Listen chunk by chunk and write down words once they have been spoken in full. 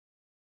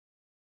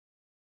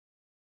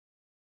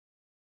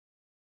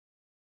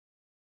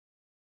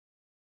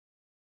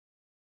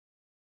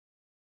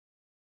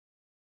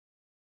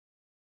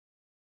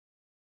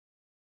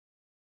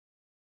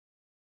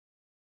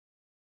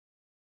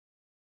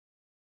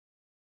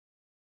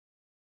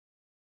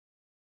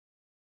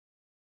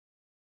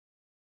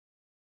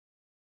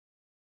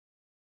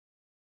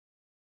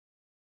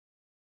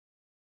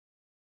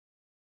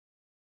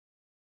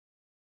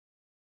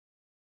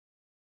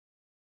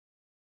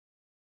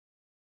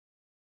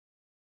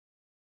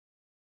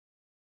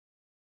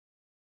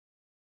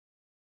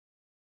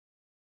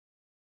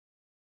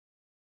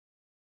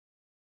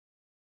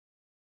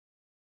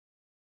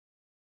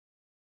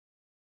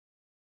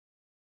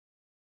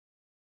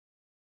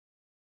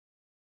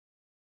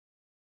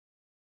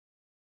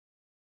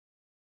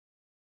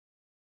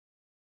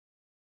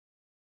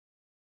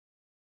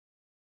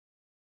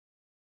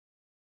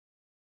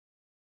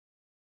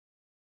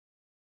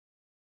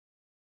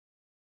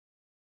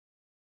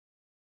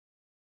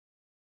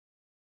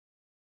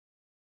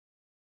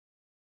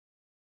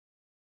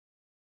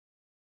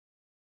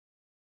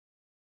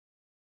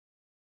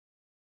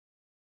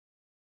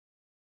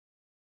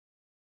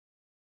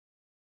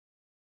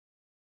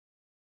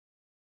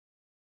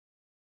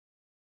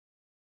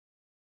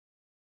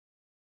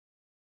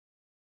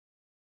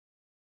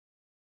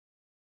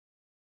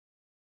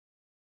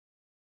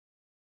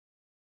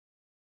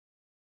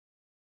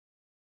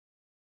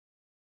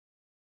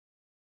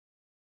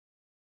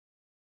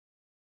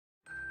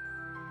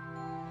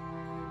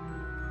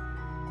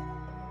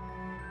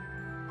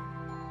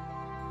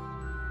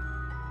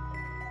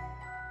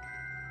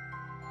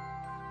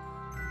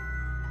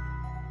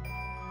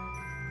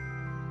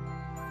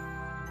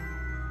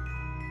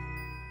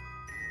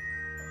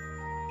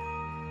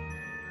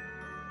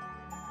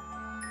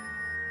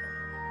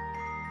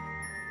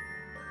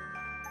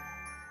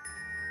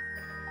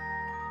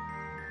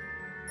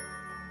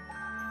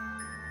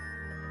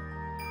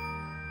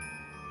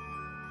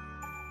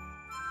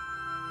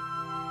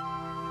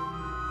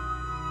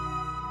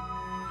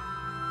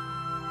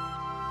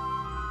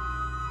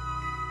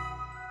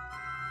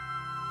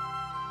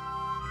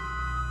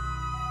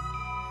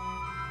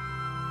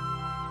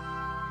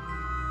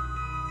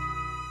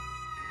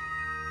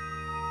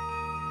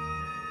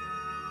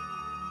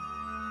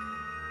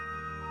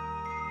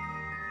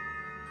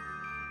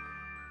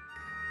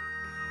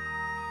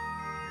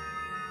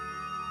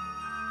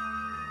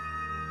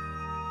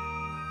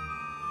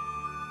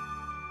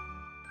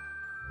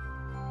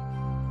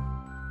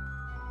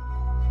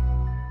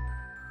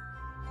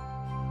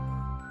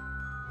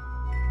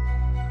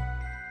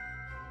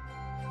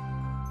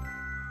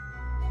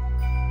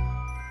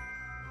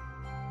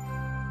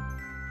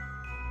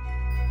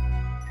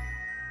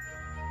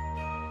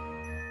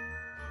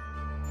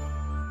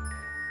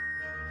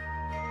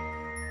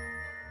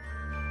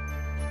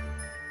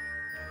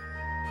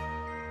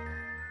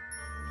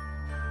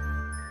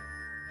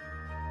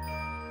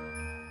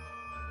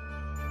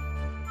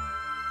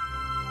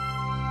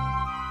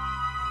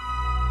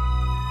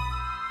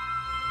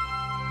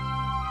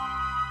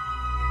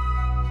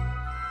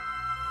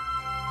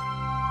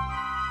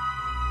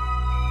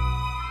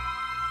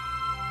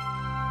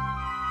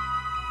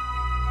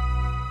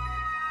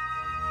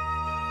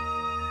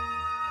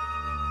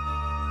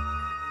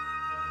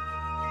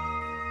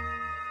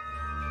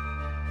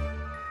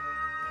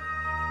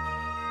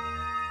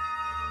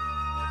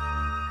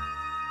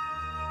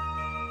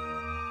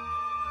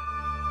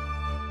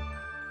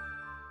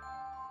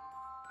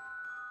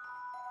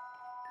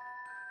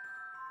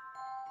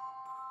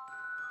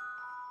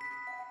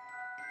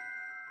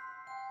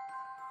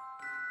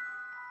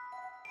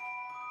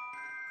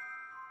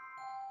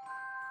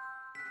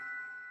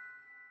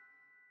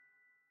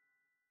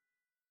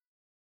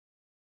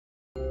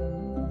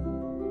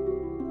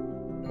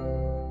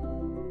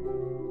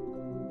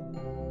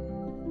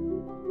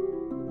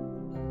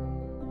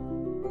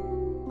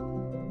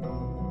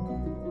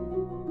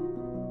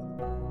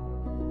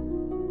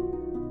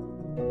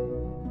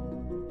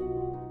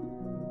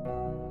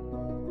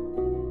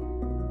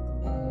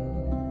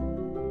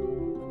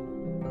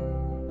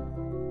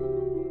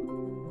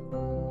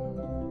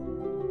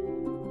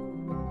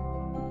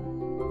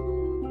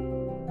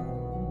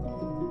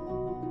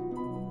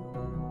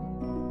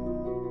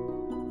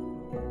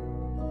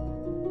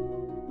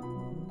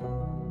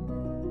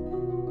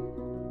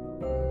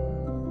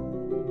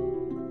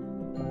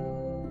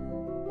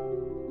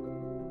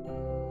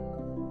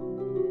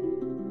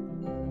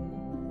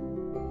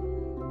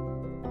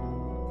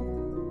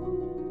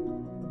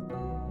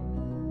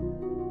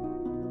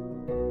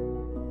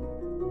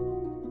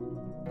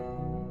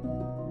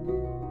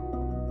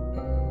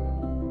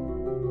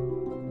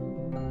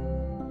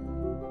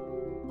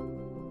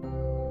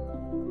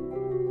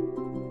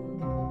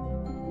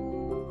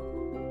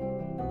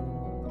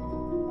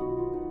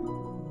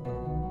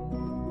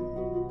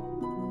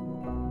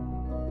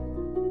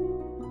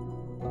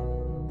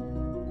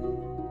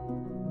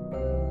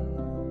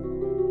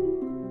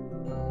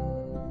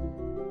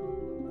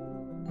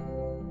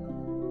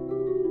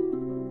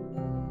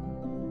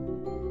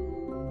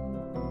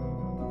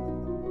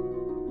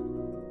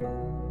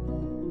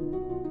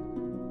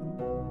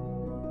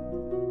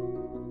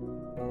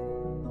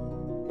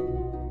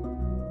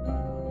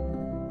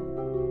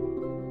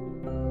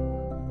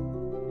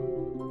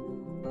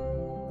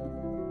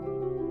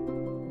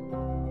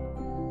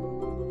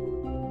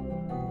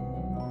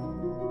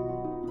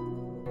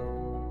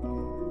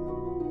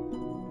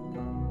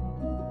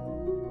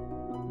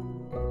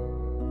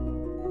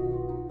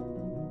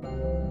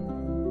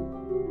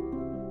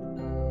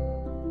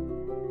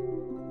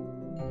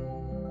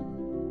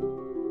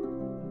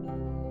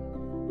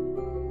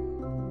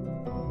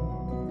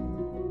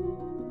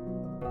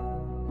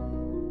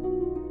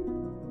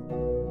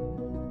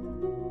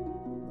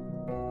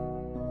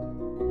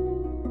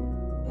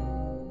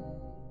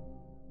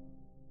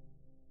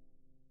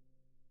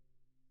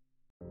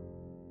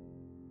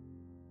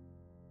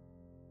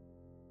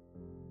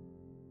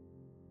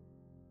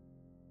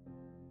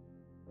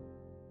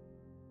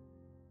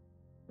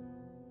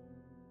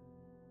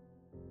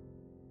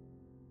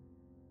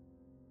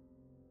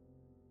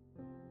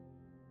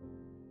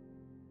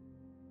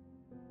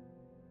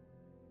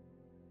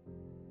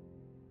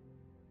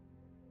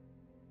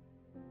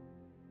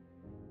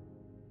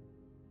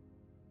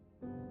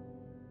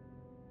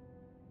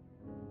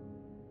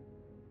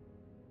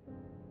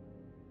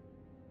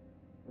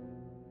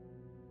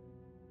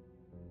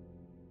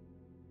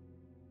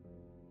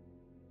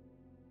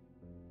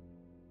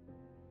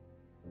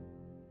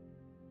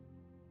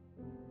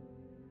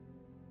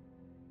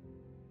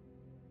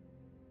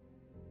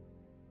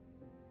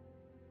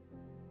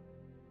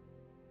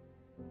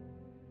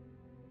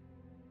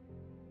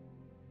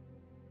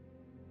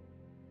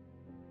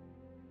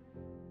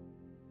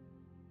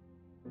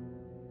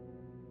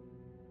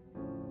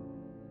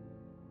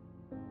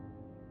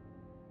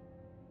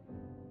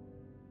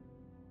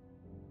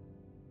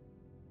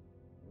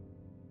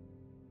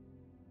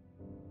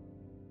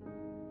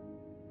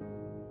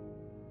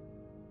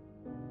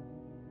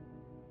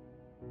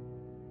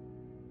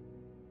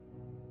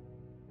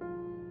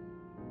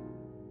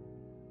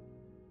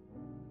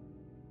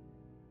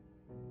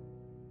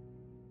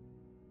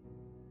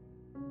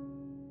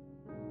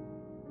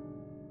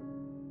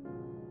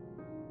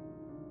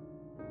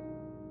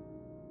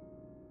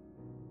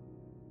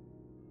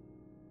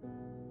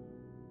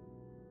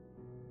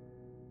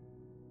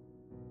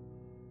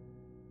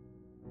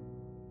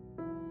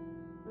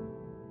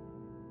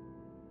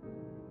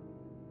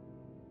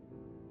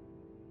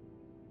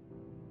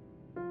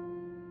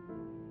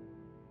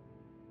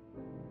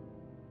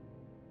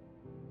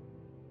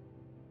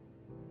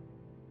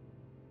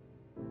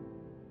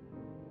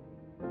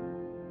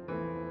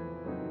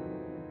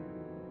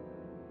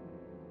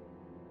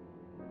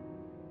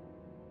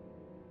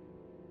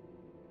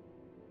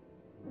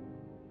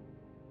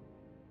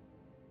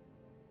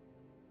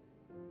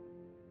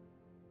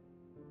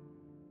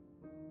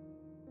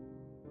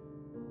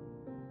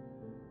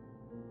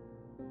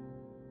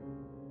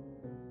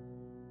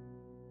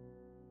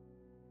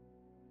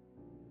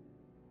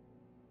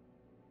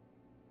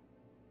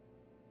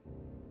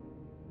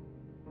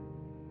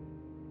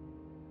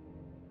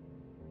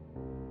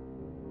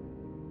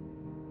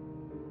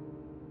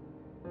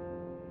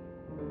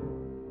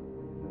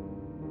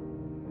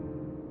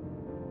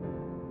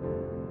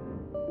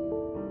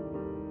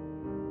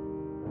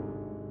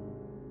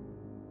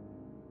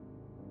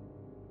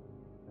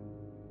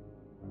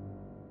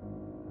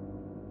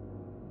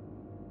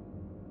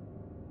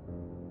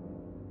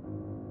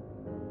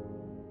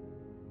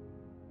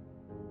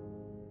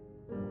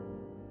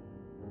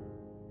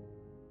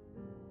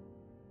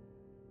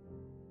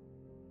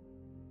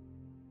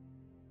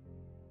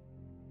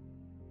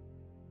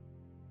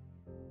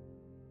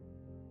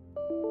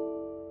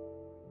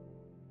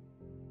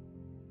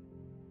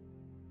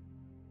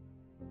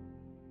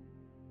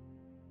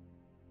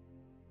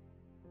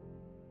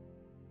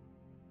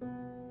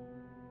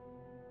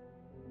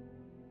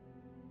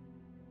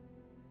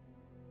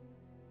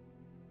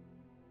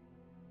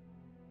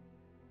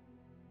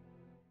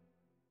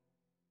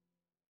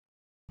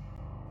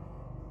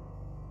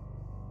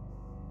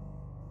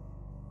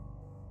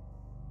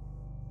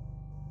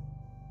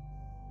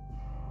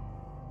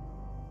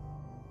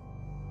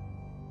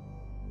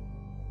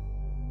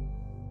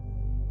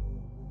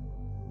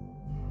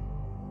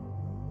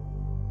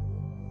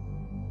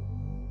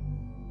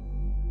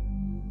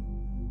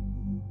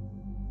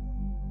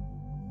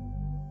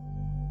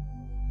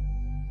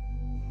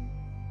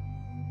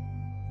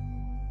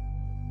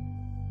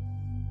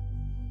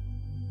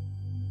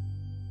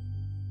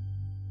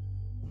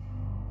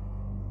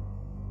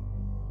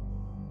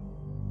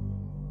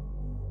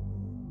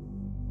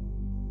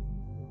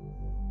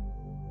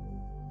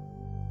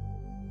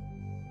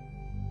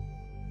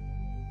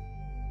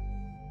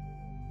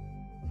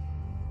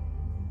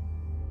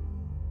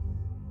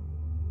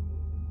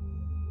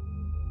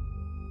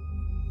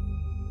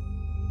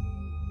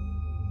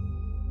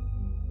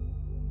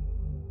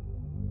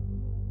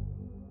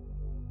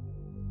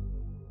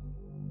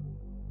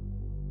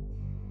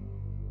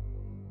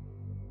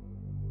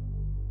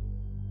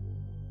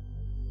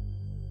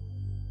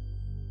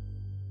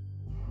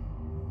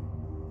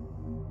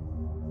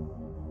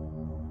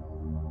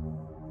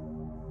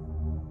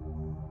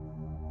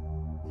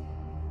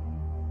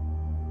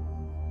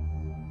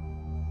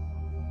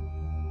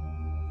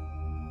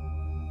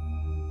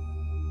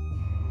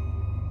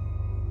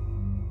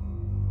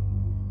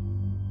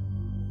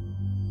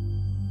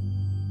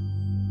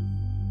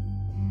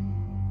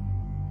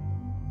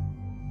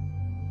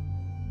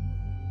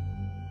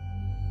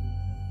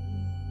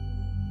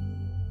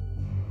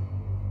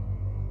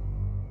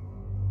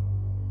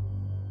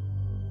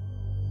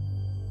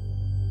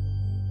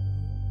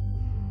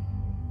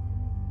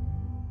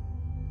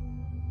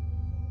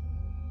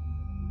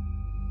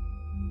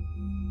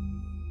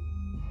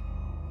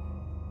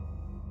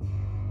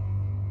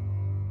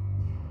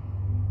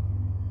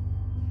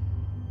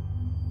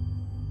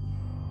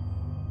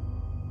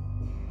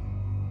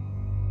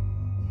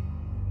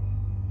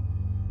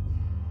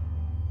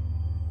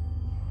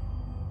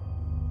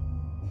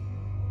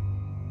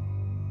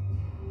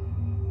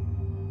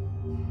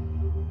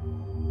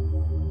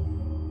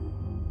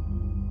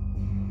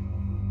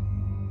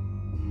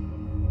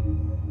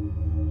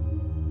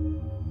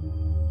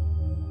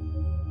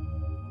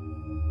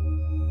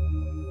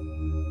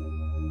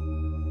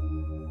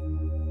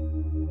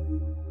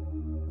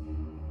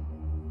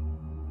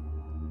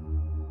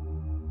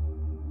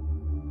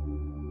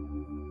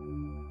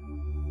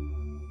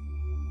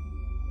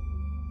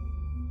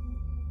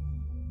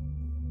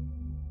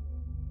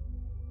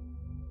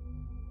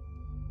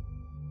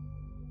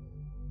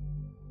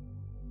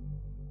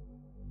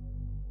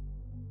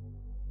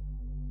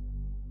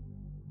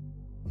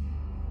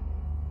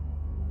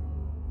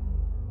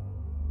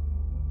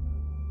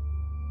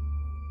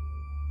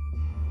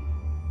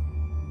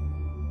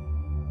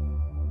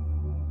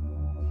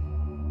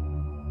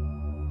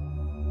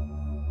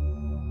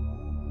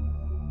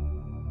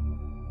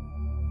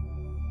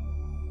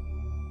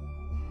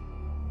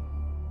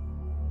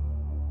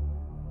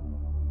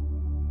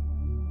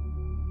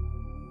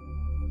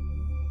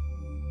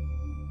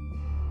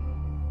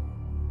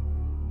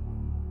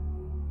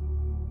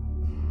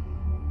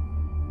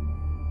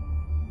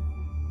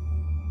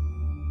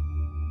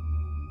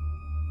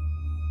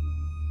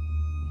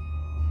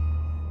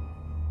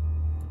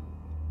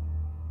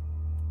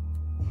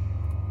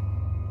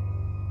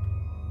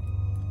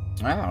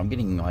Wow, I'm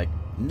getting, like,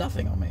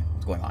 nothing on me.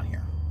 What's going on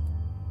here?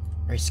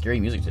 Very scary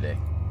music today.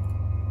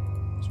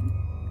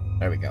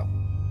 There we go.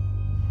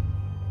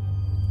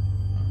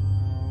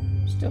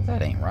 Still,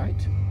 that ain't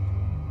right.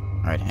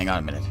 Alright, hang on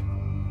a minute.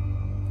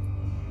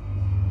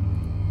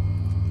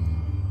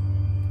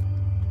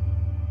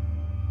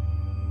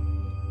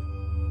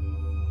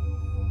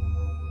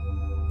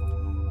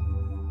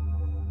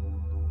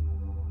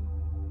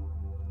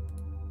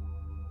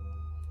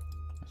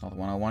 That's not the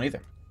one I want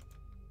either.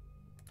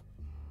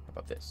 How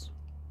about this?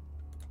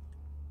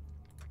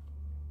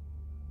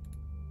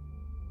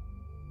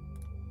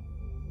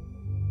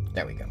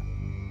 There we go.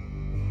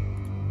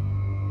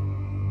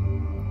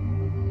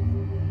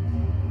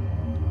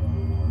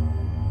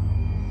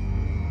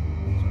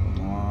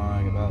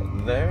 Like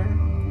about there.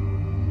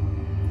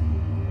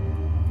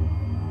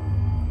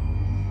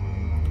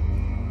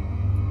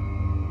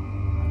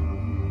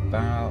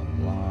 About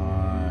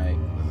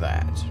like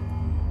that.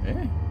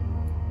 Yeah.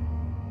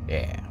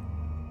 Yeah.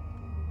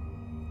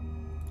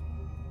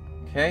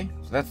 Okay,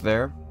 so that's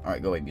there.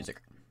 Alright, go away,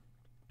 music.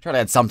 Try to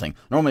add something.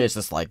 Normally it's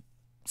just like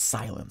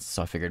silence,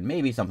 so I figured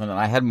maybe something. And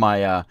I had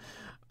my, I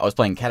was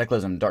playing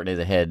Cataclysm Dark Days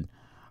Ahead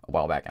a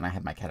while back, and I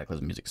had my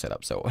Cataclysm music set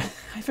up, so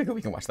I figured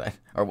we can watch that,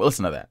 or we'll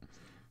listen to that.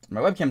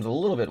 My webcam's a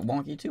little bit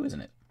wonky too,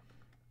 isn't it?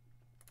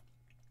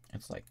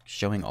 It's like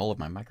showing all of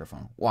my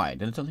microphone. Why?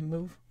 Did something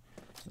move?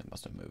 Something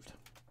must have moved.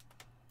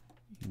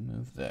 You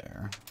move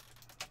there.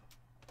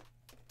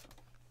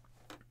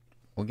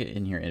 We'll get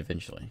in here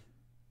eventually.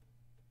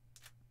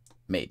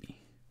 Maybe.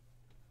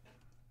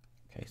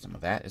 Okay, some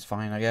of that is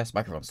fine, I guess.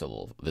 Microphone's still a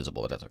little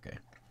visible, but that's okay.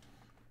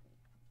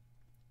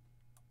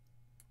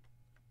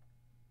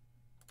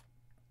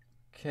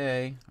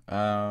 Okay.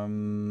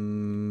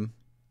 We're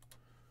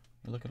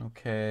looking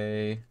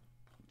okay.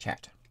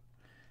 Chat.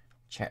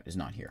 Chat is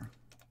not here.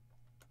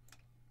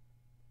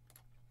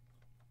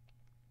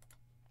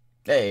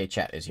 Hey,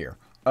 chat is here.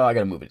 Oh, I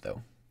gotta move it,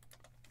 though.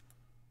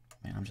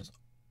 Man, I'm just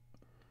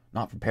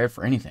not prepared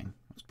for anything.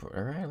 Let's put it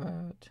right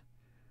about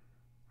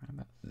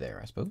there,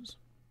 I suppose.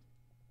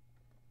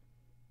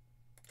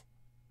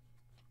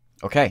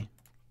 Okay.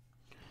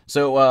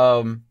 So,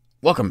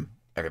 welcome,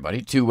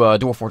 everybody, to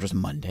Dwarf Fortress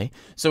Monday.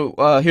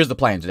 So, here's the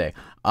plan today.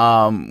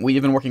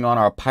 We've been working on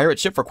our pirate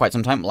ship for quite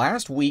some time.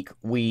 Last week,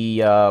 we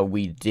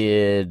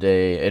did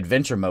a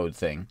adventure mode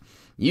thing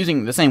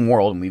using the same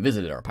world, and we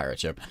visited our pirate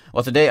ship.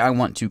 Well, today I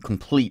want to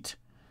complete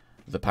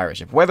the pirate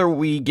ship, whether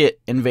we get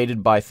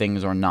invaded by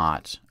things or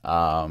not.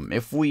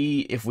 If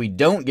we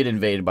don't get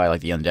invaded by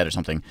like the undead or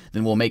something,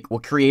 then we'll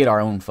create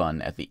our own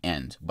fun at the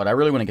end. But I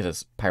really want to get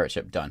this pirate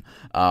ship done.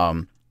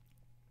 I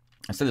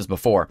said this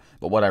before,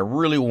 but what I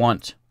really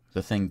want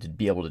the thing to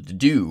be able to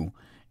do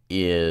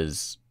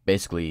is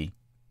basically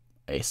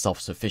a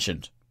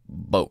self-sufficient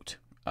boat,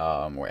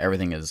 where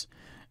everything is.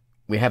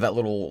 We have that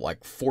little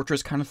like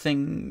fortress kind of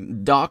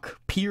thing, dock,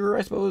 pier,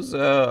 I suppose,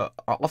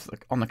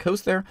 on the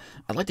coast there.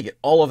 I'd like to get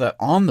all of that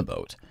on the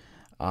boat.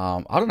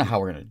 I don't know how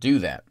we're gonna do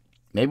that.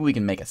 Maybe we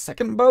can make a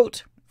second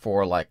boat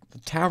for like the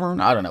tavern.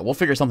 I don't know. We'll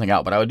figure something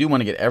out. But I do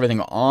want to get everything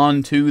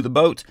onto the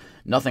boat,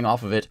 nothing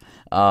off of it.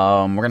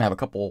 We're gonna have a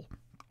couple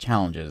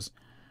challenges,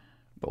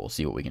 but we'll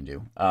see what we can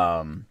do.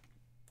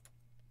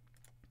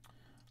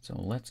 So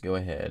let's go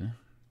ahead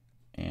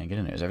and get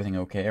in there. Is everything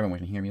okay? Everyone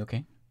can hear me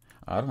okay?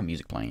 I don't have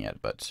music playing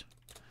yet, but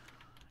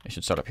it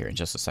should start up here in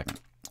just a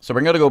second. So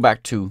we're going to go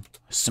back to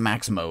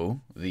Smaxmo,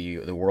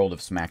 the world of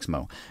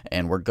Smaxmo,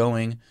 and we're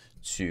going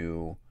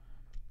to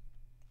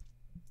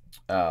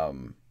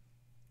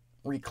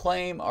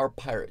reclaim our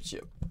pirate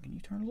ship. Can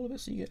you turn a little bit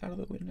so you get out of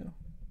the window?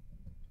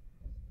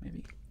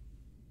 Maybe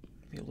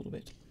a little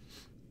bit.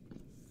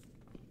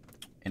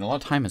 And a lot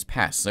of time has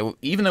passed. So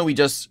even though we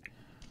just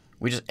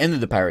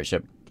ended the pirate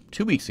ship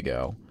 2 weeks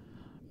ago,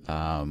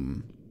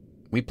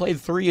 we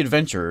played 3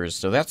 adventures,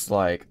 so that's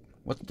like,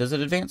 what, does it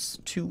advance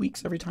 2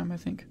 weeks every time, I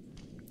think?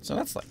 So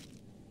that's like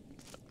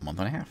a month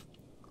and a half.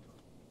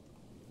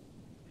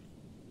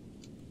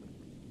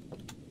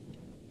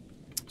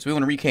 So we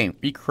want to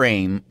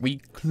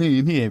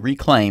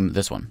reclaim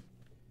this one.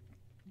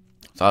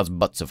 So that's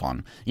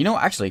Butsifon. You know,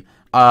 actually,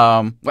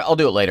 well, I'll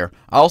do it later.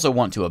 I also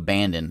want to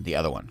abandon the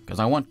other one, because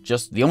I want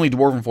just the only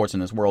dwarven forts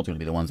in this world are going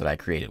to be the ones that I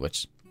created,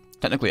 which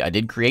technically I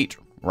did create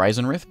Rise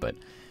and Rift, but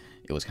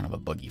it was kind of a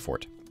buggy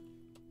fort.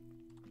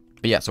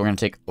 But yeah, so we're going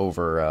to take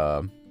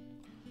over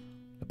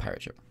the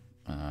pirate ship.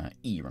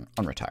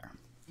 Unretire.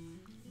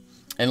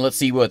 And let's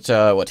see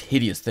what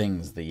hideous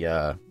things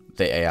the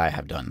AI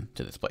have done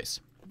to this place.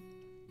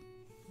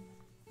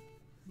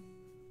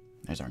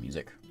 There's our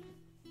music.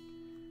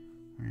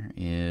 Where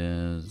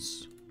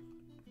is...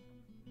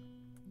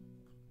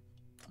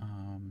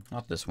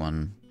 not this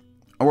one.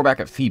 Oh, we're back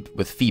at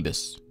with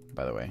Phoebus,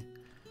 by the way.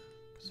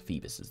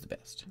 Phoebus is the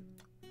best.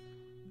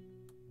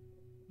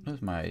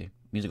 Notice my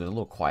music was a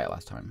little quiet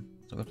last time.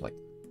 So go to like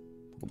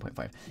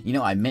 1.5. You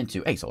know, I meant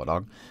to... Hey, Solar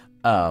Dog.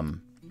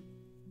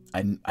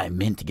 I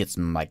meant to get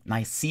some like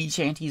nice sea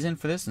shanties in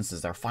for this since this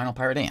is our final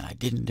pirate day, and I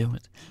didn't do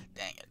it.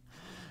 Dang it.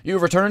 You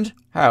have returned?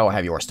 How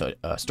have your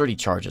sturdy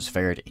charges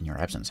fared in your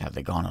absence? Have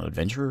they gone on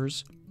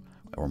adventures?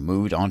 or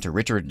moved on to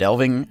richer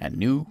delving and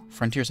new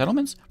frontier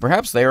settlements?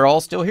 Perhaps they are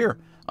all still here,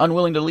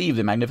 unwilling to leave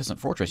the magnificent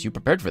fortress you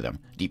prepared for them.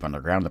 Deep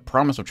underground, the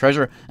promise of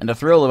treasure and the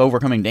thrill of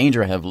overcoming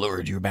danger have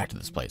lured you back to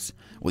this place.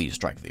 Will you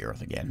strike the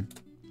earth again?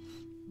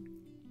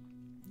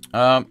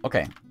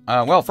 Okay.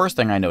 Well, first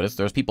thing I noticed,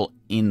 there's people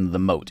in the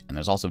moat, and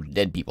there's also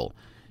dead people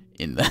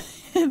in the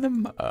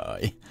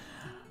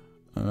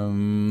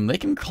they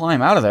can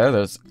climb out of there.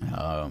 There's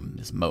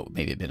this moat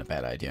maybe been a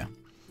bad idea.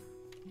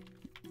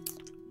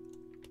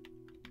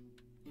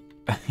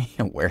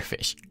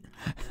 Werefish.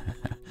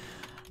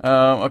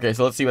 Okay,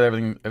 so let's see what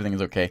everything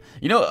is okay.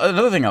 You know,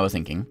 another thing I was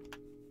thinking.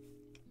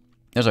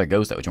 There's our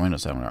ghost that would join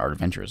us on our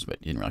adventures,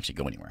 but didn't actually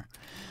go anywhere.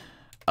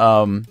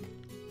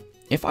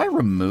 If I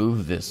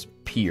remove this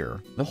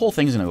pier, the whole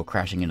thing's gonna go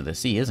crashing into the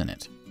sea, isn't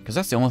it? Because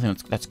that's the only thing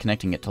that's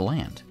connecting it to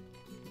land.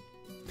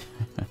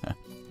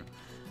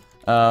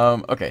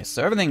 Okay,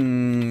 so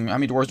everything... How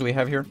many dwarves do we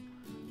have here?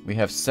 We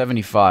have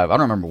 75. I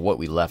don't remember what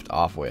we left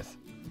off with.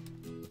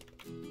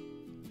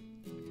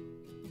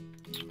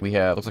 We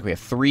have... Looks like we have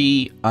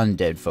 3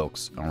 undead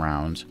folks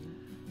around.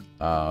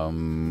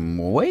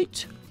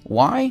 Wait.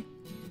 Why?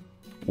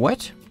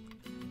 What?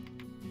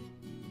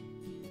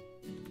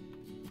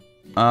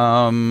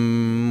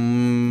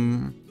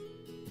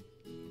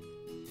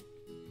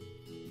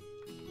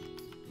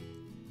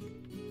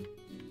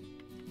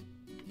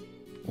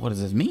 What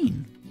does this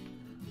mean?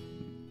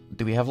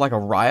 Do we have like a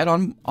riot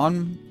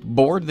on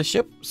board the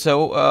ship?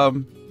 So, I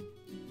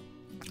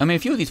mean, a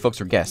few of these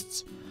folks are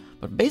guests,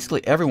 but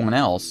basically everyone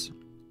else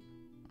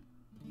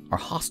are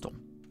hostile.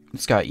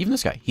 This guy, even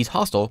this guy, he's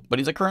hostile, but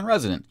he's a current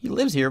resident. He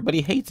lives here, but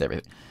he hates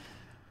everything.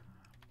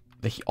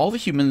 All the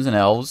humans and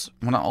elves,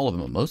 well, not all of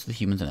them, but most of the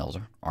humans and elves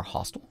are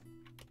hostile.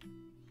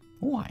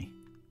 Why?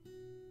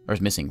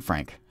 There's missing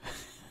Frank.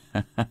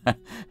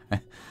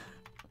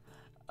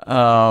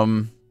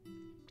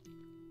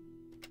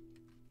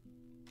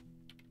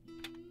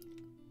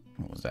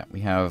 What was that? We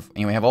have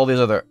all these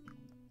other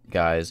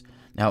guys.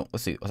 Now,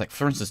 let's see. Like,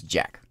 for instance,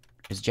 Jack.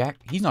 Is Jack?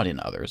 He's not in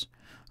others.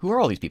 Who are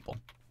all these people?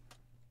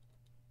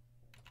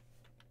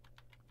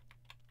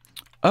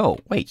 Oh,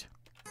 wait.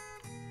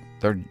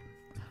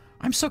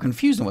 I'm so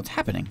confused on what's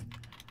happening.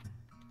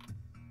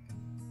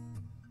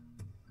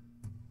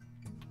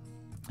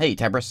 Hey,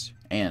 Tabris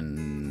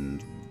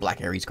and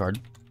Black Ares card.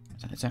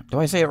 Do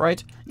I say it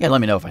right? Yeah, let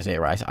me know if I say it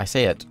right. I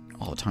say it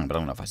all the time, but I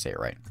don't know if I say it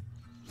right.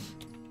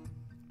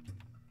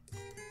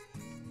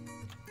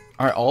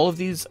 Are all of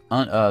these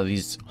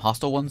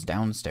hostile ones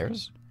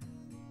downstairs?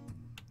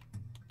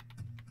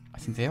 I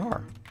think they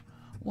are.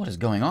 What is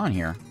going on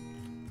here?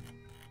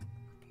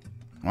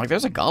 Like,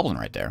 there's a goblin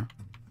right there.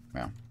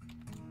 Yeah.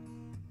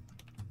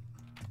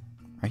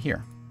 Right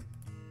here.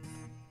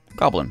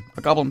 Goblin.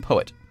 A goblin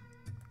poet.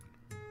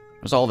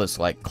 There's all this,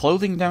 like,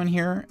 clothing down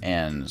here,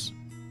 and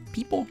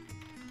people,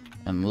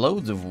 and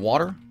loads of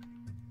water.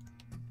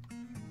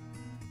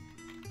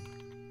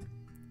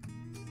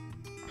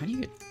 How do you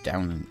get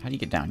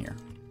down here?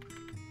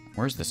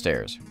 Where's the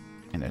stairs?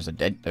 And there's a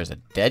dead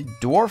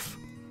dwarf?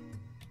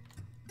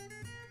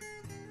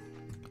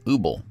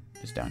 Ooble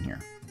is down here.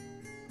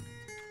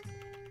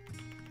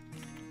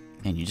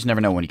 And you just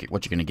never know what you're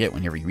going to get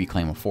whenever you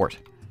reclaim a fort.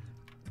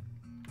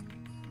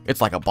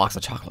 It's like a box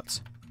of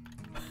chocolates.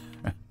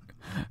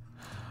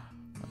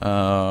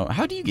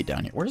 How do you get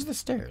down here? Where's the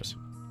stairs?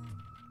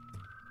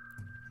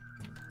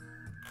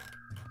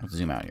 Let's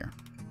zoom out here.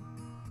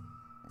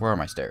 Where are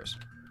my stairs?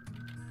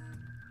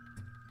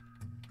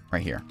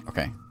 Right here.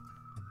 Okay.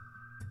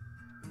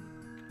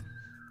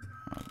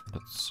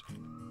 Let's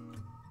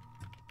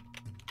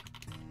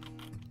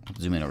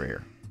zoom in over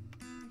here.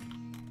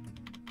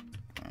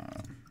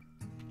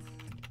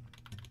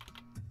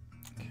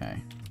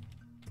 Okay.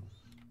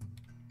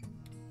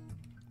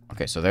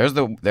 Okay, so there's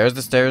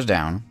the stairs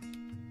down.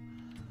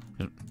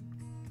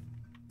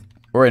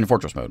 We're in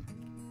fortress mode.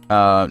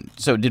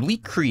 So did we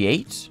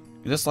create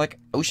this like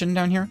ocean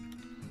down here?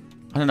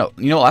 I don't know.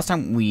 You know, last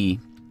time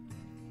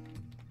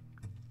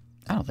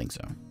I don't think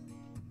so.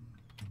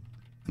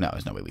 No,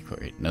 there's no way we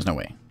create. There's no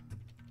way.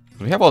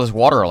 We have all this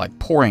water like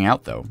pouring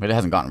out though, but it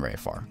hasn't gotten very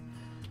far.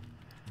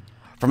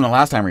 From the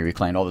last time we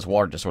reclaimed, all this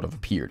water just sort of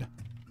appeared.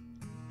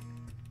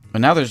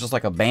 But now there's just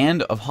like a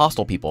band of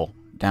hostile people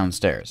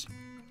downstairs.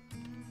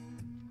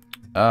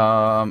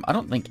 I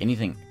don't think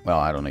anything. Well,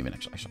 I don't even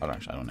actually. I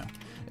don't know.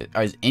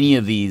 Are any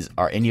of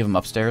them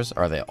upstairs?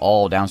 Are they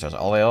all downstairs?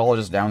 Are they all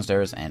just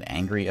downstairs and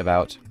angry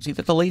about? See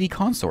that the lady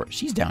consort.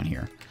 She's down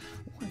here.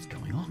 What is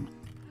going on?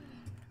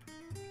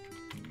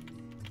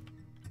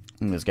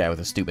 This guy with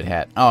a stupid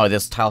hat. Oh,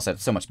 this tile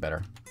set's so much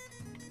better.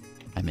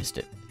 I missed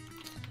it.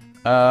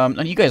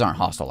 No, you guys aren't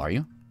hostile, are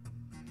you?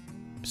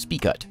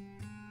 Speakut,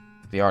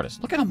 the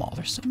artist. Look at them all.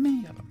 There's so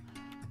many of them.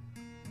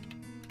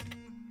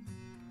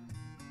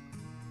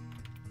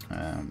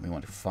 We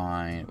want to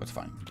find... What's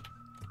fine?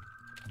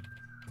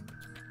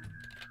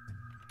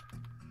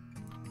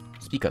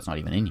 Speakut's not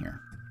even in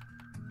here.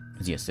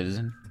 Is he a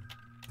citizen?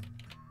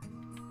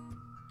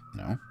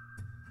 No.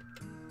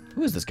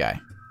 Who is this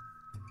guy?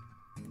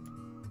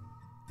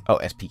 Oh,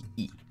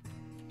 SPE.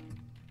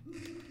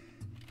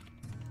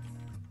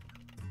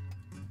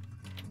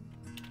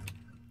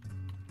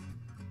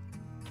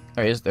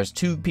 There's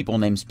two people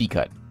named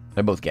Speacut.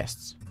 They're both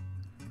guests.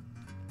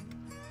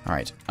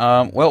 Alright.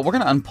 Well, we're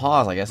going to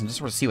unpause, I guess, and just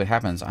sort of see what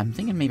happens. I'm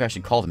thinking maybe I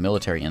should call the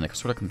military in to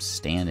sort of come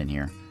stand in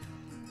here.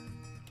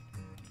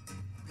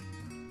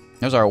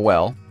 There's our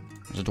well.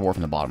 There's a dwarf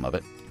in the bottom of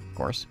it, of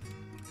course.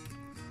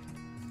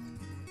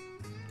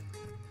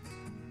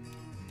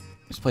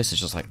 This place is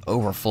just, like,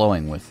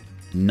 overflowing with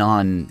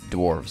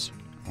non-dwarves.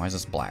 Why is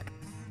this black?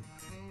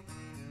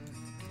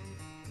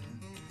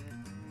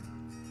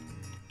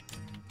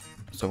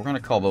 So we're going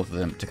to call both of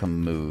them to come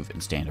move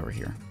and stand over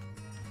here.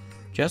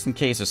 Just in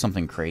case there's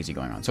something crazy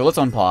going on. So let's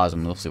unpause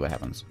and we'll see what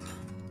happens.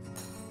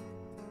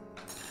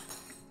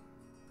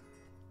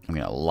 I'm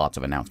getting lots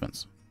of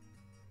announcements.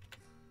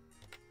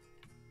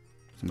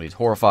 Somebody's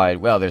horrified.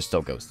 Well, there's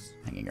still ghosts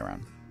hanging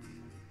around.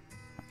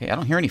 Okay, I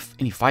don't hear any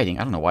fighting.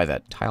 I don't know why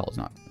that tile is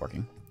not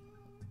working.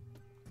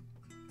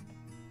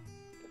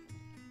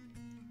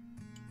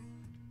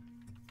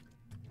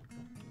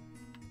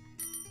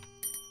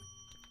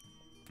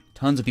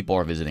 Tons of people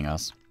are visiting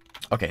us.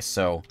 Okay,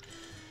 so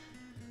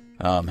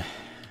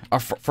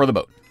for the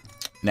boat.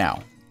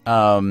 Now,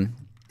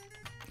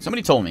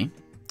 somebody told me,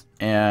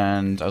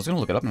 and I was going to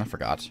look it up and I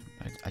forgot.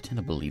 I tend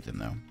to believe them,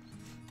 though.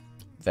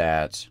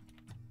 That...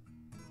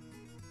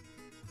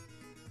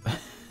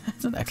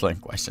 That's an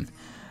excellent question.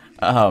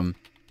 The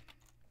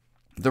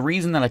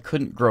reason that I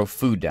couldn't grow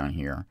food down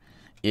here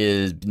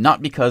is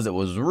not because it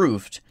was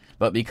roofed,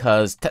 but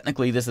because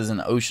technically this is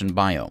an ocean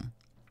biome.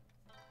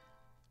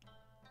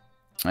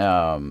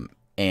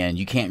 And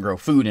you can't grow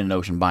food in an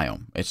ocean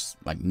biome. It's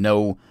like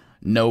no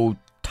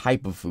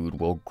type of food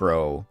will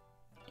grow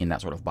in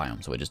that sort of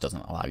biome, so it just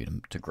doesn't allow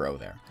you to grow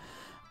there.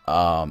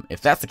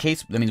 If that's the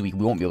case, that means we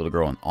won't be able to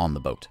grow on the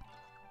boat.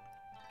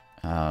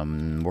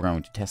 We're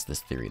going to test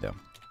this theory, though.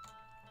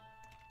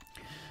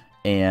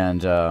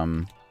 And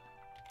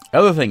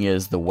other thing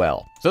is the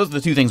well. So those are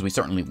the two things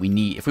we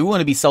need. If we want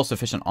to be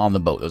self-sufficient on the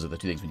boat, those are the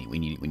two things we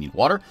need. We need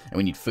water and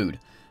we need food.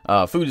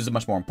 Food is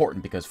much more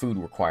important because food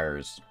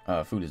requires...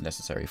 food is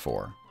necessary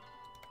for...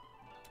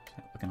 Is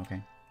that looking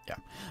okay?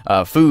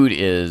 Yeah. Food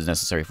is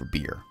necessary for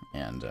beer.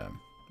 And, of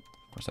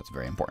course, that's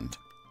very important.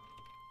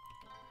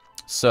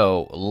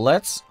 So,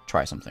 let's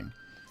try something.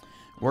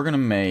 We're going to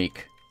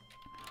make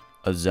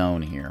a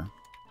zone here.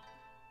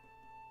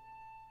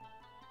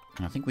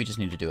 And I think we just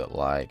need to do it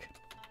like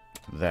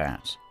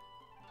that.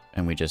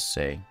 And we just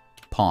say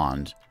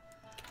pond.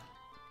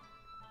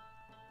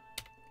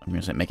 I'm going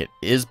to say make it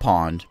is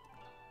pond.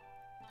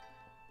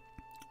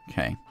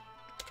 Okay.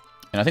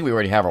 And I think we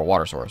already have our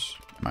water source.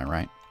 Am I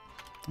right?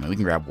 I mean, we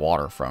can grab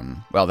water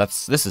from... Well,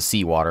 this is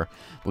seawater.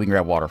 But we can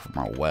grab water from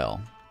our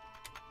well.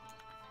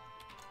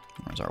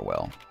 Where's our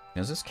well?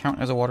 Does this count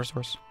as a water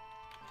source?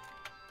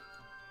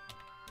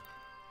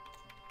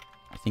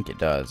 I think it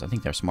does. I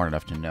think they're smart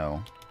enough to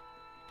know.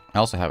 I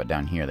also have it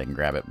down here. They can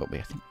grab it. But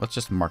let's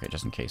just mark it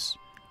just in case.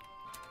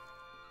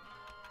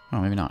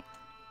 Oh, maybe not.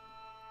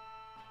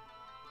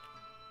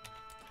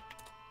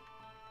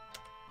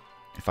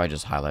 If I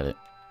just highlight it.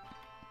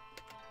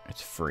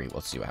 It's free.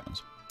 Let's see what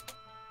happens.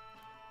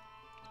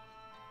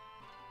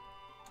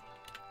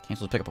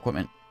 Cancel pick up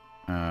equipment.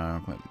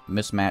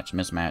 Mismatch,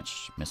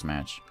 mismatch,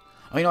 mismatch.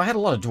 Oh, you know, I had a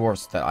lot of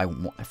dwarfs that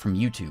from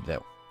YouTube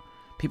that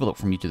people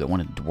from YouTube that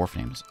wanted dwarf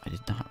names. I did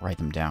not write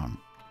them down.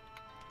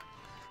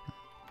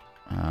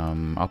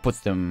 I'll put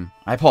them.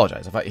 I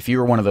apologize if you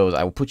were one of those.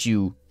 I will put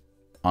you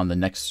on the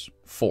next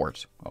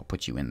fort. I'll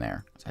put you in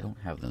there. I don't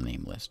have the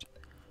name list.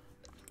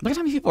 Look at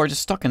how many people are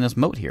just stuck in this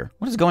moat here.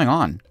 What is going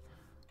on?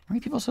 Why are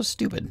people so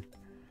stupid?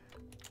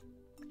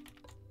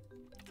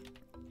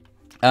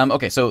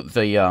 Okay, so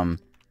the,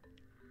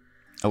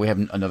 oh, we have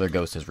another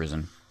ghost has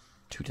risen.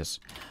 Tutus.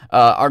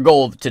 Our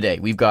goal today,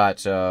 we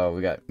got,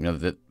 you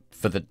know,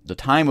 for the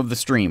time of the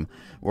stream,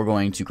 we're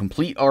going to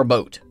complete our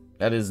boat.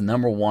 That is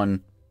number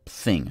one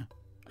thing.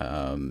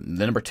 The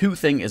number two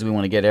thing is we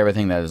want to get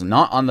everything that is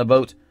not on the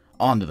boat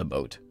onto the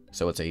boat.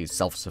 So it's a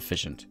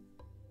self-sufficient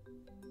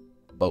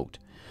boat.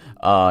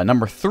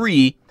 Number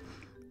three,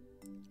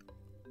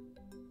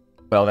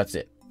 well, that's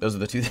it. Those are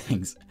the two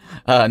things.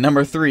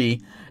 Number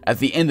three, at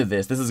the end of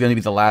this is going to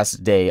be the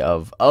last day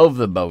of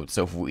the boat.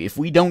 So if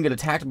we don't get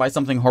attacked by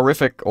something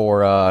horrific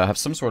or have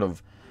some sort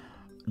of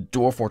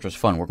Dwarf Fortress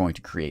fun, we're going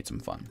to create some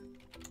fun.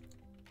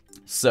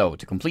 So,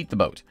 to complete the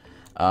boat,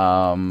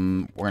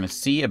 we're going to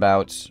see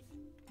about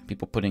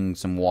people putting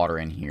some water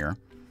in here.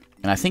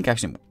 And I think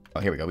actually,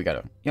 oh, here we go. We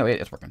got to, yeah,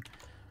 it's working.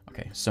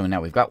 Okay, so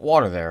now we've got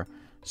water there.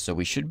 So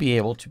we should be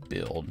able to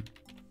build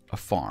a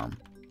farm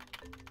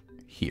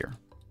here.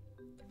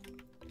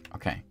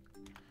 Okay.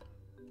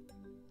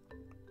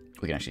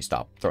 We can actually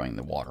stop throwing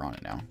the water on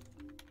it now.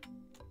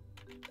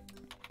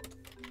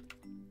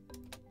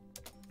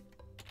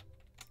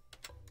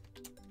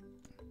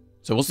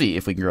 So we'll see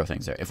if we can grow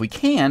things there. If we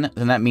can,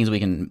 then that means we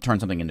can turn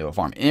something into a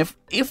farm. And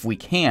if we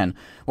can,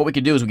 what we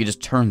could do is we could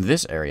just turn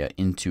this area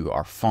into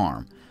our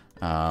farm.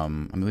 I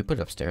mean, we put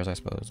it upstairs, I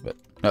suppose, but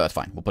no, that's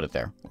fine. We'll put it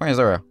there. Why is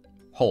there a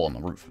hole in the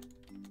roof?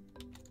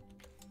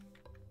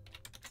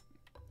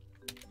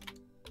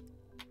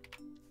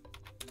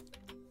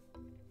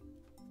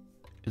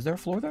 Is there a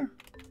floor there?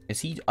 Is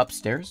he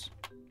upstairs?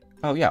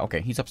 Oh, yeah,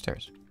 okay, he's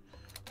upstairs.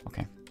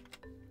 Okay.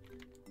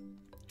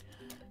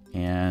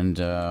 And,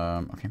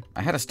 okay.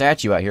 I had a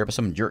statue out here, but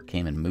some jerk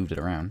came and moved it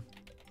around.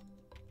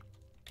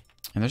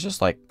 And there's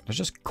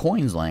just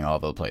coins laying all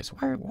over the place.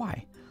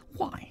 Why?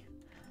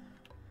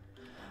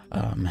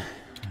 Alright,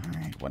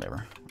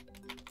 whatever.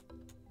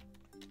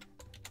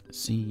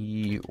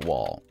 See,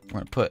 wall. We're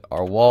gonna put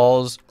our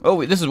walls... Oh,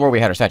 wait, this is where we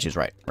had our statues,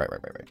 right. Right.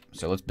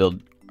 So let's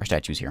build our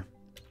statues here.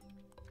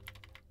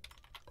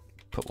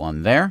 Put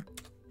one there.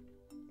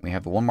 We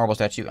have one marble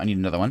statue. I need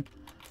another one.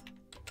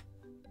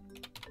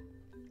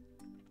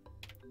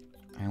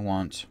 I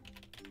want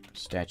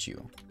statue.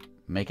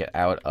 Make it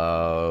out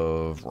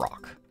of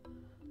rock.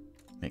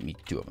 Make me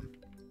 2 of them.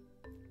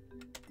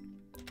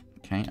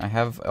 Okay, I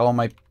have all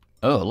my...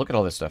 Oh, look at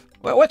all this stuff.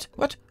 What?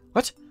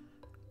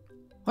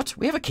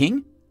 We have a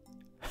king?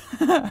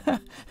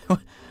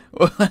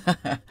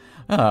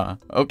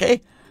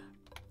 Okay.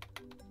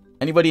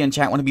 Anybody in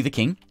chat want to be the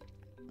king?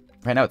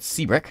 Right now it's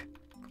Seabrick.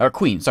 Or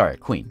Queen, sorry,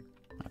 Queen.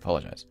 I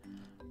apologize.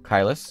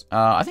 Kylus.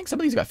 I think some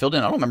of these got filled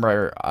in. I don't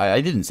remember.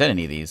 I didn't set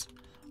any of these.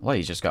 A lot of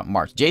these just got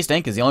marked. J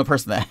Stank is the only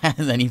person that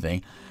has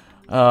anything.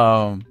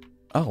 Oh,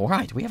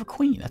 right. We have a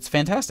queen. That's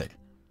fantastic.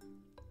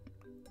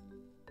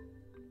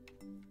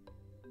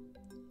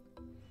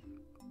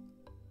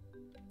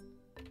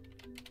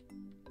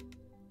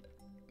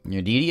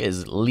 Your deity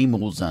is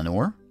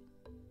Limulzanur.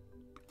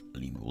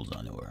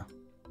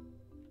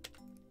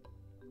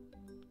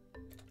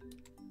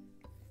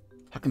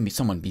 How can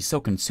someone be so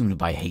consumed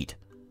by hate?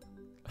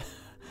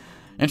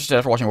 Interested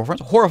after watching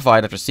Warframe.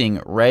 Horrified after seeing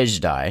Rej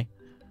die.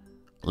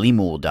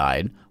 Limul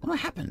died. What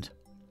happened?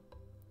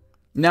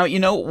 Now, you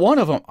know, one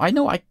of them... I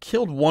know I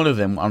killed one of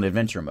them on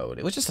adventure mode.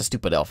 It was just a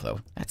stupid elf, though.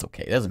 That's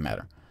okay. It doesn't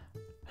matter.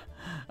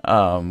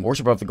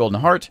 Worshipper of the Golden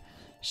Heart.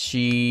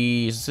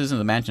 She's citizen of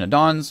the Mansion of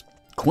Dawns.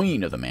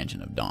 Queen of the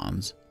Mansion of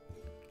Dawns.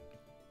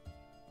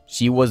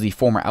 She was the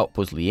former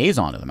outpost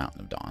liaison of the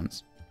Mountain of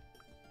Dawns.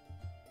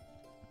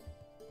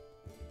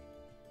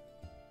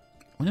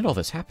 When did all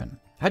this happen?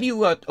 How do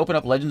you open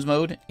up Legends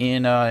mode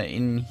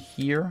in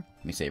here?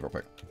 Let me save real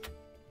quick.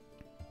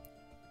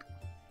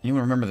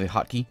 Anyone remember the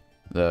hotkey?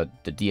 The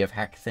DF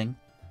hack thing?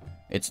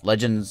 It's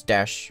Legends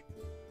dash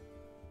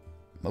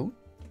mode?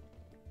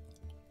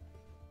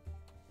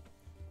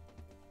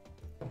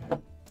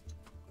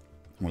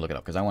 We'll look it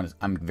up because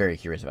I'm very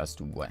curious as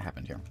to what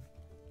happened here.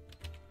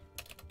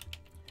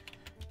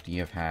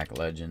 DF hack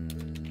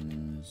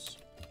Legends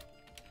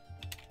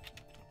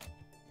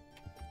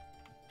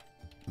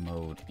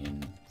mode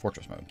in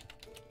Fortress mode.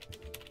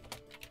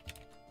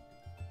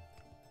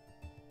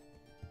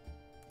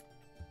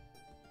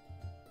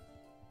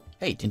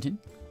 Hey, Tintin.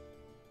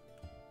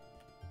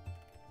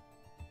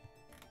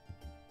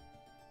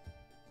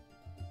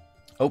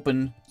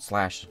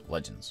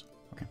 Open/Legends.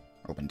 Okay.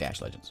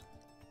 Open-Legends.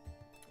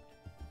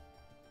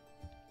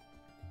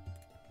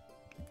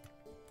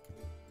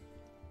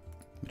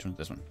 Which one's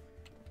this one?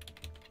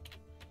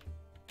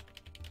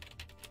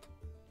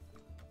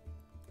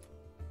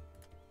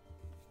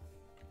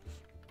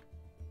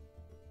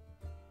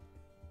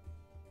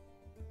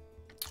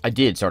 I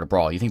did start a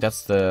brawl. You think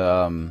that's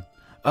the,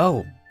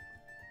 Oh!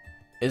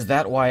 Is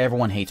that why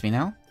everyone hates me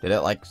now? Did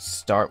it, like,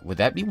 start... Would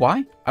that be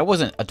why? I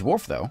wasn't a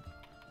dwarf, though.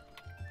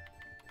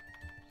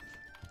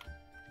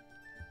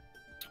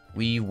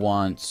 We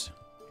want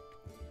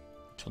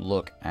to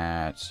look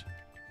at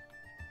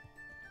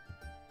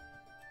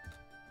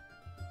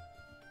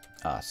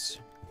us.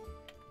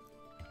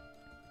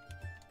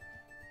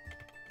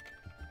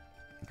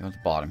 Go to the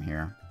bottom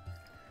here.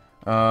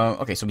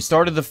 Okay, so we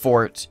started the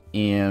fort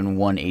in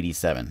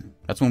 187.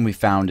 That's when we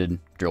founded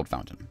Drilled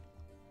Fountain.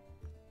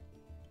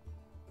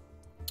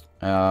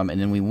 And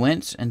then we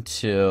went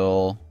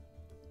until...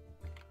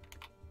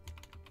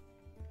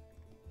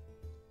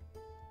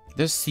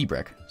 There's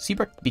Seabrick.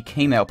 Seabrick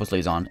became the Outpost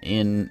Liaison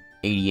in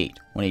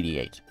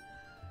 188.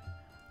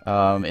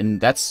 And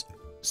that's...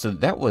 So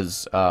that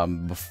was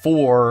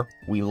before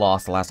we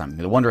lost the last time.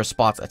 The Wondrous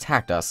Spots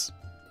attacked us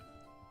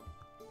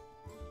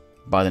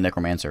by the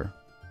Necromancer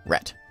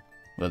Ret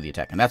with the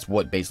attack. And that's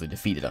what basically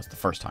defeated us the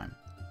first time.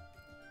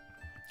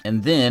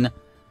 And then...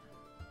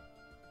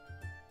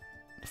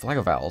 The Flag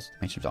of Vowels,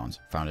 Mansion of Dawns,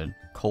 founded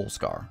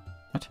Kolskar.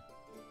 What?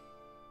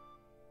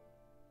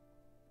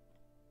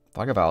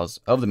 Flag of Vowels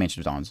of the Mansion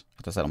of Dawns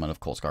at the settlement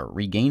of Kolskar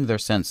regained their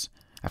sense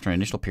after an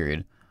initial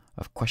period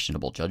of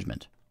questionable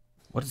judgment.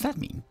 What does that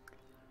mean?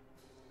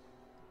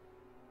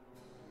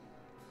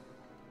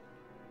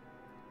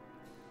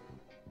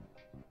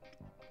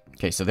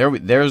 Okay, so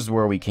there's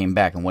where we came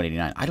back in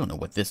 189. I don't know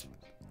what this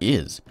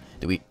is.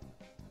 Did we...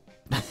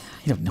 I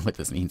don't know what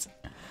this means.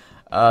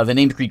 The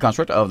named Creed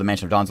construct of the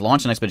Mansion of Dawns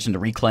launched an expedition to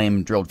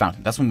reclaim Drilled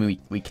Fountain. That's when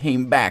we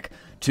came back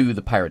to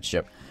the pirate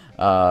ship.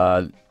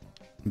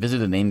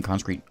 Visited the named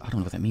conscript. I don't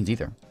know what that means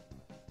either.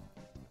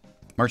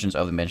 Merchants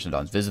of the Mansion of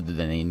Dawns visited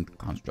the named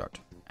construct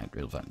at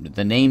Drilled Fountain.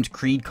 The named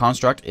Creed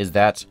construct, is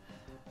that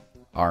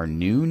our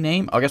new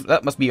name? I guess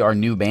that must be our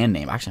new band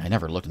name. Actually, I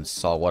never looked and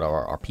saw what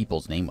our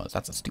people's name was.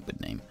 That's a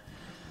stupid name.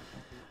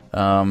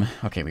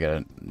 Okay, we got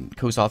a...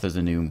 Kosoth is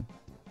the new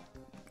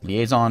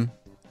liaison.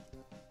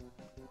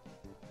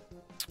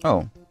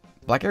 Oh,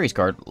 Black Ares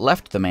guard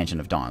left the Mansion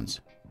of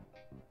Dawns.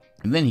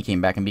 And then he came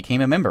back and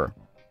became a member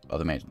of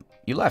the Mansion.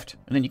 You left,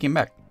 and then you came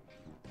back.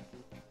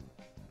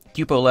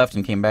 Cupo left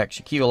and came back.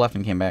 Shakito left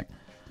and came back.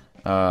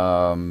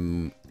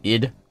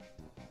 Id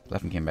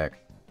left and came back.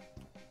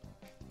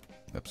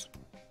 Oops.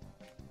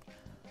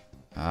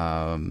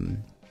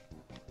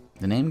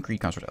 The name Creed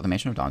consort of the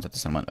Mansion of Dawns at the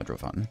settlement of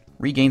Drofountain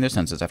regained their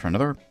senses after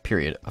another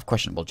period of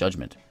questionable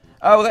judgment.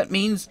 Oh, that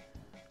means...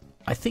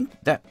 I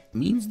think that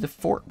means the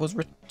fort was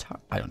retired.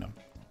 I don't know.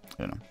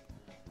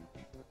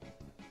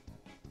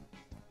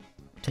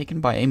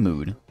 Taken by a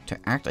mood to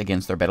act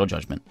against their battle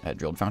judgment at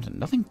Drilled Fountain.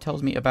 Nothing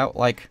tells me about,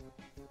 like,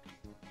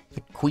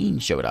 the queen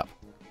showed up.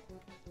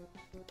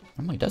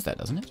 Normally does that,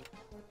 doesn't it?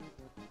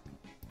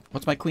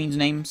 What's my queen's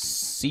name?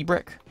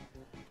 Seabrick?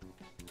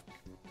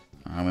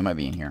 We might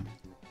be in here.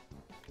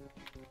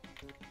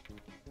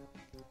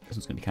 This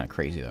one's gonna be kind of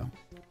crazy, though.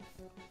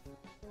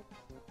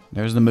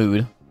 There's the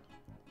mood.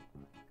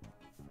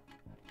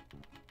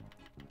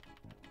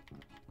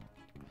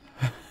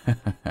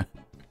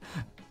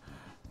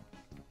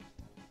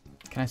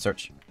 Can I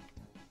search?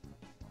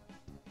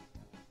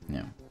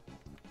 No.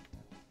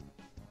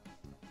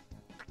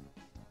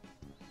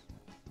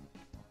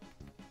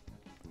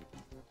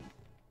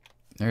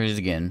 There it is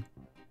again.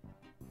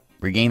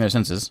 Regain their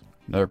senses.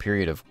 Another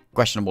period of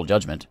questionable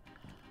judgment.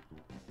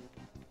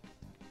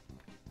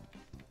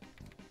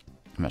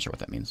 I'm not sure what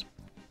that means.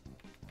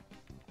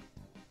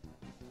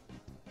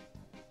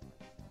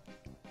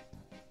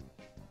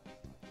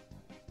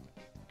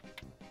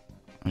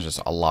 There's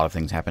just a lot of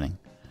things happening.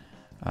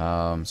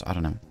 So I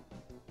don't know.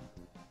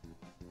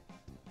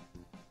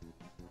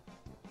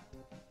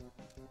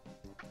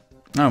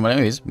 Oh, but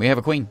anyways, we have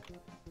a queen.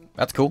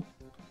 That's cool.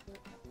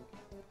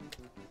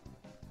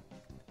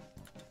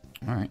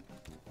 Alright.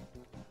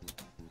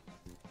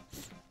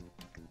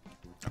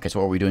 Okay, so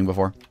what were we doing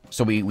before?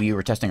 So we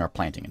were testing our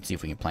planting and see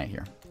if we can plant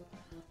here.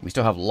 We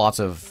still have lots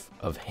of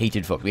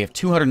hated folk. We have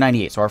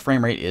 298, so our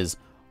frame rate is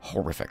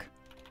horrific.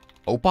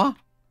 Opa?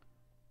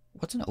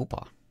 What's an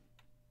Opa?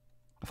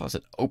 I thought it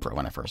said Oprah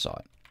when I first saw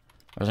it.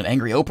 There's an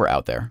angry Oprah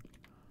out there.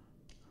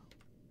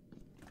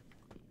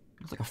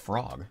 It's like a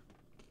frog.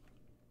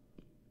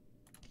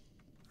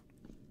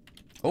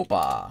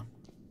 Opa.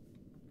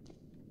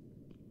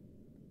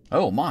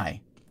 Oh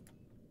my.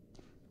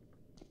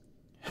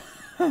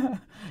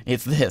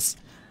 It's this.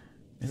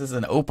 This is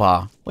an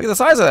Opa. Look at the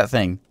size of that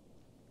thing.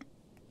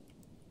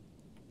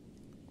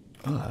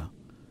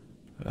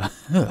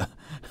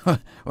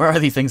 Where are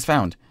these things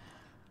found?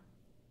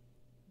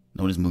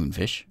 Known as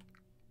moonfish.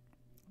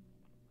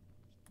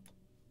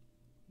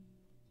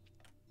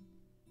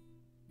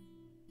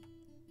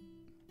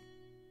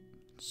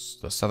 It's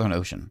the Southern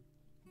Ocean.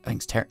 I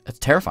think that's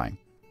terrifying.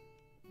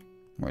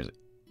 Where is it?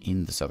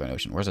 In the Southern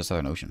Ocean. Where's the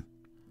Southern Ocean?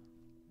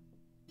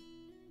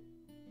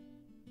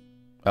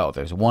 Oh,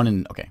 there's one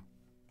in... Okay.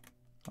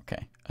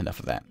 Okay. Enough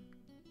of that.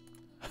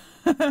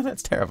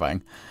 That's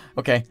terrifying.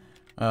 Okay.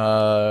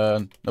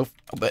 No,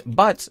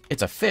 but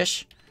it's a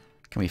fish.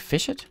 Can we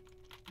fish it?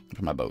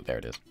 From my boat. There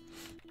it is.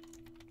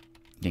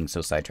 Getting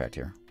so sidetracked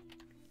here.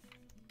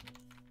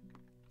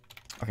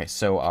 Okay,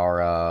 so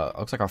our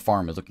looks like our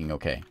farm is looking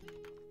okay.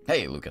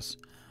 Hey, Lucas.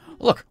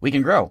 Look, we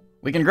can grow.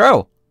 We can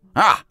grow.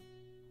 Ah!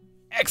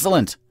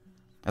 Excellent.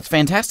 That's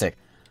fantastic.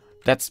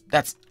 That's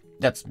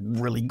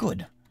really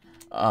good.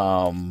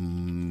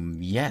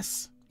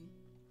 Yes.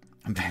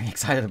 I'm very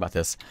excited about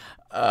this.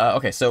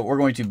 Okay, so we're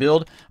going to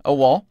build a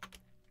wall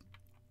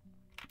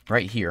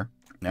right here.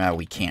 No,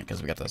 we can't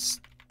because we got this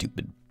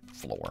stupid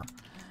floor.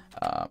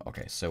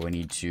 Okay, so we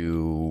need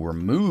to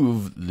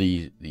remove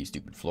the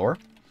stupid floor.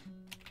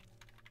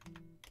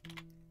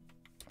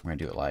 We're going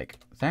to do it like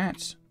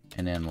that,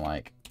 and then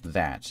like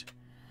that.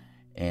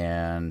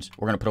 And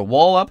we're going to put a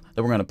wall up,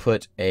 then we're going to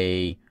put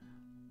a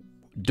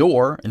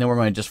door, and then we're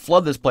going to just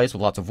flood this place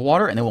with lots of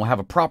water, and then we'll have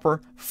a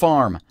proper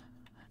farm.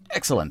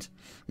 Excellent.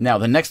 Now,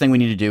 the next thing we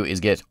need to do is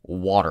get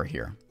water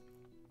here.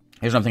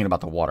 Here's what I'm thinking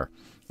about the water.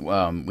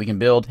 We can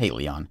build... Hey,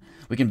 Leon.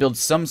 We can build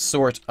some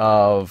sort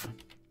of...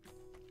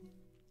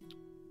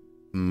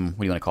 what do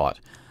you want to call it?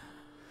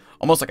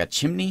 Almost like a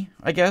chimney,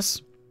 I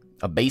guess.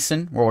 A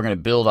basin where we're going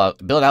to build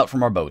out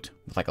from our boat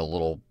with like a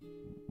little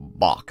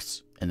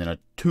box. And then a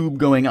tube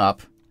going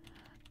up.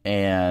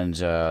 And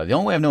the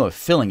only way I know of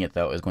filling it,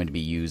 though, is going to be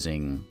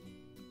using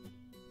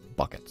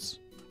buckets.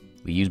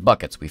 We use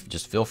buckets. We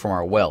just fill from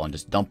our well and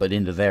just dump it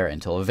into there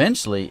until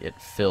eventually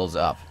it fills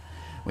up.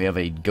 We have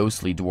a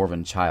ghostly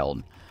dwarven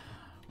child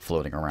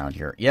floating around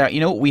here. Yeah, you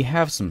know, we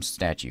have some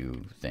statue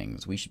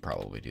things. We should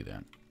probably do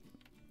that.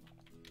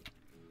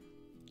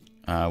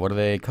 What are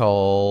they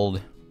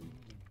called?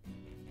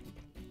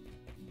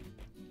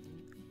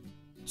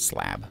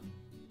 Slab.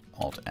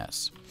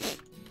 Alt-S.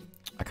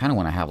 I kind of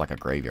want to have like a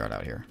graveyard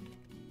out here.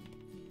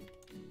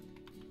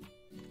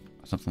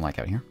 Something like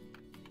out here.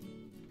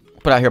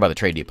 Put out here by the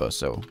trade depot,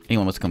 so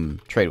anyone wants to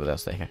come trade with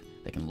us, they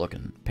can look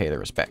and pay their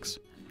respects.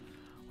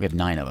 We have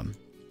 9 of them.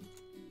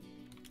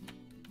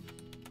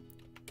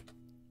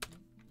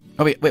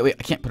 Oh, wait.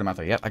 I can't put them out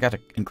there yet. I gotta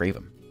engrave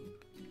them.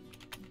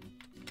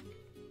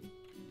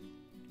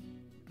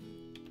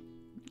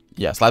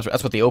 Yeah, slabs.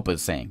 That's what the OPA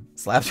is saying.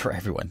 Slabs for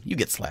everyone. You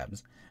get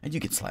slabs. And you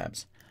get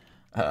slabs.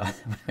 We're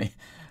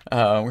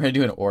gonna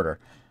do an order.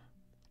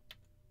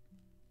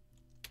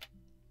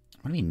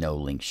 What do you mean no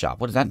link shop?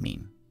 What does that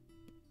mean?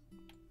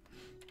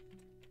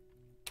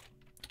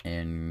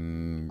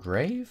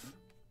 Engrave?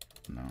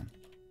 No.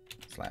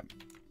 Slab.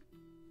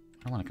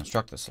 I want to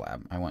construct the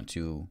slab. I want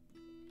to...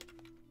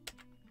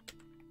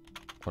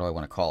 What do I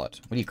want to call it?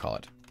 What do you call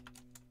it?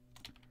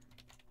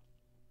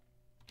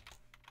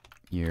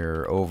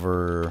 You're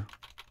over...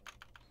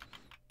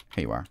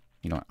 Here you are.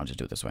 You know what? I'll just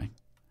do it this way.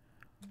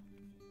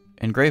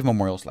 Engrave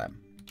memorial slab.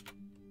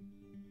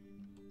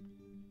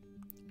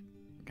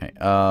 Okay.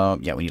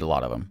 Yeah, we need a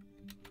lot of them.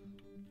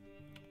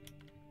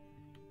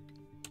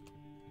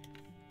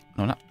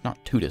 No,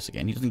 not Tudis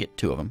again. He doesn't get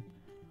 2 of them.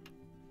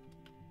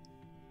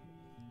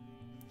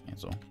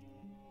 Cancel.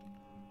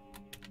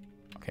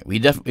 Okay,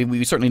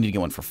 we certainly need to get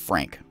one for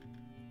Frank.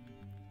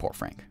 Poor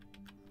Frank.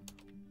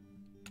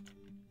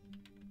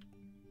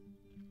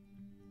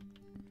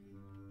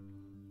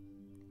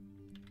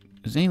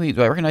 Do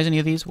I recognize any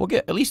of these? We'll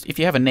get, at least, if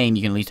you have a name,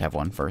 you can at least have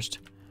one first.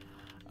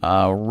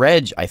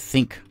 Reg, I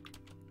think,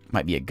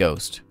 might be a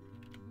ghost.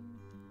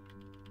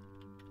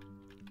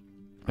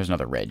 There's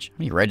another Reg. How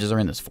many Regs are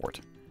in this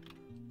fort?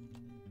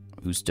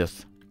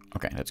 Ustith.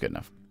 Okay, that's good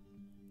enough.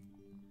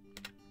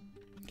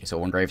 Okay, so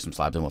we'll engrave some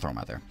slabs and we'll throw them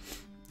out there.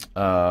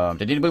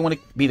 Did anybody want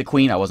to be the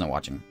queen? I wasn't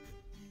watching.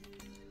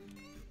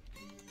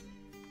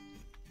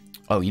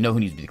 Oh, you know who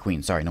needs to be the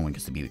queen. Sorry, no one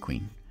gets to be the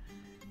queen.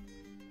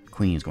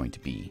 Queen is going to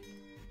be...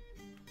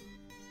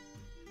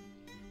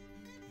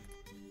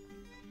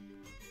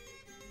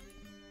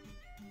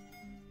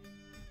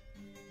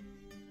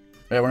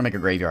 I want to make a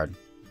graveyard.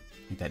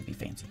 I think that'd be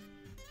fancy.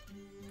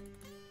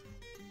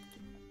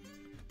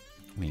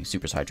 I'm getting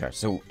super sidetracked.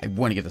 So I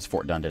want to get this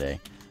fort done today.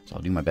 So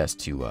I'll do my best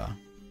to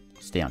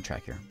stay on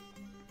track here.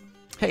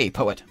 Hey,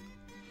 Poet.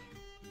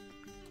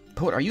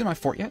 Poet, are you in my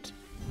fort yet?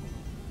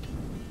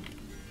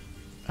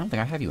 I don't think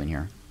I have you in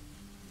here.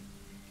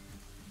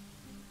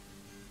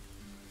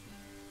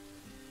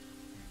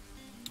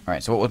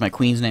 Alright, so what was my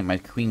queen's name? My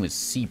queen was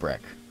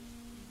Seabreck.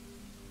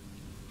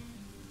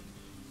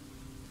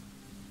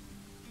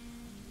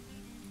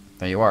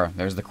 There you are.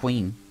 There's the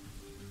queen.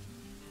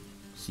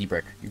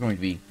 Seabreck. You're going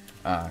to be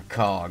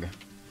Cog.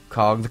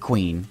 Cog the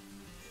queen.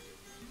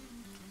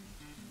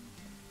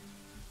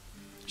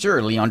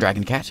 Sure, Leon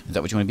Dragon Cat. Is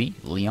that what you want to be?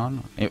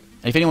 Leon?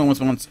 If anyone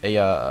wants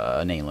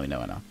a name, let me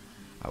know, and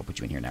I'll put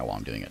you in here now while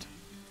I'm doing it.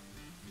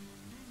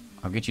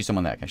 I'll get you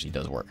someone that actually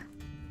does work.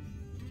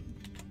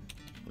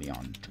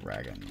 Leon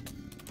Dragon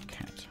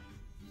Cat.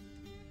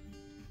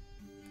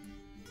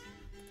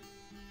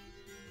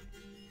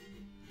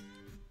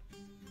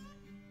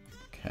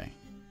 Okay.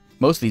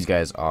 Most of these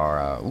guys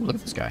are... ooh, look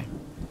at this guy.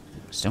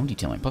 Stone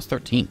detailing, plus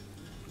 13.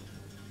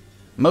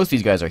 Most of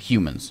these guys are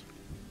humans.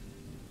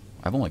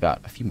 I've only got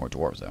a few more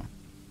dwarves, though.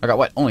 I got,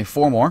 what, only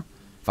 4 more?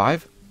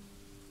 5?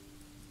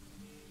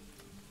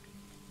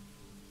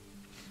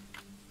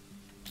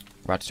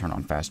 We're about to turn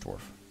on Fast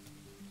Dwarf.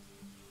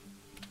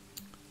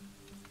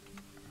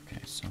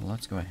 Okay, so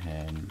let's go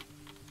ahead.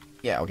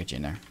 Yeah, I'll get you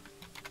in there.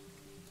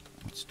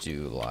 Let's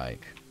do,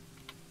 like,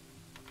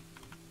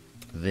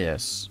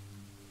 this.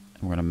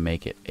 And we're going to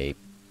make it a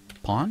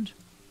pond.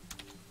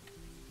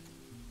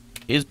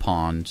 Is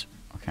pond.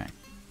 Okay.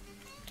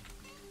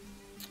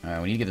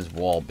 We need to get this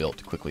wall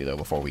built quickly, though,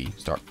 before we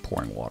start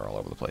pouring water all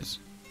over the place.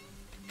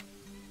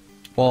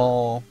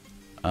 Wall.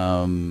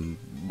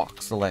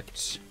 Box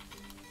select.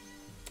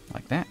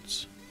 Like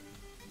that.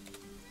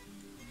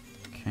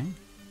 Okay.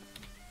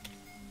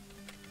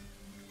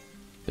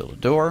 Build a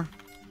door.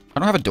 I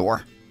don't have a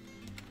door.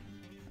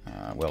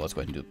 Well, let's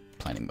go ahead and do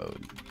planning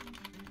mode.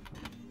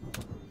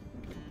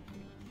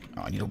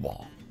 Oh, I need a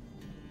wall.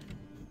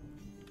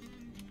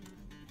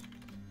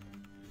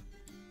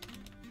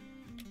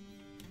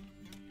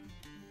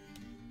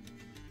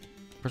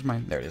 Where's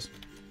mine? There it is.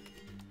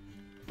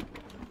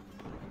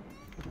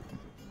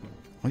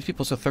 Why are these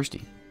people so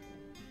thirsty?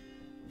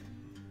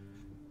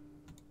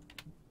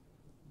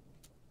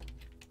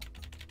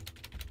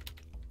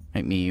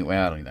 Make me...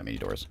 well, I don't need that many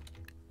doors.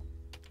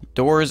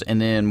 Doors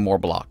and then more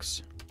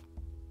blocks.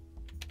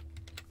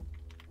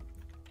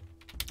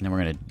 And then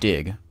we're going to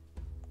dig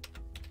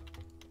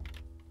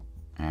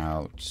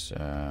out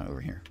over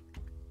here.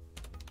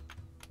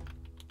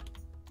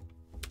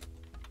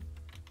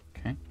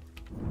 Okay.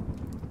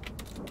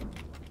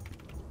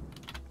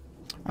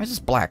 Why is this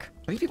black?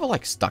 Are these people,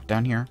 like, stuck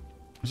down here?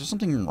 Is there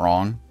something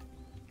wrong?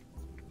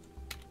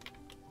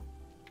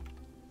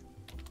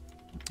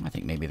 I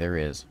think maybe there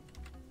is.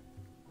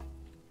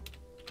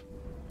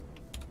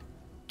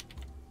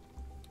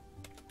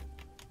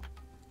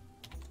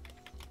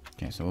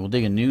 Okay, so we'll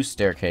dig a new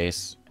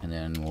staircase, and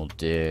then we'll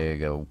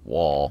dig a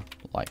wall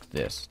like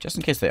this, just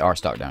in case they are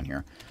stuck down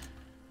here.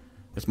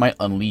 This might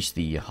unleash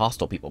the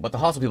hostile people, but the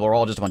hostile people are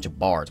all just a bunch of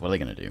bards. What are they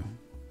going to do?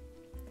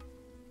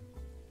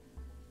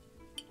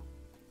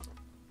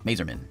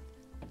 Mazermen.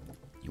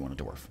 You want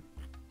a dwarf.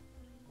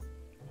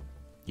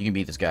 You can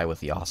beat this guy with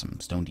the awesome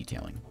stone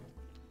detailing.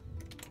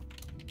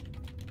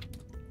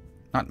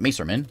 Not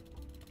Macerman.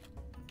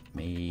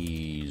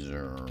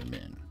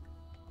 Macerman.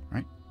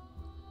 Right?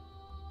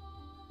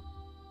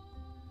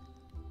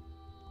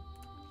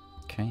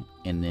 Okay,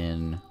 and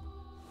then...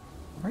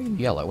 Why are you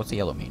yellow? What's the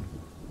yellow mean?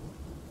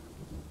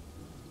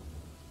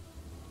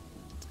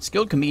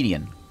 Skilled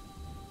comedian.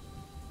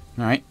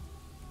 Alright.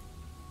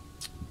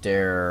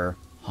 Der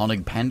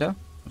Honig Panda? I'm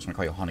just gonna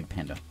call you Honig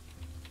Panda.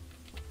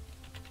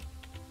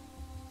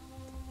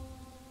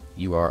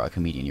 You are a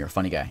comedian. You're a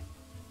funny guy.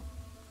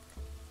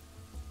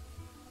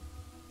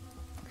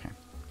 Okay.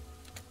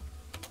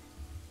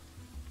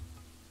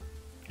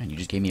 And you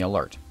just gave me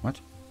alert. What?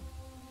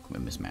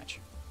 Equipment mismatch.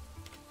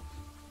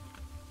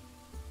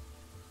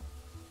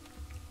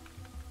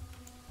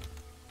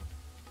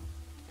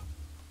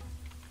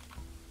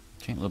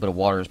 Okay, a little bit of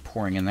water is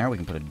pouring in there. We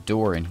can put a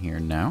door in here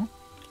now.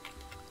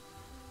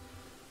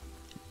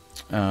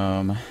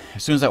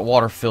 As soon as that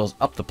water fills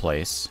up the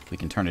place, we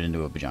can turn it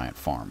into a giant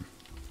farm.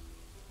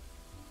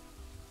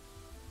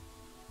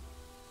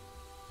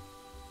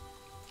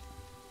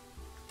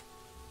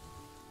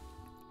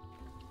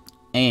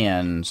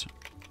 And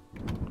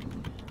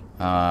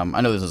I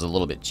know this is a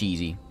little bit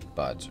cheesy,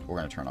 but we're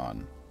going to turn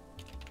on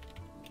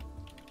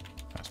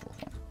fast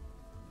forward one.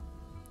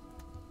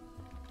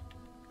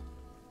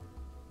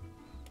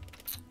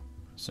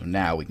 So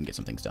now we can get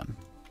some things done.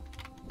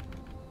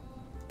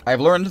 I've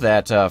learned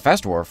that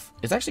Fast Dwarf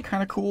is actually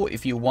kind of cool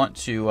if you want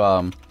to,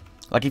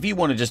 like if you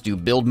want to just do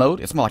build mode.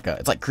 It's more like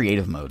it's like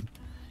creative mode.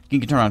 You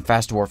can turn on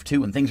Fast Dwarf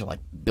 2 and things are like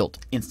built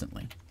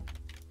instantly.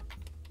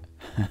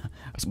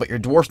 But your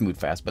dwarfs move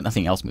fast, but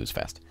nothing else moves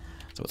fast,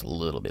 so it's a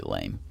little bit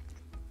lame.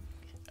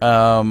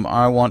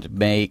 I want to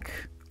make.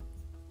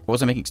 What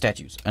was I making?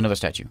 Statues. Another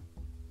statue.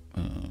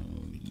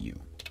 You.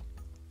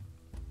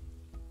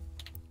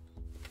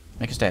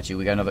 Make a statue.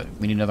 We got another.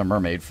 We need another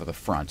mermaid for the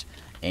front.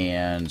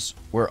 And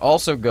we're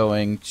also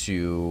going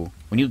to...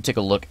 We need to take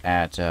a look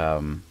at...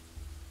 Oh,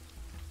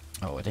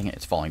 dang it.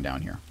 It's falling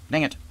down here.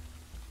 Dang it.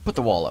 Put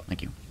the wall up.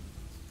 Thank you.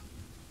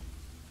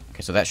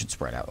 Okay, so that should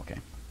spread out. Okay.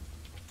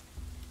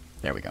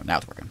 There we go. Now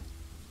it's working.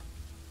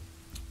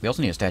 We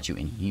also need a statue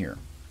in here.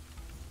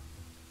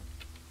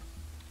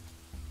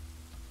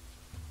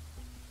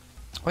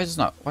 Why is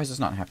this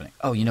not happening?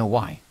 Oh, you know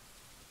why.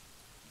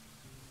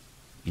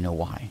 You know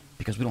why?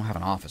 Because we don't have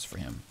an office for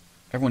him.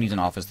 Everyone needs an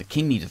office. The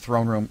king needs a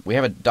throne room. We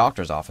have a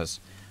doctor's office.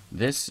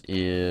 This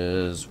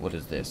is... What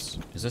is this?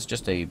 Is this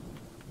just a...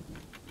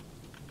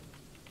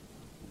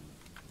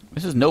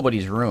 This is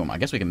nobody's room. I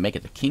guess we can make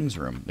it the king's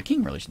room. The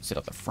king really should sit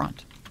up the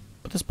front.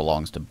 But this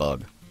belongs to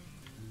Bug.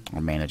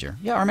 Our manager.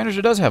 Yeah, our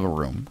manager does have a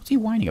room. What's he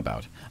whining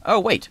about? Oh,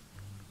 wait.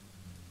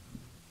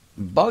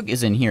 Bug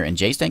is in here and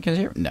J-Stank is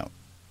here? No.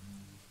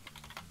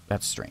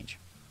 That's strange.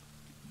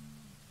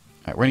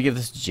 Alright, we're going to give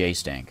this to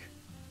J-Stank.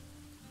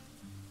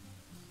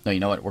 No, you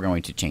know what? We're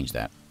going to change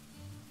that.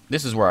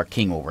 This is where our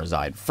king will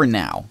reside for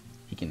now.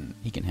 He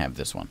can have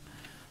this one.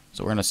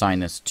 So we're going to assign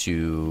this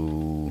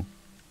to...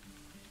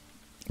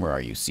 Where are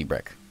you?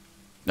 Seabrick.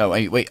 No,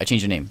 wait. I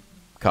changed your name.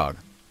 Cog.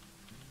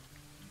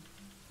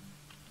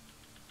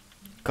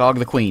 Cog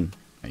the Queen.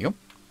 There you go.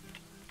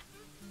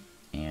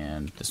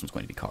 And this one's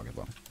going to be Cog as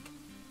well.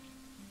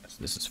 So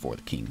this is for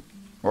the king.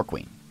 Or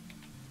queen.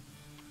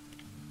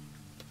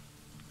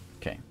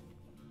 Okay.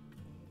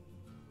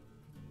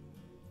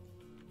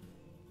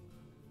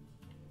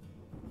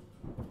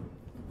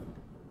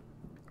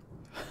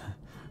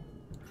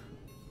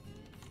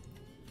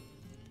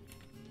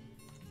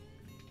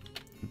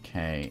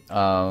 Okay,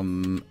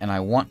 and I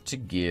want to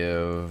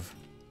give...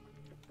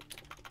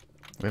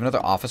 We have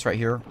another office right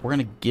here. We're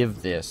going to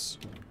give this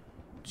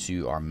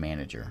to our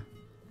manager.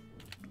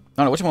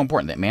 No, which one more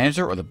important, the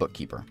manager or the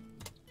bookkeeper?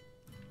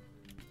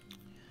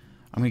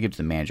 I'm going to give it to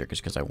the manager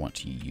just because I want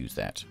to use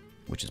that,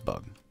 which is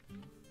Bug.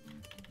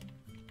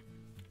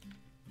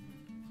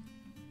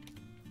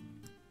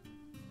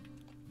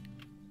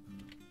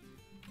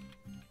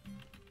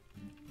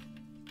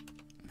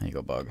 There you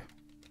go, Bug.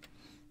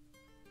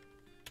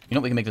 You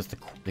know, we can make this the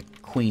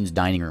Queen's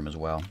dining room as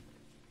well.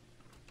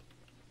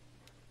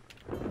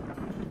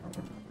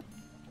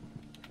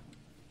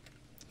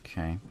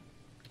 Okay.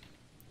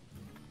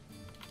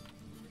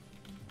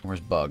 Where's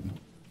Bug?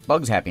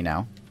 Bug's happy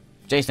now.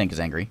 J-Stank is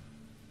angry,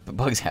 but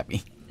Bug's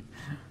happy.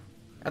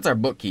 That's our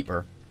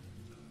bookkeeper.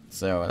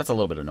 So, that's a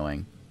little bit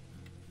annoying.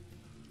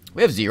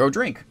 We have 0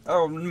 drink.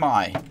 Oh,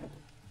 my.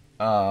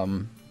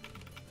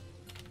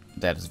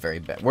 That is very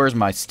bad. Where's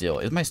my still?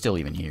 Is my still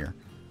even here?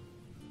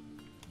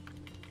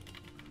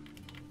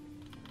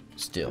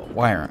 Still.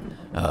 Why aren't...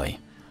 Oh,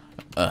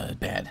 yeah.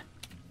 Bad.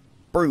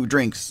 Brew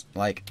drinks,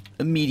 like,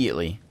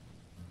 immediately.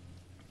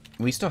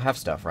 We still have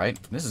stuff, right?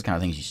 This is the kind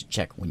of things you should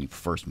check when you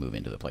first move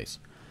into the place.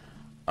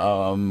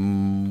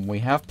 We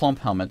have plump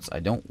helmets. I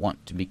don't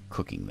want to be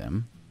cooking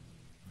them.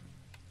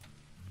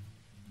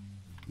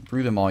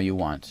 Brew them all you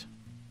want.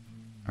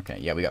 Okay,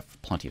 yeah, we got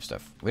plenty of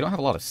stuff. We don't have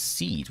a lot of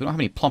seeds. We don't have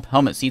any plump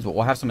helmet seeds, but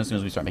we'll have some as soon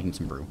as we start making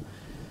some brew.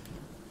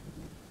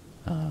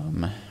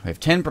 We have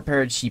 10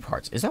 prepared sheep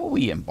hearts. Is that what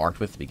we embarked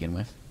with to begin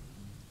with?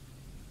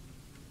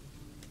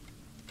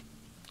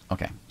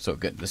 Okay, so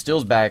good. The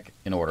still's back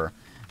in order.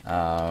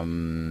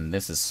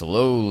 This is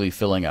slowly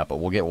filling up, but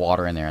we'll get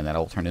water in there, and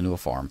that'll turn into a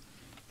farm.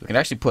 We can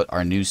actually put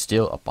our new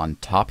still up on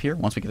top here.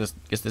 Once we get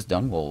this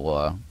done,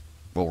 we'll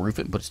roof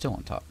it and put a still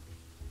on top.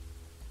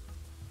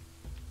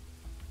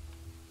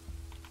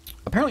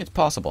 Apparently, it's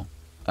possible.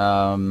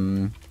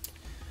 I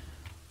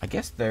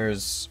guess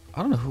there's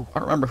I don't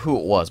remember who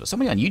it was, but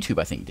somebody on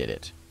YouTube I think did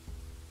it.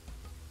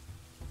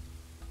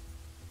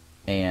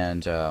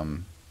 And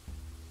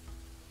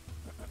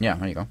yeah,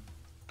 there you go.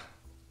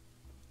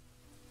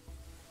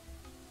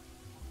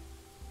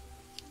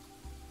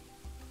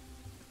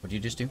 What did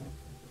you just do?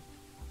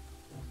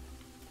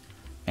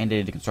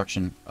 Mandated the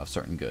construction of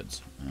certain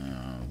goods.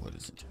 What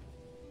is it?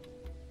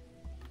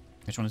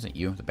 Which one is it?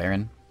 You, the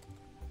Baron?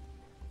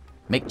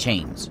 Make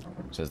chains,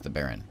 says the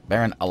Baron.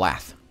 Baron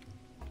Alath.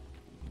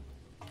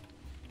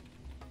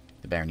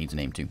 The Baron needs a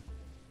name too.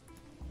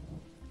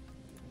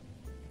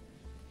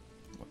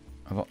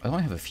 I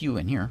only have a few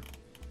in here.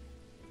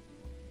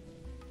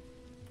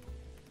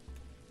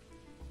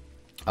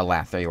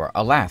 Alath, there you are.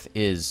 Alath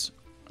is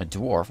a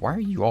dwarf. Why are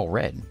you all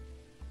red?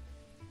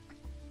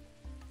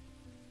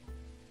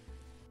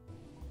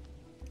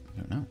 I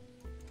don't know.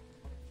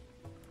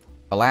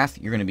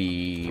 Alath, you're gonna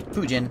be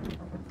Fujin.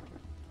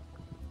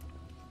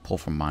 Pull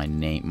from my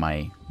name,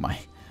 my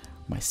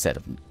set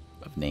of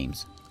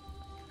names.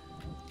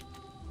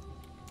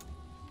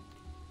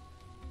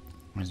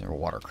 Why is there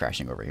water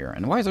crashing over here?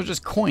 And why is there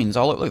just coins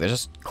all over? Look, there's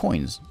just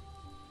coins.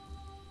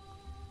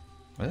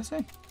 What did that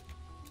say?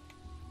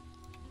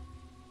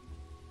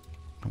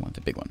 I want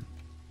the big one.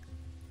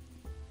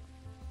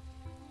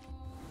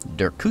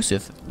 Der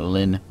Kusith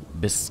Lin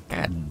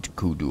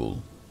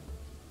Biskadkudul.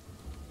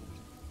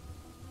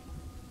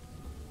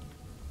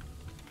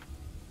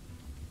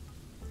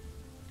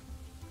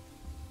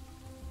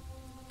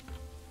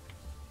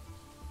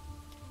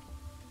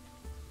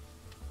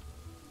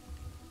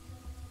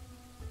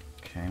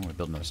 Okay, we're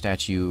building another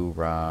statue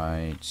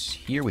right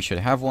here. We should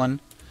have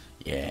one.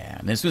 Yeah,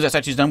 and then as soon as that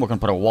statue's done, we're going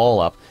to put a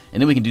wall up,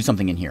 and then we can do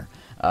something in here.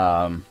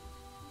 I'm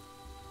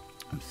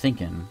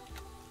thinking...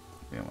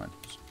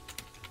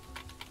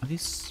 Are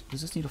these...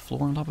 Does this need a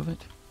floor on top of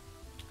it?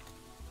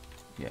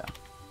 Yeah.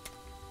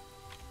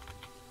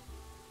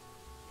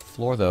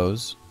 Floor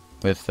those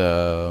with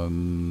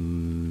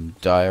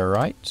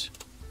diorite.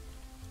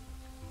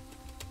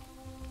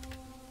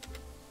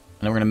 And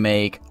then we're going to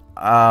make...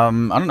 I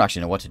don't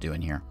actually know what to do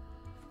in here.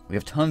 We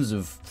have tons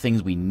of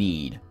things we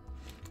need.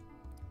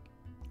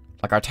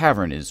 Like, our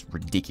tavern is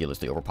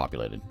ridiculously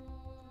overpopulated.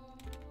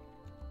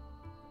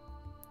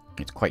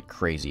 It's quite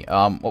crazy.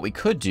 What we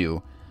could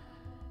do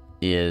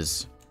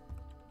is...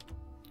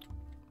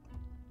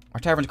 Our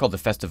tavern's called the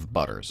Festive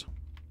Butters.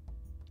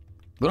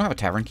 We don't have a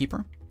tavern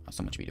keeper?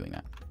 Someone should be doing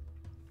that.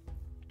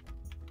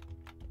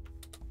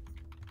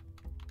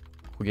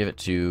 We'll give it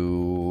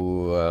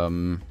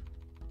to...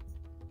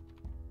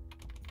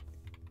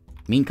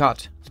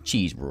 Meancott,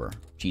 cheese brewer.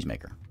 Cheese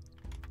maker.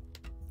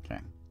 Okay.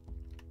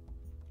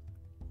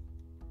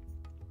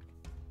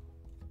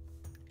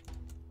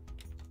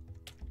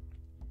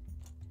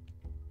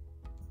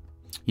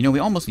 You know, we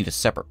almost need a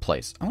separate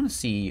place. I want to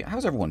see...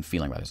 How's everyone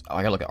feeling about this? Oh,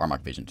 I gotta look at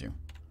Armok Vision, too.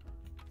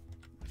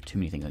 Too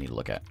many things I need to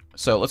look at.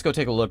 So, let's go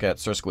take a look at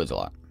Sir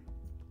Squid's-a-lot.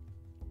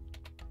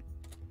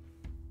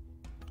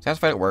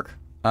 Satisfied at work.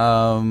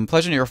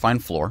 Pleasure near a fine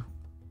floor.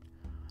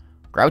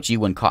 Grouchy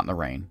when caught in the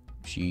rain.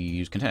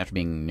 She's content after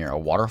being near a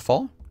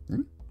waterfall.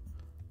 There's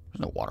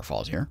no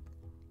waterfalls here.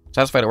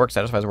 Satisfied at work,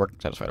 satisfied at work,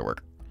 satisfied at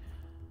work.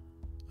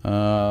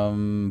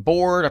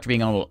 Bored after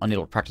being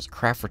unable to practice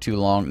craft for too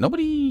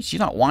long. She's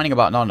not whining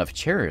about not enough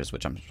chairs,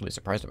 which I'm really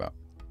surprised about.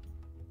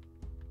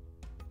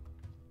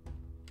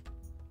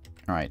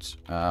 Alright,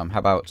 how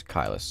about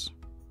Kylus?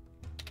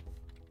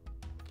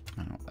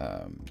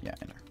 Yeah,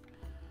 enter.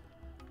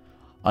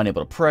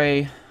 Unable to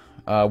pray.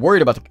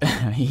 Worried about the...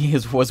 he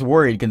was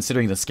worried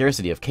considering the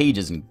scarcity of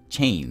cages and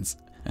chains.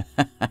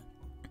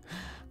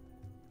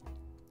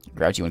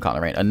 Grouchy when caught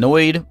in the rain.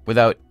 Annoyed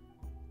without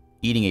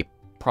eating a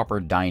proper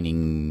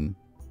dining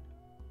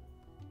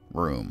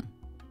room.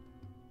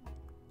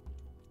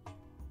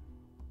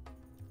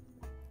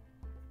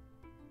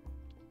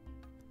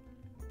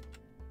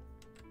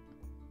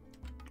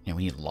 Yeah,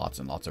 we need lots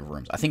and lots of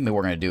rooms. I think what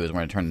we're going to do is we're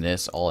going to turn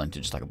this all into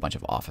just like a bunch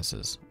of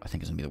offices. I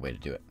think is going to be the way to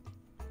do it.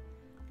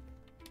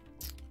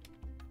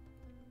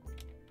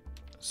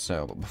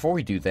 So, but before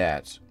we do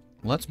that,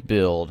 let's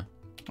build...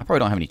 I probably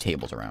don't have any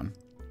tables around.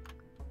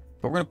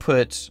 But we're going to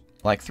put,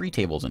 like, 3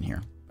 tables in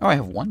here. Oh, I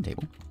have 1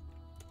 table.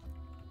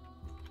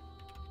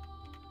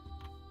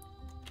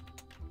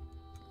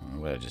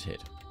 What did I just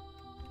hit?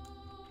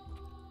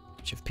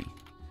 Shift P.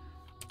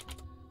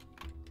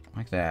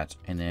 Like that.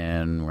 And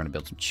then we're going to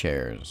build some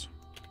chairs.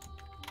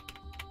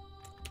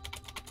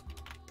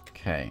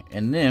 Okay.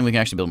 And then we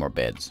can actually build more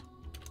beds.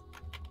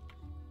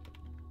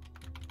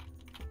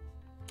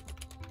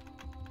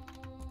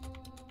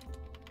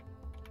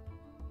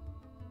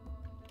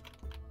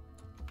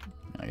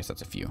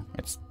 that's a few.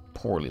 It's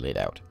poorly laid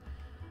out.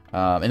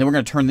 And then we're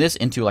going to turn this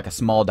into like a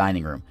small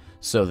dining room.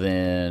 So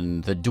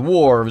then the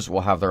dwarves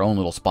will have their own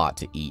little spot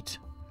to eat.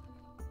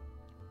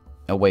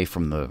 Away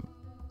from the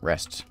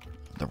rest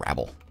of the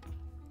rabble.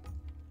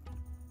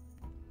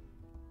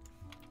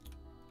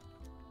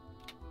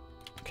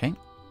 Okay.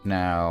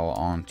 Now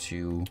on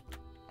to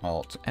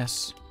Alt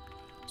S.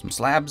 Some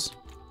slabs.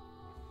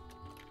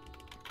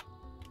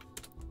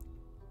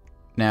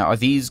 Now, are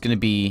these going to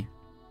be...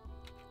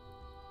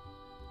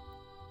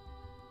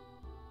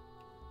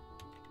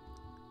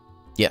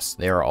 Yes,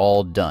 they are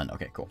all done.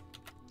 Okay, cool.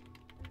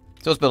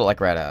 So let's build it like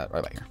right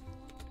about here.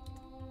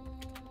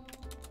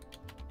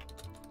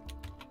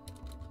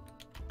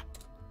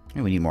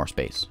 And we need more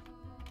space.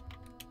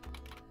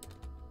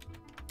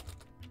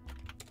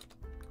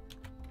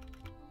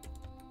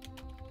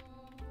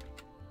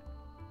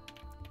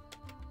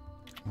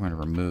 We're going to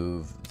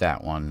remove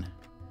that one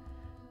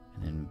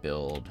and then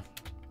build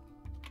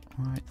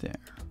right there.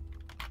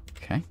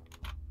 Okay.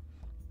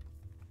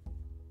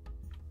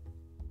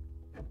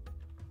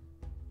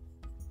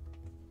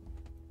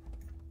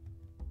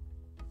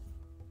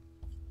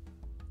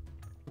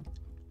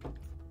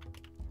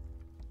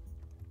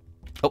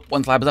 Oh,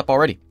 one slab is up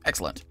already.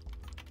 Excellent.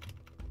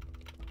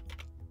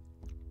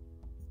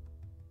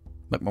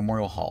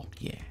 Memorial Hall.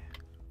 Yeah.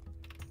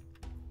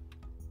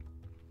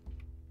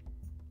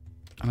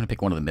 I'm going to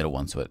pick one of the middle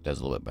ones so it does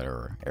a little bit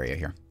better area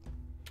here.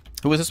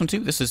 Who is this one to?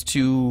 This is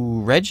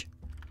to Reg.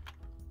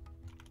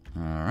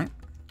 Alright.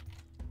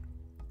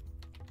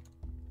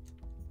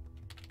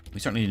 We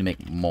certainly need to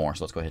make more,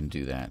 so let's go ahead and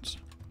do that.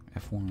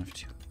 F1,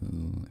 F2,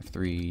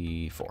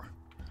 F3, 4.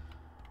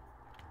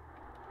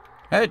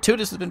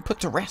 Tutus has been put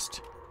to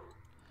rest.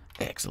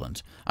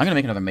 Excellent. I'm going to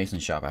make another mason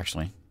shop,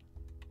 actually.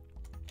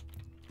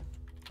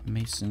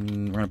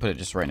 Mason... We're going to put it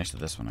just right next to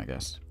this one, I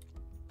guess.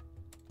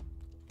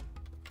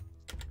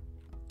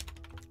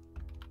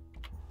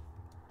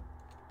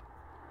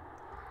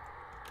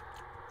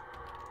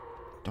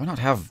 Do I not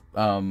have,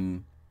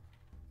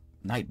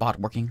 Nightbot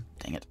working?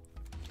 Dang it.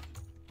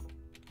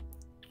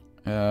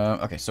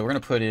 Okay, so we're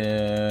going to put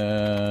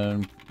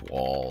in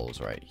walls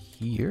right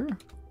here.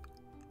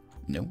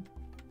 No.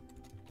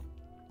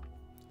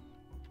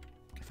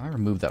 If I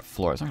remove that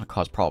floor, it's not going to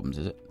cause problems,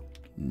 is it?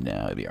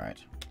 No, it'll be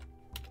alright.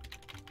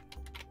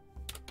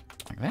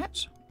 Like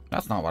that.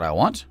 That's not what I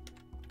want.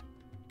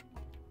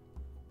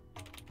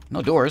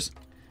 No doors.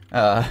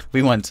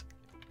 We want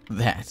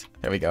that.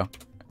 There we go.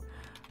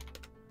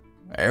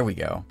 There we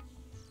go.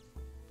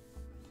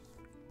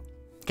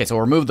 Okay, so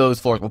we'll remove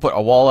those floors. We'll put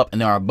a wall up, and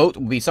then our boat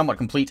will be somewhat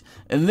complete.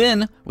 And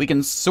then we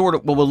can sort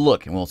of... Well, we'll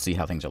look, and we'll see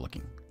how things are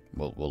looking.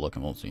 We'll look,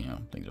 and we'll see how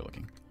things are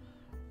looking.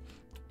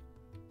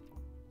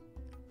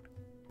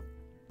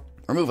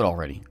 Remove it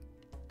already.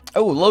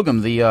 Oh,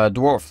 Logum, the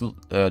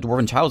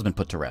dwarven child has been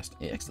put to rest.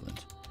 Yeah,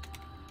 excellent.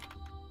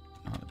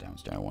 Not a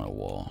downstairs. I want a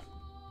wall.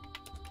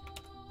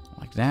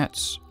 Like that.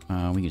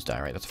 We use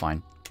diorite. That's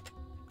fine.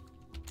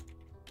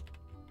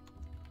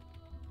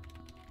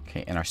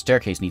 Okay, and our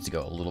staircase needs to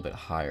go a little bit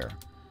higher.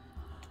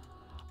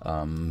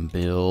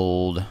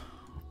 Build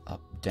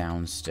up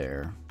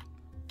downstairs.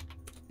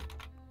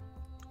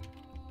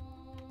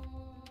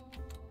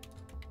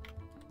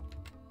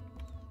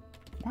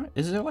 What?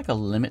 Is there like a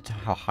limit to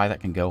how high that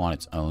can go on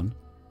its own?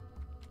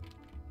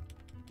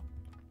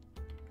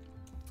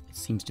 It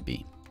seems to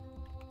be.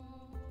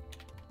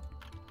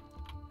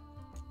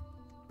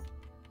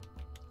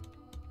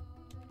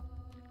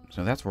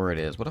 So that's where it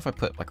is. What if I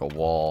put like a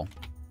wall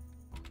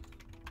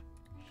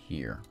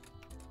here?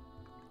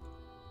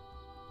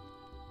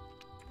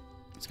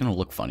 It's gonna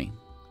look funny.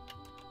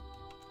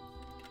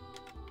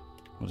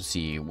 We'll just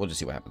see what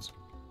happens.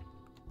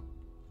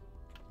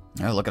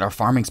 Oh, look at our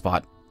farming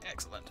spot.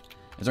 Excellent.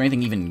 Is there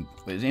anything even...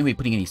 Is anybody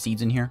putting any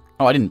seeds in here?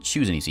 Oh, I didn't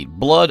choose any seed.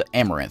 Blood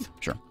amaranth.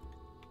 Sure.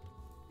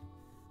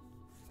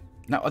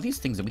 Now, are these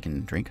things that we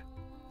can drink?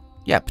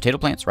 Yeah, potato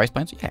plants, rice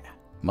plants. Yeah.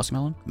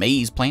 Muskmelon.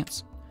 Maize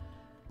plants.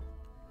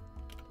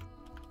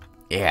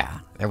 Yeah,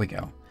 there we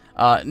go.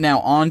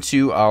 Now, on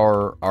to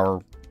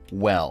our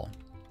well.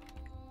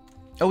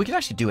 Oh, we could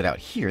actually do it out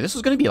here. This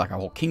was going to be like a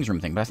whole King's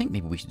Room thing, but I think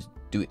maybe we should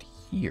do it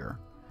here.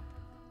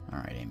 All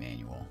right,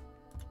 Emmanuel.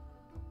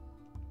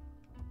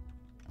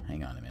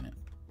 Hang on a minute.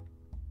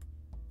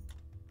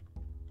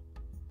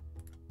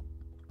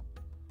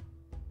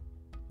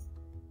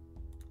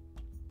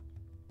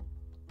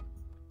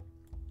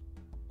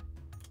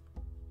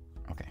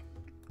 Okay.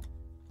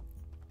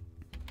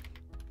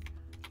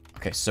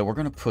 Okay, so we're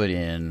going to put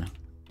in...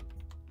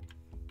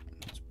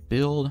 Let's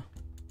build...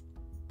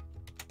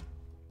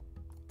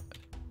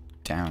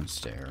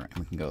 downstairs, and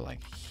we can go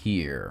like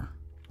here.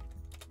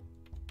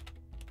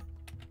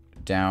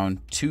 Down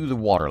to the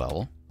water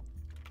level.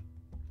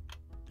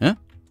 Huh?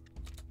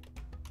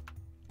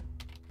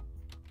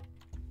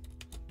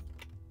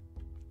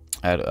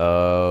 Out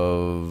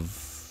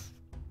of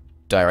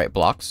diorite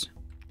blocks.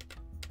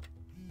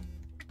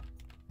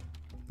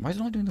 Why is it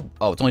only doing the...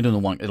 Oh, it's only doing the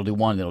one. It'll do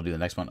one, then it'll do the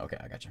next one. Okay,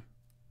 I got you.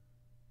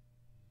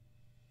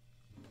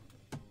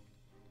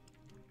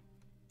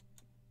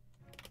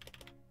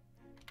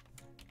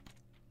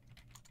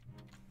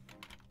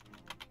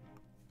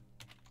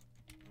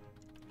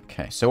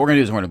 Okay, so what we're gonna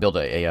do is we're gonna build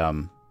okay,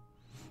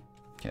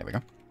 there we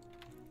go.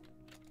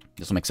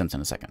 This will make sense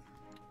in a second.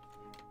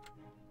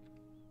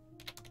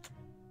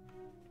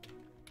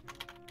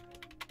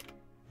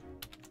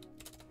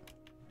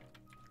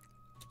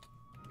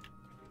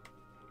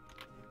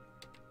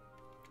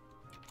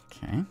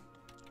 Okay.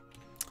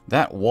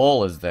 That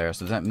wall is there,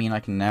 so does that mean I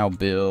can now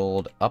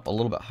build up a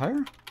little bit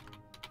higher?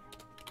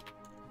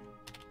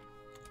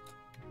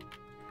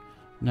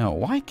 No,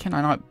 why can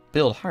I not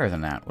build higher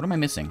than that? What am I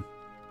missing?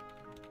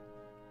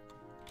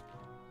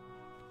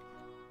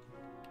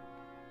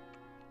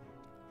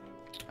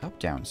 Up,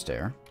 down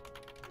stair.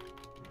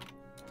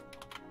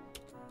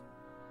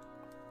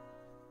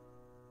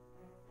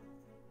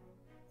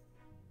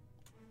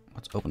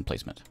 What's open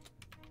placement?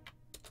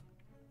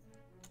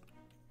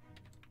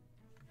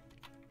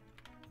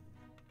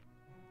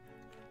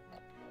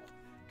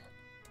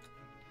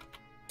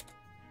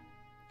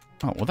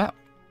 Oh, well that...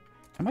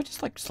 Am I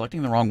just, like,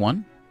 selecting the wrong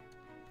one?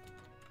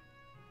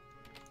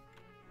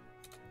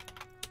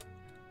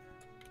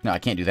 No, I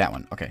can't do that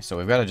one. Okay, so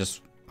we've got to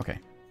just... Okay.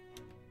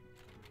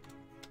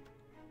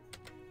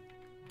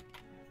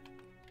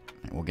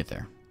 Right, we'll get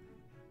there.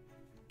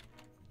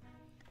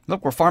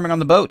 Look, we're farming on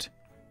the boat!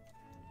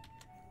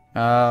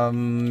 You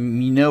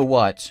know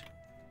what?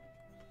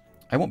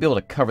 I won't be able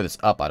to cover this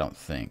up, I don't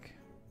think.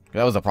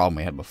 That was the problem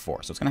we had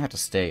before, so it's going to have to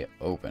stay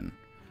open.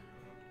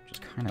 Which is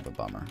kind of a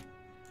bummer.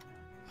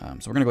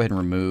 So we're going to go ahead and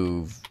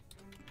remove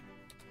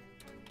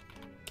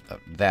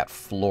that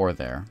floor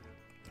there.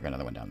 We've got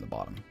another one down the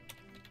bottom.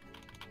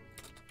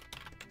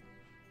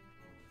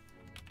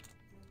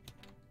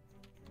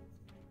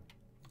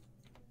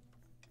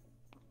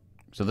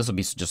 So this will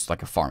be just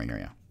like a farming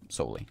area,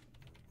 solely.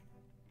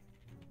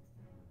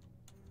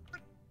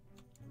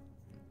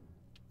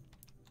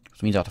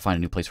 Which means I have to find a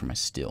new place for my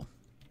still.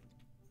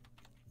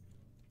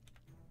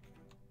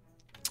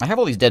 I have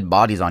all these dead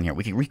bodies on here.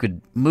 We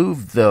could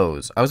move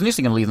those. I was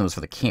initially going to leave those for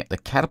the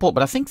catapult,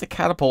 but I think the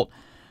catapult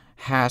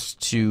has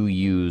to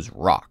use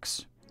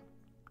rocks.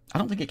 I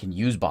don't think it can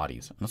use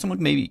bodies. Now,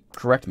 someone maybe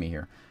correct me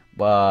here,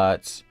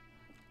 but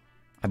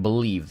I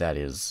believe that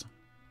is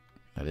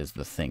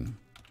the thing.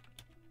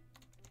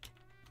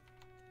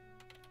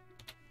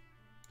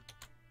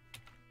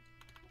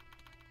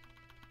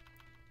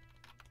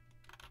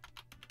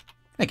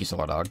 Thank you,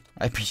 Solar Dog.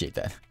 I appreciate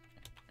that.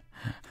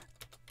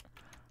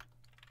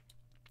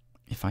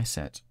 If I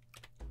set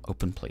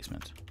open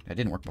placement. That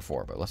didn't work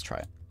before, but let's try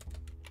it.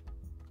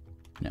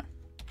 No.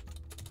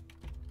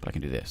 But I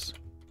can do this.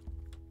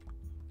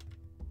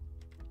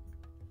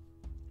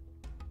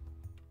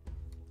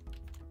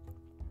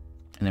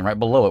 And then right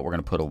below it, we're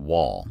going to put a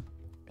wall.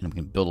 And we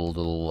can build a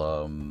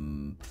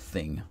little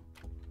thing.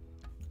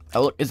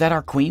 Oh, look, is that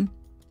our queen?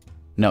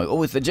 No.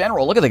 Oh, it's the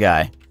general. Look at the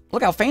guy.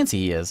 Look how fancy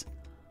he is.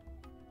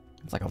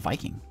 It's like a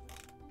Viking.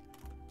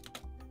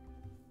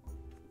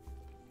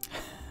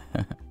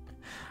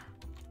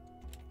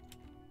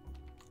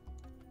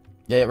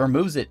 Yeah, it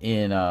removes it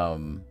in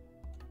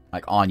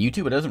like on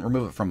YouTube. It doesn't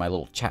remove it from my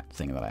little chat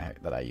thing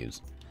that I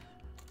use.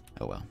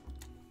 Oh well.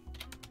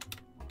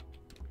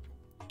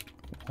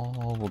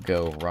 Wall will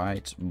go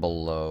right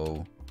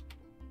below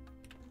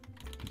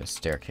the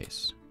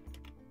staircase.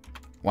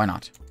 Why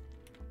not?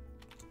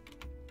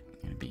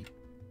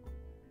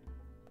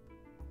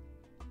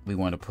 We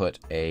want to put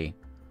a...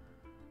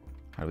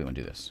 How do we want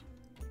to do this?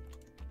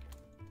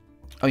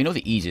 Oh, you know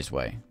the easiest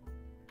way?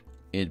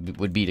 It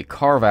would be to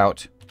carve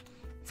out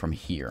from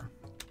here.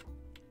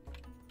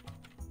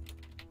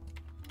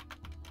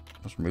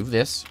 Let's remove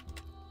this.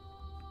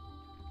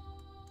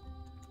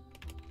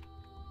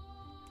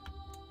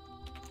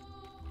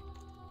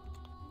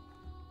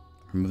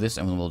 Remove this,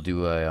 and then we'll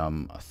do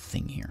a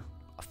thing here.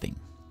 A thing.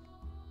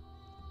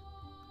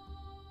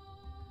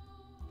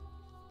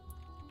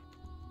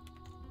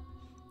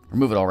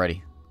 Remove it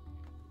already.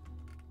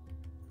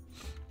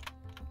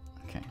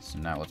 Okay, so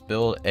now let's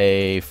build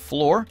a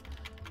floor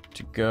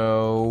to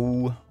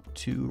go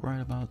to right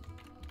about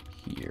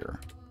here.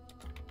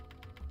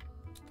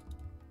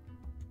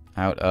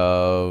 Out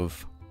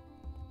of...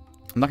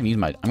 I'm not going to use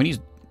my... I'm going to use...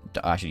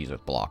 I should use it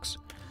with blocks.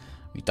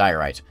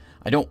 Diorite.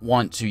 I don't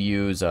want to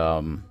use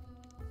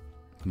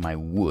my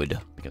wood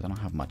because I don't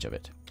have much of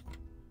it.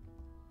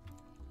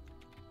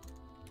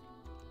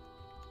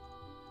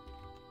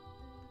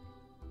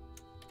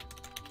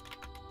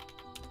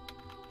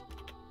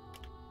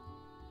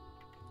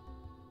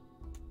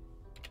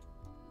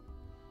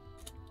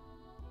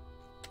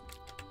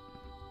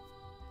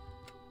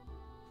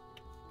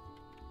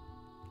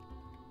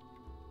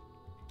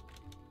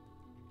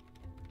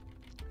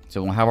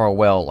 So we'll have our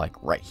well, like,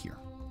 right here.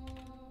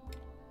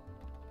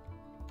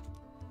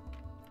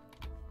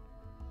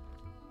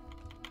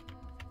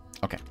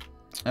 Okay.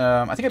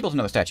 I think I built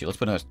another statue. Let's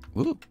put another...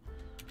 Ooh.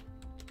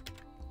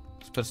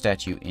 Let's put a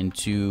statue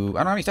into... I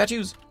don't know how many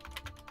statues.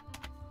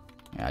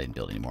 Yeah, I didn't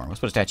build any more. Let's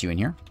put a statue in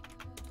here.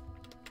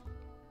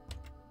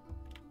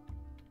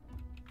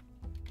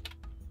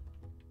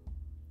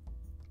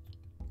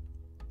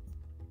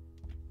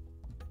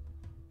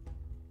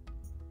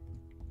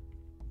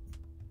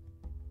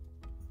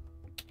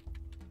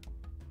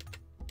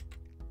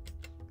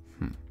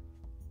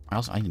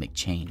 I need to make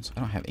chains. I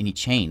don't have any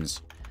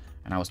chains.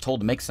 And I was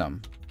told to make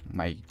some.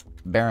 My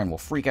Baron will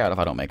freak out if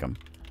I don't make them.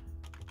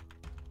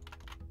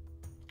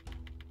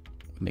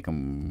 Make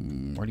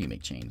them... Where do you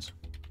make chains?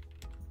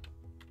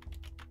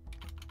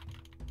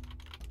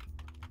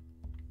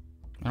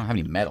 I don't have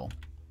any metal.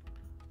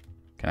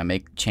 Can I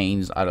make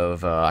chains out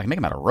of... I can make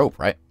them out of rope,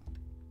 right?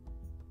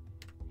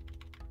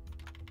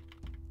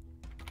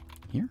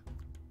 Here?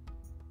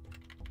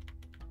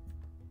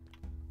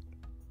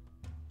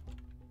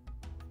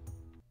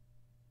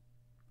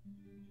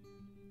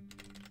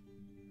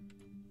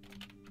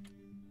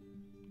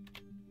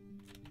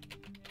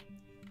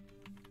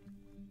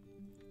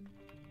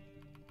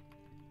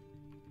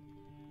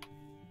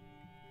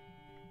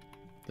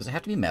 Does it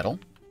have to be metal?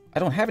 I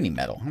don't have any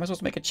metal. How am I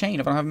supposed to make a chain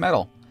if I don't have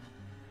metal?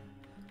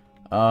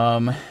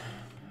 I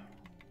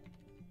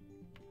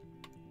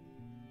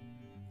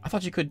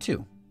thought you could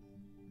too.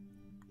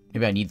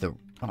 Maybe I need the...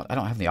 Oh, I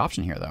don't have the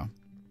option here though.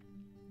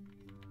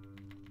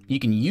 You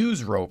can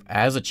use rope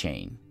as a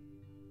chain.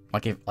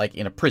 Like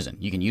in a prison.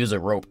 You can use a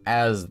rope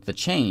as the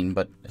chain,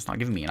 but it's not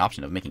giving me an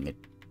option of making a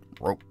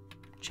rope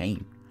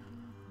chain.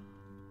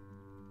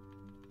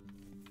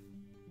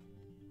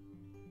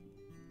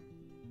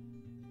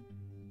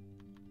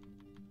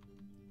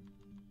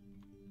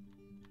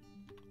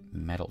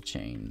 Metal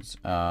chains.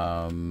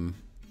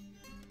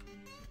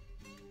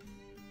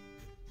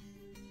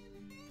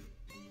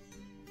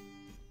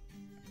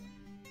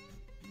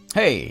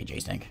 Hey,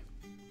 J-Stink.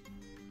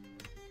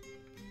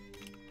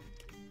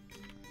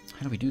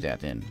 How do we do that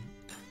then?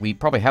 We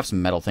probably have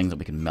some metal things that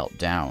we can melt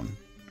down.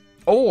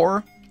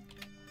 Or,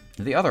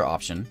 the other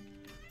option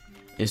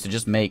is to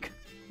just make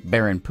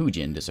Baron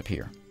Pujin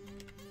disappear.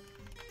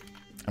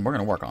 And we're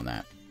going to work on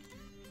that.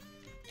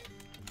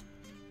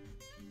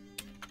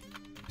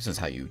 This is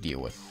how you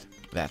deal with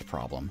that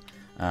problem.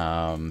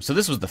 So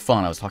this was the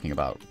fun I was talking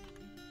about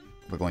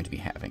we're going to be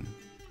having.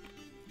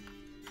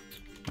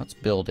 Let's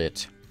build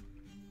it.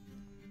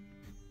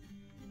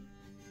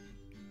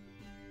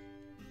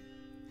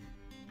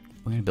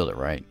 We're going to build it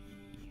right.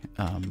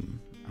 I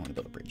want to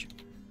build a bridge.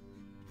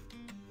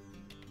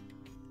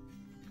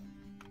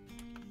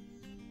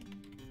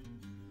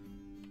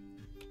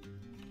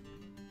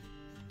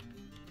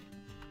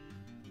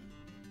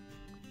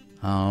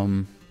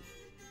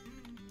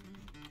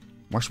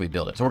 Where should we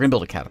build it? So we're going to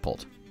build a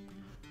catapult.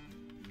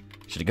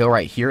 Should it go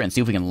right here and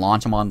see if we can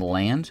launch them on the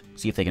land?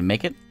 See if they can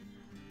make it?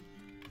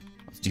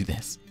 Let's do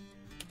this.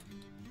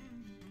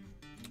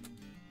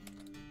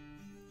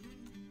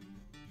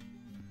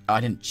 Oh,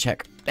 I didn't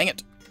check. Dang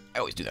it. I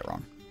always do that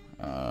wrong.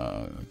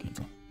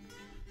 Cancel.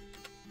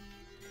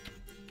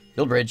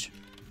 Build bridge.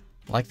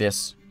 Like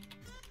this.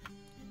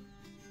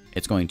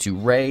 It's going to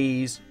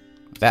raise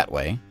that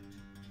way.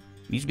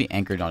 It needs to be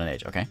anchored on an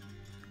edge. Okay.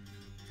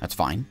 That's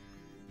fine.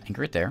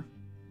 Anchor it there.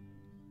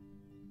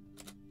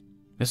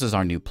 This is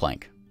our new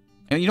plank.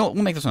 And you know what?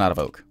 We'll make this one out of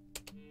oak.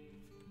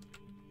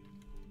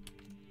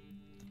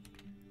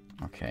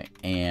 Okay.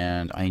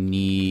 And I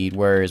need...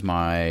 Where is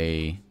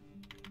my...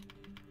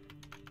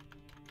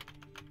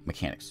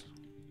 mechanics?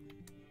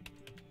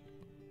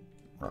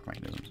 Rock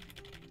mechanisms.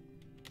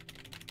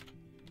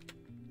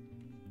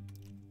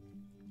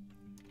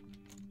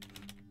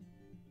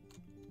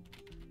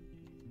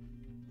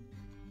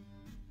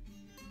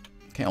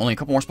 Okay, only a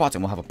couple more spots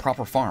and we'll have a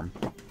proper farm.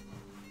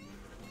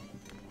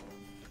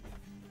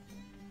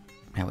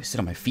 I always sit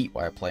on my feet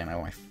while I play and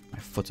my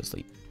foot's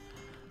asleep.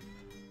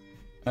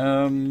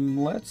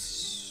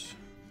 Let's...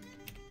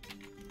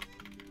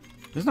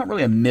 There's not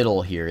really a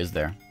middle here, is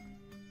there?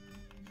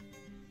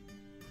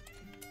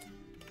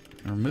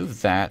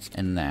 Remove that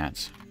and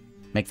that.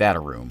 Make that a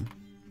room.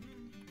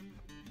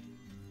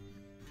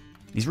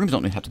 These rooms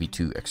don't have to be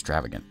too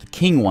extravagant. The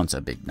king wants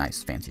a big,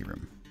 nice, fancy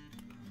room.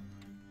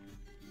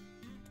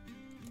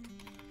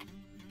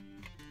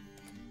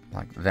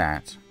 Like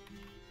that.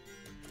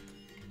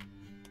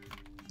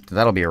 So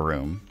that'll be a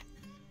room.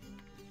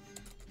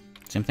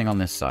 Same thing on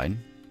this side.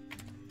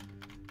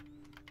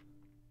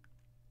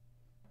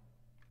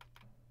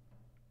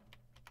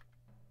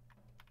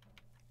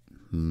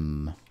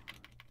 So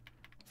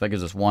that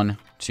gives us 1,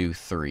 2,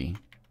 3.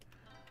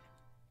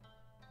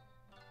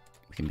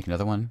 We can make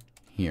another one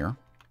here.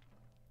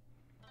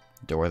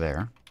 Door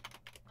there.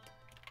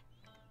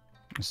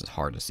 This is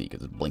hard to see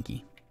because it's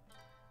blinky.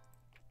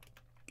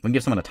 We can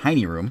give someone a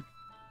tiny room.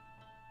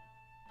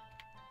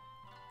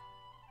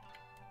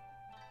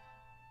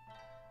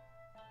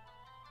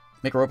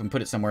 Make a rope and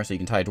put it somewhere so you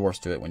can tie dwarfs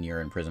to it when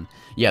you're in prison.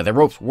 Yeah, the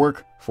ropes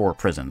work for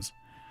prisons.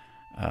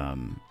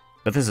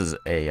 But this is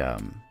a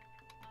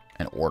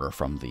an order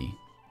from the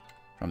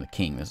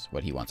king. This is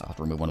what he wants. I'll have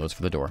to remove one of those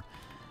for the door.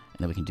 And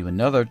then we can do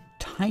another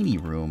tiny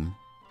room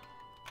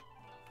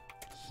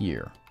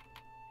here.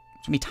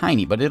 It's going to be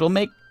tiny, but it'll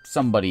make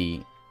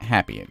somebody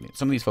happy.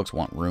 Some of these folks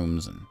want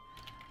rooms and...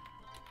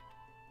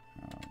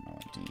 no,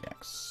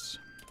 DX.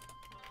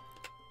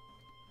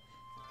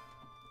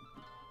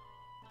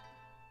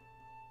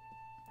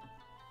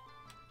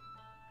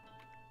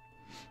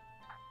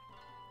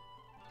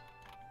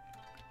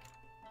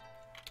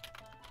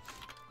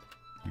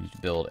 I need to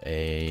build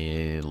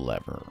a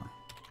lever.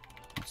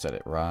 Set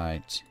it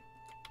right.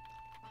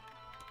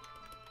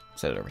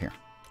 Set it over here.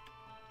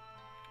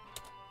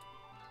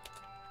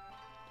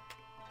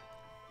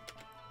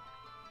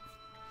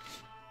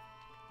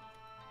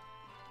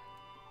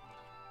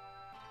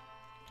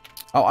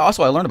 Oh,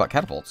 also I learned about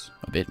catapults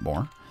a bit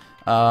more.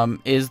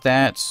 Is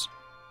that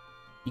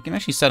you can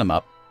actually set them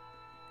up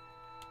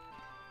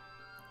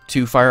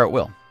to fire at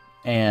will.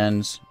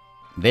 And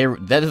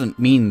that doesn't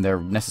mean they're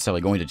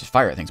necessarily going to just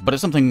fire at things. But if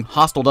something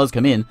hostile does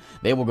come in,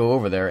 they will go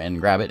over there and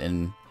grab it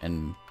and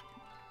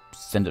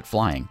send it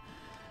flying.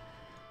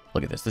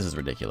 Look at this. This is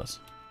ridiculous.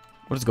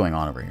 What is going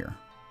on over here?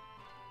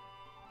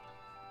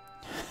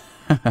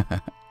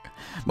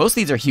 Most of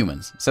these are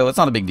humans, so it's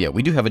not a big deal.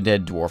 We do have a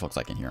dead dwarf, looks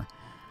like, in here.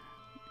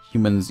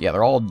 Humans, yeah,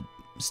 they're all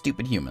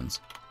stupid humans.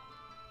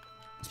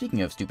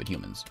 Speaking of stupid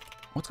humans,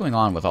 what's going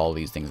on with all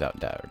these things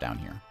down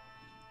here?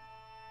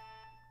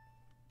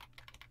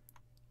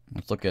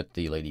 Let's look at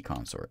the lady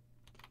consort.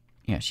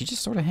 Yeah, she's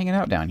just sort of hanging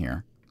out down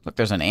here. Look,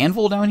 there's an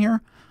anvil down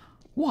here.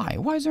 Why?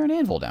 Why is there an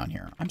anvil down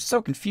here? I'm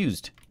so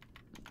confused.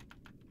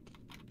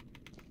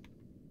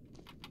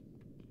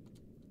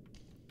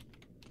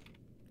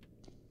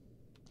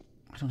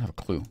 I don't have a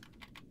clue.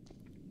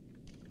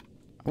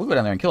 We'll go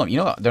down there and kill them. You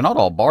know, they're not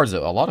all bards,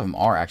 though. A lot of them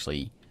are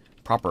actually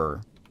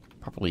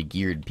properly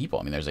geared people.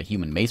 I mean, there's a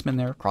human maceman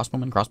there,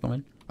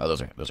 crossbowman. Oh,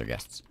 those are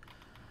guests.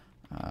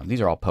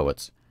 These are all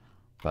poets.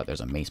 But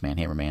there's a maceman,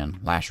 hammerman,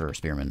 lasher,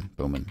 spearman,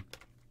 bowman.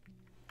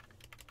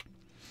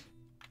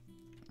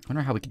 I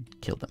wonder how we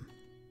could kill them.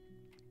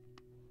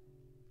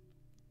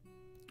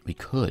 We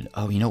could.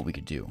 Oh, you know what we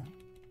could do?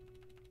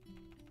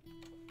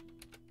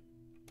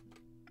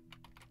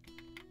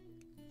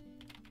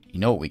 You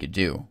know what we could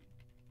do?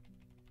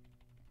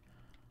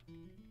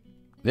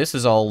 This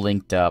is all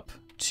linked up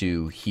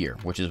to here,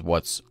 which is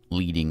what's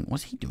leading...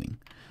 What's he doing?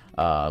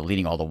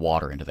 Leading all the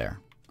water into there.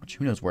 Which,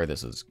 who knows where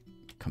this is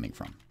coming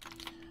from.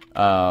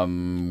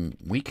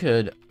 We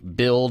could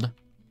build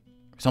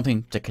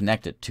something to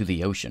connect it to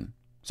the ocean.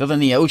 So then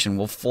the ocean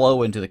will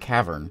flow into the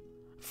cavern,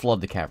 flood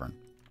the cavern.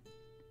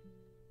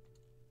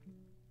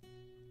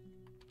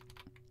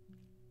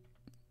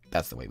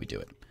 That's the way we do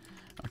it.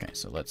 Okay,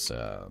 so let's,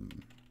 we're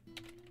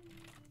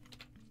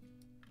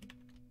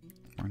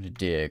going to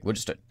dig. We'll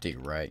just start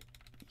dig right.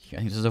 I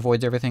think this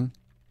avoids everything.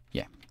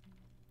 Yeah.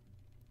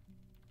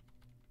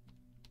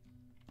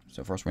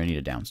 So first we're going to need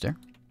a downstairs.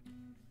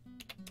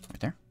 Right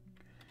there.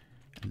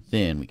 And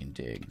then we can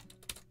dig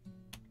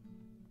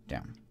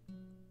down.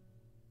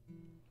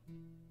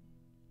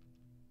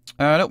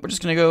 Nope, we're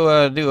just going to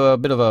go do a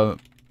bit of a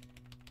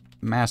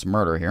mass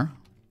murder here.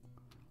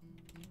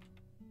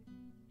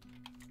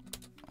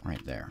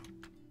 Right there.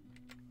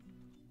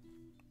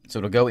 So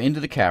it'll go into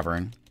the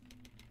cavern.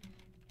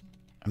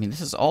 I mean, this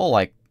is all,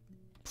 like,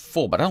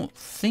 full, but I don't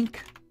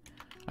think...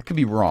 I could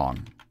be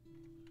wrong.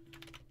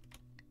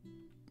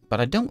 But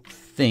I don't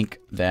think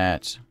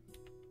that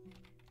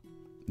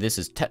this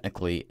is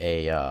technically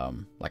a,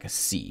 like a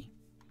sea.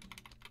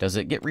 Does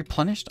it get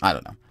replenished? I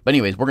don't know. But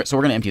anyways, we're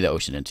going to empty the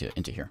ocean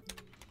into here.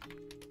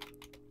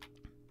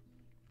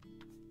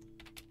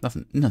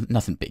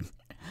 Nothing big.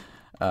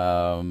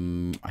 I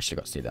should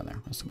have got stay down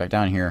there. Let's go back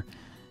down here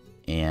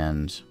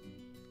and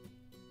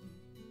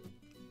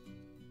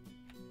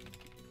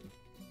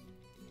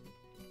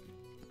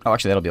oh,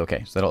 actually that'll be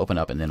okay. So that'll open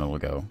up and then it'll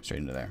go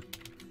straight into there.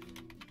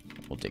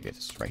 We'll dig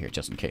this right here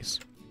just in case.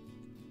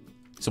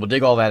 So we'll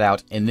dig all that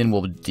out and then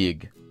we'll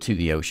dig to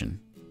the ocean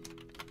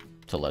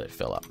to let it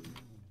fill up.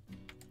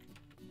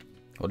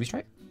 What do we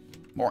try?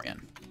 More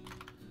in.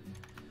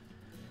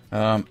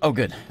 Oh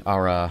good.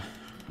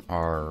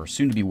 Our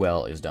soon-to-be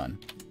well is done.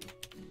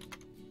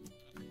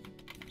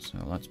 So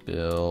let's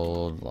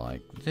build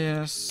like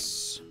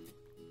this.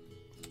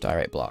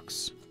 Diorite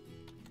blocks.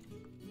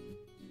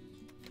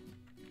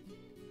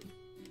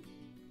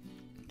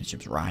 The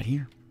ship's right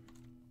here.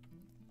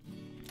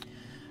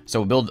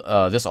 So we'll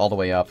build this all the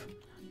way up,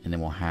 and then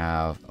we'll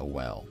have a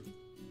well.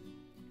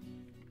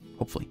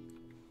 Hopefully.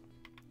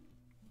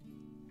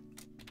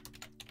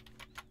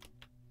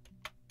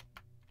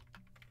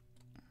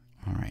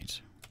 All right.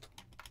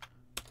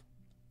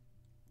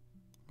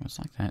 Looks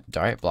like that.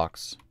 Diorite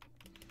blocks.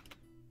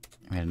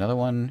 We had another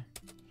one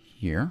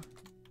here.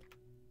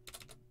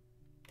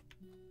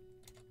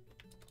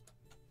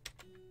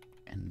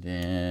 And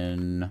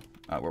then...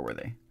 where were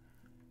they?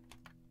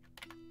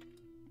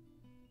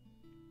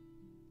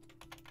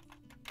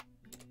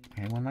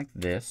 I had one like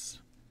this.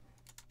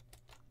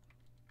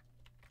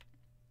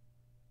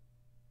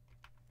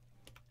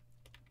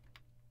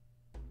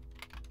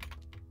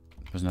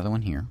 There's another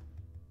one here.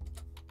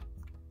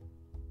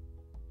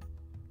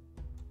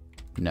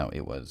 No,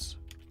 it was...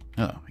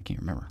 Oh, I can't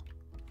remember.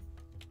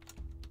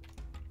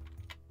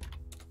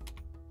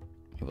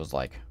 It was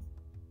like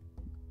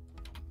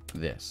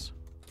this.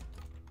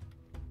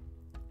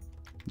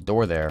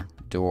 Door there.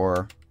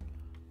 Door.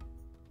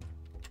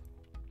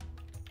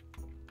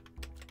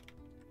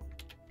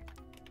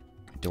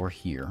 Door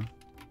here.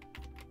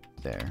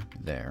 There.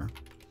 There.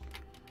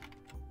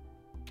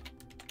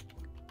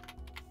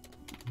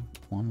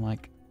 one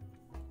like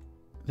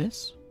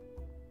this.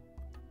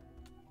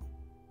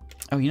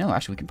 Oh, you know,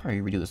 actually, we can probably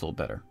redo this a little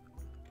better.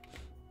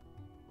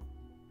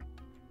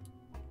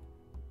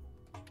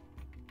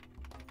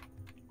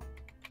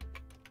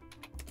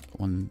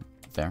 One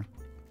there.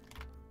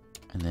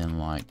 And then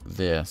like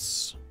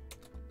this.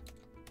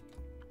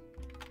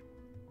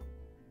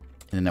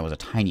 And then that was a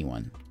tiny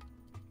one.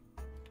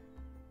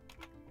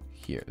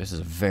 Here. This is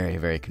a very,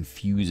 very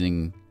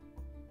confusing...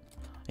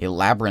 a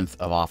labyrinth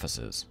of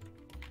offices.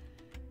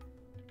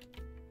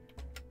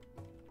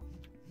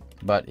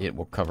 But it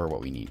will cover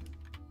what we need.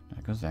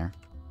 That goes there.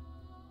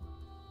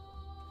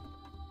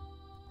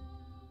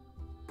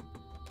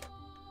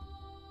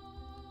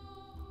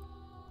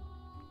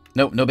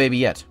 Nope, no baby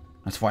yet.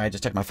 That's why I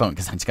just checked my phone,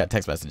 because I just got a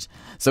text message.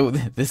 So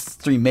this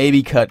stream may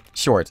be cut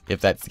short,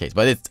 if that's the case.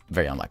 But it's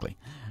very unlikely.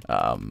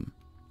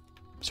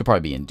 She'll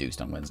probably be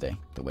induced on Wednesday.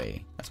 The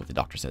way... that's what the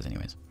doctor says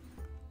anyways.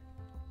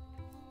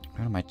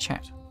 Where to my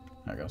chat?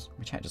 There it goes.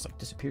 My chat just like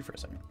disappeared for a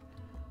second.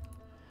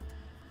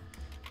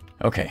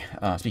 Okay,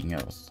 speaking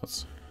of...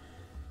 let's...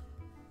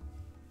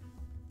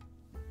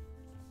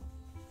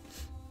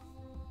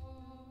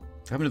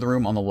 come to the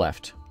room on the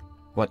left.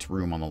 What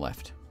room on the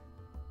left?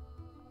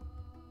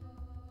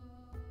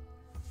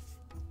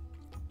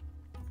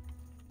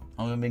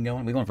 How long have we been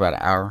going? We're going for about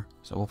an hour,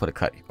 so we'll put a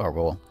cut, or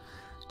we'll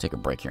take a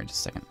break here in just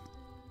a second.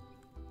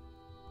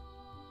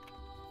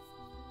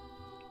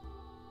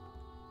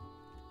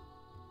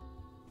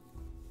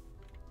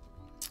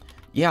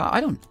 Yeah,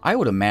 I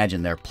would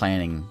imagine they're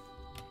planning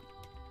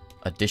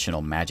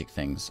additional magic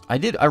things. I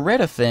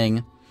read a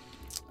thing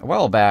a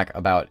while back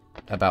about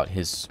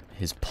his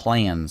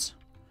plans,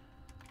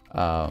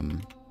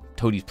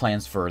 Toadie's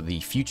plans for the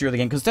future of the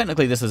game, because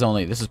technically this is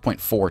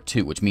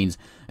 0.42, which means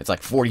it's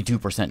like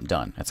 42%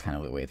 done. That's kind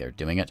of the way they're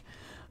doing it.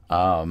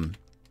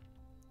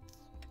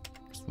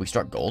 We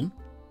start gold.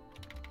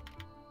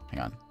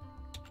 Hang on.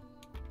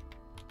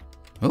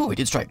 Oh, we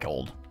did strike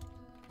gold.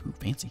 Ooh,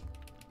 fancy.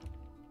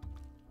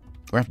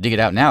 We're gonna have to dig it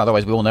out now,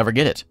 otherwise we will never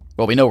get it.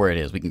 Well, we know where it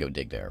is. We can go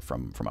dig there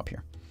from up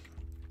here.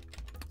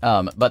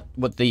 But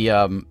with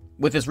the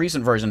with this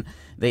recent version,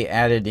 they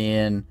added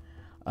in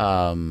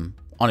on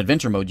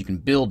adventure mode you can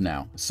build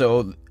now.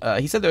 So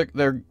he said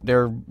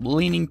they're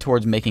leaning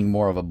towards making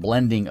more of a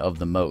blending of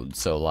the modes.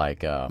 So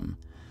like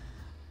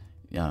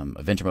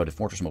adventure mode and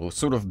fortress mode will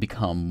sort of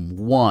become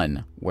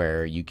one,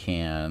 where you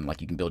can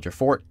build your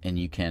fort, and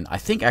you can, I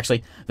think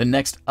actually the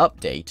next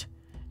update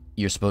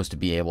you're supposed to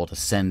be able to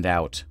send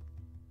out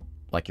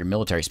like your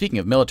military. Speaking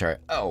of military,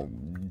 oh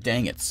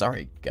dang it,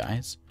 sorry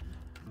guys,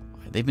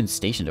 they've been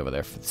stationed over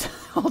there for the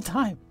whole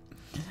time.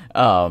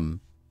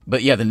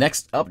 But yeah, the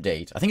next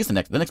update, I think it's the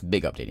next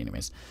big update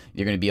anyways,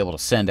 you're going to be able to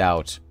send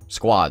out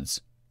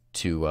squads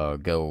to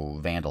go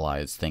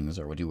vandalize things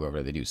or do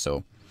whatever they do.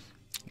 So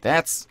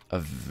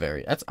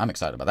I'm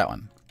excited about that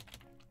one.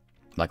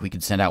 Like we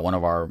could send out one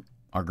of our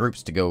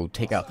groups to go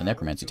take out the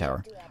necromancy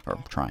tower, or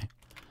try.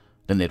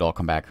 Then they'd all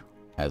come back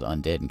as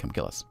undead and come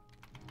kill us.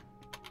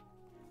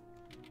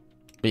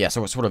 But yeah,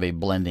 so it's sort of a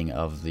blending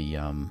of the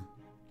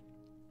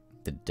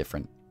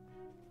different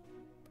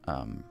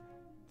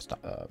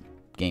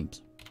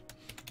games.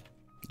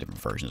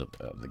 Different versions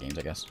of the games,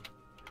 I guess.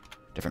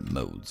 Different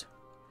modes.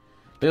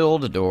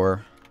 Build a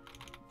door.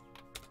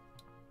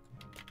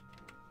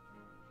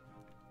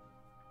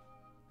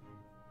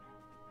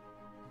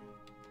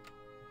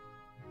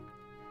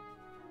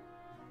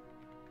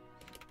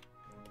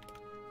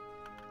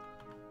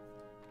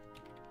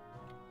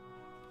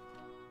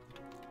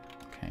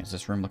 Okay, is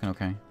this room looking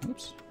okay?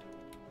 Oops.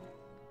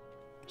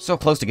 So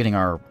close to getting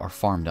our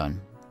farm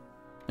done.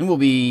 And we'll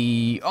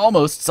be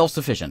almost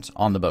self-sufficient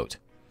on the boat.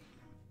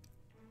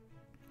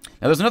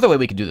 Now, there's another way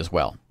we could do this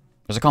well.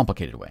 There's a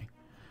complicated way.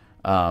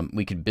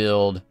 We could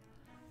build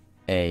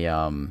a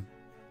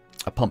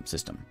pump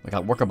system. We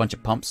got to work a bunch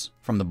of pumps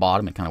from the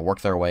bottom and kind of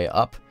work their way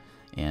up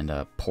and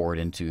pour it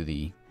into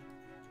the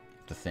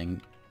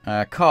thing.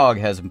 COG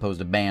has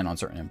imposed a ban on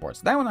certain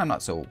imports. That one I'm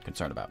not so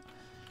concerned about.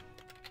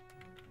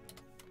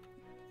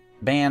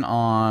 Ban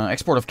on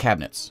export of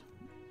cabinets.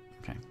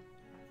 Okay.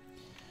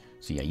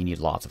 So yeah, you need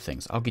lots of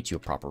things. I'll get you a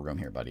proper room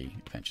here, buddy,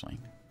 eventually.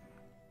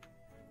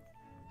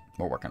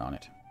 We're working on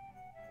it.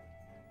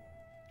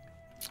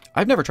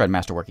 I've never tried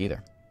Masterwork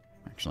either,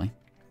 actually.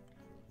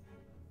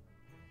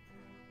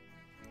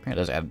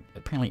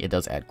 Apparently it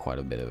does add quite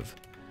a bit of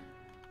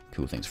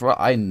cool things. For what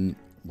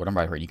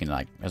I've heard, you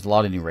can there's a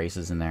lot of new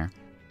races in there.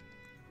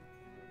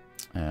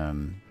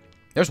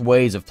 There's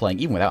ways of playing,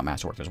 even without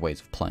Masterwork, there's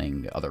ways of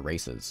playing other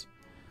races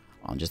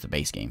on just the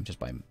base game, just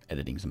by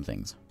editing some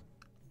things.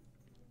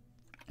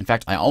 In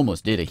fact, I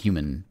almost did a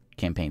human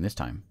campaign this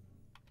time.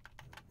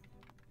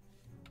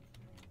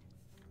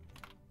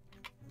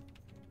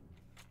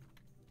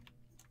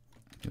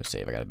 Do a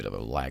save. I got a bit of a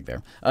lag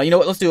there. You know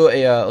what? Let's do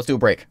a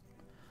break.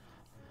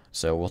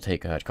 So we'll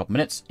take a couple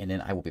minutes, and then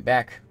I will be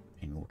back,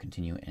 and we'll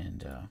continue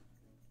and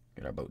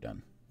get our boat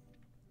done.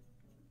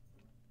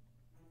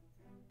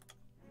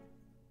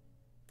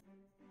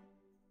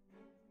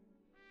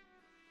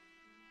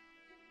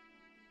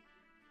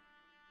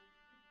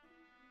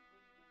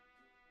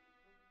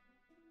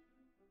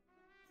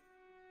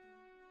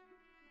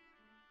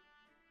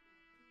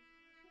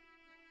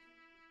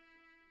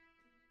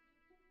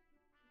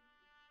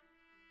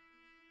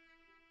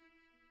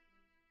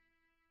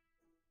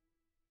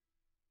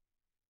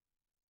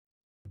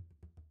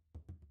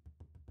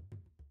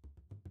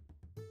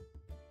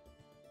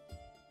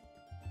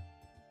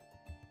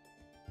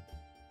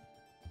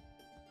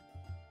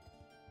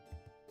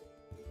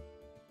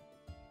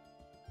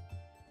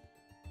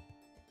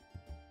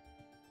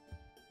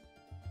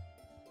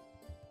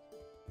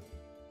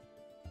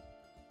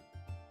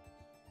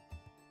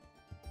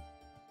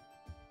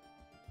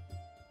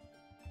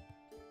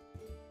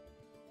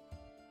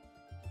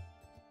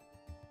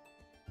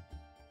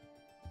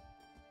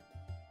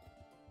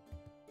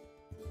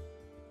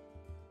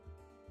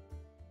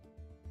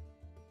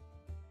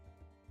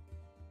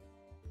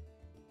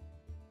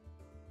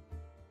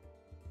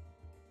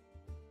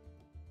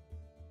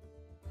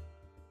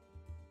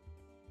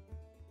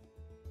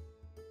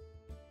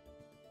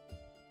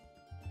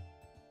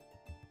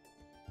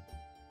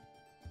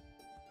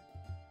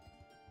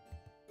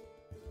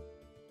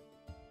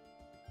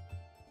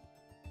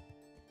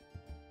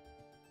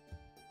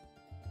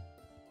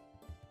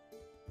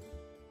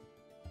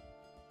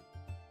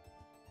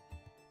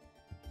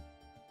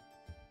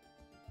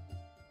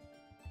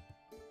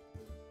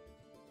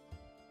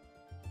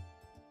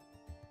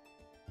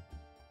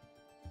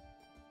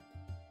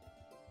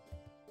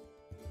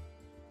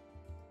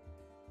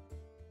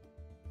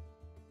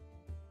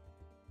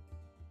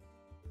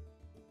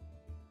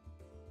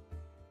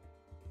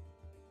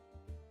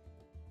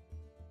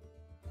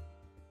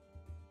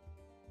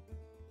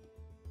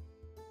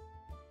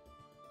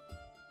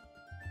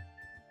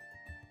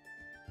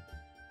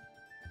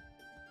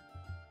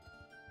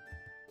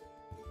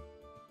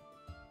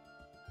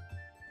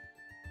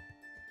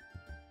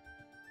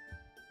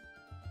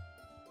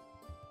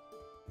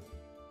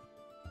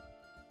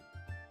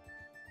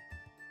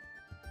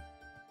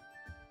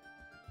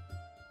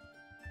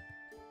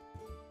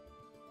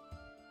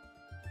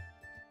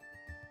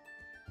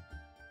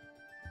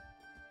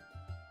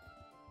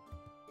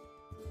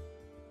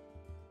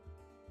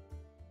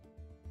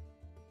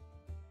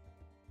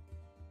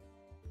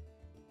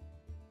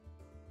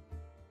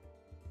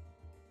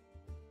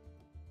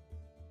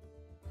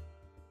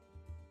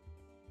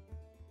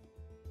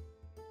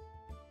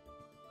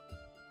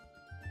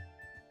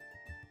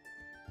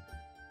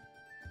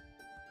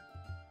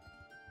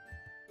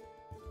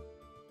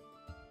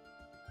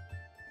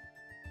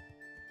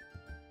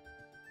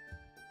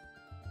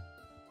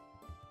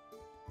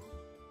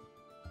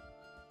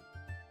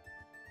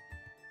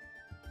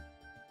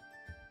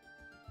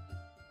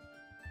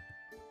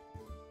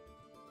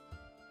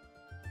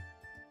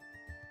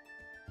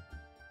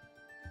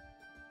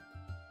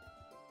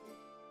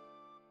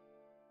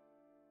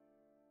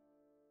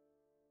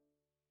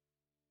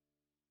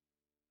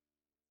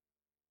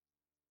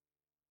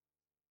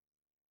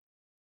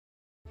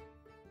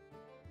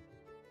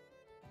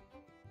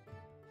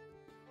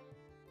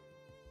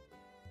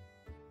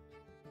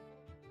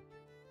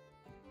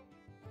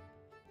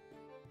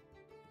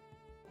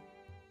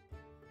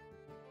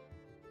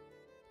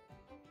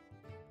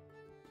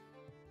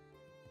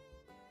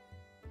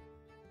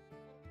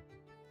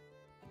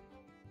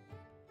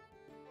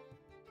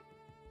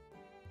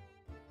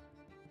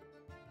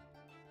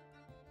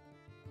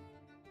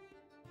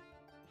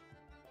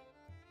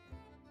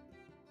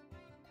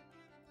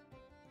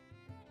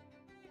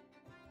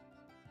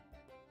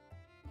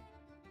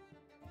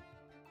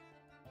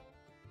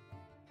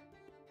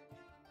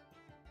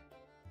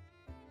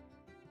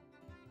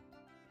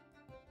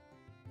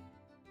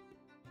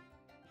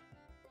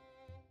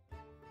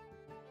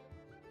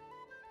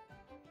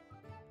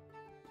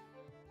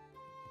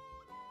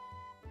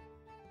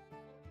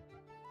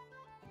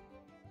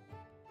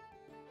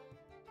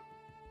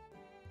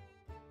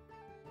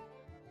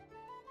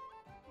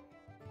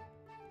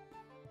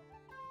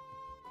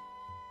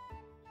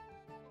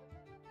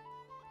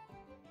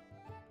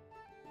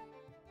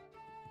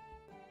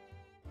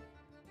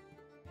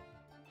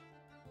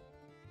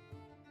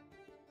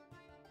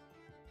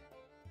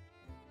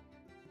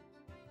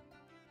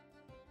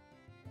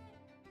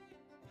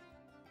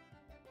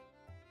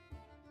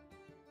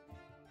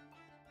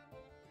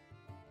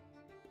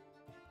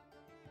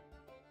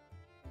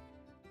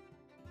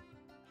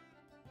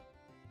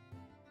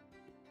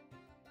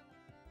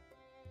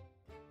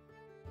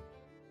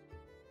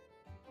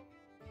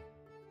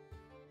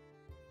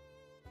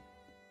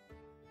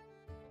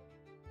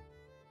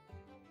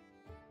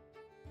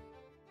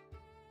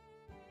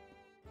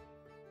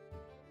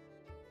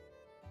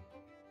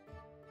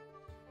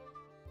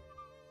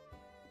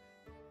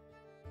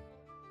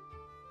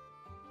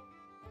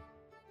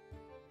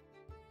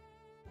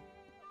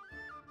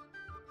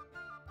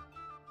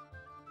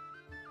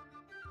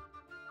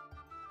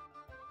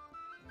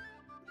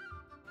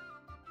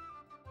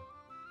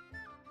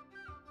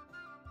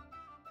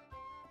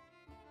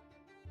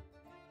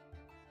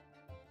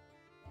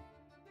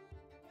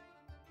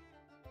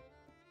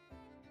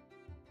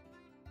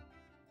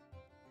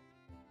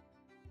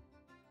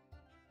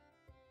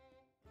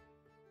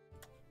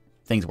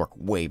 things work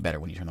way better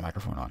when you turn the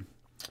microphone on.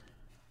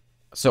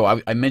 So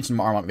I mentioned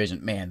Armok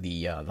Vision. Man,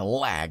 the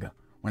lag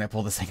when I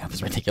pull this thing up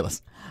is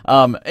ridiculous.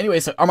 Anyway,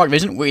 so Armok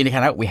Vision, we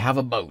indicate out we have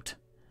a boat.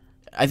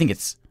 I think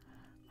it's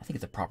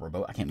a proper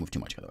boat. I can't move too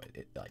much, otherwise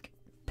it like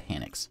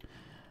panics.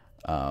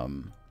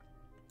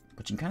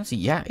 But you can kind of see,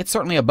 yeah, it's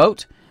certainly a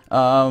boat.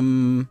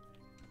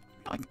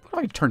 Like, what do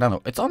I turn down?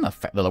 It's on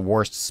the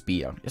worst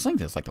speed. It's like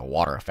this, like the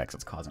water effects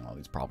that's causing all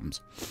these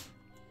problems.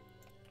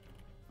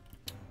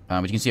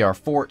 But you can see our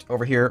fort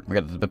over here. We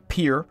got the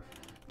pier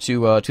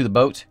to the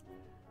boat,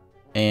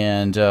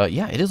 and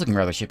yeah, it is looking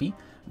rather shippy.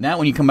 Now,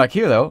 when you come back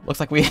here, though, looks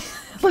like we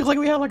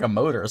have like a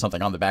motor or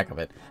something on the back of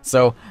it.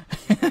 So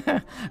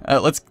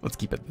let's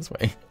keep it this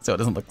way so it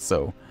doesn't look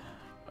so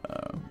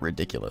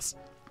ridiculous.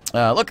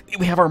 Look,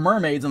 we have our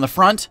mermaids in the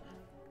front.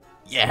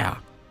 Yeah,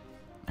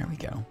 there we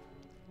go.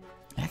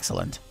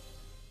 Excellent.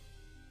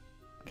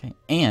 Okay,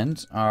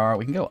 and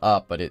we can go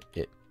up, but which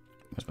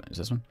one is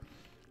this one?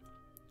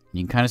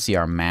 You can kind of see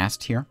our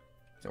mast here.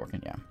 Is it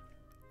working? Yeah.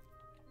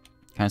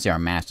 Kind of see our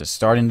mast is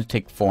starting to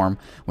take form.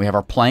 We have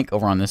our plank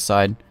over on this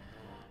side,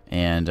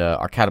 and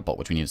our catapult,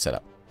 which we need to set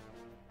up.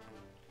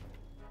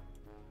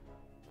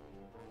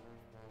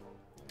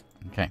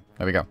 Okay,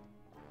 there we go.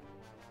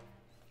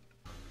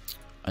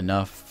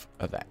 Enough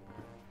of that.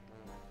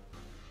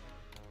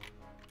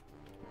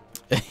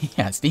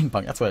 Yeah,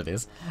 steampunk, that's what it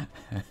is.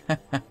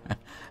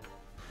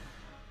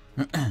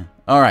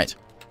 Alright.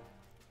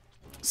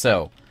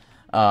 So,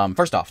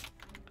 first off,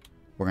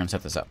 we're going to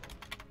set this up.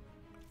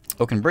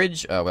 Oaken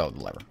Bridge, well,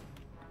 the lever.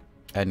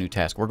 Add new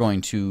task. We're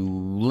going to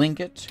link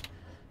it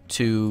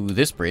to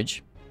this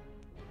bridge.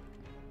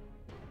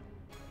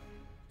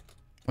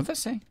 What does that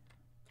say?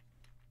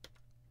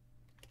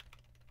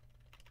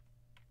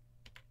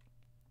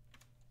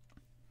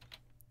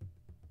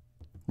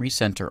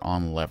 Recenter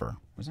on lever.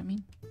 What does that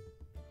mean?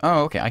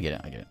 Oh, okay, I get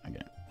it.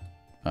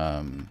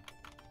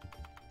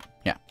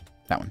 Yeah,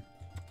 that one.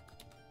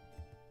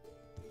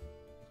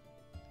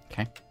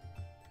 Okay.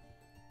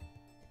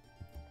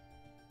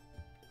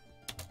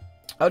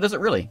 Oh, does it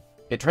really?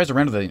 It tries to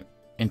render the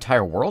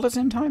entire world at the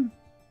same time?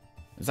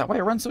 Is that why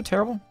it runs so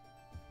terrible?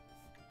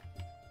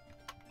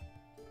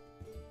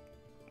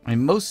 I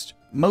mean, most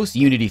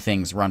Unity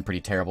things run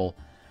pretty terrible.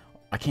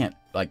 I can't,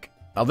 like...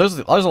 there's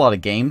a lot of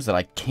games that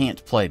I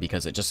can't play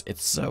because it's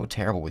so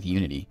terrible with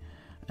Unity.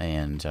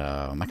 And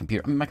my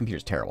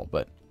computer's terrible,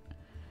 but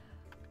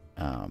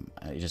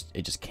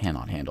it just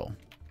cannot handle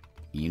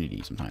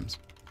Unity sometimes.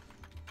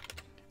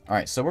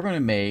 Alright, so we're going to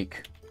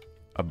make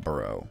a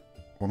burrow.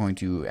 We're going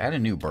to add a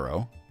new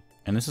burrow,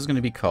 and this is going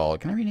to be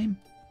called... Can I rename?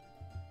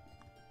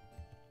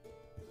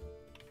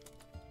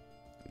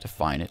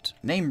 Define it.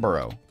 Name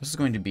burrow. This is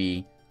going to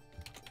be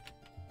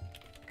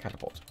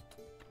catapult.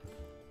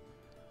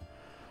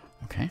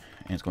 Okay,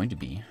 and it's going to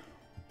be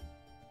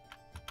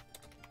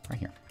right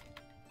here.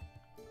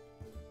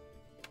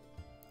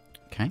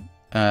 Okay.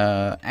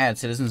 Add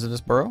citizens to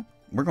this borough.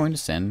 We're going to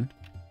send...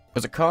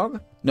 Was it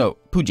Cog? No,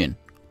 Pujin.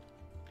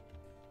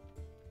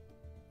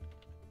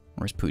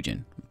 Where's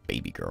Pujin?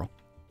 Baby girl.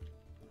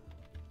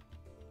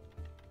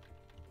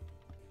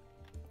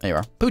 There you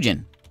are.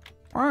 Pujin.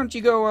 Why don't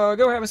you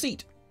go have a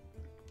seat?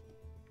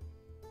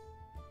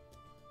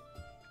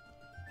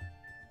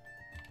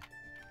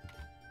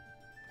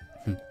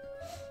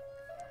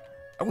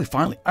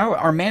 Oh,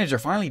 our manager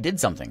finally did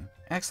something.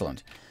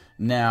 Excellent.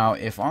 Now,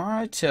 if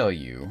I tell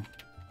you...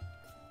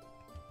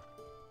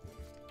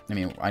 I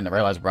mean, I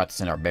realize we're about to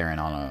send our Baron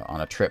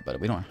on a trip, but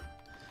we don't...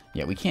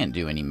 Yeah, we can't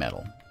do any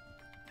metal.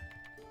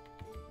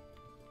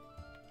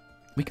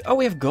 Oh,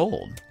 we have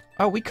gold.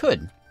 Oh, we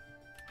could.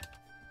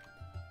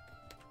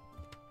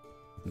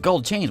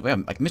 Gold chains. We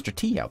have, like, Mr.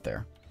 T out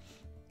there.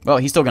 Well,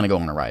 he's still going to go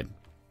on a ride.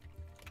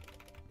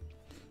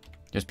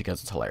 Just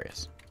because it's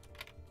hilarious.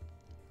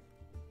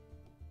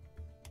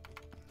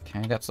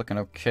 Okay, that's looking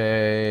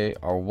okay.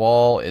 Our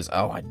wall is...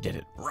 Oh, I did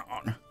it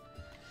wrong.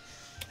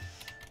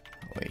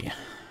 Wait.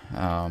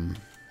 We're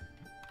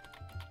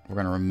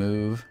going to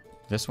remove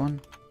this one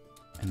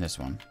and this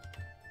one.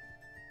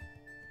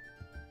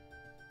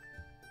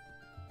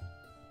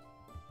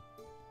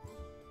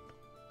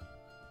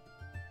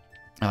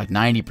 Like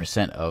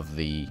 90% of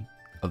the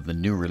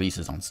new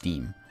releases on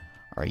Steam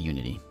are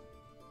Unity.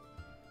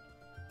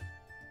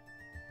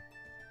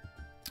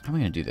 How am I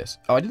going to do this?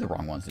 Oh, I did the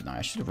wrong ones, didn't I?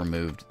 I should have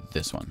removed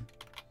this one.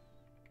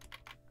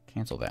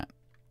 Cancel that.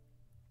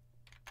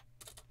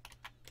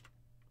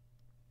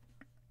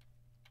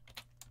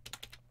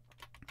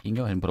 You can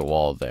go ahead and put a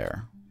wall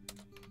there.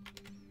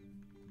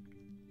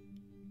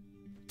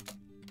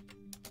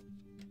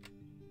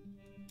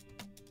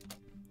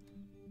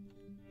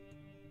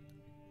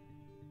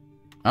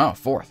 Oh,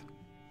 fourth.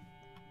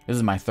 This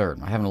is my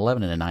third. I have an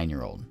 11 and a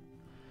 9-year-old.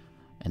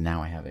 And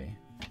now I'm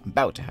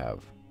about to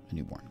have a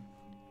newborn.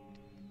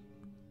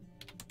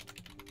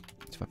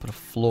 So if I put a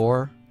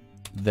floor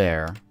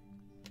there.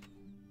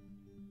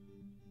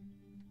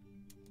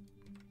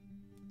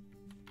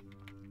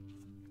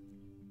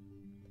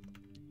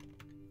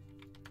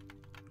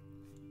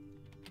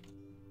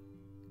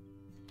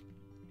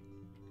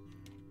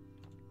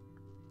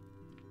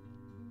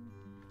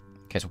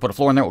 Okay, so we'll put a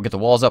floor in there. We'll get the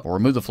walls up. We'll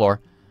remove the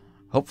floor.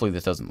 Hopefully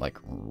this doesn't, like,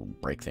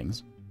 break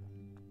things.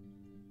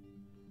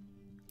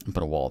 And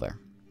put a wall there.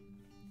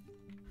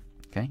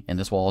 Okay, and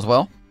this wall as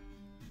well.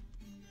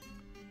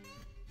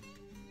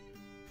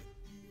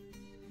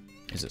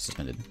 Is it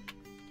suspended?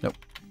 Nope.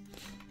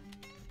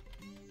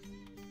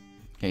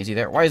 Okay, is he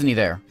there? Why isn't he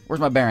there?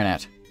 Where's my Baron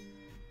at?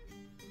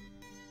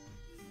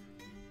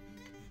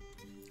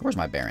 Where's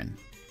my Baron?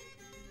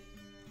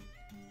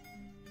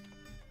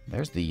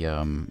 There's the,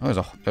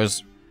 oh,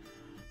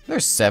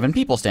 there's 7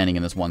 people standing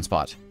in this one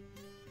spot.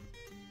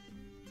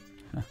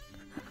 You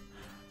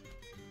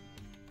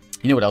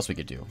know what else we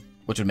could do?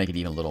 Which would make it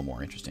even a little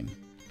more interesting.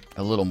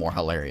 A little more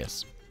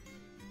hilarious.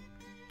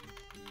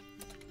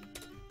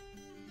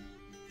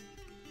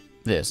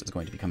 This is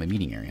going to become a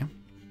meeting area.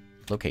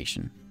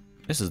 Location.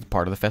 This is the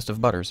part of the Festive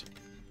Butters.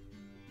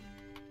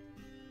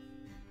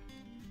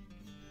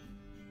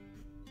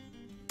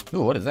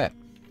 Ooh, what is that?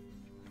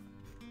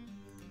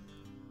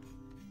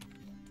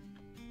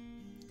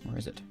 Where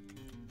is it?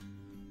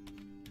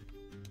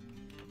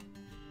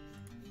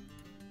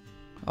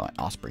 Oh, an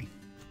osprey.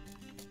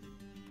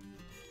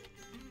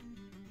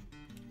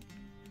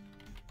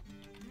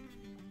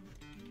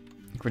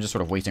 I think we're just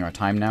sort of wasting our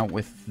time now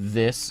with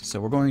this, so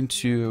we're going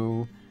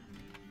to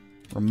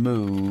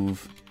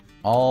remove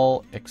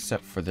all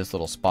except for this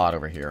little spot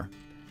over here.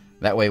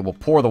 That way we'll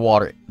pour the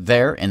water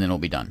there, and then it'll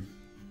be done.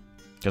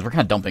 Because we're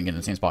kind of dumping it in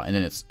the same spot, and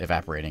then it's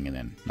evaporating, and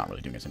then not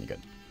really doing us any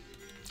good.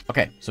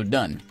 Okay, so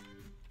done.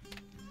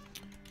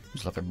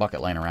 Just left their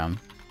bucket laying around.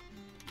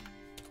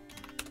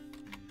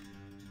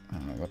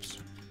 Whoops.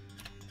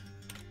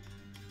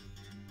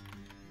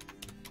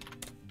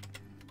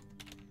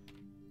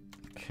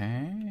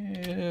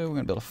 Okay, we're going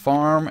to build a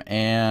farm,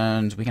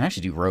 and we can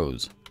actually do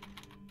rows.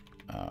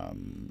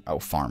 Oh,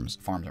 farms.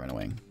 Farms are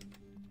annoying.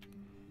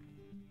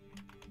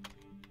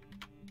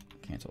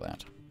 Cancel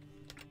that.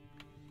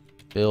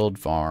 Build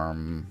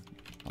farm.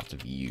 Lots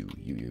of you.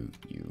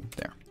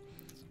 There.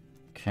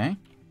 Okay.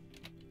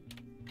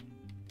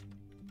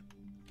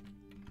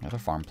 Another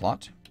farm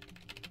plot.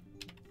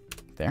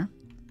 There.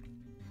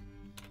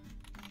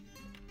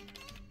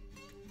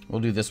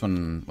 We'll do this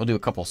one. We'll do a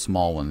couple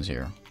small ones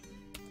here.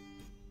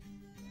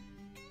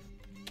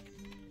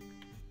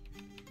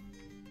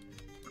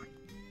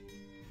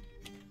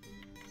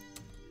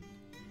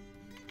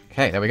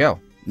 Okay, there we go.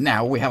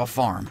 Now we have a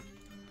farm.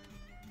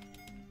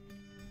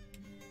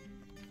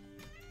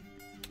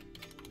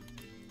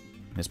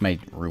 This may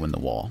ruin the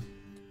wall.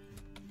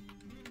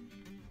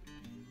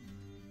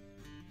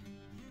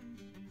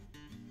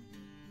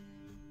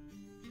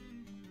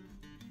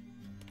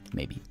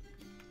 Maybe.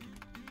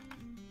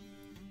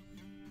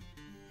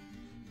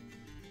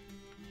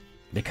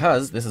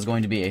 Because this is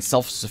going to be a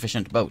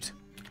self-sufficient boat.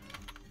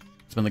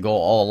 It's been the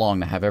goal all along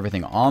to have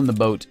everything on the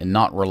boat and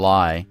not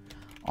rely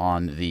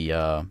on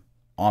the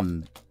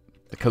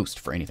coast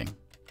for anything.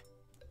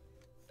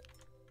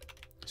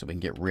 So we can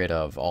get rid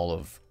of all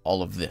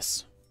of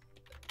this.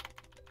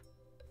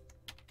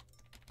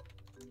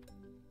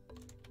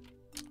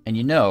 And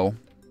you know,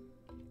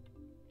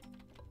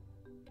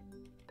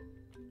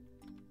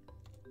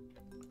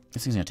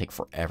 this thing's gonna take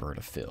forever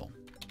to fill.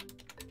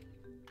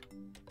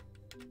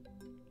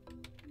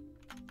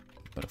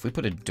 But if we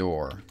put a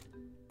door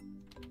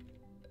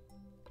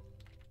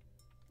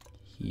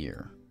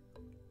here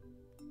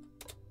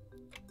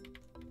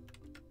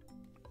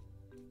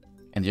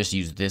and just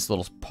use this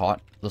little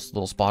spot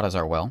as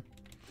our well.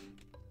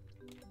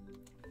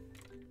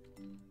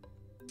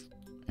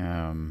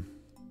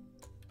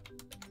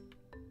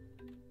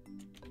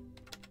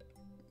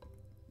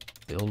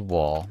 Build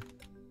wall.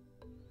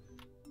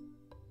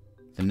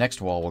 The next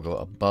wall will go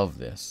above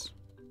this.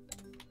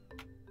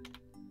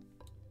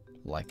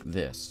 Like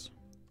this.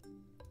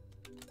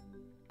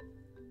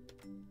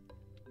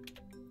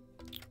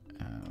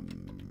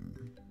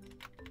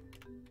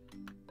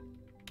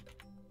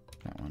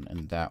 That one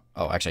and that.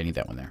 Oh, actually I need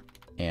that one there.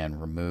 And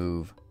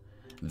remove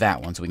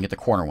that one so we can get the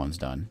corner ones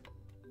done.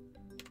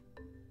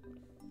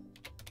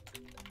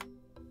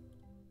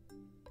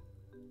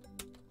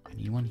 I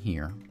need one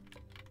here.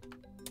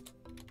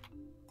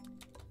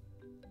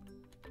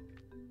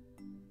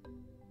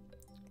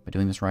 Am I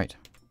doing this right?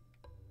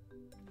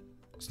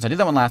 Since I did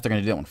that one last, they're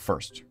going to do that one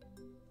first.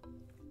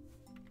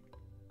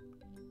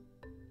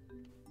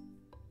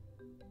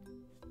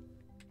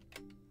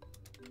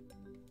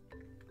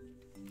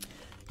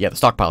 Yeah, the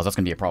stockpiles, that's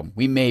going to be a problem.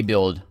 We may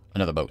build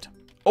another boat.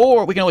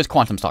 Or we can always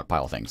quantum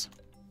stockpile things.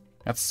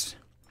 That's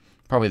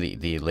probably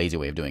the lazy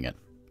way of doing it.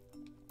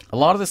 A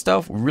lot of this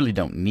stuff we really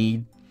don't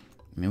need.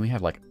 I mean, we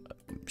have, like,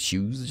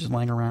 shoes just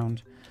laying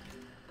around.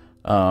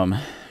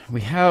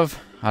 We have...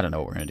 I don't know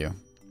what we're going to do.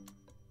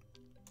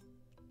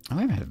 I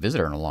haven't had a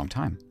visitor in a long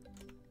time.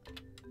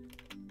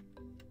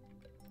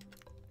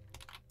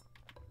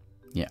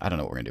 Yeah, I don't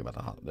know what we're going to do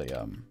about the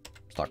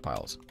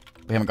stockpiles.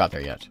 We haven't got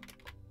there yet.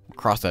 We'll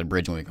cross that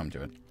bridge when we come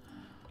to it.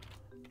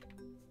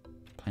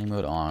 Play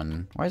mode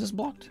on. Why is this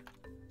blocked?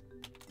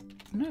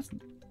 Oh,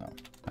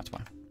 that's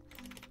why.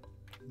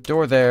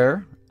 Door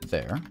there.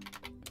 There.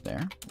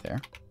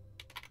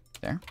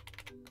 there.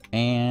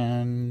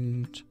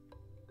 And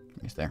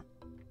I guess there.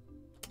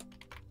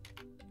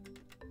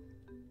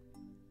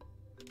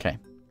 Okay.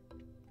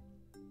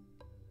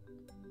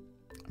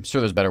 I'm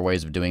sure there's better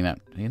ways of doing that.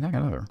 I got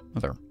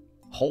another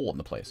hole in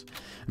the place.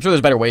 I'm sure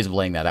there's better ways of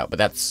laying that out, but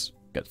that's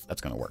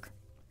going to work.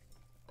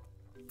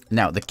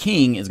 Now, the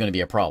king is going to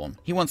be a problem.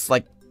 He wants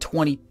like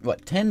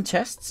 10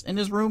 chests in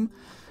his room?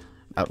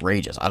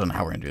 Outrageous. I don't know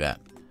how we're going to do that.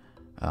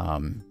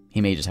 He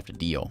may just have to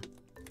deal.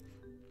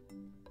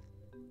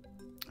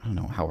 I don't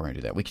know how we're going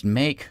to do that. We can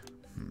make...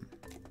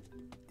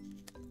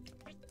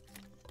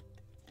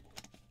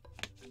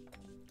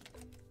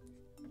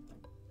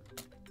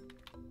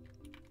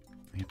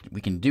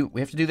 We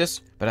have to do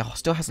this, but it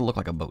still has to look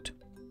like a boat.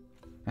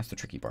 That's the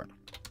tricky part.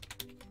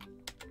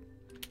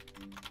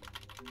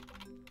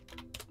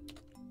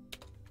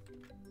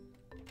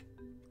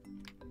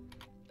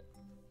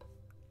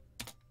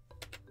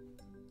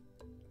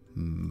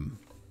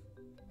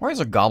 Why is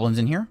there goblins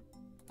in here?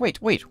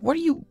 Wait, what are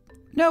you...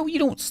 No, you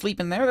don't sleep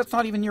in there. That's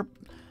not even your...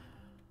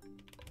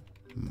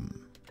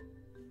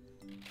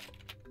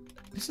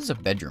 This is a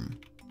bedroom.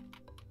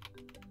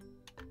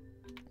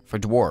 For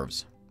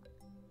dwarves.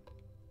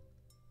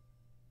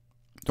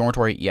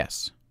 Dormitory,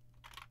 yes.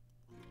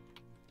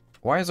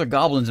 Why is there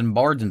goblins and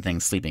bards and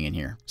things sleeping in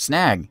here?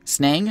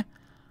 Snang?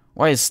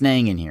 Why is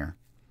Snang in here?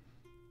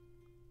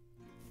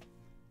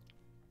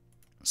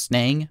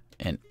 Snang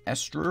and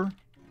Esther? Is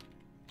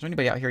there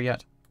anybody out here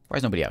yet? Why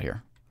is nobody out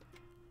here?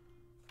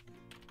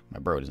 My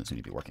bro doesn't seem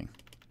to be working.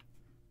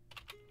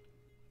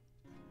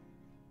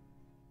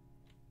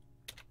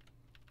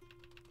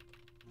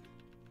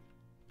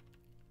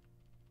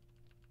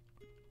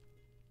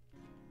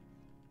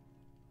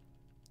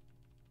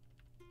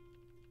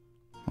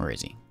 Where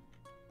is he?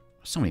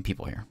 There's so many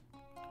people here.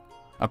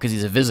 Oh, because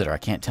he's a visitor. I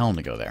can't tell him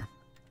to go there.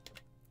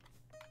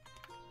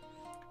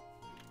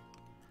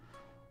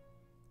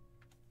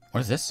 What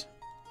is this?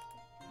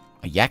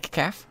 A yak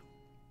calf?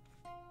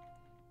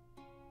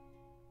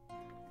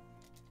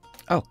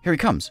 Oh, here he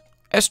comes.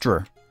 Esther.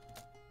 Are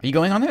you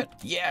going on it?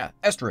 Yeah,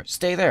 Esther,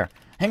 stay there.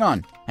 Hang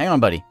on,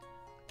 buddy.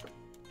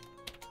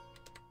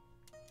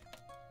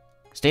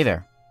 Stay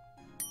there.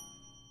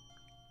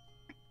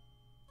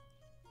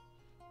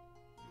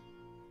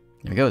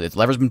 There we go. The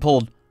lever's been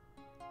pulled.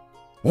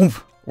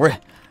 Woof. Where?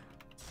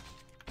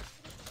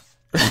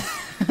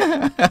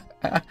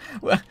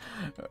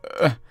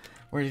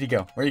 Where did he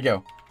go? Where'd he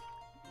go?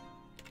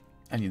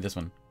 I need this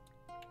one.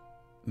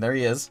 There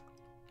he is.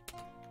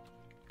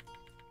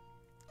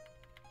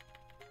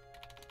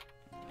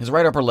 His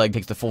right upper leg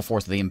takes the full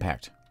force of the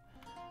impact.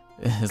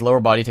 His lower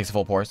body takes the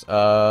full force.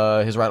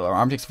 His right lower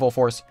arm takes the full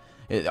force.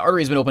 The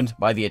artery has been opened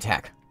by the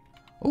attack.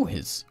 Oh,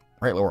 his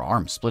right lower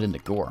arm split into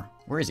gore.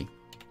 Where is he?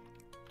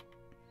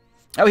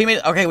 Oh, he made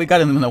it. Okay, we got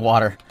him in the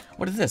water.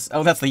 What is this?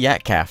 Oh, that's the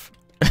yak calf.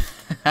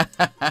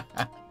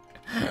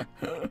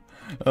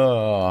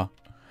 Oh.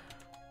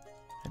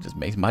 It just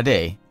makes my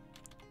day.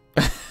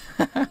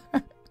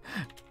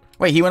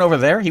 Wait, he went over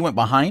there? He went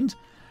behind?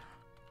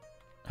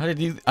 How did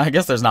he... I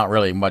guess there's not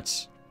really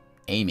much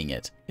aiming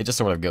it. It just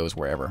sort of goes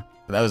wherever.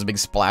 But that was a big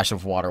splash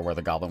of water where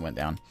the goblin went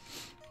down.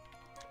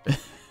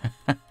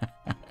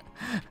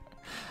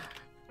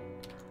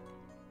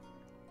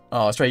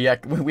 Oh, stray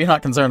yak. We're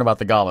not concerned about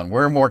the goblin.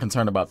 We're more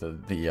concerned about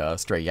the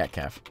stray yak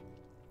calf.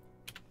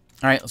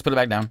 Alright, let's put it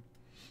back down.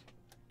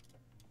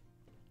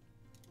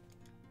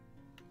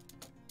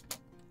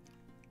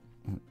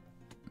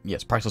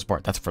 Yes, priceless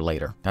part. That's for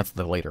later. That's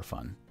the later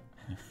fun.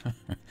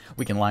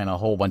 We can line a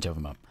whole bunch of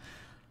them up.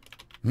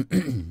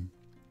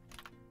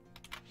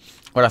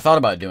 What I thought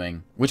about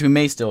doing, which we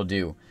may still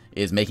do,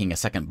 is making a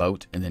second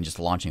boat and then just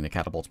launching the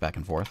catapults back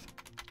and forth.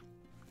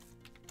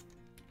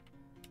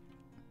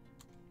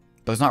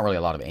 But there's not really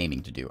a lot of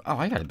aiming to do. Oh,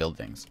 I gotta build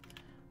things.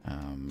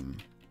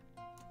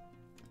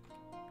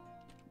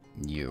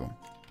 You.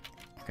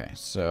 Okay,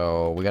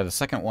 so we got a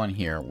second one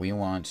here. We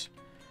want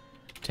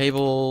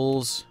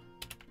tables,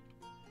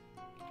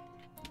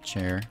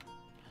 chair,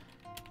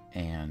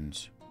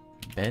 and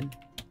bed.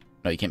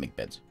 No, you can't make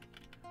beds.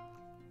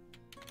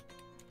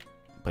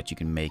 But you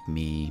can make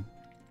me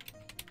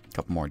a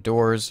couple more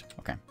doors.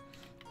 Okay.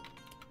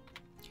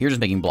 You're just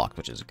making blocks,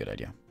 which is a good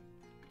idea.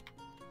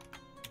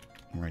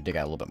 We're going to dig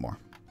out a little bit more.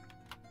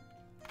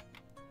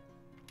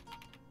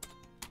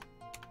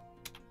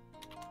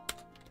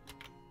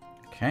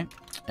 Okay.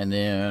 And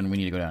then we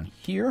need to go down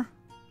here.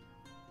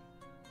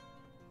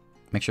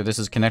 Make sure this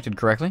is connected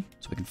correctly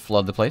so we can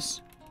flood the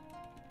place.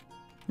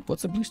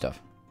 What's the blue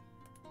stuff?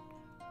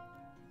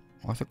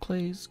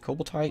 Orthoclase,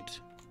 cobaltite,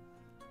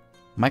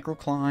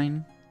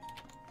 microcline.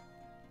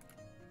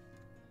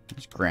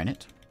 There's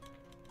granite.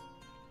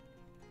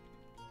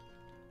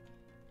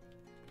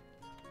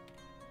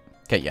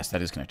 Okay, yes,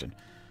 that is connected.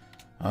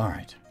 All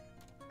right.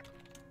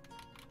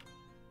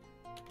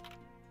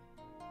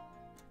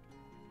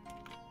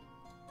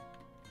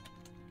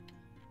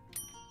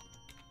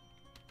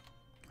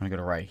 I'm going to go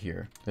to right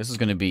here. This is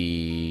going to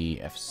be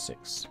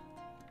F6.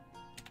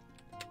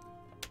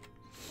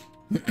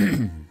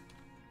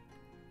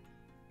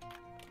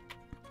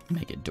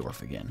 Make it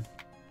Dwarf again.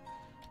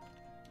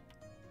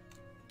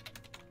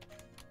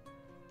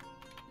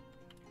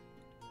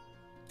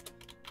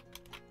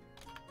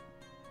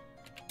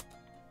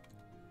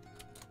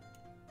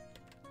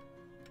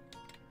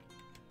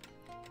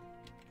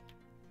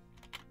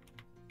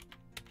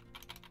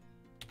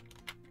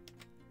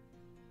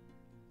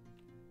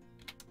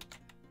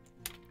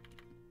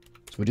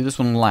 So we do this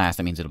one last.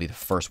 That means it'll be the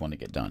first one to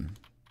get done.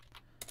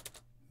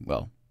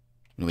 Well,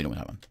 we don't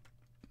have one.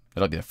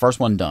 It'll be the first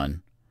one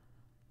done.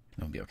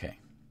 It'll be okay.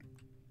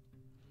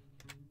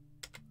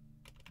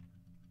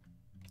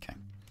 Okay.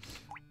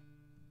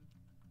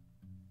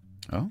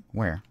 Oh,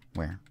 where?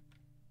 Where?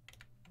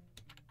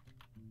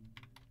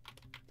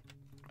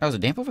 Oh, is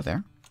it damp over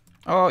there?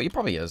 Oh, it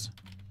probably is.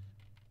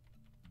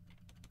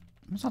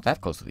 It's not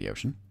that close to the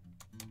ocean.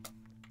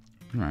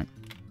 Alright.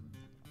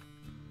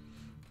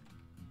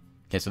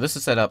 Okay, so this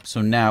is set up.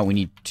 So now we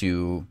need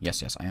to...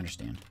 Yes, I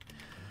understand.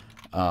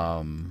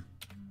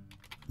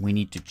 We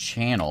need to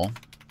channel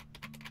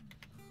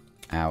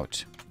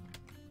out...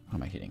 What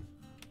am I hitting?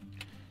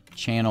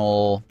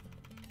 Channel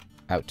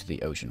out to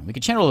the ocean. We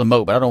could channel the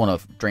moat, but I don't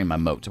want to drain my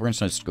moat. So we're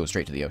just go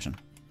straight to the ocean.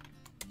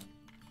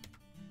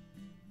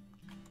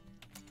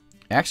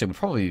 Actually, it would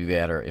probably be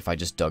better if I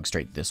just dug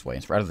straight this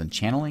way rather than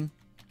channeling.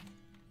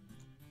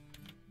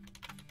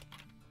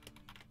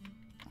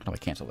 How do I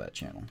cancel that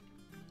channel?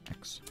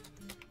 X.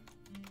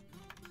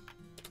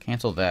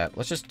 Cancel that.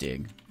 Let's just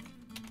dig.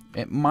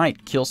 It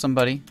might kill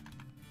somebody,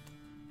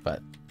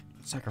 but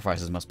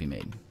sacrifices must be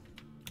made.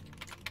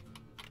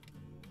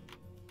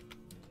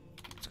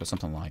 Let's go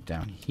something like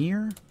down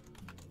here.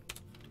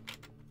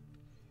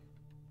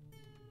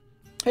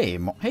 Hey,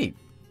 hey,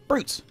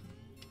 brutes.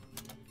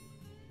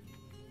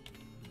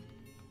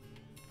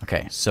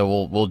 Okay,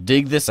 so we'll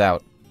dig this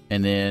out,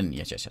 and then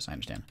yes, I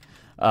understand.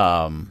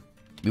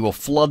 We will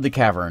flood the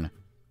cavern,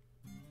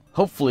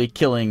 hopefully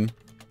killing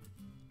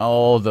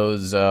all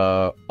those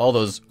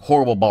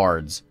horrible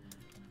bards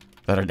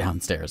that are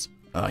downstairs.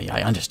 Yeah,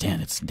 I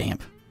understand. It's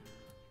damp.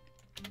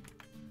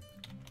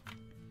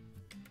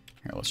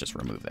 Here, let's just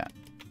remove that.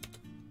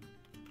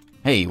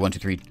 Hey, 1, 2,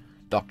 3,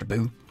 Dr.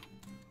 Boo.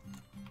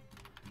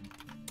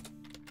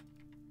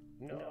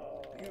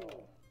 No,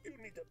 you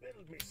need to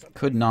build me something.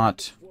 Could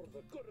not. For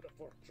the good of the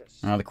fortress.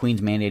 The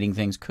Queen's mandating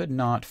things. Could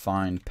not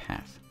find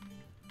path.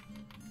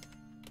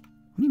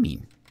 What do you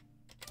mean?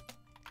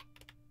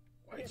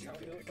 Why do you think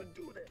I can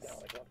do this?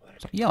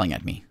 Stop yelling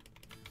at me.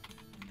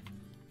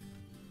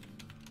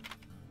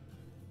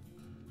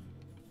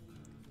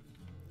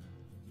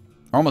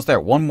 We're almost there.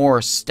 One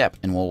more step,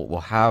 and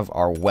we'll have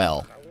our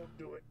well. I won't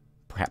do it.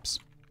 Perhaps.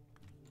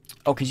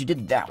 Oh, because you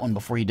did that one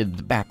before you did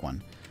the back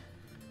one.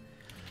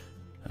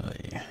 Oh,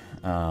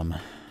 yeah.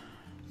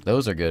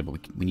 Those are good,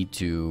 but we need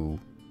to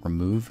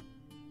remove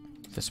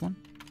this one.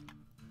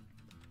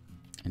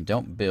 And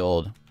don't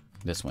build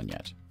this one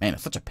yet. Man,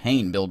 it's such a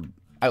pain build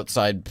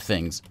outside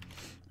things.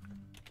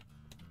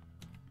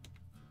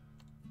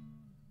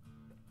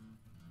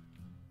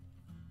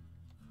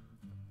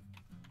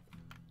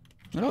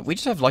 You know what? We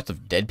just have lots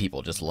of dead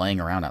people just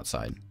laying around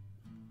outside.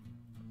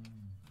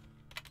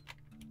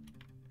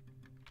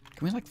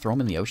 Can we, like, throw them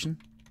in the ocean?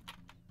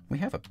 We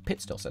have a pit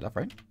still set up,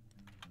 right?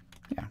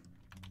 Yeah.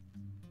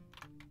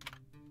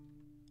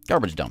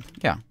 Garbage dump.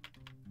 Yeah.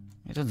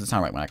 It doesn't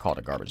sound right when I call it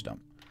a garbage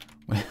dump.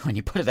 When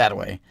you put it that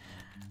way.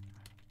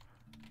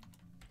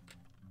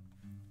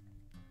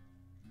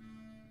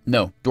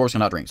 No, dwarves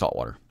cannot drink salt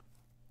water.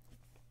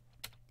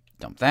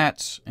 Dump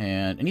that.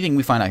 And anything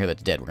we find out here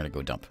that's dead, we're going to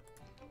go dump.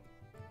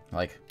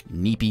 Like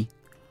Neepy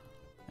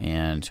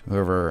and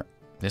whoever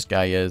this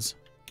guy is.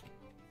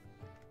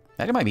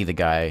 That might be the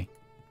guy.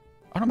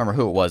 I don't remember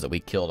who it was that we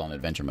killed on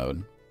adventure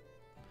mode.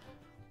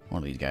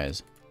 One of these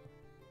guys.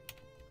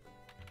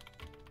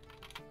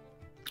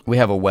 We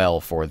have a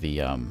well for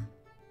the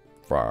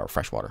for our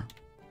fresh water.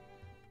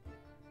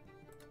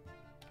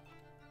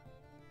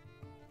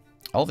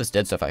 All this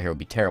dead stuff out here would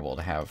be terrible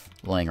to have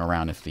laying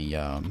around if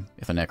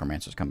the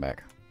necromancers come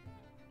back.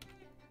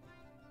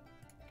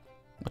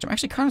 Which I'm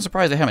actually kind of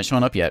surprised they haven't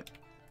shown up yet.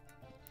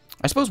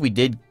 I suppose we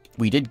did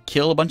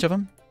kill a bunch of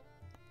them.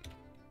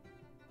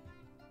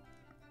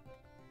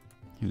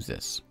 Who's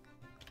this?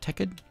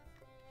 Tekid?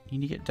 You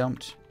need to get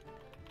dumped.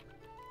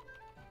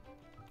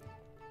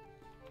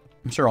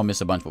 I'm sure I'll miss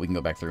a bunch, but we can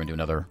go back through and do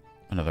another.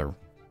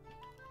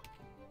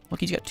 Look,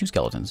 he's got 2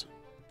 skeletons.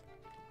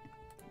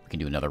 We can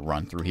do another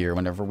run through here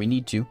whenever we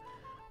need to.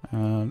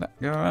 That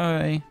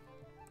guy.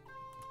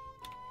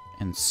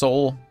 And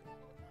Soul.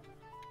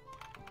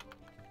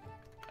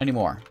 Any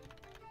more?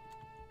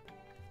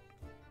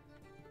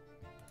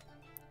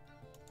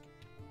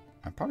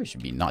 I probably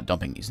should be not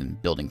dumping these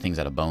and building things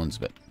out of bones,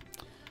 but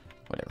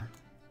whatever.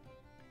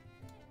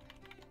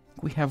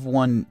 We have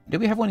one. Did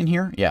we have one in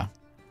here? Yeah.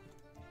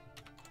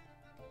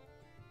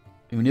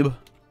 Unib.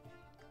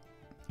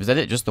 Was that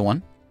it? Just the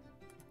one?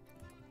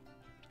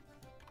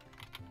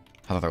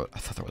 I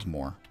thought there was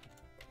more.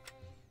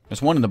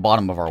 There's one in the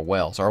bottom of our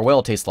well. So our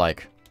well tastes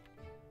like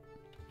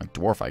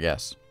dwarf, I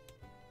guess.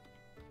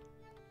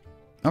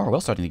 Oh, our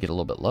well's starting to get a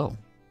little bit low.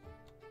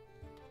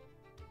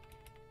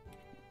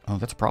 Oh,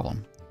 that's a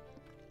problem.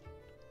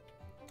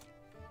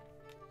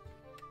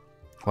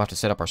 We'll have to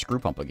set up our screw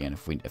pump again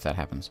if that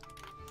happens.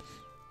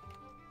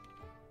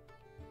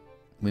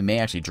 We may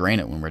actually drain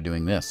it when we're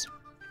doing this.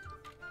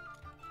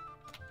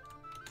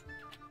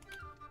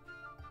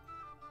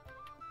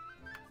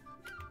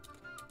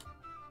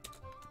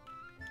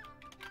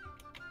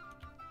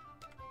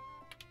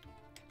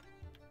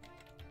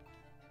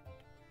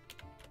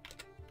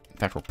 In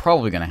fact, we're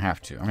probably going to have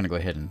to. I'm going to go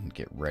ahead and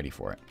get ready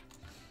for it.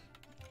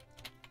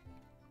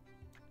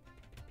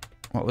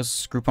 What was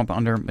screw pump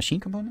under machine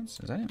components?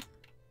 Is that it?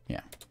 Yeah.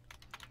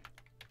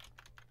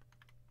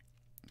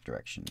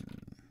 Direction.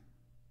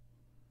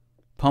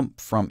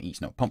 Pump from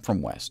east. No, pump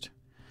from west.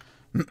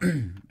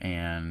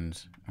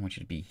 And I want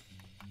you to be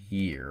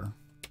here.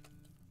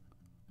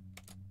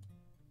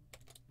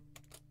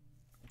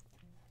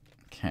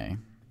 Okay.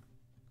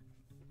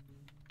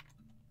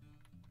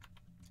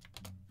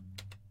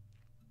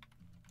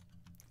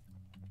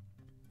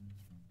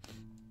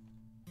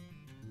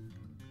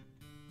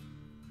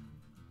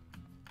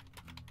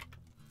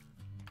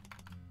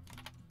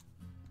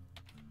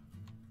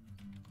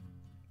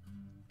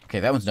 Okay,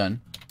 that one's done.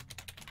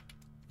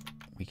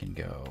 We can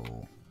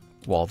go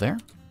wall there.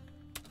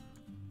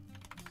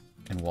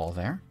 And wall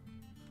there.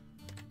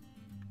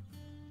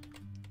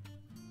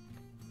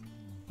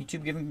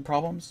 YouTube giving me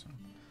problems?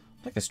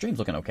 I think the stream's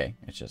looking okay.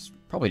 It's just,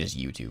 probably just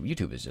YouTube.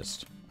 YouTube is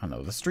just, I don't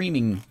know, the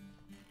streaming,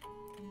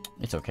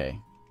 it's okay.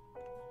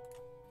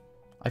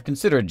 I've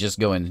considered just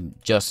going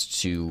just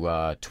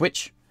to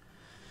Twitch.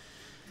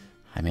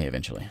 I may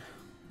eventually.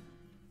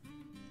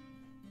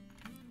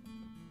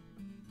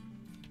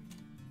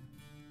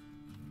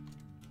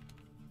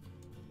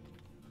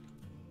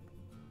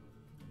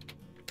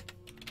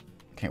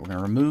 Okay, we're going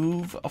to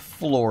remove a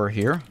floor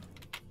here.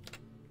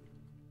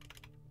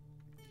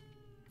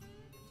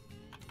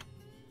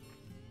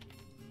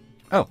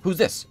 Oh, who's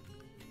this?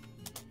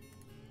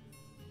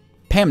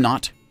 Pam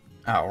Knot.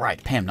 Oh,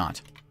 right, Pam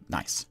Knot.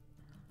 Nice.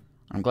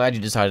 I'm glad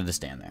you decided to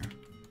stand there.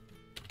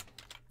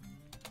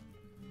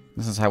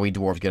 This is how we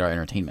dwarves get our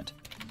entertainment.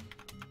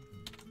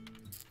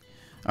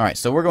 Alright,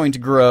 so we're going to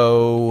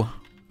grow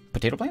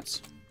potato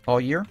plants all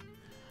year.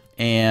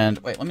 And,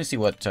 wait, let me see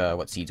what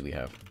seeds we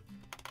have.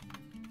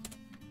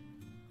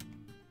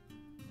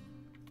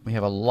 We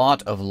have a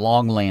lot of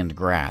longland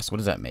grass. What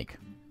does that make?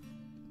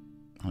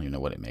 I don't even know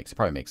what it makes. It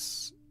probably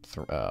makes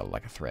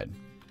like a thread.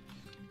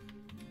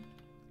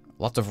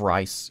 Lots of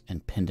rice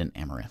and pendant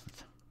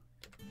amaranth.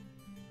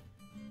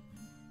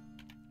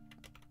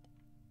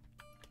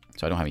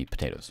 So I don't have any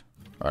potatoes.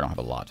 Or I don't have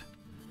a lot.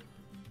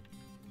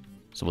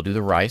 So we'll do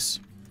the rice.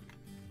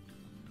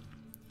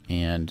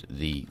 And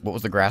the... What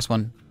was the grass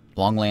one?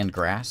 Longland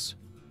grass.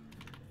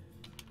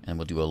 And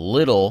we'll do a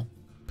little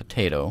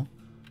potato.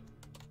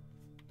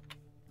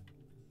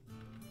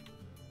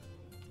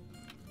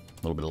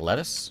 A little bit of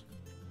lettuce.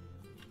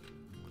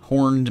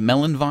 Horned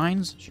melon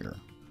vines? Sure.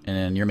 And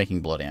then you're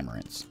making blood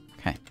amaranths.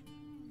 Okay.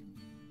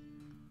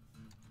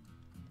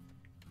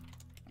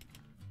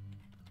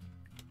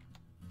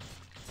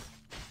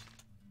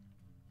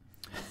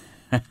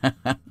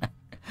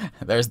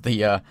 There's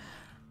the,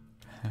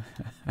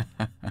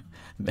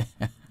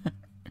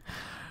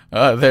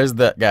 there's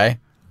that guy.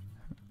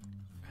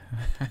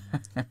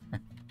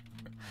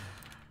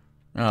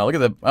 Oh, look at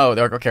the... Oh,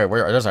 okay,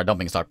 there's our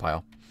dumping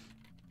stockpile.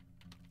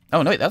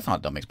 Oh, no, wait, that's not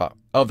a dumping spot.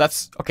 Oh,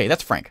 that's... Okay,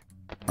 that's Frank.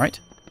 Right?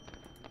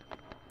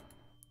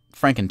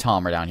 Frank and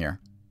Tom are down here.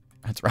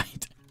 That's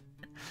right.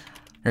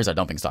 Here's our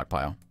dumping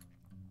stockpile.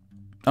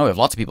 Oh, we have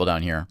lots of people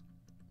down here.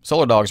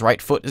 Solar Dog's right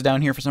foot is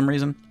down here for some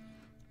reason.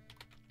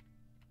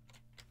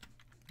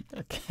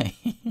 Okay.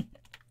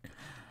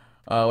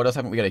 What else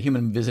happened? We got a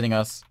human visiting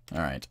us.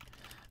 Alright.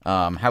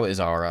 How is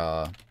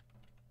our...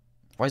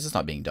 Why is this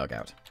not being dug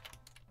out?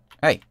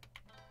 Hey!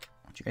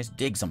 Why don't you guys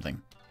dig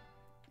something?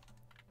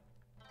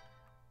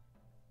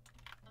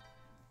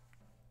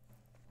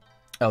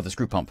 Oh, the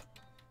screw pump.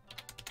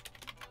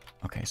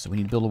 Okay, so we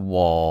need to build a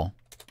wall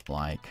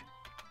like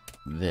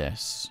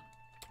this.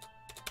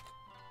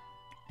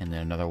 And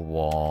then another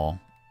wall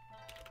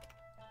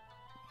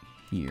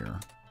here.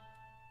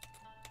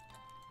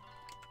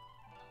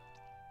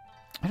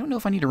 I don't know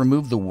if I need to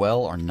remove the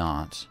well or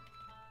not.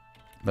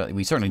 But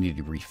we certainly need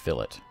to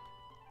refill it.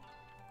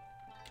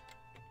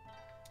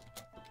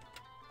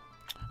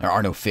 There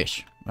are no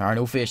fish. There are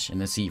no fish in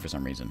the sea for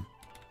some reason.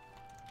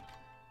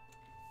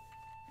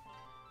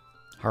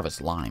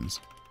 Harvest limes.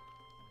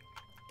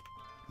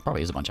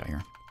 Probably is a bunch out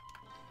here.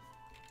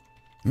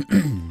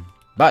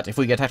 But if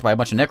we get attacked by a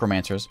bunch of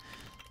necromancers,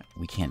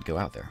 we can't go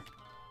out there.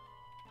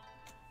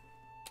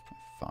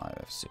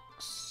 5, 6.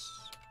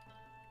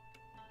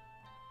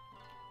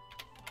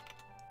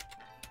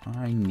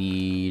 I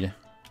need...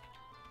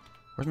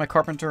 Where's my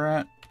carpenter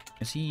at?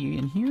 Is he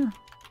in here?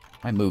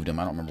 I moved him.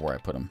 I don't remember where I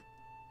put him.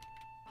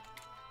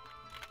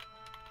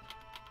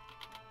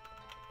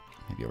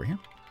 Maybe over here?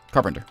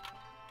 Carpenter.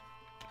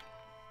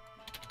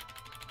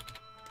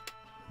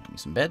 Give me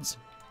some beds.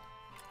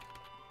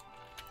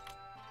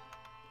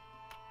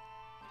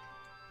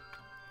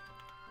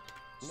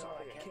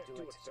 Sorry, I can't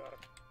do it.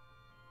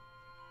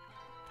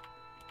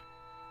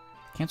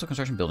 Cancel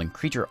construction building.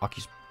 Creature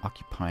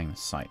occupying the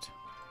site.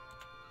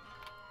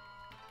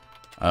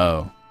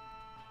 Oh.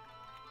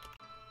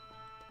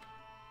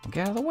 Well,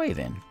 get out of the way,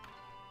 then.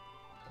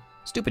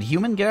 Stupid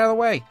human, get out of the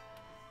way.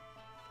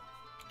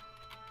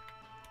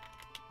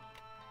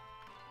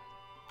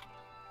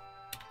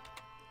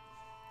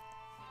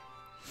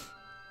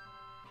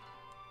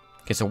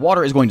 Okay, so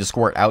water is going to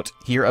squirt out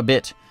here a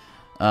bit.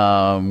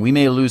 We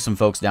may lose some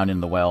folks down in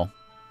the well.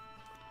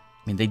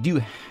 I mean, they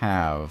do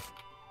have...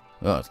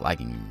 Oh, it's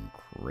lagging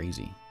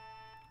crazy.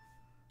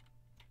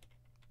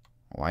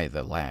 Why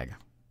the lag?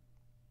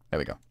 There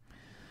we go.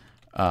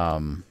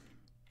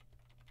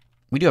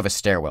 We do have a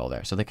stairwell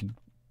there, so they could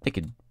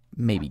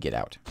maybe get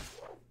out.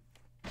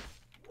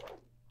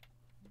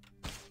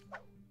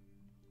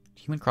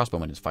 Human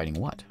crossbowman is fighting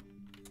what?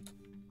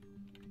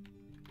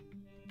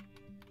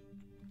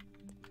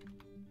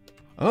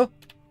 Oh!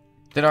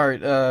 Did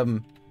our,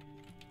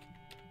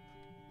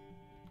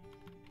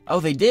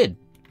 Oh, they did!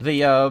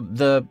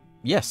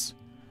 Yes.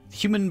 The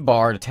human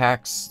bard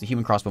attacks the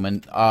human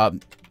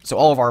crossbowman. So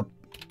all of our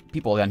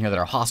people down here that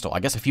are hostile,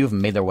 I guess a few of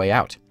them made their way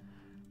out.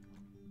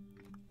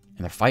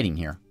 And they're fighting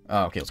here.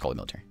 Oh, okay, let's call it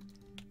military.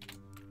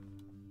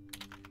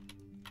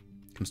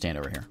 Come stand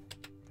over here.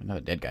 Another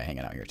dead guy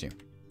hanging out here, too.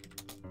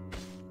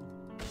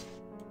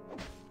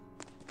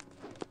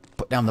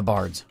 Put down the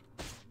bards.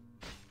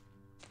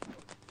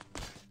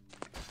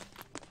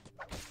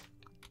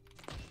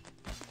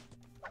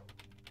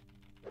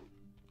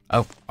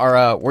 Oh,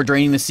 we're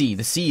draining the sea.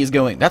 The sea is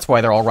going... That's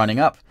why they're all running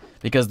up.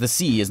 Because the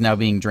sea is now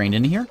being drained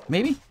in here,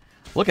 maybe?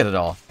 Look at it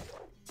all.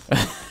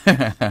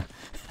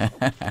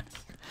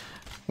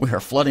 We are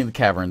flooding the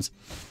caverns.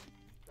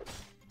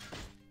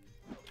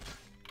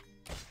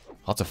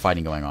 Lots of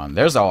fighting going on.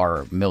 There's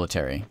our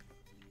military.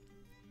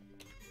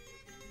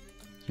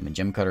 Human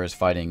gem cutter is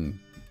fighting.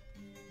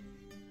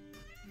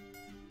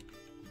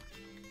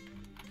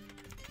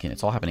 Again,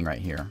 it's all happening right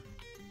here.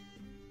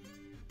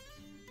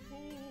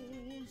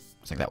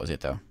 Looks like that was it,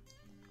 though.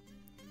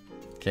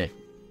 Okay.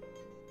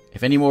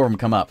 If any more of them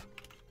come up,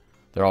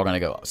 they're all going to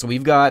go. So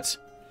we've got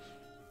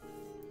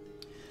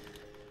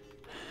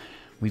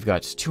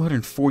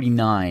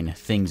 249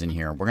 things in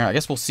here. I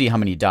guess we'll see how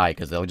many die,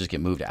 because they'll just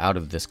get moved out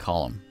of this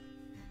column.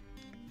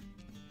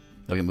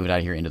 They'll get moved out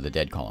of here into the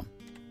dead column.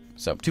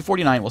 So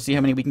 249. We'll see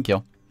how many we can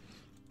kill.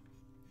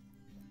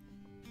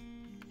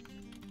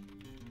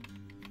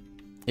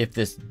 If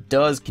this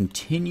does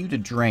continue to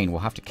drain,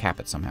 we'll have to cap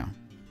it somehow.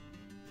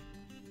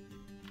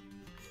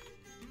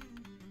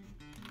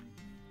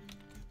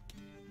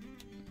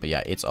 But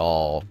yeah, it's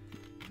all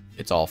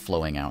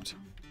flowing out,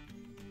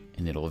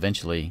 and it'll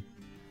eventually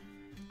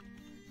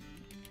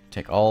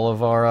take all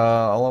of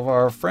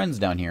our friends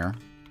down here.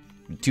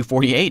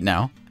 248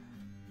 now.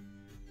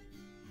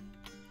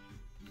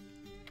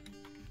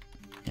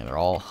 Yeah, they're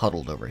all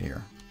huddled over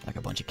here like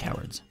a bunch of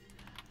cowards.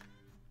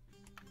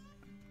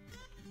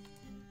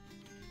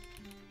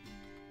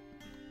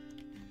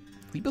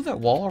 We built that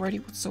wall already?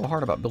 What's so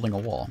hard about building a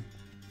wall?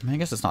 I mean, I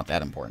guess it's not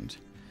that important.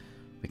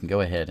 We can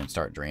go ahead and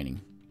start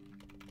draining.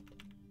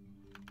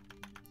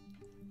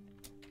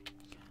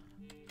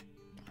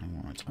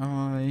 I want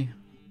eye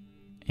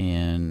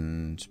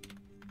and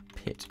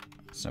pit.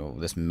 So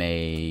this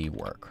may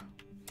work.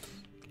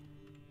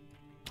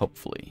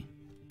 Hopefully.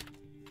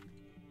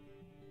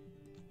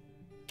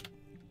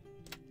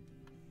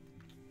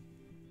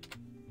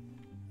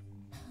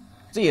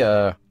 See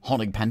ya,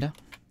 Honig Panda.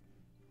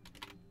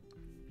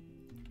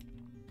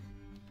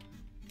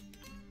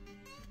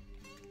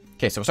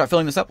 Okay, so we'll start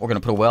filling this up. We're going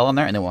to put a well on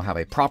there, and then we'll have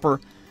a proper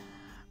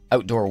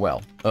outdoor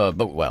well.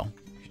 Boat well,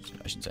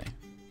 I should say.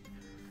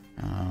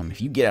 If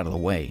you get out of the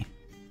way,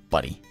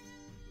 buddy.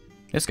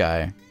 This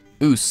guy,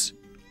 Oos,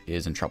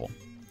 is in trouble.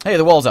 Hey,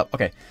 the wall's up.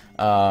 Okay,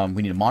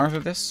 we need to monitor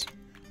this,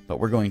 but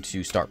we're going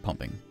to start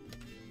pumping.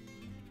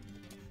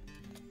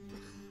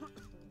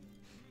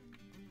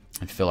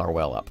 And fill our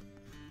well up.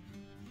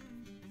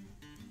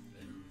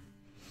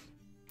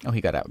 Oh,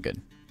 he got out.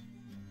 Good.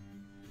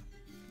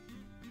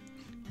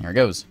 Here it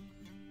goes.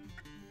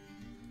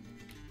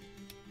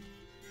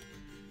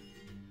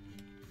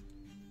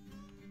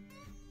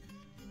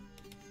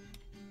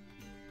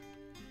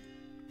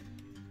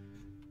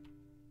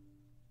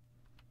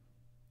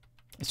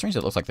 It's strange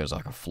that it looks like there's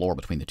like a floor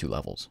between the two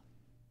levels.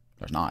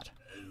 There's not.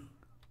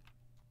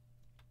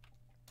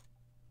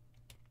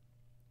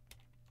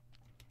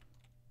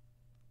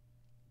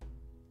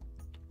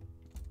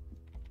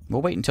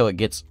 We'll wait until it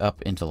gets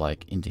up into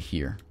into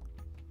here.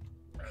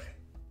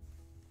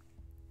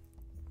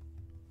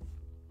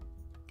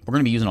 We're going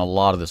to be using a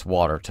lot of this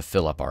water to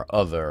fill up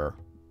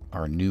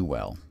our new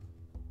well.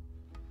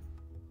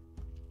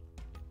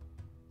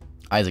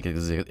 Isaac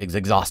is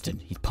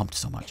exhausted. He's pumped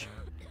so much.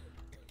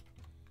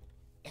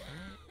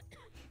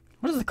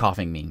 What does the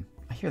coughing mean?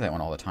 I hear that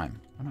one all the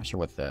time. I'm not sure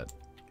what that...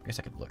 I guess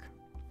I could look.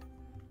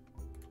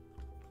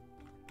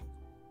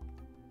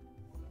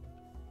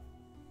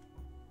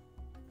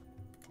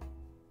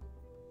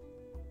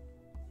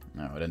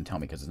 No, it didn't tell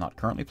me because it's not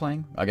currently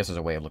playing. I guess there's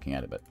a way of looking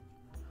at it, but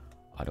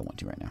I don't want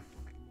to right now.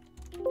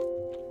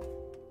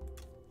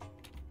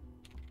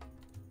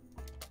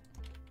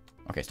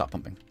 Okay, stop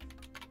pumping.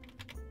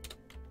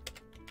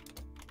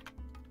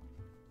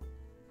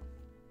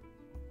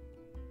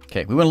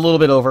 Okay, we went a little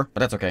bit over, but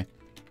that's okay.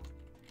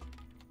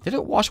 Did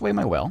it wash away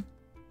my well?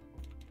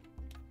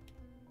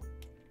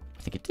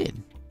 I think it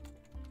did.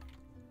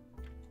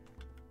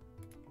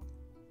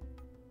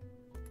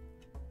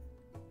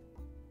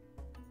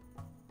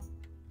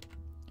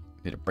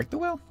 Did it break the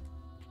well?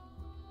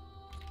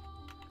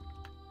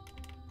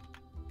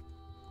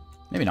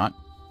 Maybe not.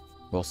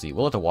 We'll see.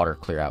 We'll let the water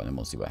clear out and then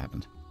we'll see what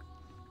happens.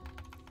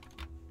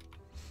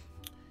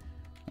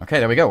 Okay,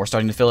 there we go. We're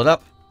starting to fill it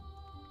up.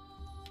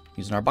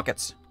 Using our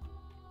buckets.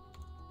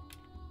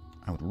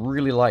 I would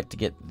really like to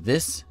get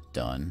this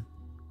done.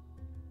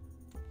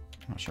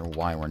 I'm not sure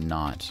why we're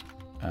not.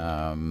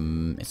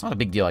 It's not a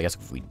big deal, I guess,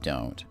 if we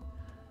don't.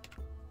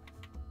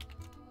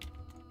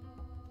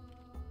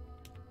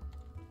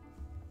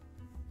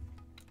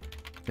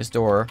 This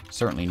door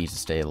certainly needs to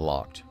stay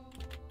locked.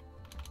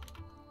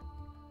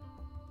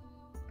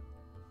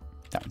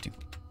 That one too.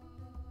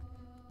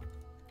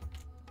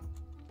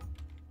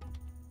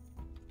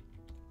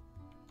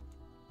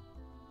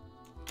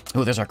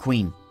 Oh, there's our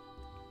queen.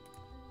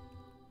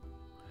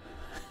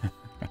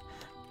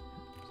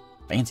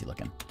 Fancy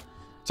looking.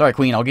 Sorry,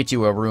 queen, I'll get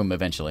you a room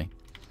eventually.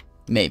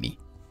 Maybe.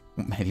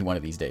 Maybe one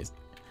of these days.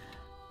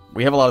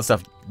 We have a lot of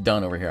stuff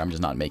done over here. I'm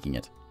just not making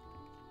it.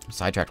 I'm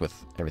sidetracked with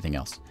everything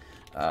else.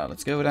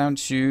 Let's go down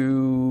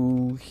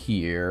to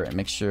here and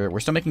make sure... We're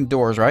still making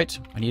doors, right?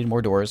 I needed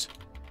more doors.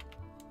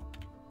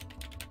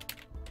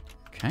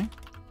 Okay.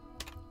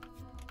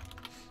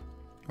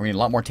 We're going to need a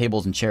lot more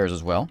tables and chairs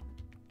as well.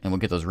 And we'll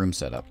get those rooms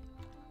set up.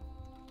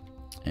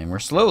 And we're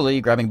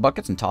slowly grabbing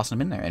buckets and tossing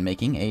them in there and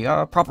making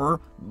a proper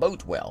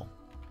boat well.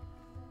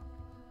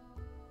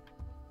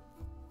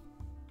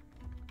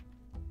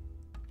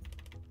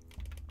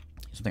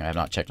 Something I have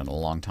not checked in a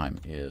long time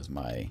is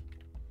my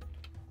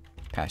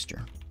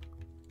pasture.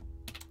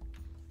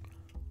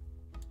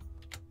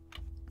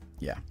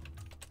 Yeah.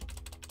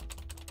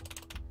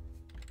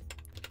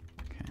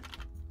 Okay.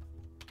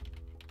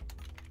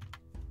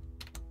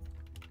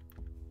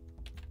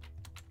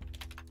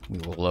 We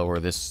will lower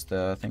this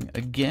thing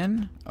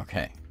again.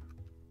 Okay.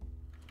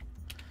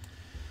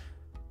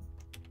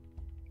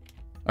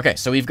 Okay,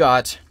 so we've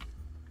got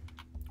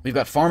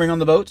farming on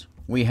the boat.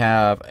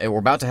 We're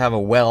about to have a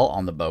well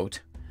on the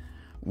boat.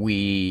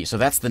 So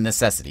that's the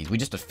necessities. We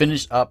just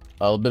finished up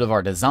a little bit of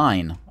our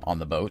design on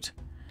the boat,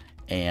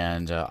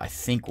 and I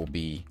think we'll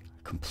be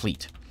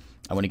complete.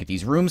 I want to get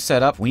these rooms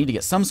set up. We need to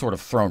get some sort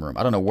of throne room.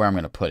 I don't know where I'm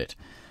going to put it.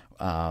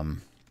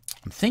 I'm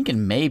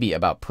thinking maybe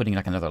about putting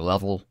like another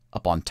level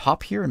up on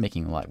top here and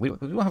making we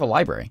don't have a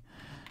library.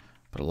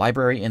 Put a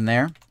library in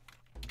there.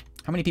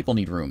 How many people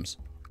need rooms?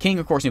 King,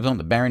 of course, needs one.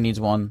 The Baron needs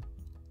one.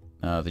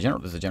 Does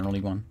the general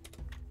need one?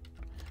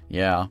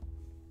 Yeah.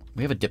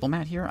 We have a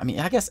diplomat here? I mean,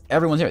 I guess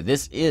everyone's here.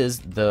 This is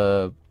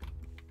the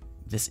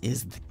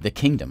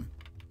kingdom.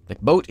 The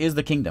boat is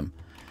the kingdom.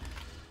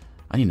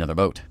 I need another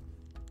boat.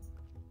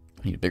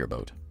 I need a bigger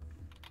boat.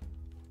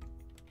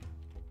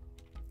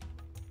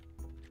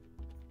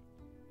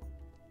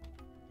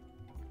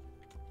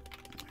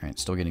 Alright,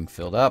 still getting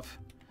filled up.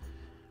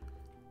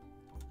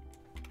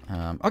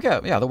 Okay,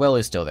 yeah, the well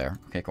is still there.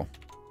 Okay, cool.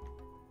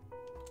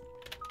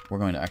 We're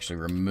going to actually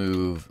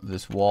remove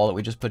this wall that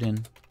we just put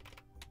in,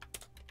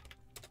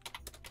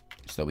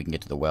 so we can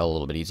get to the well a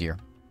little bit easier.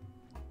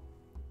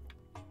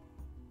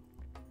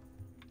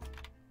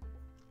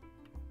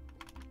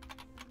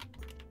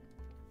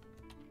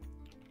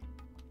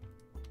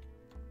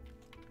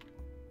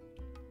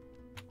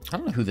 I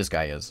don't know who this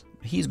guy is.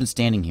 He's been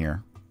standing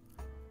here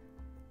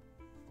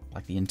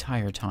like the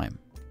entire time.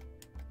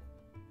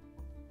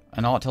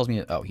 And all it tells me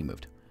is... Oh, he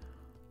moved.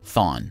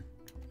 Thon.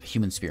 The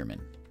human spearman.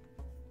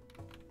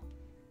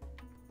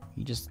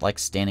 He just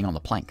likes standing on the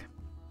plank.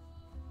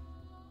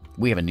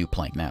 We have a new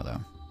plank now,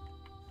 though.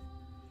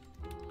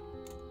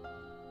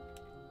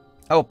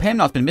 Oh,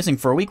 Pamnot's been missing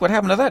for a week. What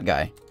happened to that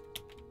guy?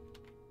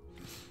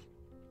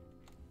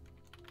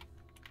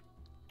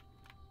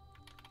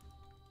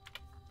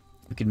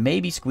 We could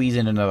maybe squeeze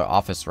in another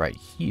office right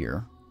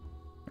here.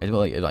 It's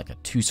like a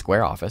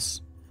 2-square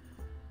office.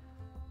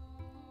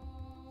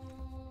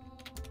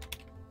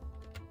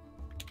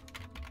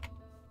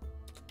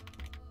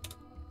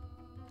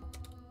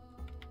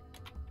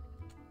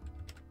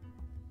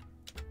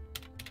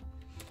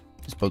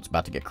 This boat's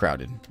about to get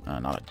crowded.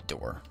 Not a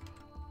door.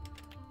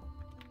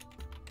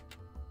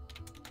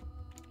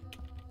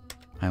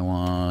 I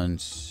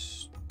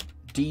want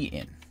D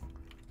in.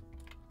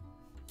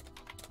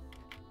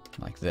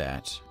 Like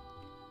that.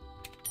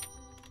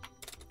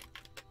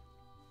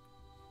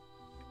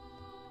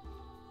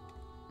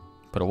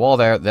 Put a wall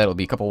there. That'll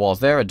be a couple walls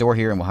there, a door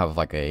here, and we'll have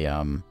like a,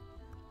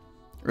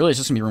 really it's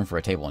just gonna be room for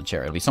a table and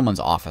chair. It'll be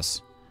someone's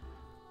office.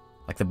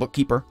 Like the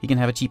bookkeeper. He can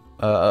have a cheap,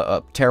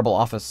 a terrible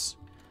office.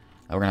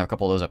 We're gonna have a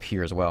couple of those up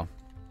here as well.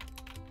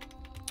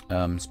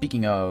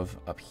 Speaking of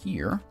up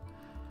here.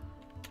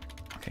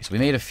 Okay, so we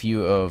made a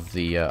few of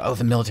the,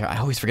 the military. I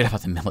always forget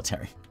about the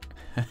military.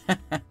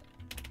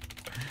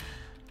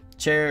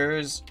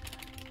 Chairs.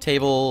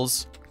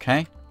 Tables.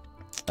 Okay.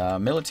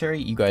 Military,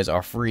 you guys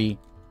are free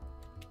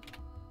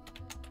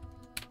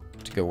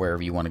to go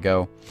wherever you want to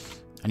go.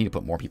 I need to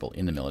put more people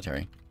in the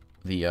military.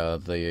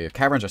 The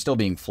caverns are still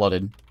being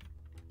flooded.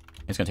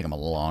 It's going to take them a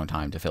long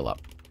time to fill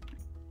up.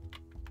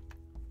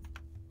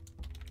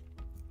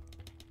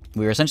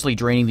 We are essentially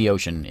draining the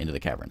ocean into the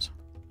caverns.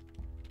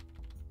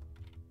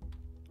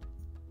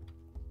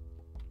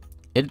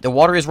 The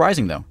water is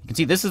rising, though. You can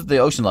see this is the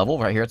ocean level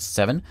right here. It's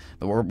 7.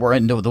 But we're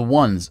into the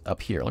ones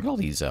up here. Look at all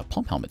these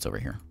plump helmets over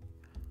here.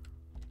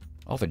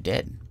 Oh, they're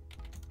dead.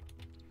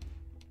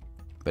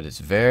 But it's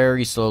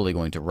very slowly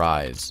going to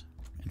rise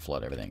and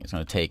flood everything. It's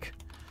going to take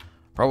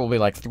probably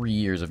like 3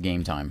 years of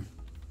game time.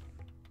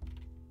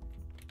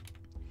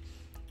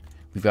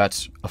 We've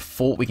got a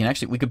full... We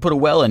could put a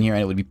well in here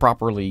and it would be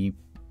properly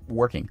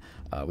working.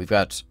 We've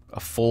got a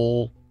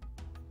full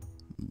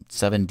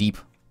 7 deep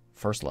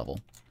first level.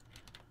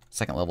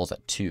 Second level is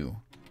at 2.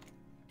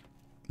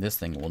 This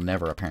thing will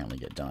never apparently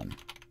get done.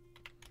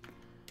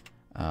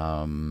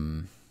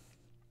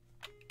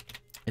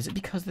 Is it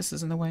because this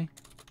is in the way?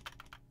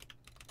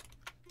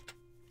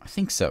 I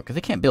think so, because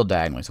they can't build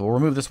diagonally. So we'll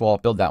remove this wall,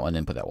 build that one,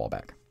 and put that wall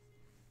back.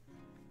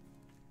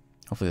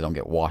 Hopefully they don't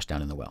get washed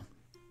down in the well.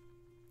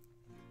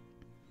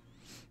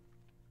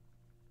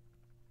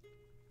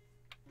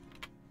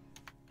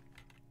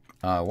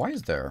 Why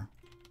is there...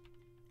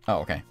 Oh,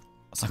 okay. I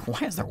was like,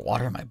 why is there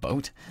water in my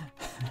boat?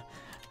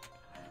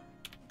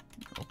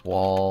 A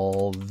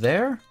wall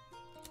there.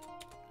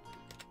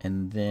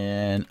 And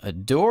then a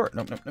door.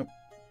 Nope, nope, nope.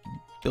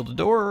 Build a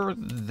door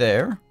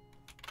there.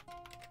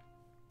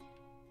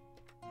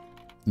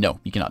 No,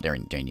 you cannot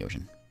drain the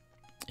ocean.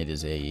 It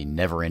is a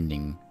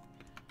never-ending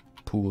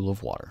pool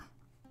of water.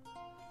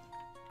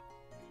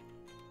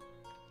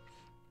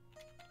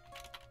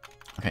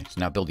 Okay, so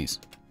now build these.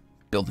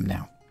 Build them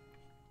now.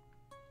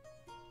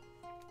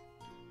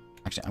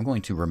 Actually, I'm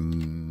going to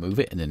remove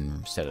it and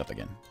then set it up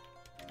again.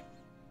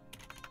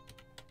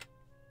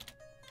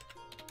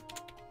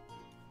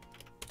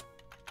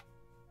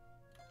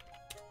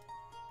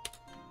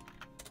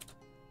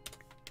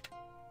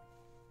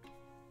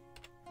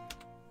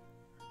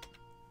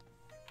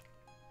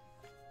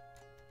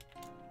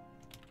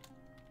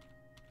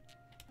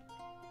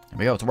 There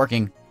we go, it's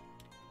working.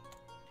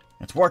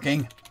 It's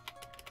working.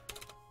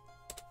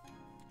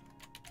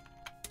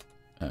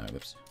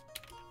 Whoops.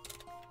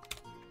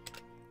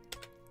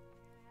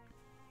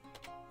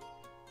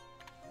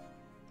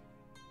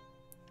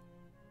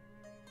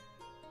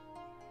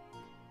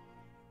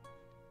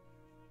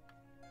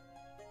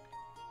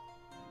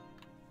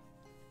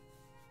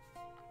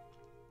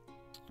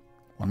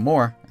 One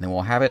more, and then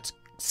we'll have it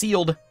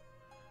sealed.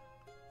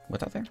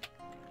 What's that there?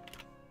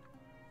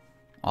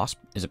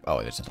 Is it? Oh,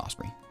 it's an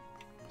osprey.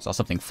 Saw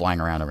something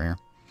flying around over here.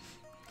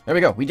 There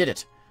we go. We did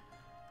it.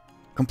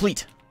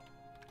 Complete.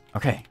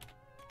 Okay.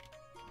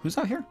 Who's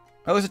out here?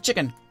 Oh, there's a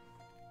chicken.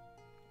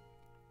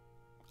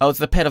 Oh, it's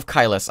the pet of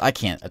Kylus. I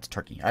can't. That's a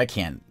turkey. I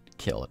can't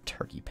kill a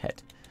turkey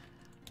pet.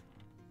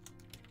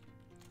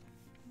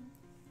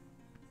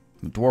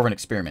 Dwarven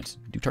experiment.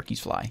 Do turkeys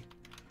fly?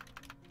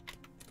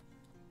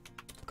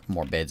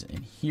 More beds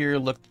in here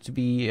look to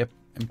be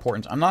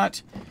important. I'm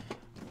not...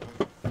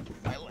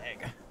 My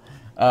leg.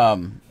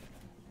 Oh,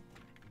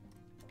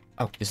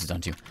 this is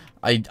done too.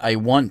 I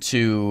want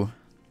to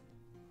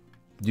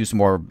do some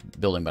more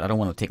building, but I don't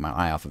want to take my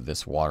eye off of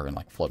this water and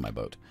like flood my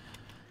boat.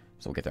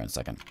 So we'll get there in a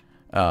second.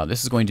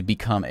 This is going to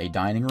become a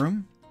dining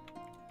room.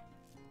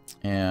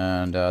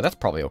 And that's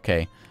probably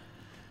okay.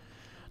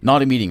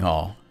 Not a meeting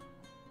hall.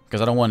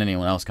 Because I don't want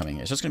anyone else coming.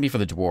 It's just going to be for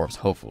the dwarves,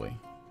 hopefully.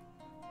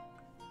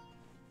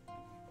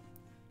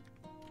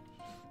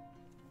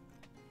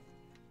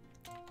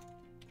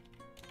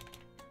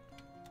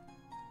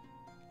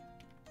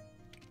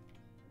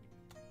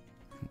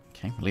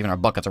 Okay, we're leaving our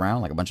buckets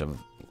around like a bunch of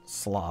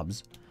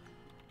slobs.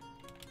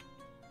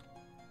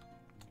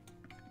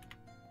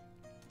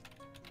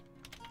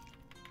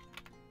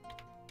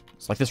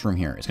 It's like this room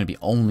here. It's going to be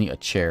only a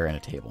chair and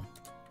a table.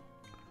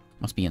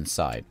 Must be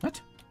inside.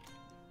 What?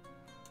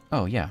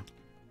 Oh, yeah.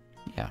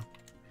 Yeah.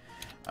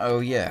 Oh,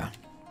 yeah.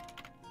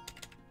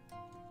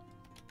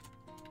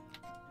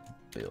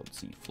 Build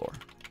seat floor.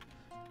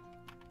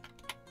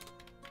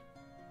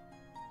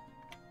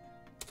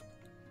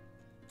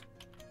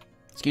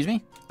 Excuse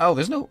me? Oh,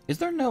 there's no... Is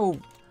there no...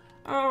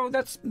 Oh,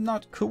 that's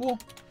not cool.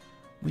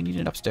 We need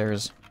an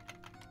upstairs.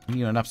 We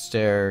need an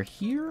upstairs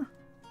here?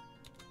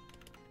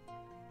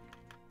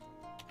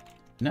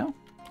 No?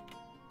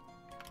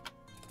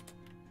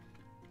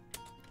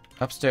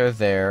 Upstairs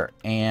there,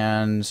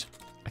 and...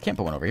 I can't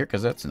put one over here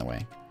because that's in the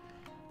way.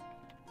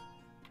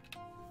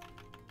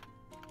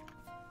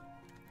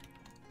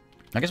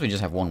 I guess we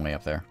just have one way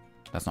up there.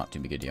 That's not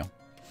too big a deal.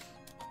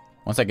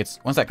 Once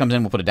that comes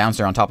in, we'll put a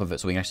downstairs on top of it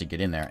so we can actually get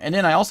in there. And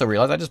then I also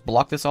realized I just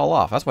blocked this all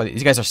off. That's why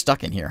these guys are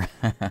stuck in here.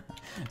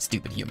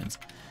 Stupid humans.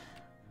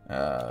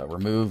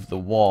 Remove the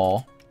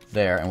wall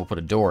there, and we'll put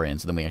a door in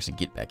so then we actually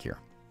get back here.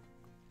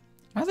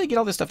 How did they get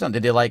all this stuff done?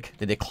 Did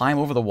they climb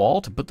over the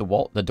wall to put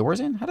the doors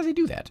in? How do they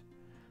do that?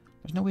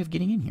 There's no way of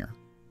getting in here.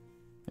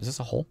 Is this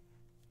a hole?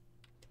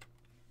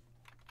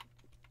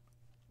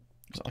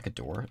 Is it like a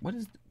door? What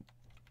is...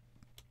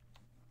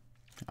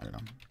 I don't know.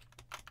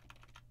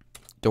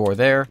 Door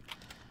there.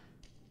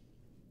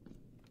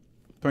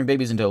 Throwing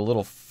babies into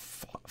little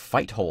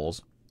fight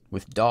holes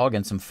with dog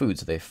and some food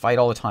so they fight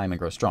all the time and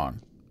grow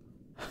strong.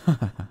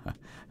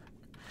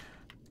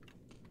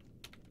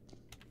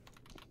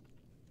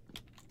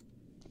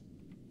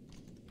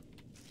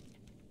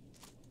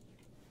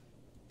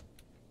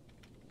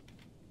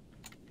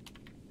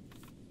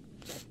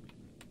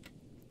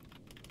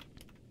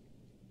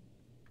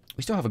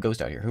 We still have a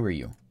ghost out here. Who are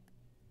you?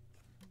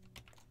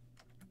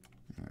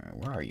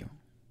 Where are you?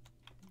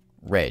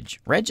 Reg.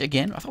 Reg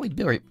again? I thought we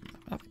buried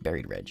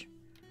Reg.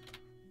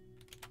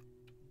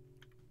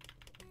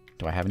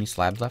 Do I have any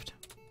slabs left?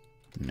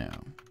 No.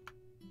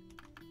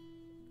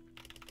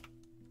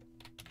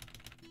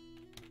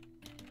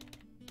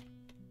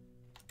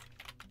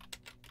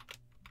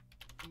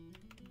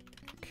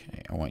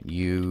 Okay, I want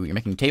you... You're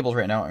making tables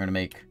right now. I'm going to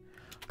make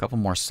a couple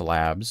more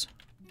slabs.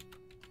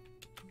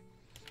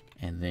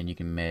 And then you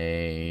can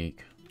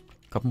make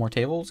a couple more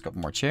tables, a couple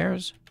more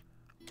chairs.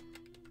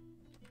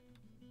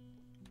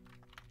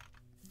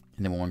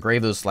 And then we'll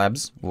engrave those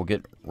slabs. We'll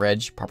get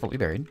Reg properly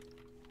buried.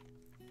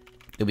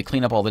 Did we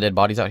clean up all the dead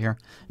bodies out here?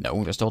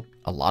 No, there's still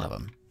a lot of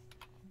them.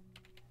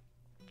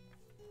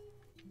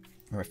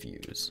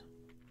 Refuse.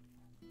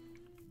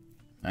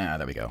 Ah,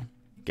 there we go.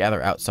 Gather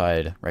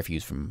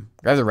refuse from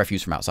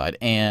outside,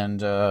 and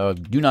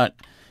do not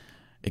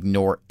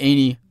ignore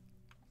any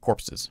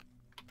corpses.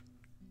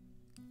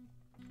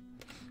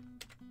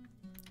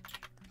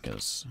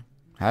 Because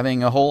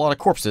having a whole lot of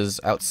corpses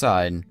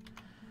outside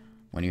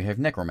when you have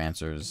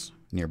necromancers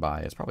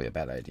nearby is probably a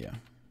bad idea.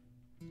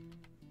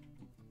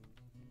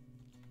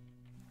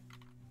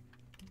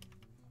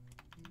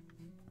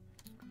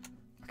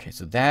 Okay,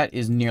 so that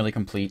is nearly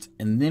complete,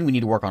 and then we need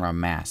to work on our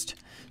mast.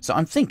 So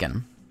I'm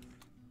thinking,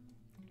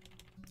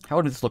 how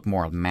would this look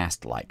more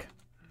mast-like?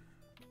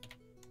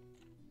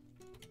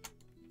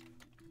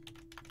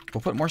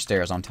 We'll put more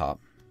stairs on top.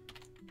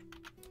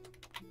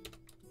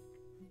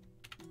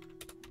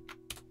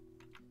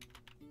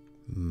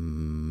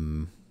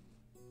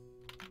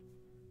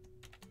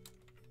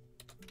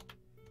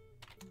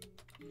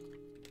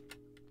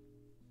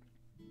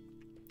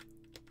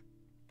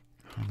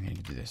 How am I going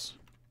to do this?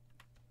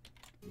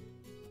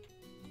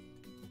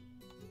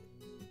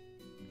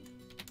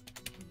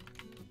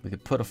 We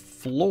could put a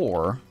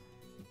floor.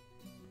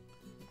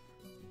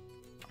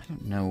 I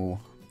don't know.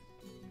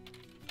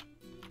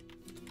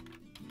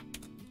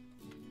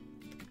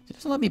 It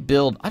doesn't let me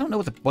build. I don't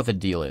know what the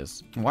deal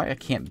is. Why I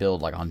can't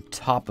build like on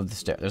top of the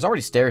stair. There's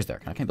already stairs there.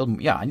 I can't build.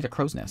 Yeah, I need a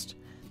crow's nest.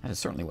 That is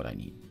certainly what I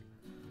need.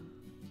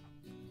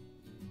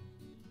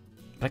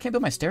 But I can't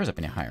build my stairs up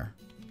any higher.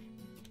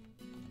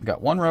 We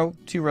got one row,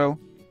 2 row,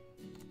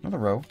 another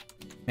row.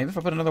 Maybe if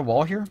I put another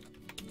wall here,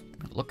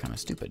 it'll look kind of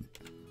stupid.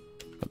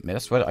 But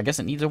that's what I guess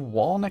it needs a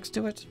wall next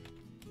to it.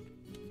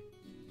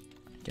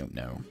 I don't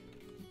know.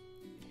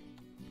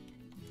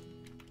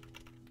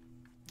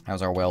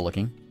 How's our well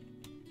looking?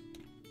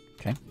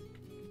 Okay.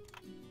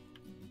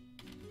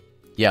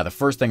 Yeah, the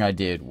first thing I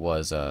did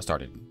was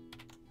started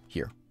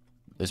here.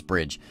 This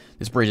bridge.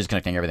 This bridge is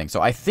connecting everything.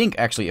 So I think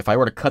actually if I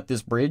were to cut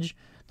this bridge,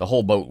 the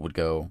whole boat would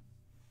go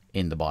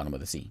in the bottom of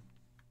the sea.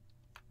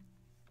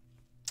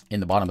 In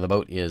the bottom of the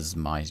boat is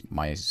my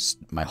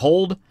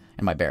hold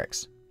and my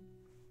barracks.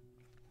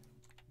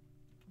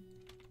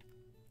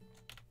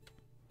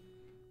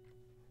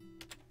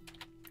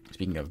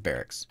 Speaking of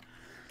barracks,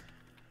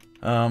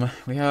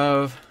 we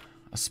have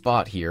a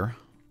spot here.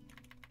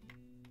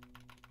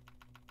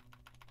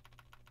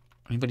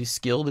 Anybody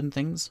skilled in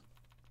things?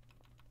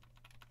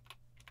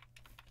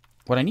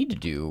 What I need to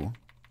do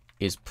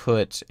is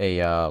put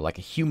a like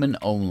a human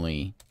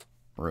only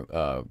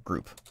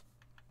group.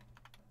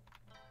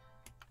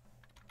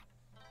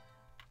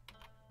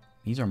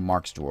 These are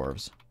Mark's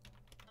dwarves.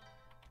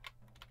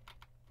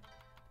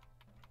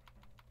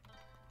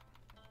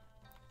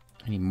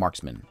 I need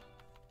marksmen.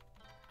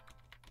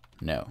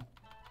 No.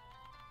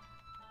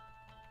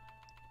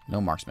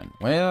 No marksman.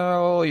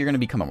 Well, you're going to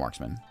become a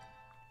marksman.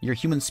 You're a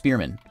human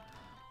spearman.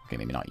 Okay,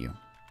 maybe not you.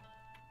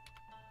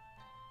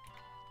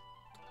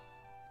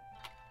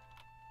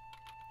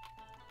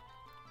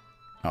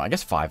 Oh, I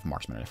guess 5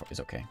 marksmen is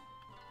okay.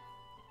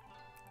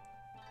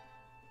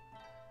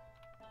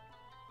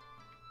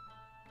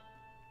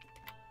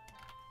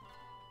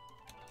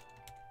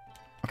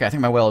 Okay, I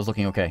think my well is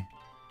looking okay.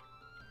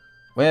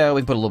 Well,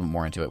 we can put a little bit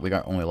more into it. We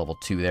got only level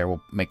 2 there.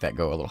 We'll make that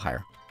go a little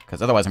higher.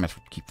 Because otherwise I'm going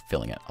to keep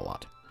filling it a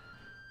lot.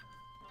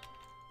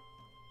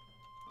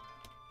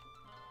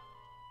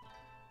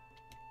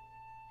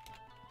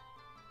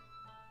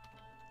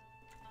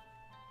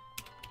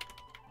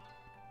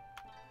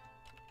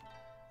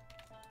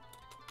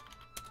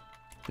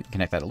 We can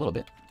connect that a little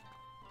bit.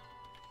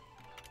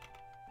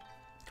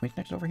 Can we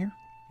connect it over here?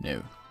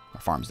 No.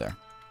 Our farm's there.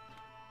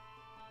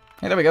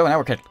 Hey, there we go. Now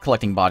we're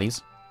collecting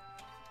bodies.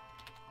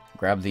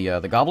 Grab the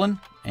goblin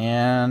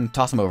and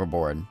toss him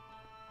overboard.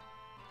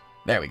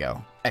 There we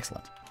go.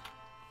 Excellent.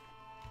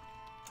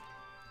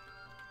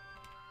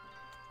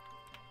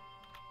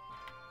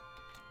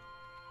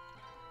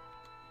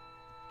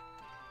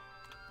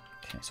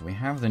 Okay, so we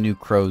have the new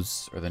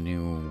crows, or the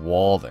new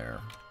wall there.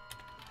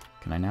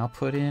 Can I now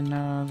put in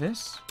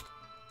this?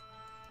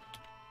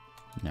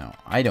 No,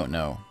 I don't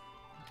know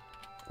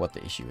what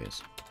the issue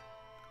is.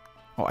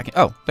 Oh, I can.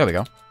 Oh, there we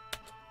go.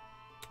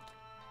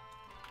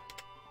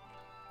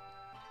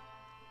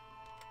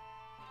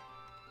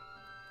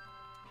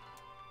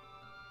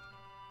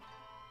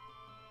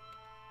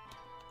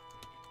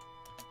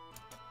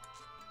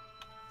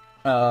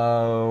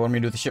 What am I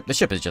gonna do with the ship? The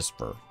ship is just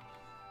for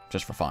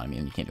fun. I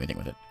mean, you can't do anything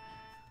with it.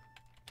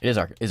 It is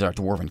our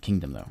dwarven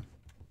kingdom, though.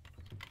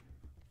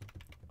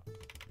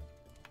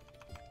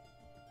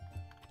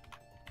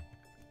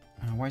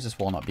 Why is this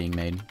wall not being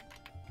made?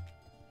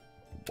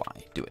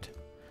 Why? Do it.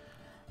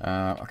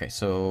 Okay,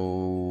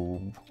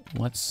 so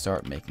let's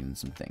start making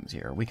some things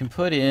here. We can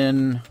put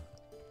in...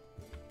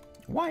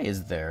 Why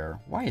is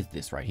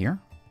this right here?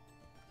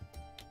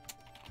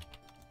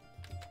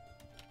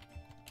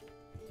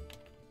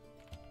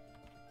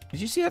 Did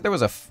you see that there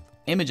was a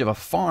image of a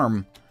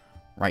farm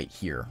right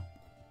here?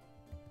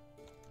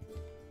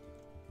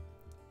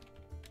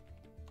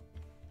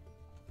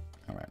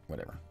 Alright,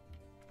 whatever.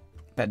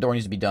 That door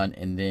needs to be done,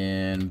 and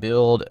then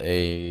build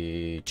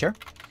a chair.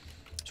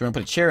 So we're going to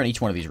put a chair in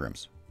each one of these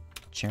rooms.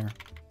 Chair.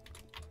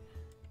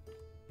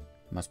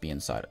 Must be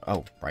inside.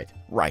 Oh, right.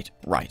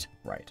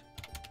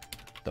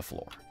 The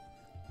floor.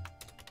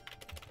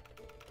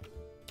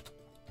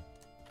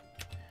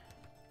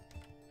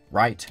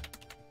 Right.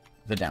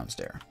 The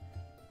downstairs.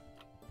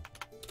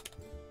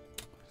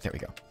 There we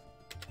go.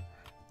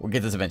 We'll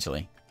get this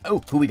eventually.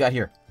 Oh, who we got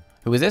here?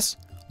 Who is this?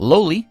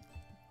 Loli.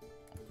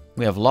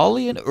 We have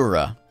Lolly and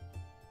Ura.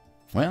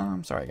 Well,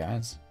 I'm sorry,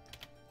 guys.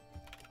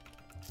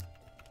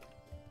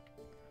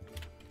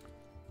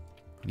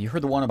 Have you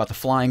heard the one about the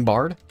flying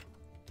bard?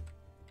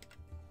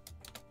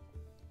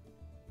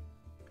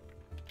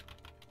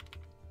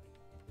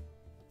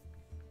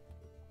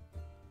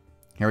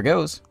 Here it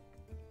goes.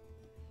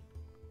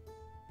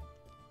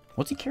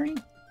 What's he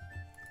carrying?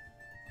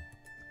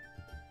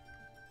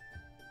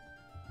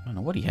 I don't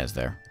know what he has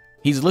there.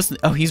 He's listening.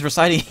 Oh, he's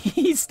reciting.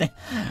 He's.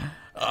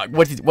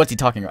 What's he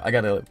talking about? I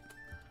gotta.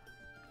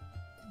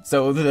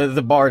 So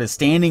the bard is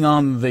standing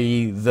on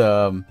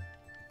the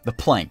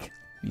plank.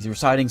 He's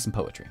reciting some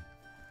poetry.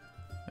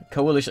 The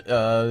coalition.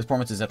 His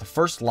performance is at the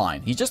first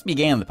line. He just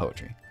began the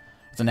poetry.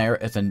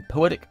 It's a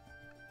poetic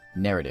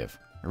narrative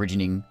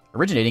originating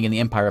in the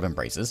Empire of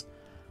Embraces.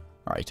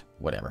 All right,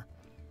 whatever.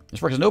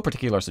 This work has no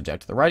particular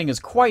subject. The writing is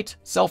quite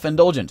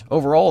self-indulgent.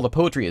 Overall, the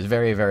poetry is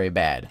very, very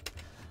bad.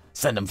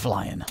 Send him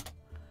flying.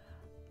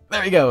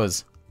 There he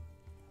goes.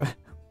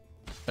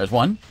 There's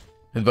one.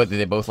 Did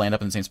they both land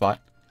up in the same spot?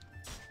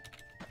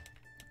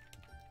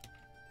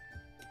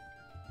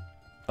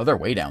 Oh, they're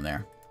way down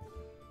there.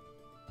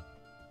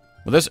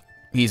 Well,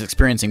 he's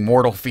experiencing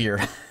mortal fear.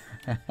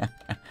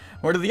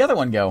 Where did the other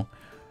one go?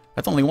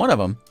 That's only one of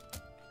them.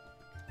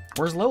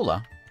 Where's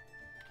Lola?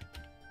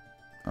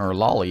 Or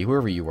Lolly,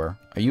 whoever you were.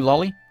 Are you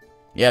Lolly?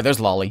 Yeah, there's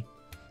Lolly.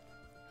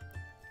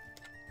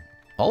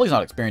 Lolly's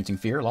not experiencing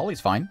fear.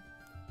 Lolly's fine.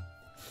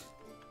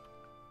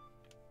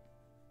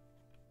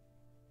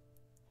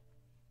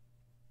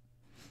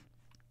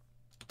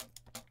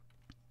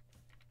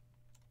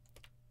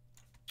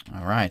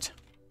 All right.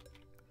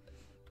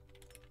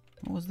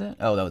 What was that?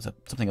 Oh, that was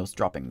something else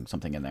dropping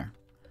something in there.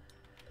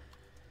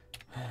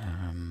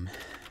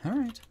 All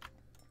right.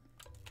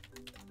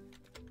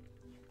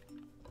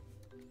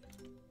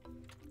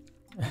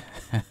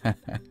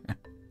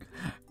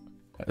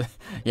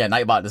 Yeah,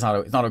 Nightbot is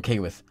not okay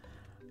with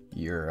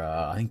your.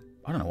 I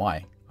don't know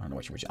why. I don't know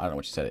what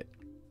you said it.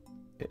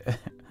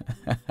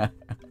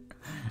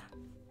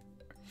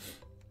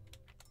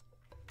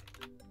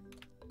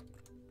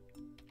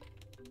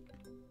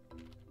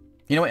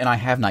 You know what? And I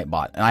have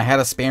Nightbot, and I had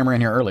a spammer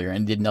in here earlier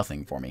and did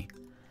nothing for me.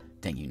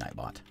 Dang you,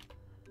 Nightbot!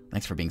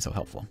 Thanks for being so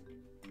helpful.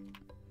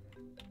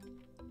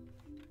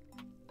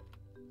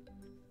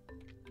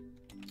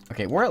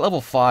 Okay, we're at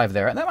level 5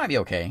 there, and that might be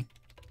okay.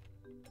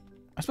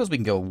 I suppose we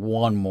can go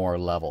one more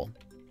level.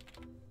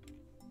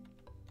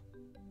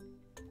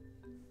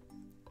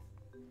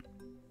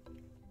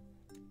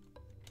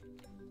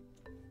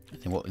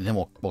 And then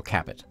we'll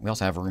cap it. We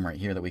also have a room right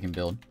here that we can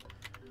build.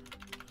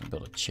 We'll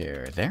build a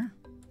chair there,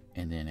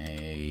 and then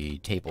a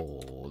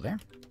table there.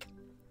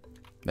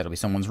 That'll be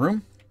someone's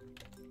room.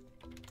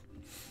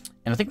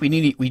 And I think we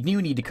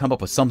do need to come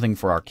up with something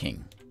for our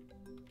king.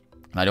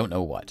 And I don't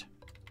know what.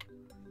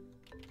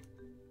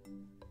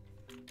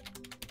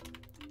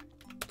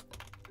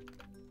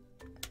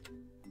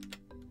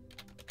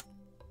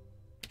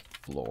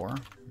 Floor.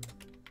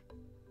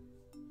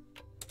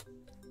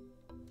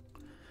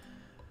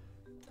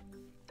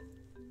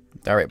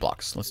 Alright,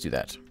 blocks. Let's do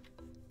that.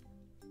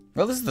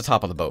 Well, this is the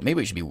top of the boat.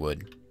 Maybe it should be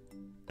wood.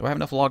 Do I have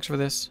enough logs for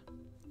this?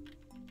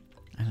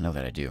 I don't know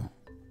that I do.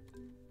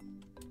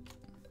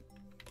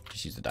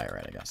 Just use the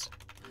diorite, I guess.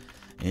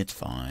 It's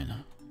fine.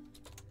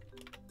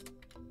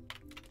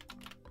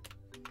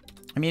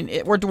 I mean,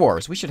 we're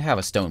dwarves. We should have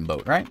a stone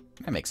boat, right?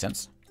 That makes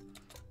sense.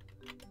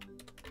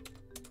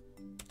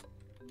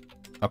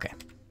 Okay.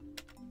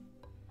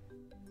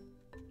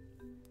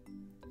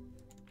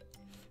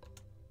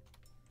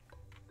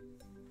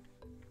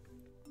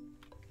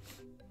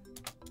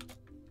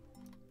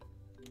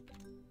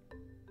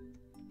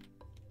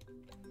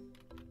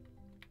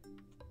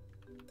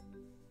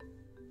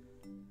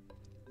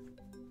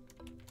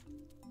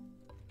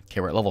 Okay,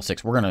 we're at level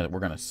 6. We're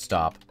gonna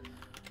stop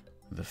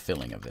the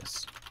filling of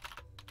this.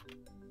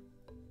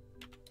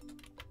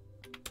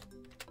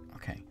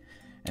 Okay.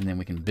 And then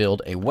we can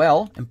build a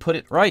well and put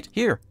it right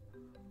here.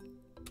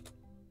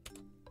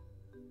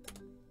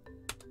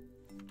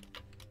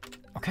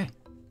 Okay.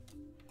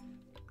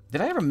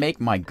 Did I ever make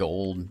my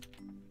gold?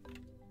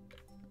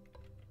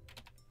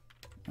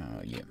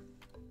 Yeah.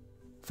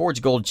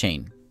 Forge gold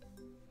chain.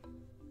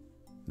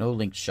 No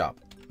linked shop.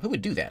 Who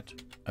would do that?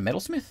 A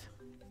metalsmith?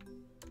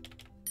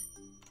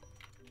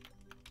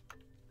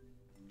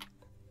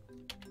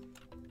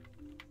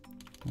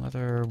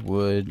 Leather,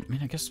 wood. I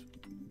mean, I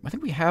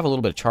think we have a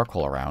little bit of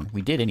charcoal around.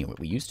 We did anyway.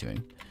 We used to.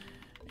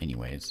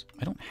 Anyways,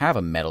 I don't have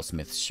a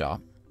metalsmith's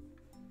shop.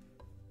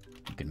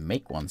 You can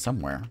make one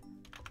somewhere.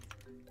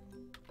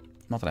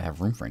 Not that I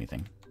have room for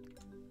anything.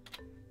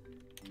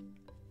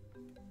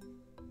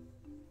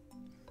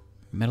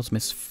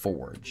 Metalsmith's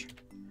forge.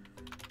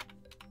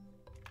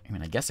 I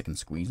mean, I guess I can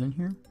squeeze in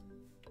here.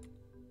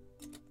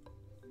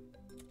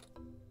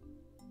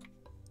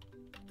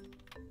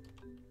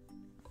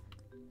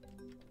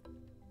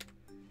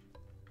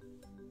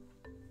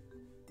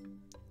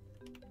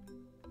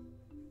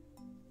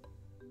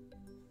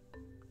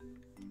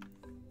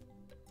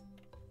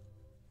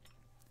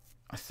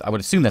 I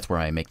would assume that's where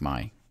I make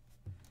my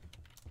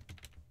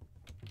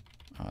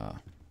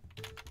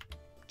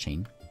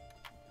chain.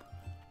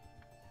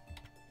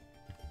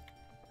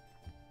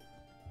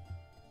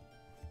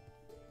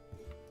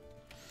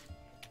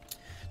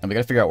 Now we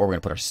gotta figure out where we're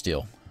gonna put our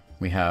steel.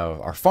 We have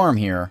our farm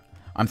here.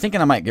 I'm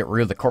thinking I might get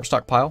rid of the corpse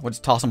stockpile. We'll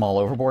just toss them all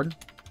overboard.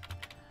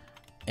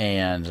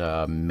 And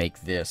make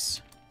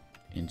this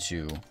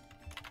into...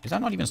 Is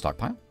that not even a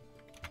stockpile?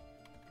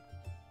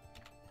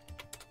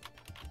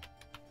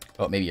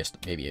 Oh, maybe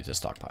it's a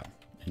stockpile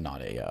and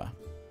not a...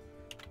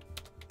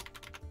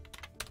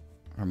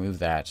 Remove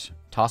that.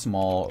 Toss them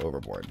all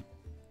overboard.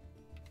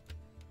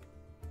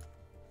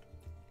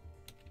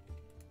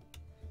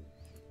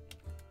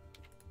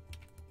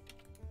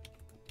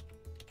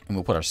 And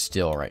we'll put our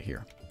steel right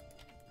here.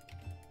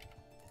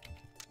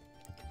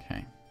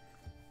 Okay.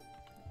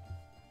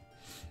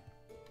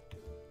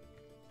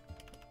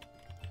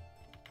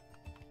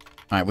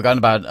 Alright, we got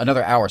about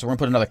another hour, so we're going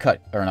to put another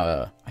cut. Or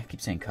another, I keep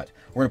saying cut.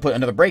 We're going to put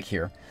another break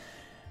here.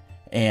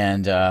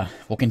 And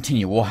we'll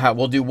continue.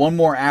 We'll do one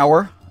more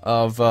hour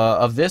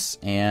of this.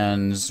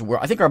 And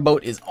I think our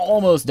boat is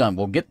almost done.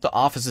 We'll get the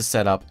offices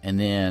set up. And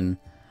then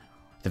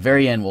at the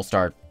very end, we'll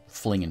start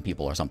flinging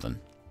people or something.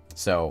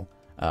 So...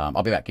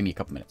 I'll be back. Give me a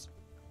couple minutes.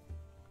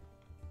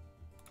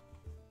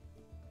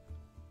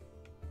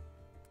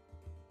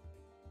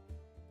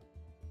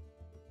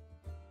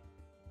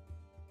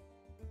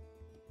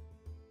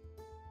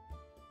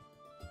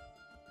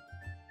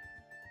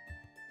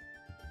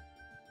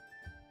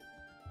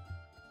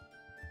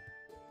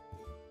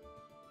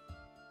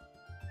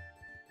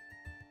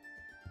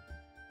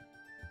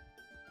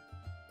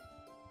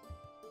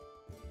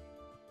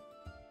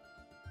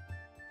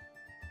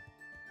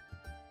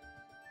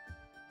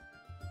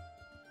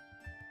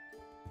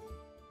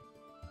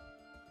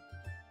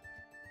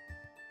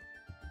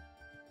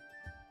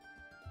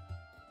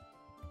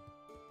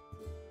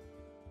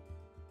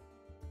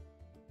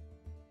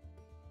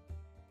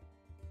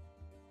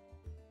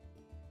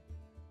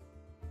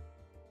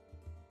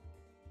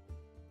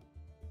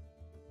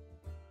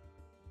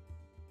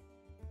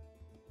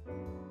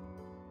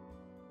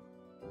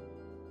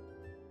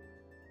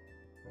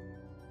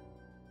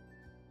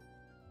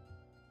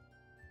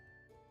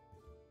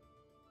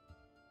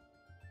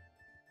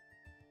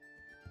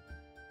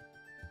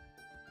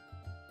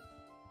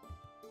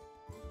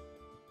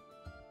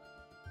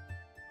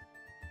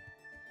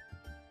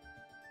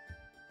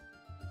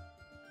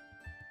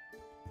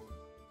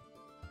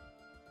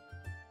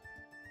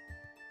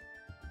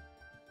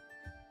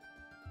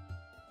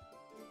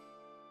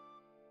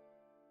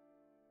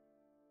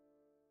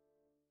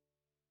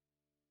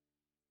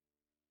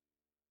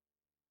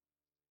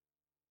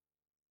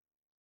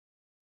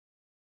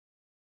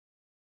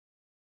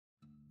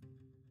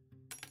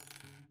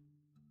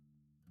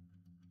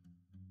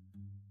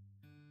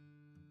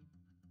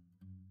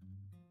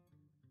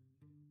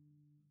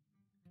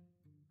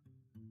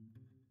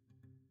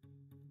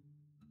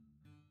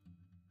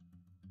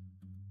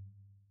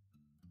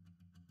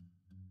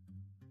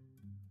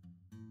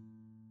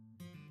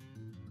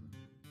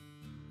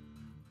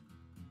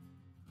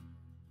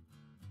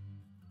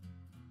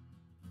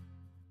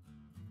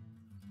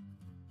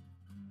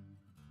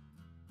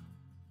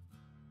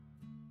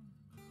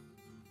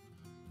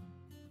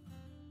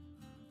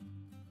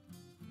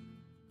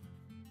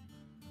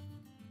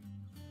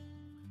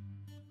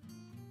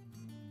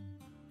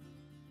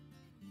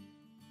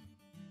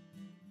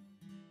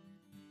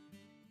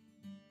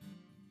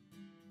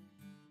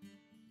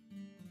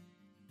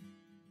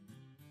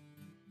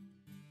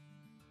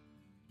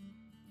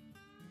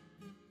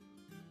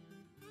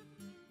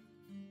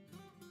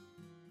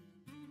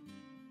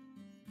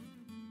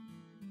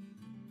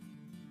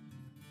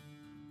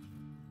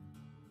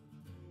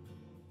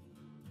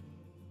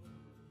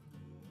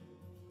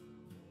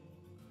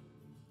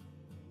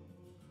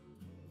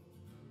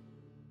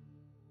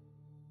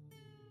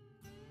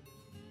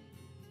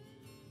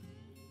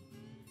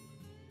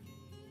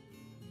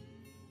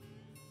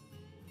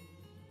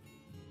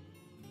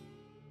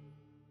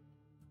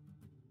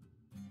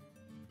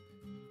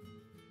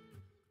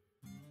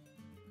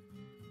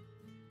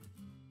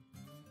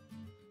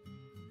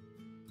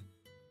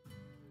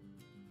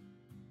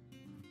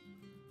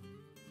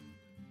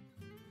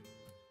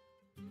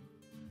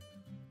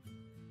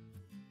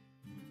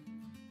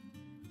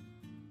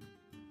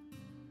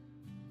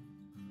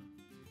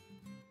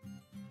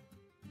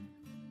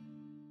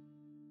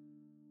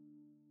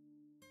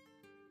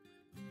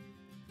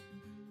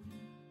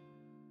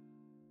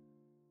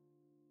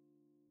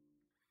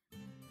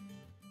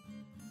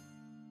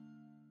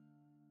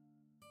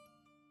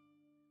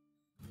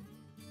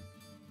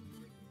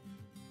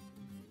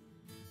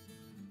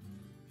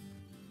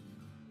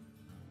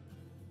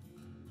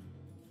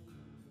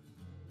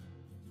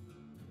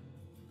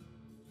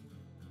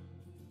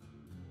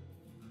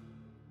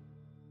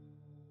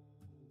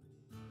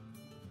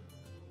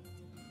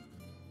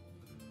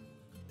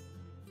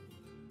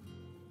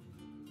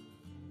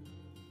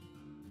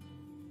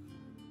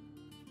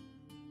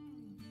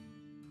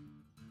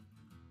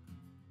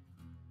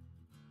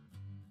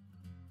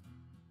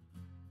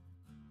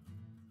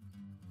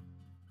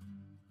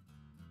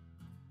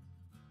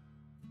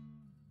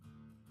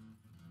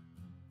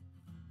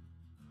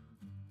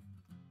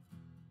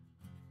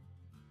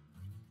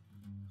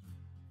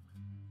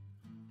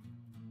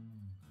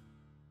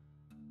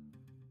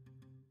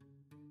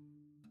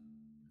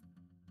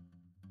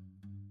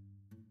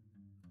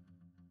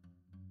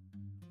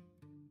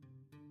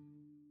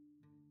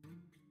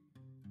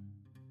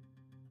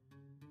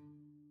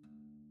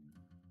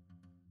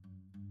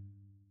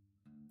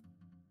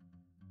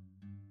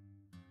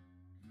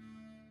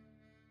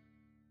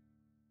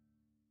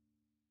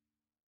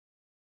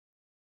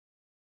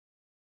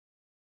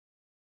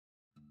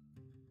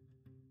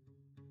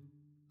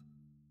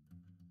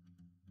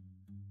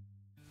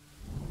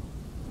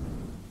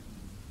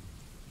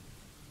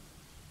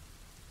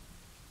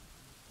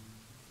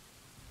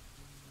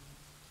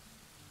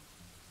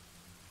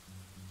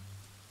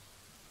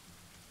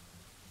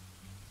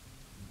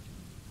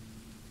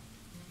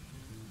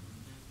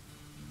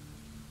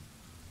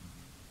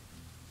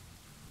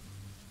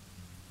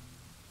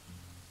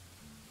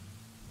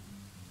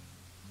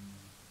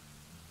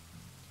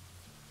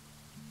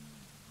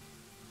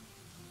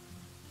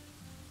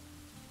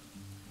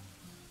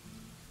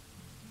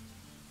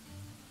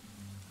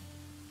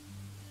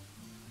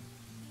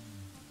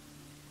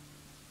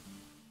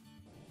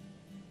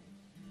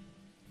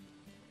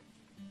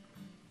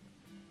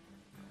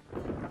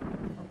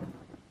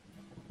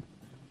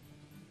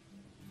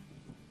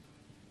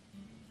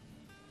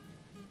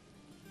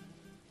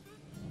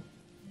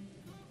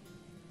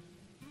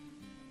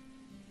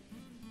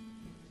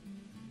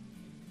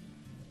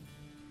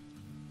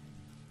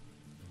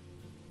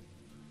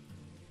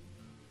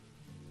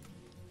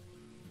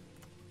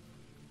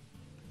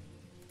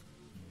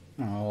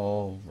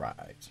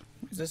 Alright.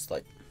 Is this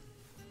like...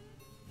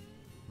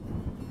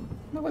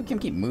 My webcam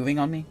keep moving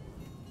on me?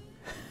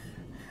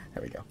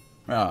 There we go.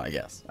 Oh, I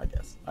guess.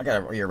 I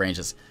gotta rearrange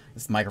this.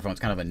 This microphone's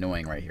kind of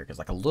annoying right here, because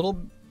like a little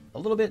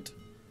bit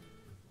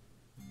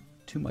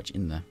too much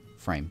in the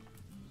frame.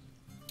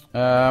 We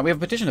have a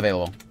petition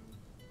available.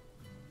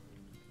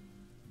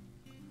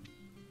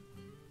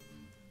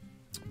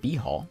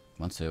 B-Hall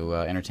wants to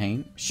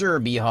entertain. Sure,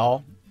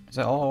 B-Hall. Is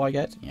that all I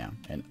get? Yeah,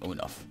 and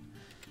enough.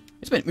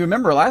 It's been.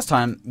 Remember last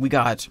time we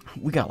got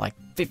like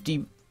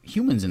 50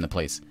 humans in the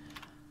place.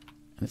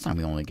 And this time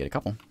we only get a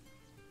couple.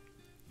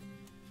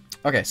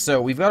 Okay,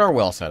 so we've got our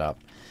well set up.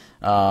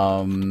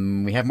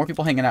 We have more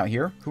people hanging out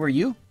here. Who are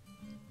you?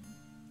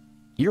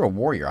 You're a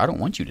warrior. I don't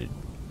want you to.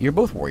 You're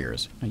both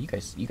warriors. No, you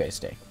guys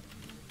stay.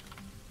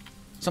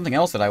 Something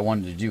else that I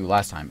wanted to do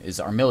last time is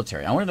our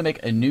military. I wanted to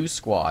make a new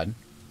squad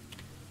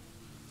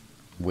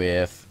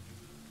with,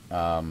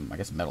 I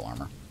guess, metal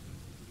armor.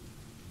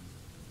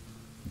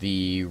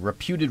 The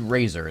Reputed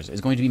Razors is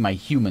going to be my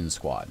human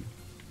squad.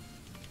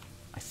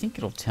 I think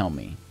it'll tell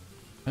me.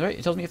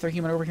 It tells me if they're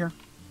human over here.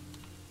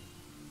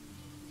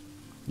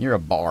 You're a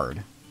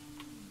bard.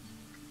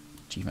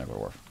 Achievement of a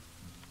dwarf.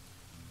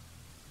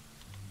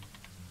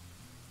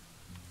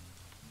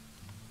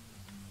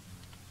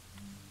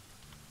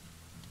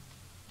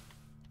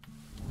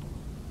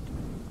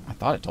 I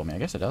thought it told me. I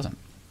guess it doesn't.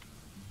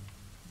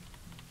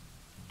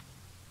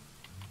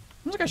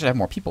 Looks like I should have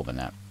more people than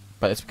that.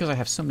 But it's because I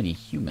have so many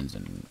humans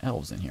and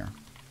elves in here.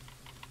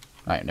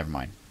 Alright, never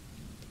mind.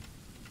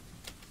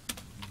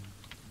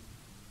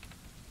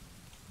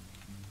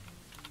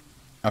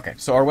 Okay,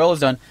 so our well is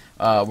done.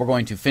 We're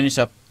going to finish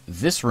up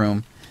this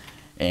room.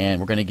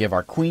 And we're going to give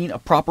our queen a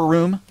proper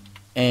room.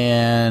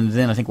 And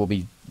then I think we'll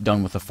be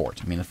done with the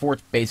fort. I mean, the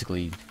fort's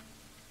basically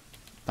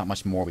not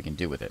much more we can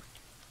do with it.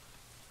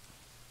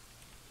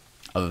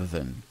 Other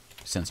than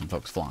send some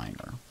folks flying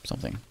or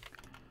something.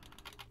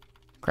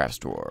 Crafts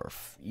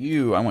Dwarf.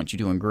 I want you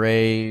to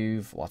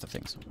engrave lots of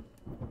things.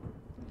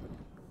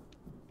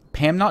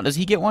 Pamnot, does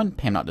he get one?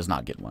 Pamnot does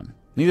not get one.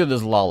 Neither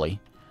does Lolly.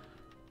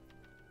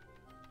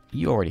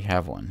 You already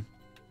have one.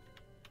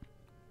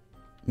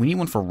 We need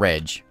one for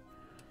Reg.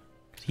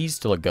 He's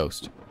still a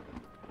ghost.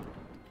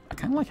 I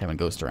kind of like having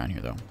ghosts around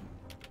here, though.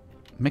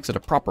 Makes it a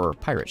proper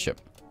pirate ship.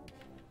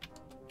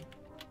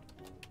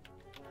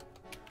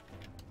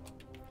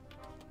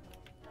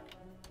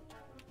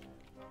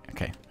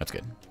 Okay, that's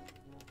good.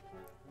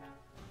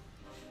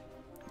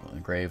 We'll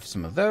engrave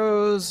some of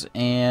those,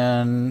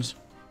 and...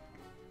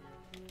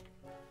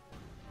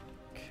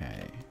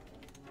 Okay.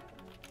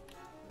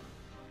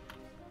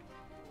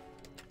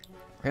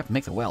 We have to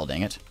make the well,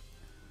 dang it.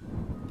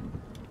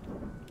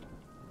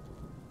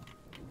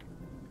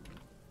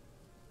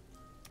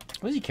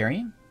 What is he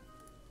carrying?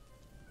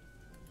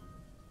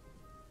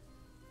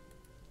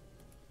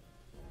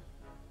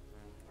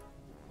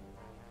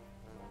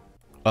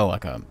 Oh,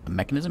 like a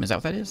mechanism? Is that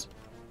what that is?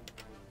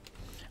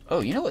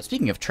 Oh, you know what?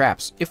 Speaking of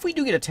traps, if we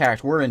do get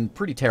attacked, we're in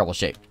pretty terrible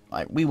shape.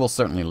 Like, we will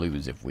certainly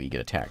lose if we get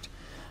attacked.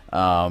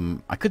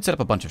 I could set up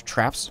a bunch of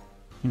traps.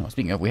 You know,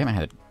 speaking of, we haven't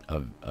had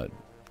a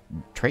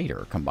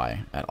trader come by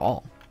at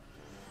all.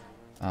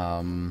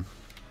 Let's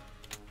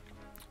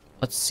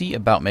see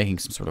about making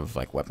some sort of,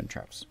 like, weapon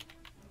traps.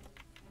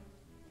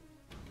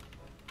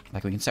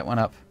 Like, we can set one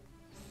up.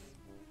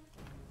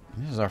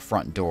 This is our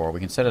front door. We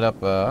can set it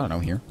up, I don't know,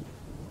 here.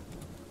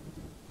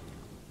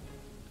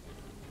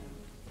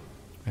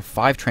 I have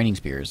 5 training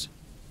spears.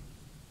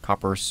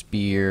 Copper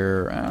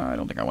spear. I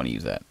don't think I want to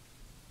use that.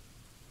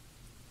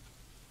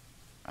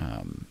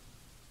 How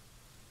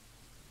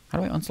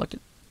do I unselect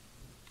it?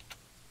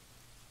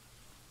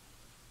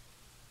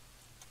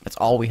 That's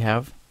all we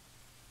have.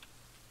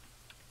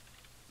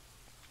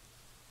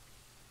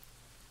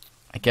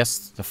 I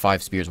guess the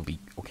 5 spears will be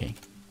okay.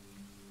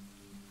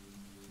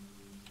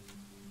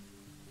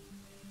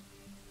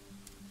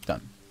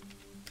 Done.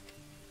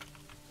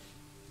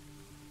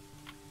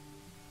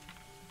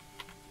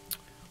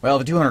 Well,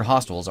 the 200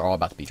 hostiles are all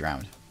about to be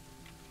drowned.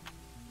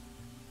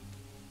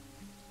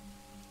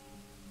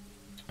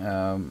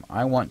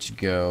 I want to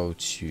go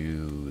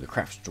to the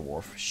Crafts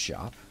Dwarf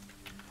shop.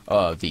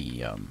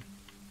 The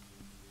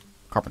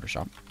carpenter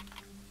shop.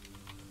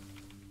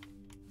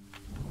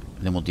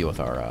 And then we'll deal with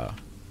our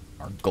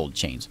gold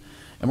chains.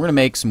 And we're going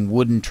to make some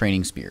wooden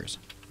training spears.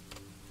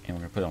 And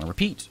we're going to put it on a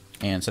repeat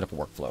and set up a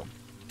workflow.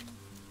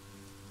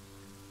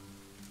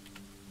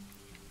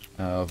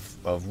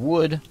 Of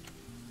wood.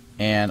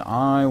 And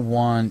I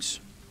want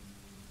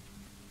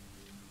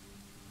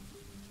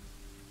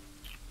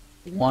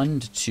 1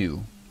 to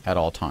 2 at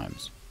all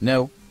times.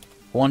 No,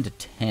 1 to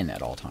 10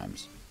 at all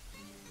times.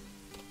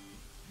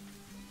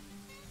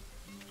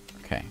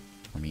 Okay,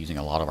 I'm using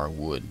a lot of our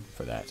wood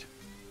for that.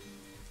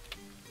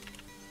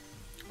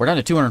 We're down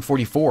to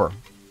 244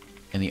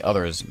 in the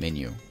others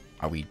menu.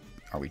 Are we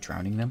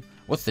drowning them?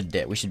 What's the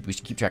dead? We should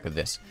keep track of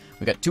this.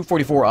 We got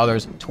 244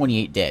 others,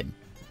 28 dead.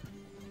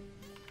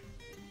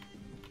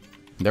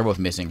 They're both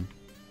missing.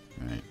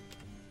 Alright.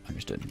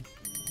 Understood.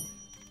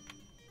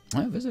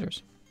 Oh,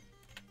 visitors.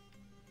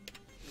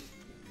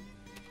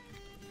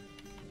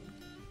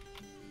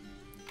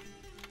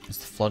 Is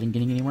the flooding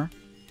getting anywhere?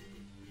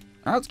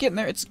 Oh, it's getting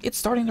there. It's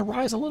starting to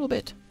rise a little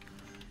bit.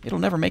 It'll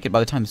never make it by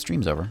the time the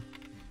stream's over.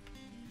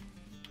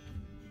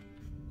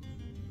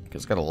 Because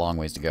it's got a long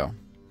ways to go.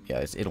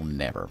 Yeah, it'll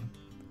never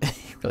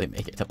really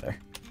make it up there.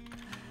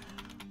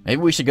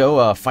 Maybe we should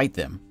go fight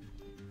them.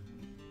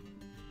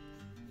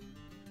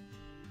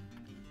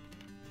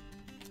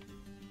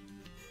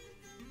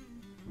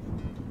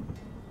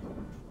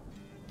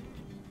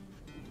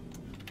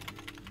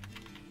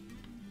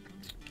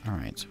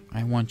 Alright,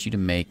 I want you to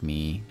make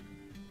me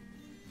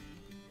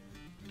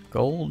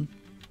gold.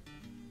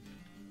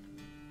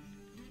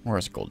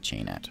 Where's gold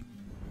chain at?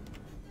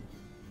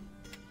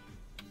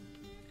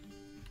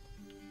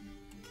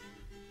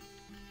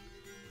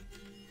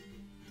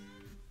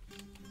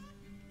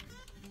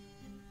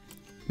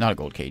 Not a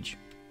gold cage.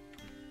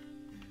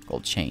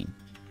 Gold chain.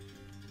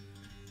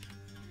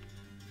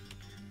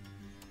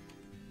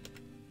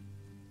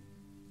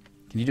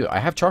 Can you do it? I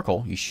have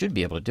charcoal. You should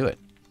be able to do it.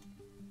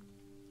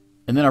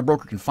 And then our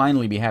broker can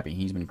finally be happy.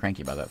 He's been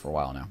cranky about that for a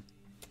while now.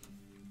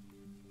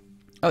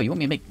 Oh, you want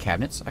me to make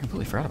cabinets? I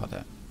completely forgot about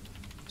that.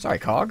 Sorry,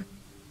 Cog.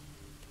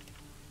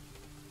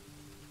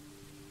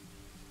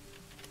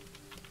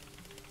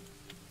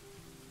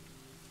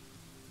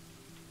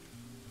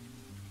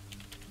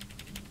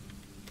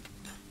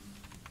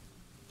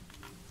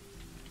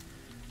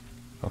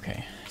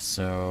 Okay,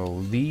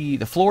 so the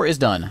floor is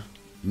done.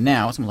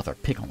 Now, someone left our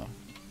pick on the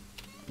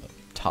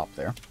top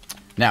there.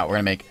 Now,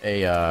 we're going to make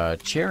a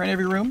chair in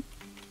every room.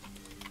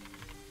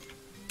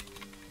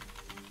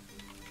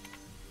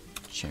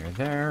 Chair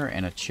there,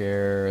 and a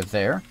chair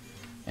there.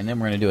 And then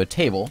we're going to do a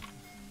table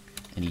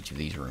in each of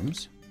these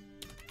rooms.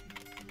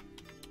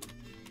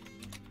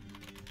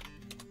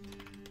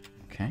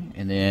 Okay,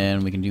 and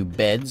then we can do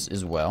beds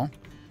as well.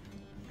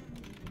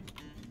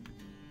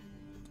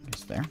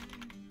 Just there.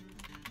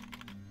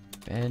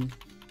 Bed.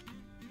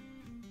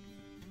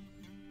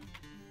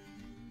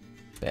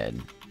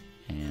 Bed.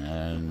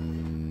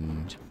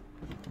 And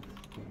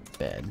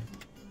bed.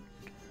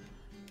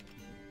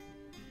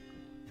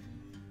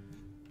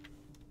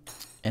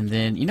 And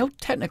then, you know,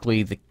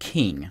 technically the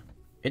king,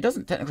 it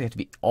doesn't technically have to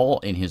be all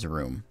in his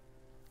room.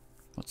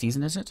 What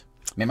season is it?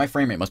 Man, my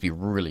frame rate must be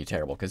really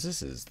terrible, because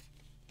this is,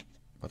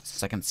 what, the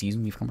second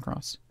season we've come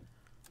across?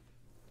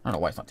 I don't know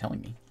why it's not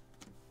telling me.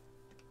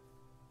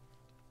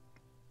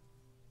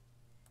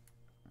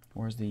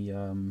 Where's the,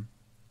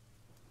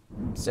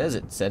 says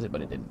it said it,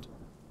 but it didn't.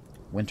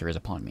 Winter is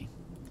upon me.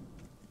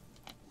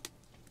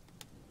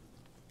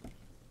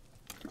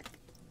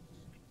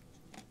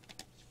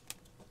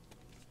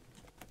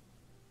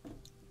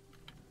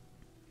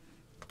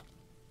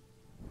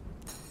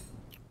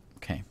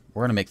 Okay,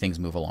 we're gonna make things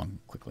move along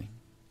quickly.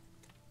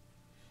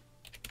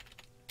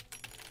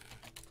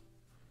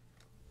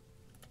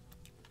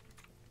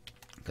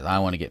 Because I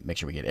want to make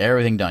sure we get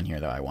everything done here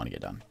that I want to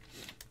get done.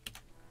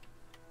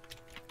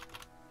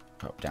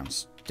 Oh,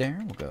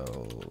 downstairs, we'll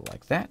go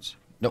like that.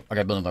 Nope, I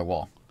gotta build another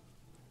wall.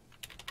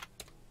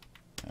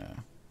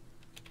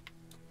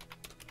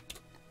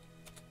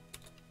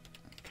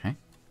 Okay.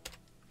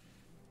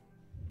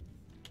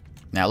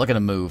 Now look at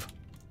him move.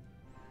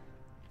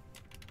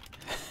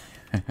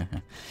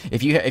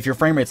 If your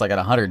frame rate's like at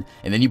 100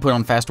 and then you put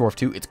on Fast Dwarf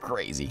 2, it's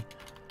crazy.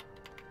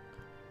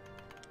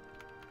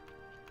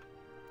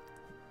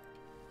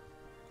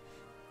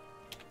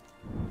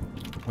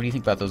 What do you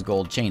think about those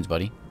gold chains,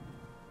 buddy?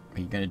 Are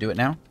you gonna do it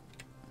now?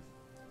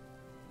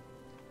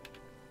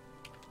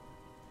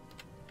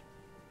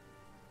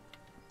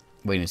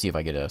 Waiting to see if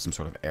I get some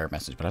sort of error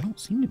message, but I don't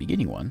seem to be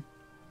getting one.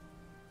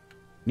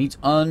 Needs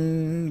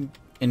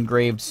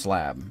engraved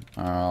slab.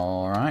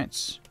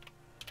 Alright.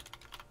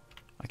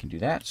 I can do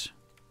that.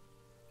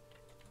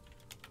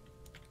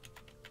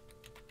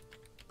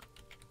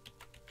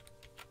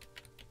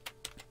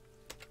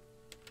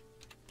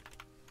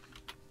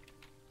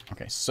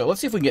 Okay, so let's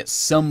see if we can get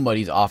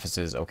somebody's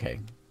offices. Okay.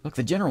 Look,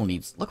 the general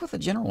needs. Look what the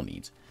general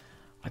needs.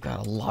 I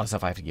got a lot of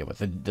stuff I have to get with.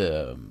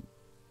 The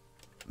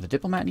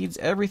diplomat needs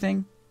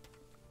everything.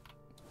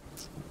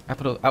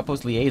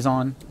 Outpost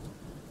liaison.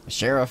 The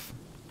sheriff.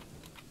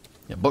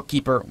 The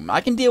bookkeeper.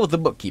 I can deal with the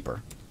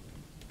bookkeeper.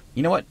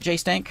 You know what, J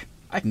Stank?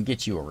 I can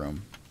get you a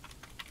room.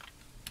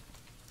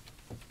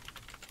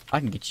 I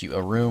can get you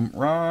a room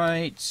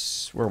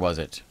right... Where was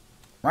it?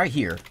 Right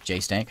here,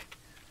 J Stank.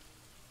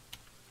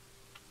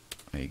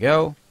 There you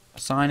go.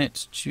 Assign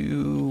it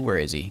to... Where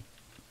is he?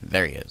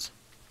 There he is.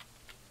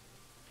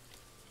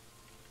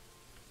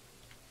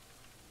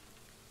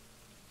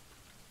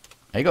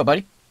 There you go,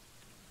 buddy.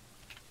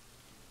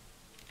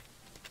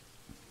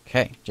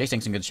 Okay, J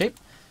Stank's in good shape.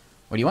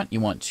 What do you want? You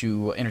want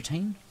to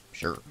entertain?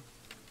 Sure.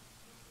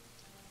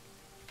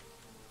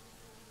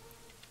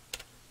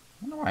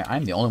 I wonder why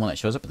I'm the only one that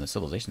shows up in the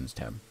civilizations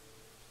tab.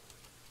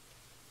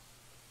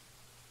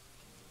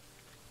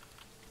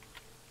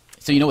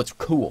 So you know what's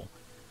cool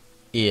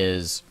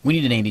is we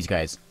need to name these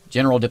guys.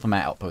 General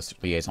Diplomat Outpost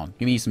Liaison.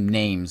 Give me some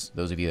names,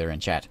 those of you that are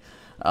in chat,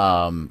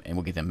 and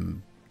we'll get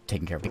them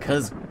taken care of.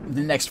 Because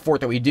the next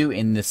fort that we do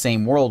in the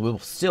same world, we'll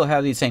still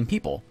have these same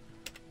people.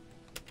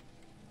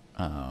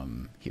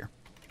 Here.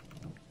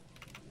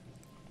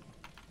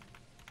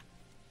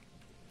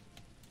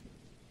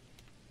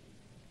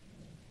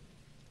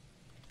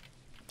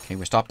 Okay,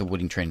 we stopped the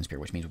wooden training spear,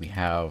 which means we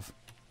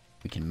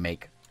can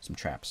make some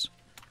traps.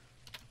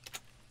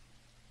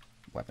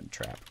 Weapon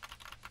trap.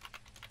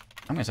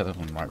 I'm gonna set this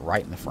one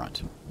right in the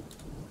front.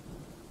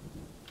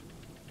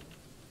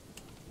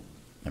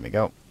 There we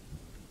go.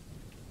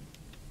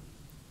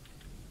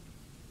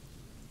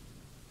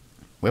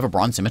 We have a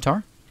bronze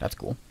scimitar? That's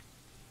cool.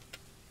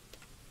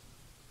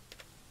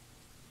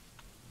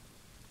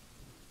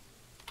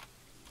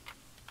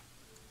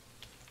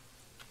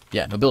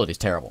 Yeah, nobility's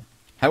terrible.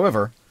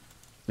 However,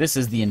 this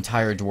is the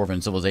entire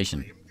dwarven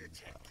civilization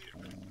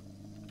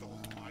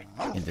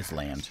in this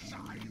land.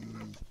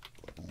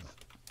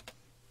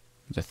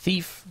 There's a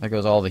thief. There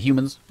goes all the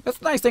humans. That's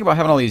the nice thing about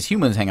having all these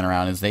humans hanging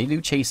around is they do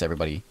chase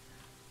everybody.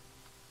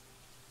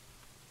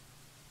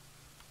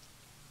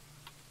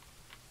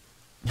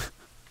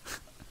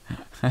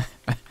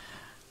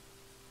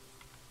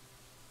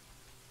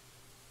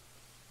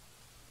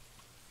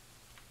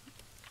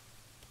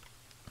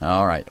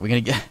 Alright, we're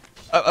gonna get...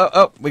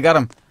 Oh, we got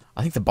him.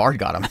 I think the bard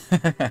got him.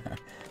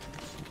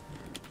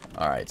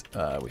 Alright, we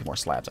have more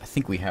slabs. I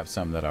think we have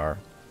some that are...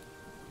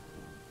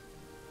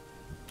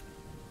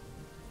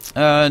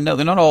 no,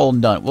 they're not all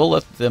done. We'll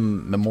let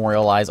them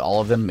memorialize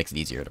all of them. Makes it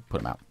easier to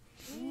put them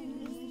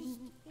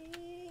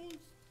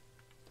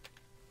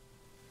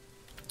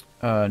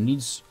out.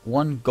 Needs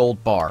 1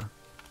 gold bar.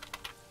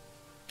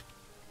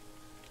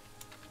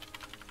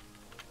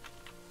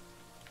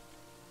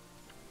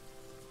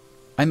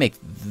 I make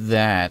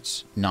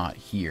that not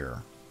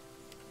here.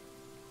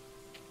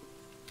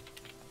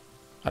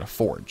 At a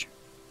forge.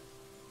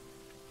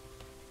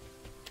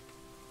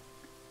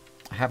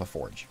 I have a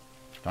forge,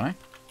 don't I?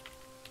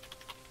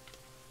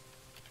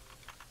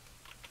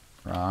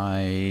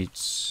 Right.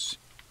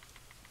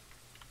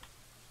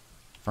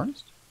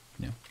 Furnace?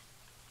 No.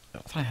 I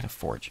thought I had a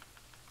forge.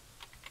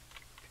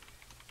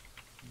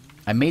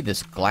 I made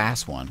this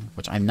glass one,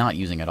 which I'm not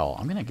using at all.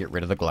 I'm going to get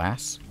rid of the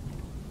glass.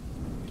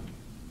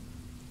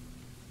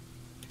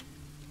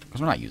 Because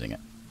we're not using it.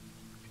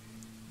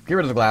 Get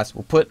rid of the glass.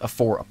 We'll put a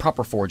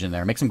proper forge in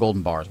there. Make some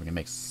golden bars. We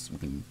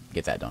can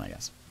get that done, I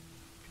guess.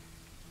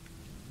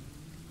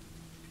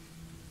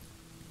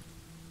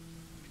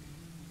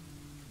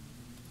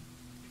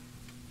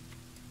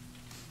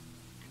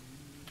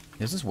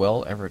 Is this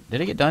well ever...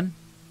 Did it get done?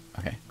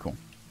 Okay, cool.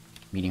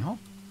 Meeting hall?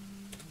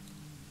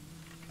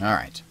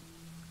 Alright.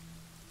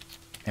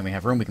 And we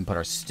have room. We can put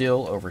our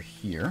still over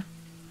here.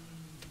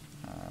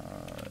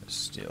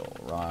 Still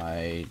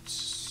right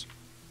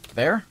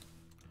there.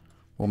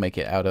 We'll make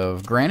it out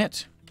of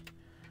granite.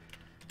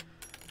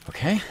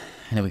 Okay.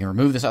 And then we can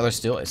remove this other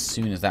still as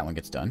soon as that one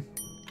gets done.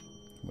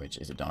 Which,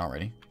 is it done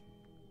already?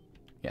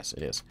 Yes,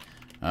 it is.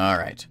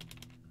 Alright.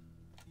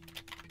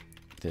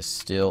 This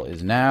still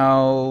is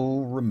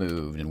now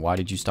removed. And why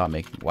did you stop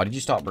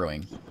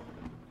brewing?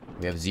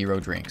 We have 0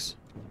 drinks.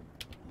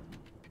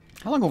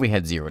 How long have we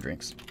had 0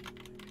 drinks?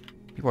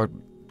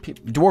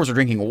 Dwarves are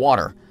drinking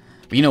water.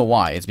 But you know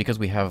why? It's because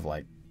we have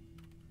like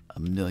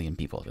 1 million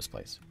people at this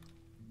place.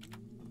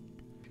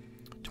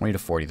 20 to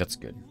 40, that's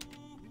good.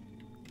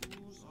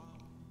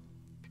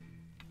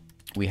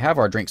 We have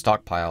our drink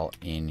stockpile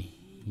in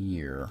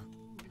here.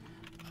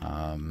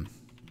 I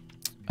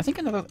think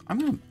another... I'm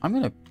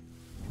gonna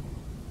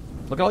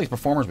look at all these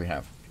performers we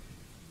have.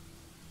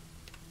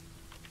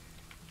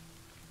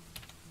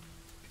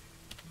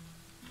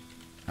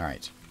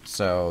 Alright,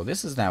 so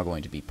this is now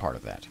going to be part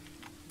of that.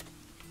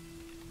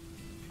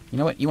 You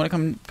know what? You want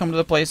to come to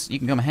the place? You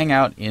can come hang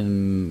out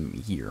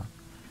in here.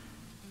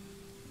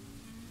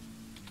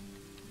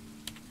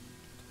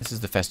 This is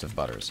the Festive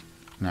Butters.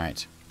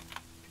 Alright.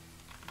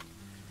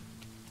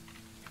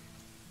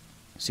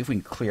 See if we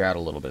can clear out a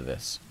little bit of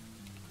this.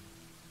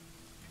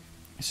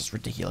 It's just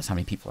ridiculous how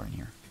many people are in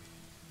here.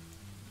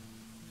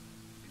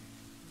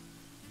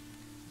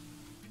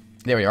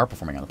 There we are,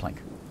 performing on the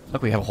plank.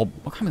 Look, we have a whole...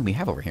 Look how many we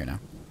have over here now.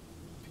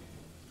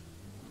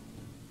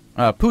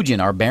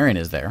 Pujin, our Baron,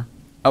 is there.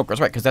 Oh,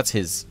 that's right, because that's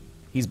his...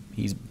 He's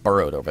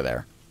burrowed over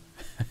there.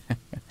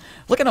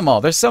 Look at them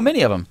all. There's so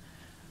many of them.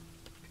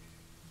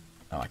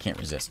 Oh, I can't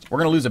resist. We're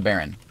going to lose a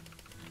Baron.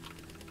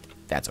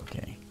 That's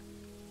okay.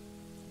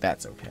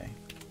 That's okay.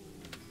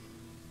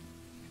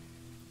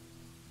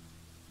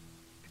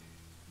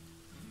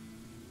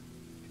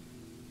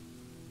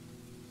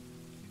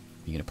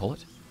 You gonna pull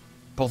it?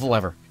 Pull the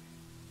lever.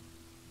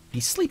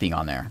 He's sleeping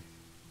on there.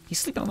 He's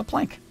sleeping on the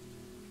plank.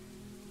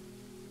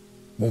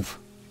 Woof.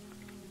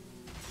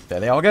 There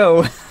they all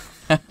go.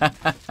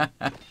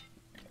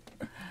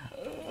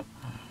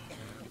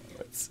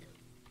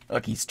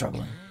 Look, he's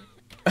struggling.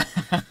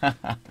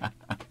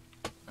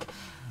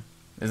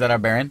 Is that our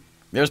Baron?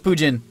 There's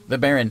Pujin, the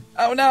Baron.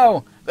 Oh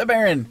no! The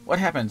Baron! What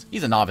happened?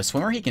 He's a novice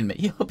swimmer.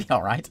 He'll be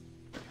alright.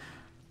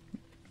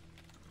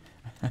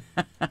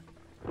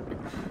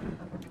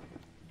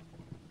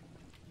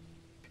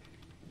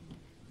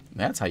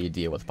 That's how you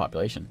deal with the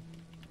population.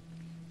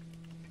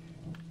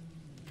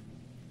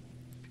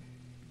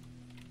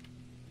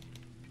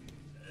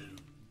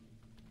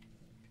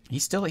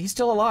 He's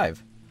still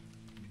alive.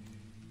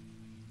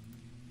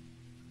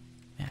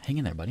 Yeah, hang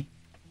in there, buddy.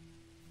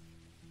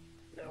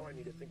 Now I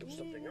need to think of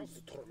something else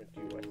to torment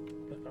you with.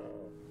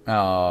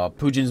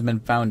 Pujin's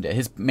been found.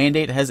 His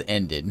mandate has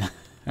ended.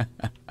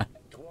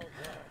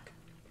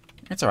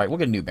 It's alright, we'll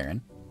get a new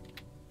Baron.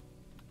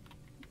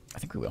 I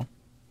think we will.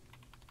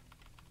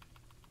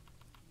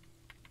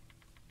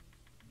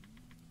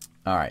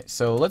 Alright,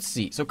 so let's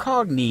see. So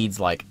Cog needs,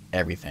 like,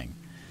 everything.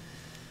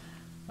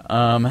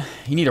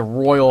 You need a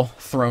royal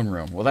throne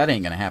room. Well, that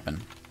ain't gonna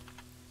happen.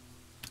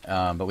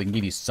 But we can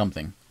give you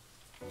something.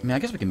 I mean, I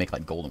guess we can make,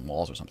 like, golden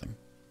walls or something.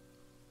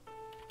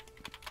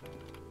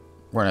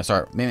 We're gonna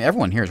start. I mean,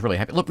 everyone here is really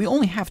happy. Look, we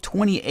only have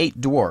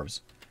 28 dwarves.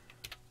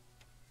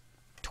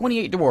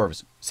 28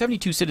 dwarves.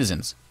 72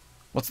 citizens.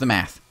 What's the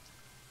math?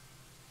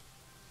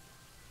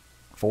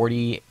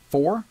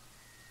 44?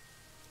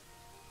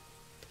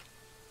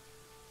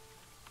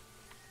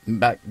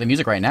 The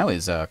music right now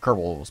is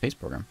Kerbal Space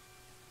Program.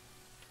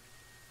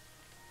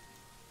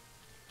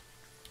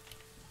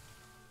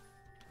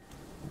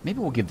 Maybe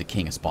we'll give the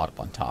king a spot up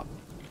on top.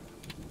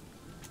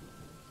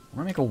 We're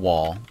gonna make a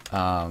wall.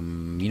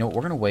 You know what?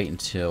 We're gonna wait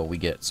until we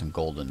get some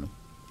golden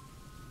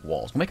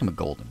walls. We'll make him a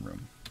golden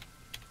room.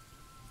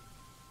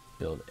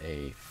 Build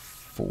a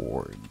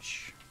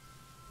forge.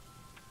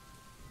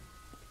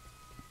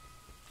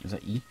 Is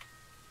that E?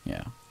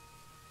 Yeah.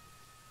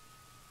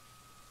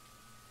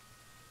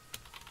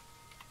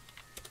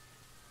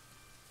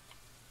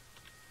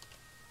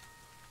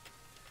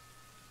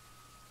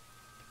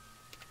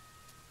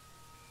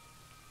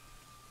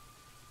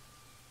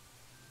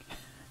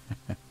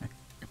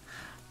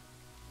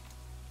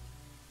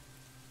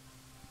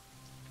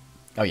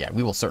 Oh yeah,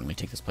 we will certainly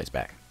take this place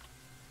back.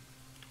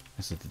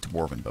 This is the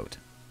Dwarven boat.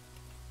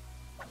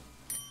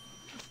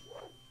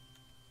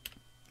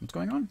 What's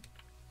going on?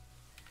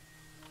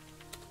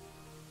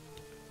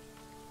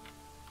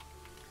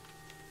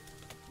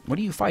 What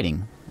are you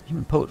fighting?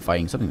 Human poet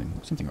fighting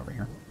something over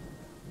here.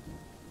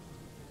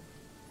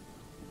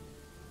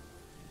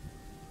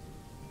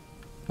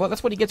 Well,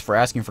 that's what he gets for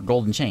asking for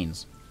golden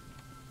chains.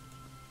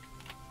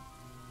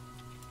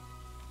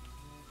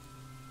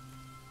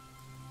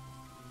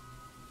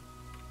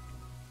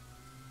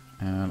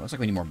 Looks like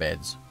we need more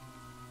beds.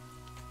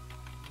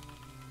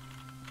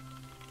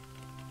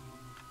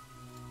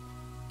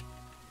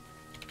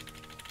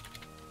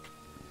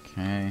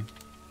 Okay.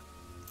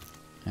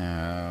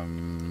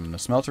 The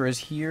smelter is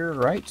here,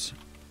 right?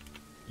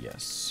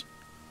 Yes.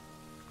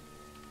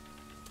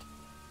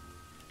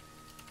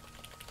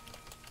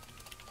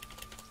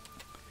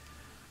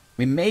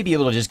 We may be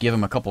able to just give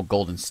him a couple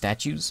golden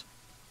statues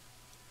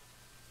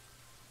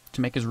to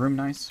make his room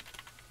nice.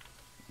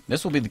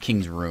 This will be the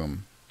king's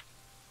room,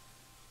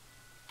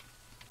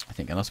 I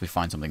think, unless we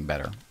find something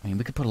better. I mean,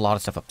 we could put a lot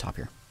of stuff up top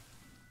here.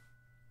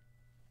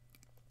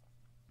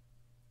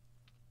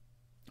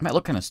 It might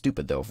look kind of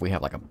stupid, though, if we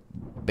have, like, a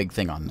big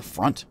thing on the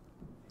front.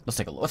 Let's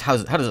take a look. How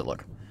does it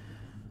look?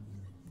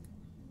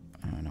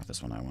 Not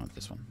this one. I want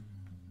this one.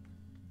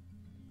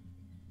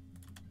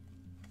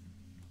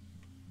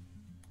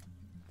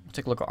 We'll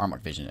take a look at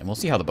Armok Vision, and we'll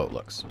see how the boat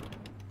looks.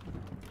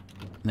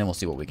 And then we'll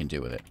see what we can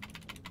do with it.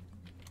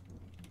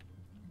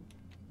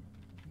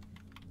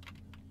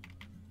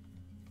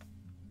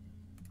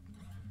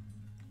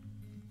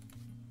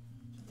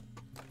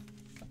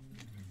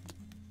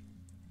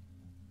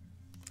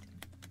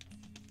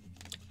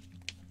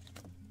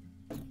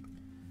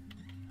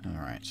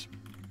 Alright.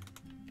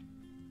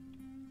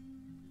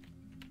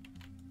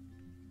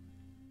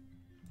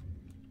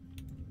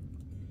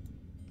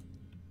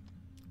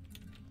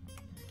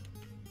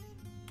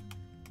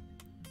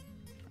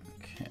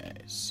 Okay,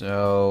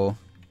 so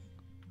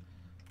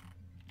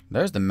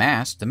there's the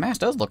mast. The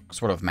mast does look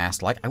sort of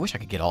mast-like. I wish I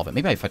could get all of it.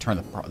 Maybe if I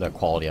turn the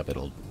quality up,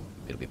 it'll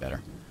be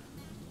better.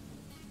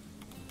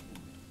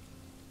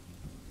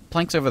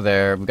 Planks over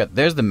there.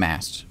 There's the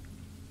mast.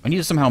 I need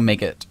to somehow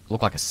make it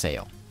look like a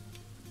sail.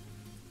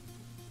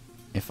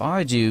 If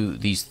I do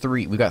these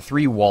three, we've got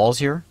 3 walls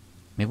here.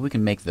 Maybe we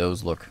can make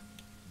those look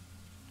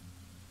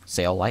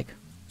sail-like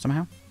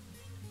somehow.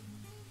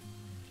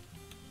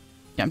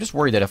 Yeah, I'm just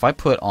worried that if I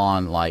put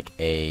on like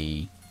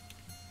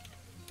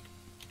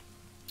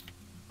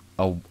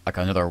like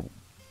another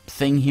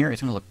thing here, it's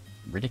gonna look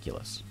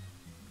ridiculous.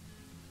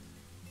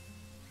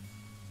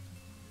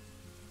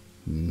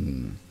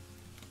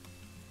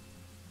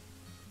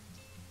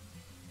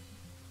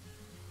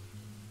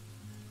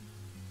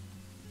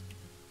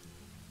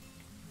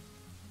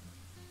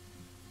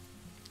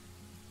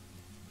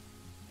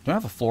 Do I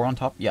have a floor on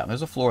top? Yeah,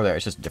 there's a floor there.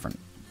 It's just different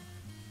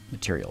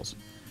materials.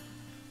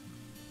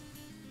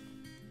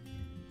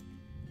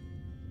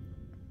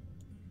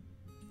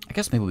 I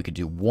guess maybe we could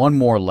do one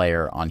more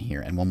layer on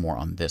here and one more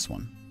on this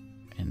one.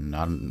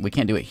 And we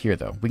can't do it here,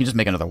 though. We can just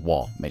make another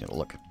wall. Make it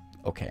look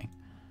okay.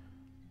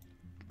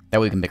 That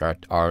way we can make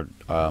our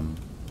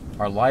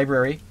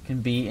library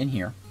can be in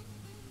here.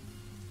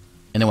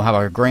 And then we'll have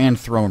our grand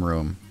throne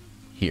room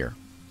here.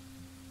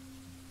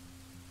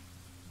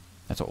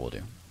 That's what we'll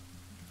do.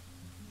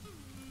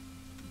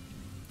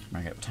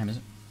 What time is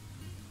it?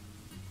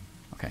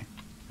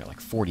 Got like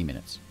 40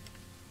 minutes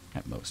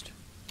at most.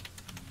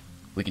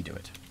 We can do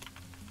it.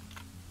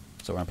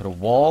 So we're gonna put a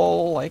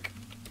wall like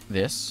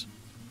this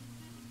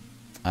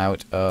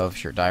out of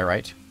sheer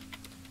diorite.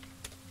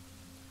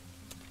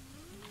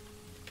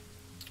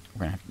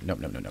 We're gonna have,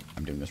 nope.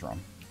 I'm doing this wrong.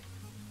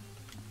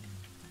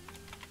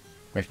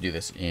 We have to do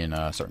this in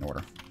a certain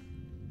order.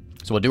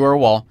 So we'll do our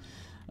wall.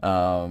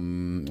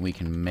 We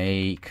can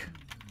make...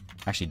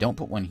 Actually, don't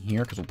put one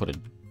here, because we'll put a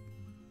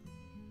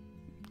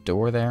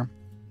door there.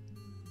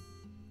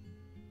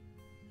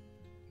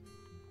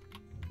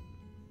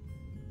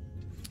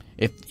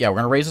 Yeah, we're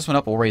going to raise this one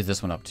up. We'll raise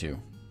this one up, too.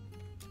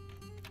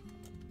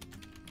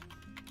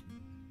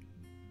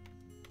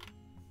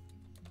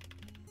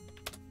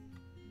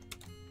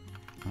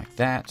 Like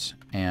that,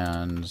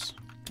 and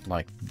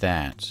like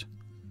that.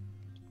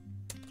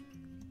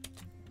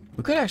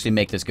 We could actually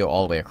make this go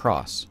all the way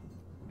across.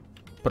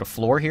 Put a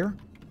floor here.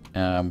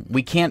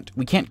 We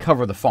can't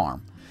cover the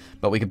farm,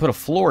 but we could put a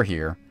floor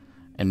here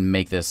and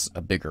make this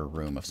a bigger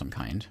room of some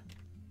kind.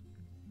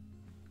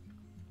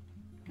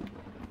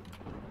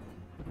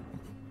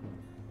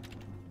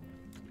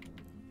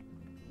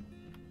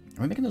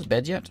 Are we making those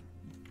beds yet?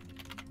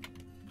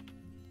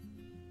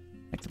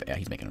 Yeah,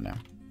 he's making them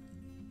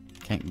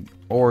now.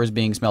 Ore is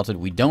being smelted.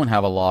 We don't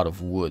have a lot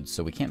of wood,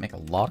 so we can't make a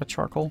lot of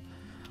charcoal.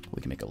 But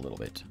we can make a little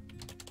bit.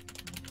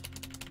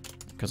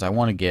 Because I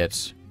want to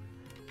get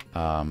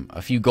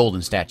a few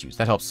golden statues.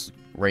 That helps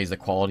raise the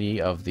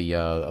quality of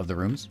the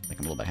rooms. Make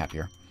them a little bit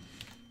happier.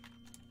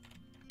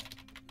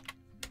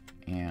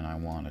 And I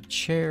want a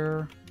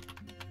chair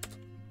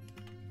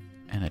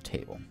and a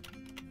table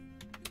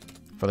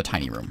for the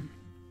tiny room.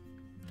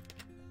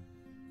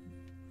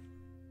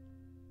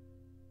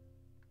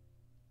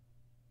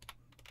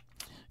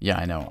 Yeah,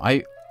 I know.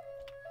 Hey,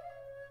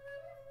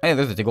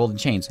 there's the golden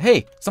chains.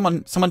 Hey,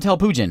 someone tell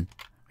Pujin.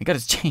 We got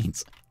his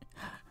chains.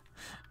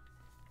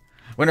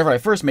 Whenever I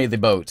first made the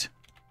boat,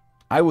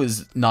 I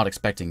was not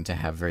expecting to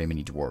have very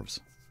many dwarves.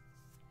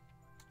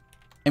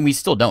 And we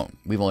still don't.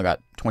 We've only got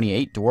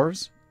 28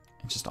 dwarves.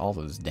 It's just all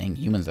those dang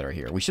humans that are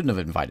here. We shouldn't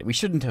have invited. We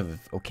shouldn't have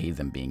okayed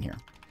them being here.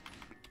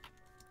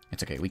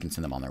 It's okay. We can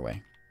send them on their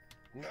way.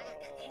 No,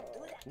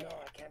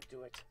 I can't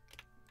do it.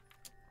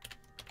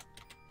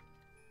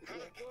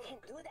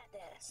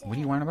 What are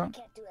you worrying about?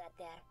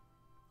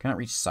 Cannot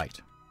reach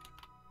sight.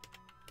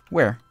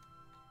 Where?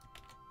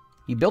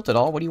 You built it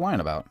all. What are you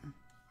whining about?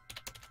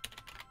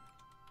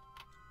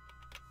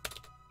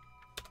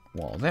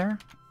 Wall there.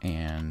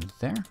 And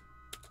there.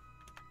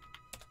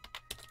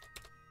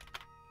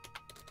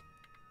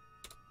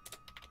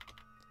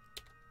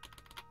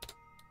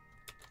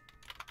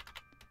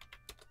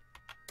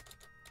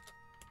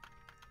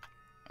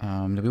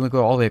 Do we want to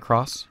go all the way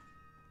across?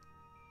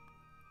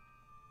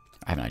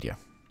 I have an idea.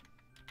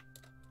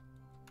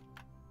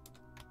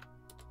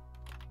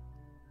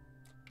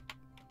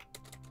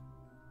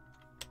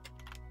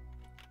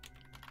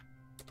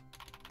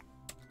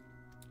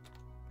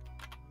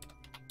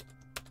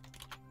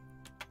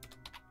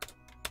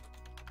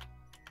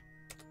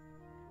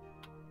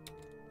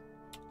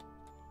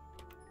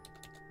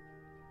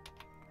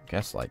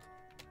 Guess like...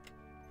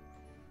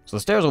 So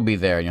the stairs will be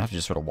there, and you'll have to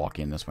just sort of walk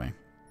in this way.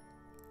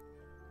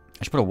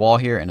 I should put a wall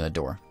here and a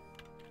door.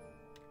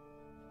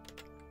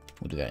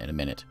 We'll do that in a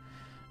minute.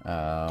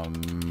 I'm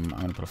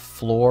going to put a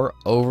floor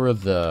over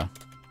the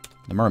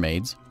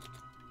mermaids.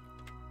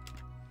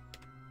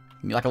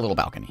 Like a little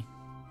balcony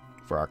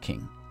for our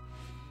king.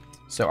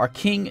 So our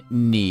king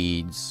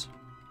needs...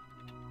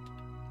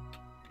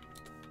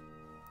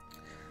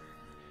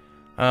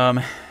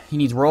 he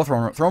needs royal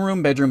throne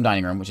room, bedroom,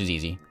 dining room, which is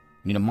easy.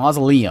 We need a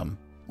mausoleum,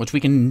 which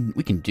we can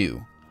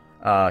do.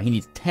 He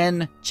needs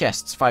 10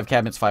 chests, 5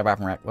 cabinets, 5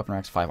 weapon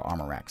racks, 5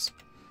 armor racks.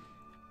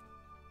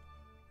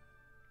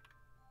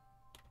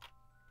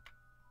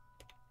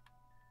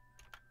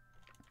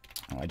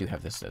 Oh, I do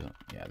have this.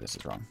 Yeah, this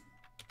is wrong.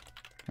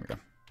 Here we go.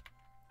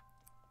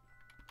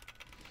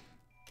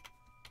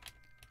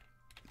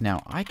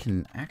 Now, I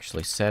can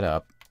actually set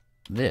up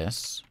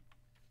this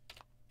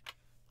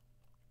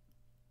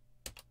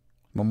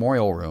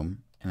memorial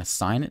room and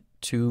assign it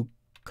to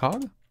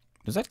Cog?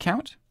 Does that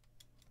count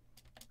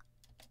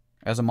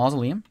as a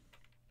mausoleum?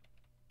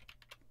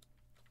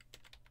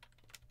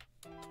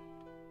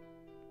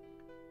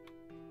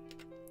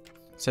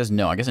 It says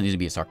no. I guess it needs to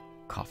be a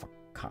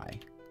sarcophagi.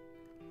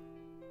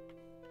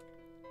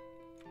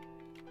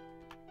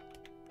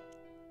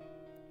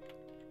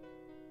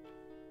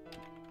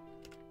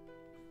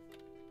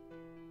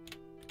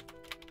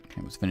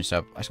 Okay, let's finish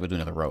up. I should go do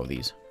another row of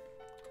these.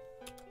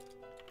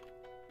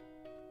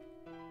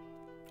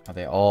 Are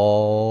they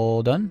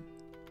all done?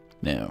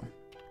 No.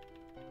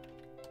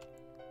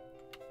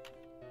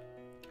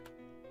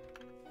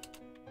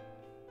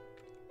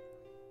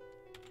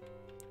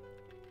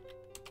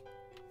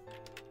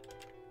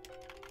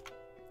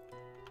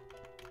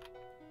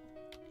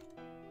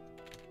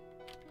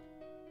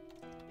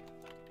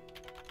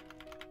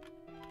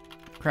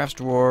 Crafts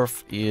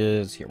Dwarf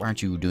is here. Why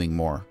aren't you doing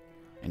more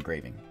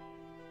engraving?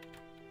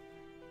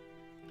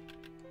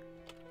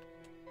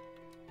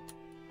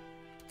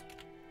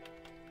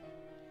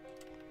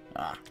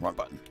 Ah, wrong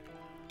button.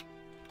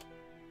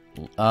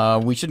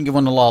 We shouldn't give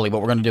one to Lolly,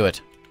 but we're gonna do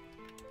it.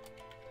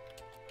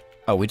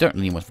 Oh, we don't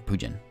need one for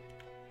Pujin.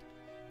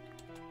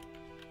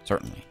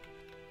 Certainly.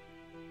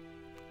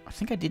 I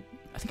think I did.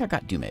 I think I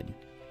got Doomed.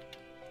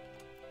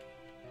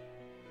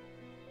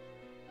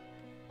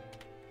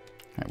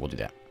 Alright, we'll do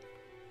that.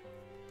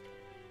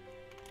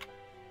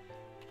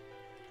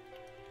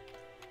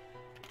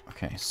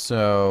 Okay,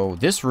 so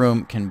this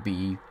room can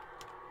be...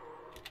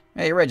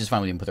 Hey, Reg is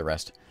fine. We didn't put the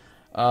rest.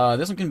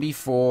 This one can be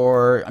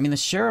for... I mean, the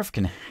sheriff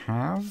can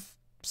have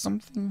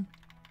something.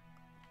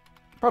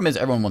 Problem is,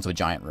 everyone wants a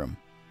giant room.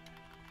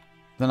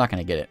 They're not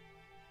going to get it.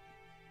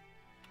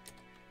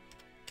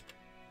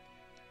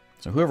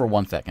 So whoever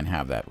wants that can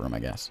have that room, I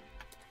guess.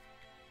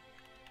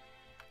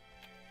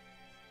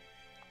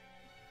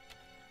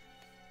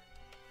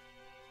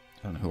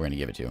 I don't know who we're going to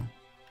give it to.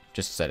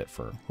 Just set it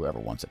for whoever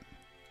wants it.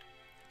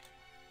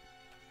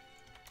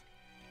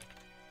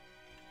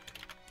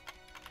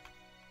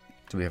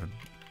 So we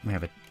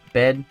have a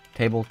bed,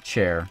 table,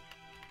 chair.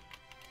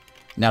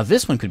 Now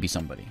this one could be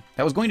somebody.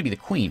 That was going to be the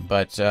queen,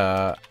 but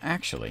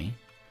actually,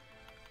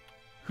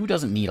 who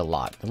doesn't need a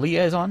lot? The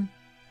liaison?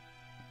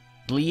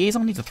 The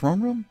liaison needs a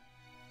throne room?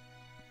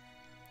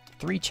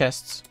 3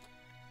 chests.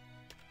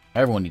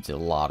 Everyone needs a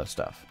lot of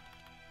stuff.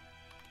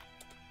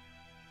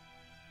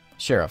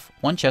 Sheriff.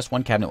 1 chest,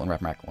 1 cabinet, 1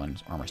 rack, 1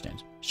 armor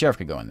stands. Sheriff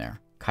could go in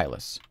there.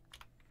 Kylus.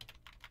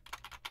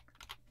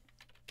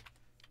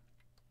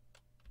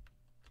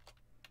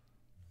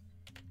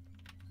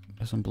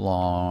 This one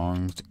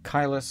belongs to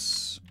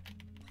Kylus.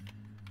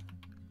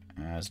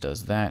 As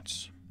does that.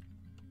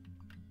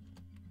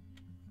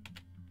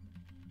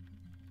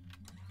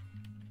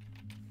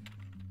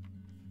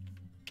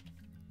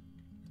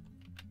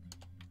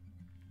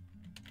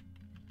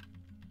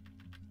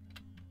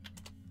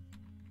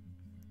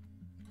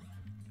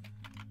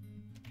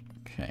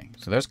 Okay,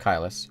 so there's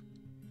Kylus.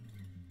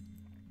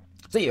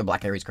 See a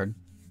Black Aries card.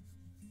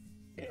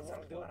 It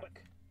won't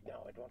work. No,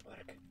 it won't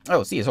work.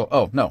 Oh, see,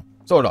 oh, no.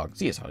 Solar Dog.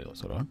 See, Solar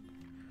Dog.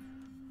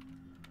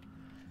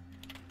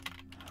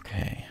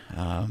 Okay,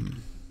 I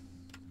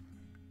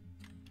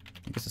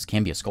guess this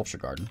can be a sculpture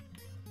garden.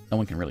 No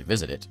one can really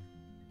visit it.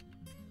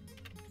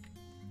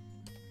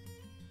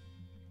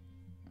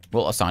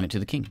 We'll assign it to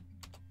the king.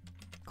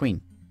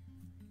 Queen.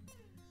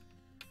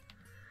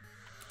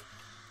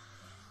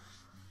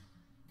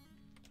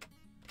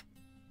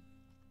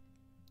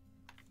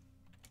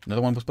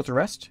 Another one was put to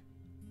rest?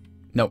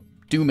 No,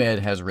 Doomed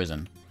has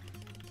risen.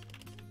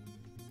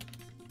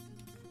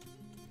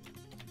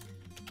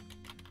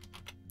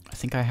 I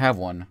think I have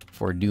one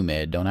for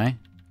Doomed, don't I?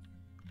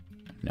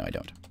 No, I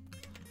don't.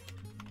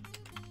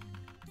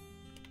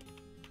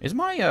 Is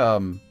my,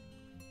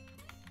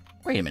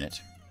 wait a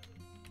minute.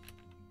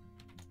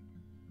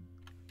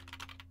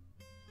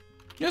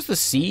 You notice the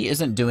sea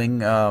isn't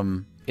doing,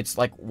 it's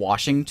like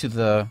washing to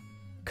the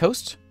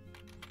coast?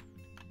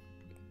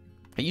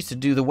 I used to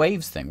do the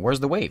waves thing. Where's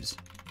the waves?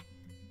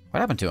 What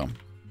happened to them?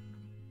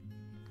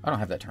 I don't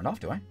have that turned off,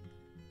 do I?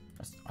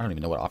 I don't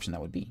even know what option that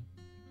would be.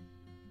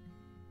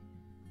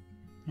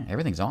 Yeah,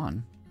 everything's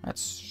on. That's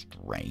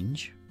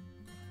strange.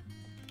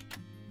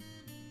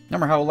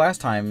 Remember how last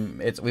time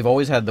we've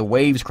always had the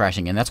waves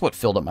crashing in. That's what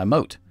filled up my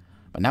moat.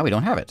 But now we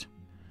don't have it.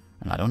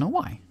 And I don't know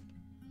why.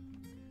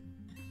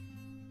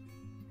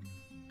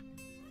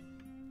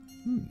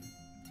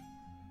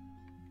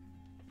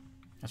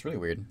 That's really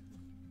weird.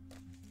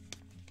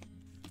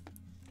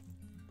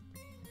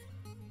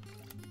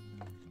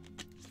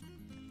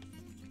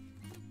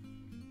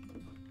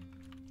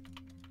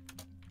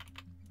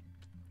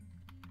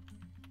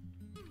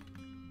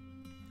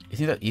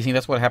 You think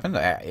that's what happened?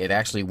 It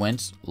actually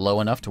went low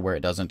enough to where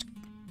it doesn't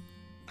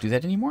do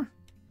that anymore?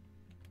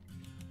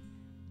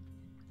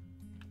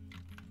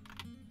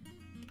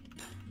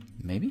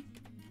 Maybe?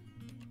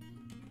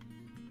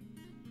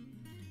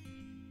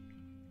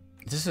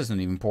 This isn't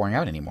even pouring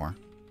out anymore.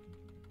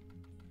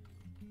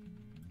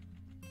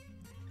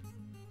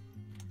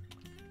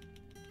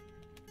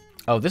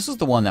 Oh, this is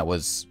the one that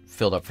was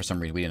filled up for some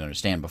reason we didn't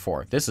understand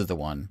before. This is the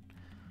one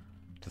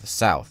to the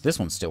south. This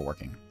one's still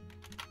working.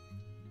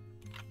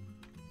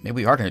 Maybe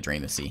we are going to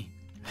drain the sea.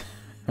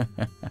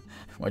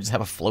 Or just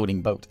have a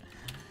floating boat.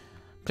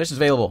 Petitions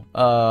available.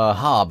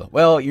 Hob.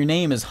 Well, your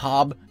name is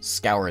Hob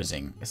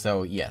Scourizing.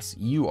 So, yes,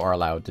 you are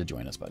allowed to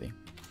join us, buddy.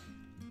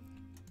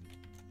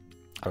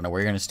 I don't know where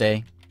you're going to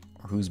stay.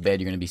 Or whose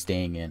bed you're going to be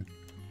staying in.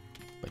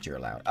 But you're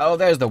allowed. Oh,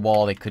 there's the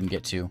wall they couldn't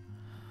get to.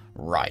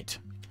 Right.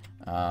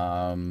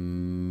 Let's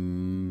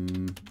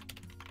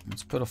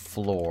put a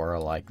floor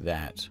like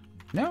that.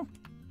 No?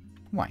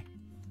 Why?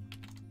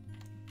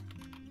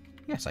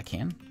 Yes, I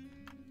can.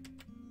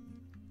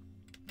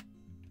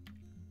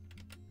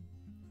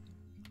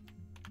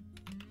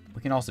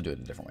 We can also do it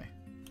a different way.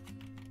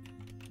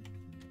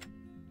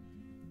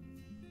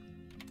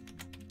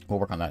 We'll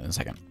work on that in a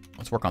second.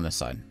 Let's work on this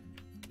side.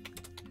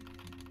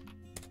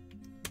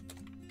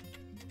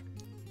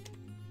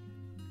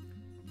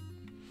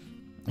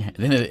 Yeah,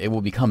 then it will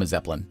become a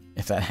Zeppelin,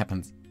 if that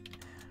happens.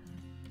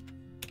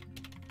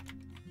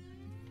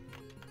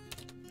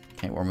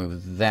 Okay, we'll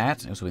remove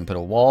that. So we can put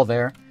a wall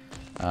there.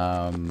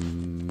 Oh,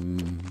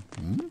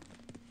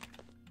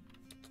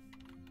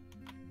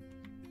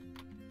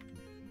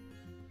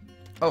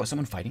 is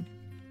someone fighting?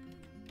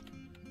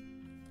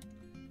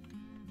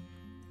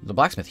 The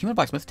blacksmith. Human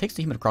blacksmith takes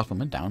the human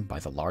crossbowman down by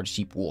the large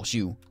sheep wool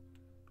shoe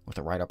with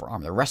the right upper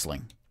arm. They're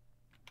wrestling.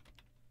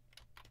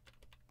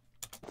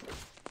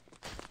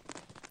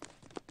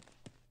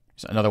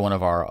 So another one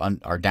of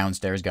our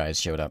downstairs guys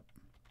showed up.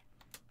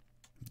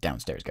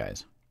 Downstairs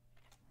guys.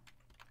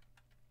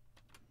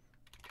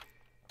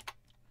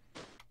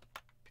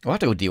 We'll have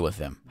to go deal with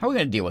them. How are we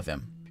going to deal with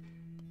them?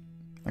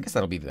 I guess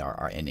that'll be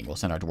our ending. We'll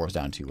send our dwarves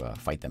down to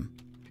fight them.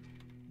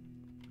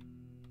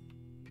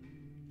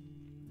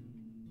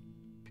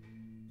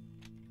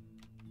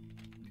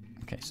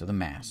 Okay, so the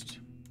mast.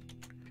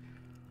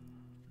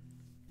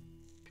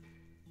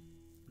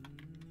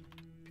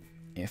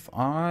 If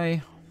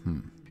I... How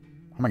am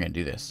I going to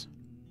do this?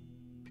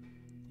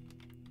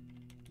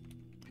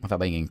 Without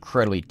being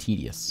incredibly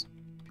tedious.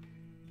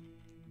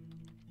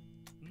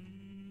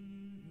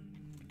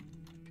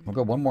 We'll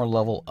go one more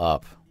level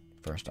up,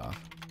 first off.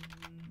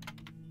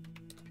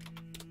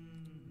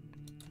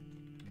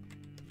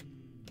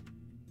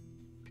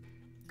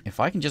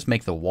 If I can just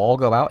make the wall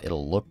go out,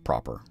 it'll look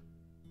proper.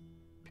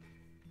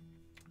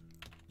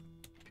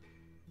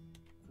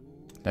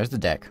 There's the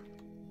deck.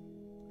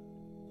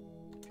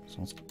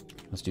 So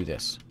let's do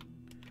this.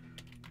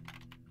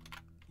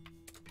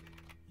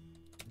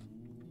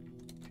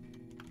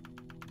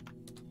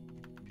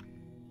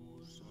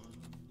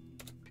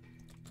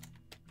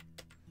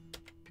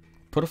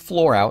 Put a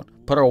floor out,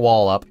 put our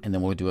wall up, and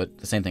then we'll do it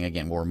the same thing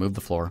again. We'll remove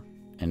the floor,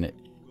 and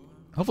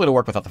hopefully it'll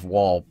work without the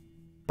wall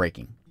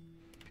breaking.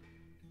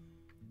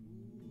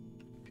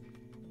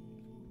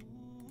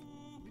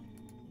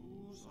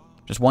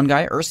 Just one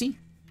guy, Ursi?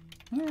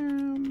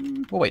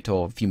 We'll wait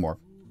till a few more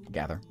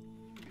gather.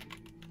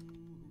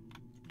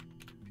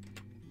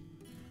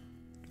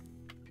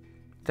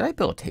 Did I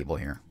build a table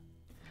here?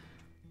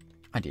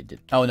 I did.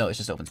 Oh, no, it's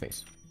just open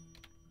space.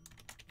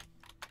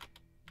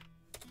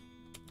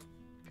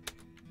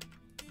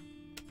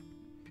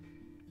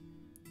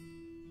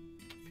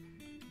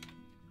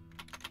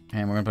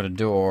 And we're going to put a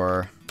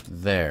door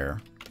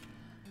there.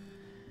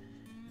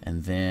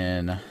 And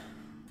then...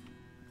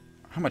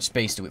 How much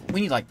space do we...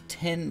 We need like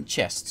 10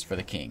 chests for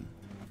the king.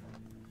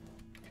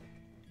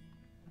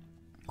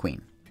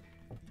 Queen.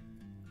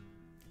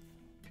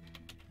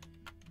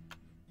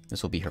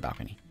 This will be her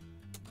balcony.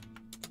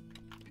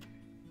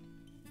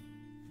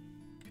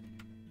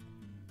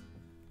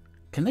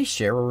 Can they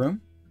share a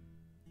room?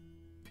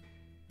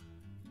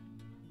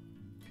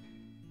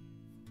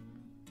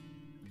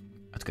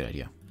 That's a good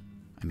idea.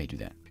 I may do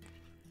that.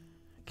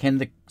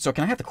 So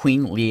can I have the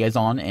queen,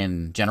 liaison,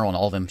 and general and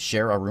all of them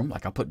share a room?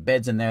 Like, I'll put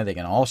beds in there. They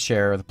can all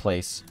share the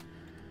place.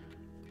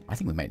 I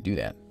think we might do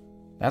that.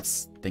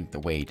 That's, I think, the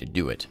way to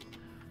do it.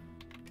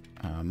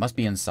 Must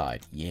be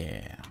inside.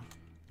 Yeah.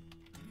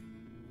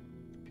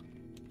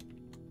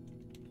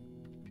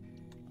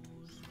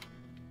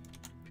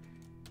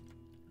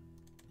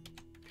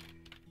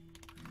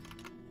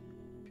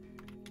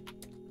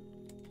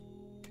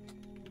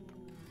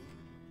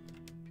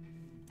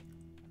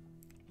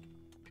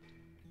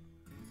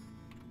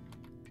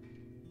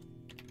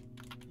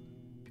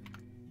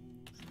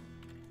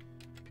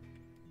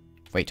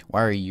 Wait,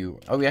 why are you...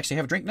 Oh, we actually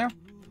have a drink now?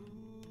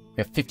 We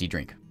have 50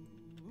 drink.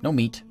 No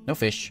meat, no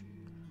fish.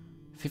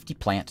 50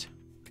 plant.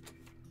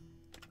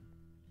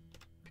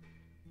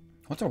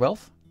 What's our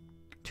wealth?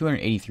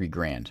 283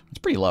 grand. It's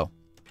pretty low.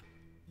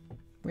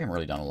 We haven't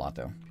really done a lot,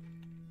 though.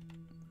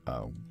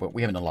 But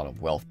we haven't done a lot of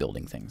wealth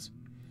building things.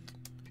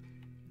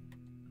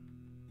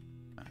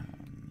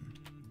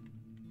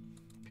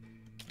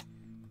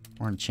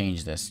 We're going to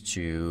change this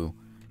to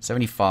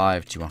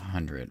 75 to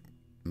 100.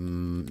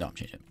 No, I'm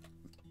changing it.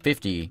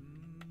 50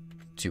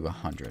 to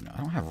 100. I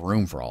don't have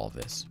room for all of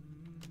this.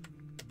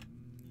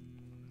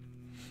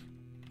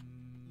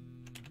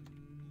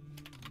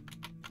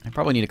 I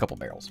probably need a couple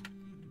barrels.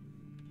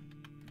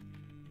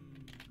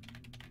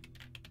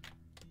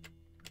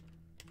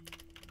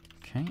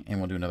 Okay, and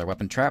we'll do another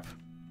weapon trap.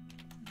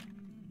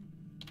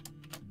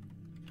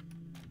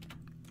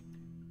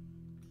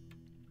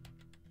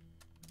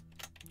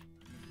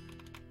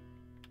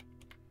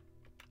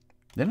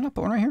 Did I not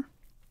put one right here?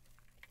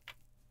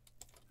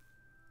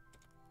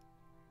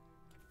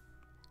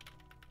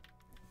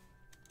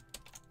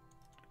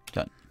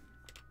 Done.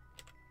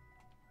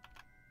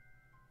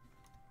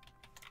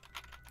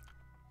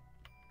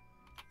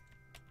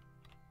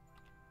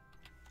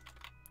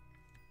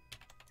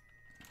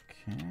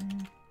 Okay.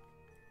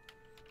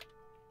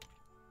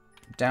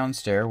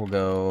 Downstairs, we'll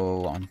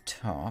go on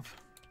top.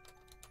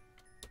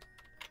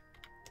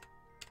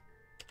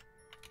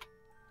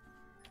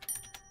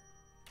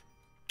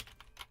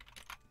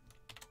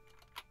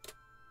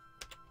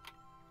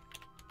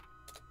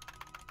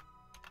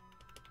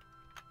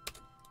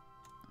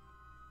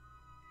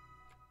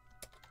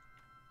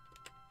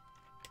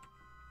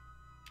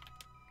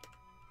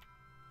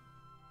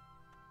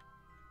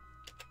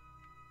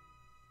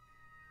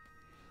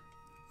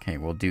 Okay,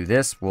 we'll do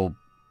this. We'll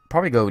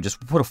probably go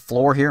just put a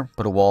floor here,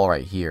 put a wall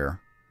right here.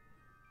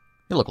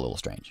 It'll look a little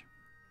strange.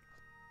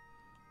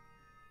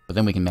 But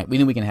then we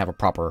can have a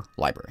proper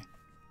library.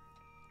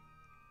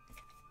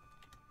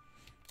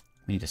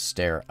 We need a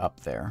stair up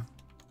there.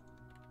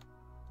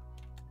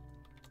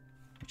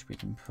 Which we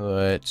can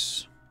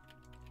put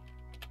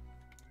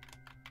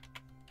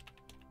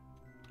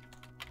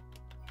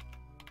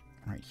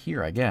right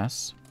here, I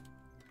guess.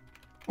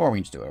 Or we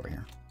can just do it over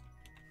here.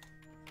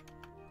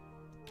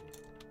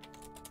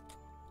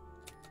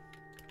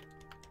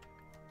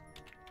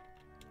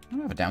 I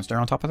don't have a downstairs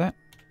on top of that.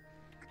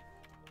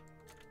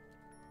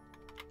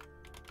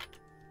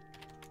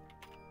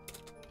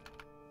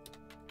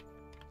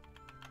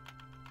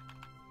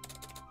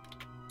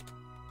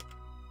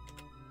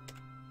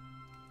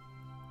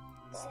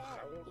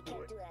 You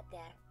can't do that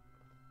there.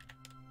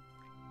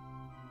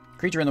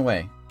 Creature in the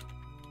way.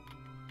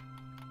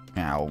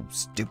 Ow,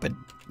 stupid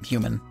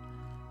human.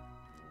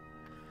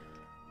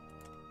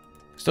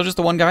 Still just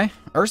the one guy?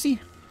 Ursi?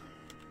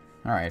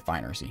 Alright,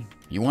 fine, Ursi.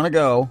 You want to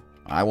go?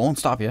 I won't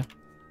stop you.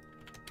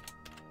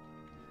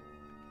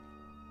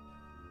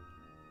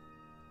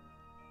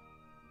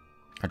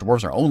 Our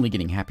dwarves are only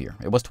getting happier.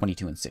 It was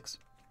 22 and 6.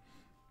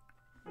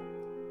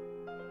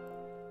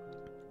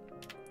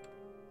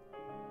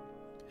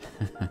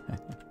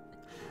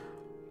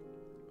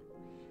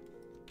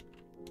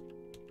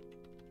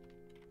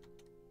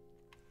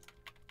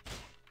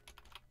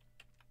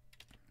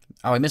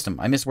 Oh, I missed him.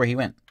 I missed where he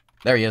went.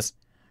 There he is.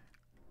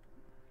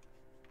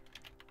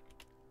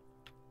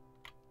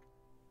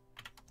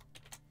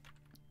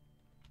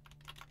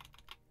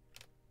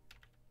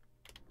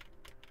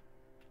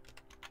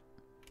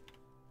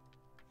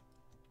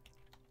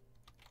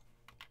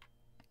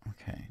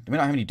 Okay. Do we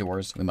not have any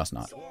doors? We must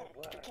not. You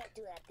can't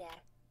do that there.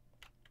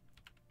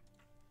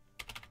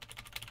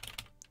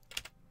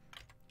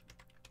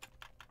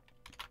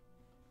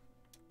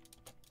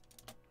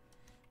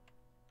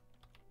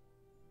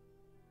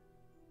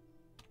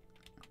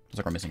 Looks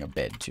like we're missing a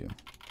bed, too.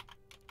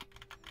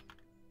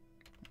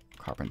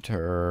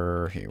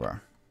 Carpenter. Here you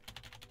are.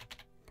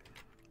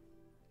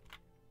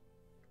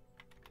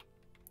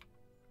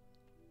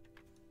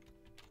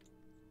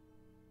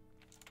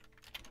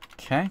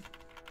 Okay.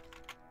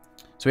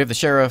 So we have the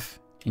sheriff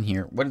in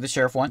here. What did the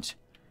sheriff want?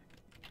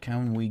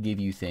 Can we give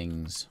you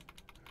things?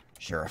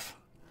 Sheriff.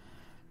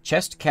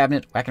 Chest,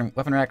 cabinet,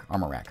 weapon rack,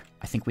 armor rack.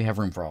 I think we have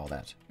room for all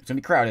that. It's going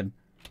to be crowded,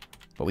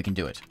 but we can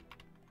do it.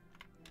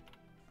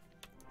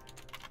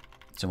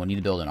 So we'll need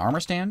to build an armor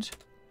stand.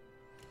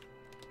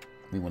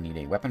 We will need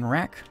a weapon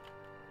rack.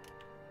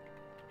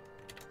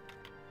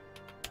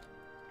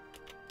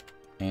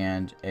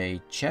 And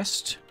a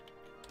chest.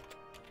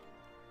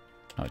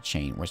 Not a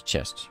chain. Where's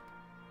chest?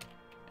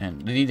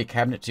 And we need a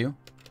cabinet too.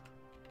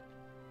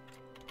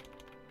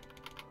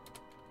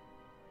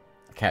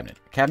 A cabinet.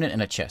 A cabinet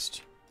and a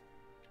chest.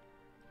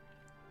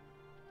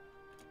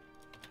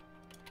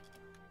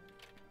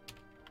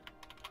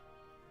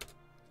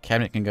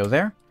 Cabinet can go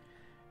there.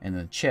 And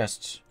the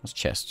chest. What's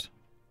chest?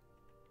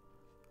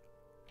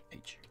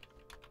 H.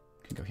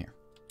 Can go here.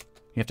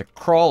 You have to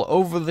crawl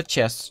over the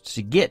chest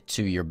to get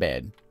to your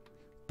bed.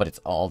 But it's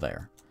all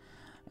there.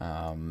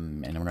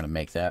 And we're going to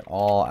make that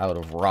all out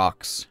of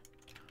rocks.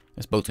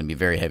 This boat's going to be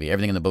very heavy.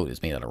 Everything in the boat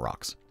is made out of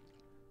rocks.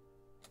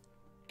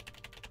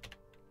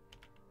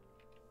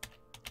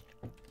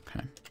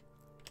 Okay.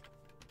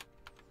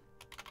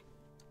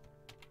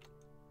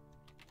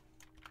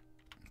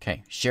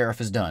 Okay, sheriff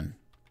is done.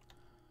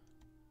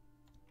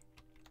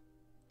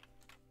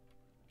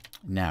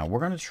 Now, we're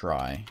going to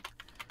try...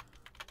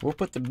 We'll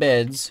put the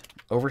beds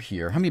over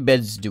here. How many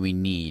beds do we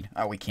need?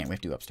 Oh, we can't. We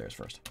have to do upstairs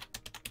first.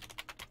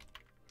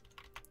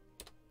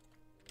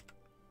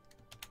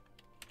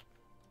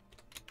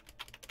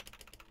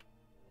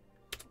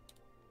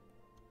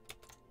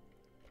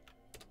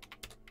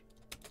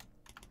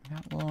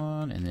 That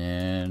one, and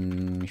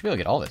then we should be able to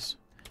get all this.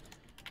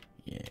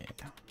 Yeah.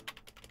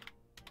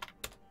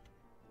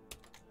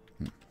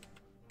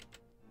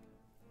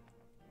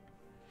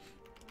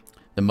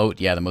 The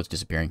moat, yeah, the moat's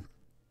disappearing.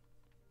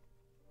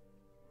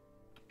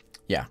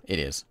 Yeah, it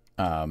is.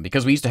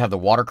 Because we used to have the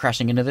water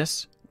crashing into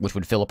this, which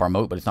would fill up our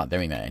moat, but it's not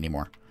doing that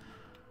anymore.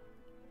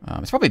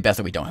 It's probably best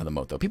that we don't have the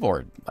moat, though. People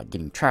are like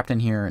getting trapped in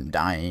here and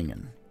dying,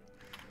 and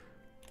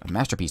a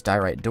masterpiece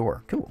diorite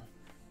door. Cool.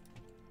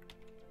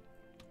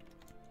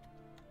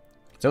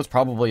 So it's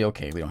probably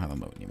okay we don't have a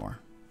moat anymore.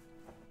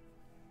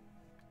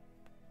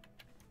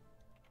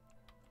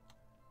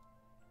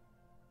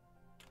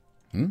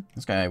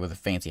 This guy with a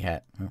fancy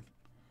hat. Oh.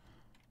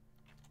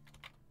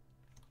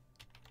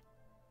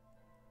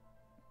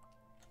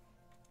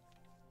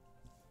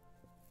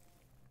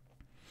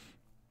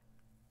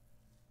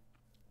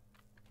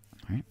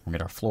 Alright, we'll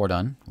get our floor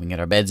done. We can get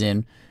our beds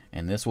in.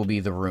 And this will be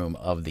the room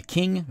of the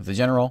king, the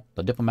general,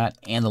 the diplomat,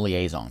 and the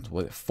liaisons.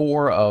 With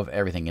 4 of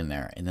everything in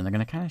there. And then they're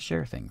going to kind of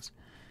share things.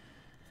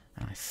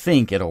 I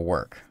think it'll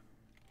work.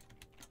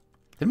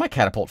 Did my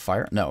catapult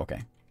fire? No,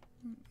 okay.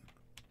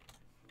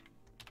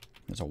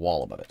 There's a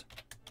wall above it.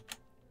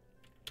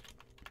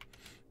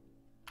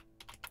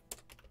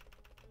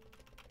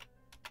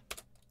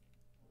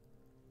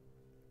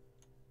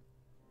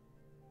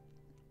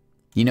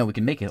 You know, we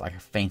can make it like a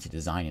fancy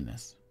design in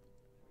this.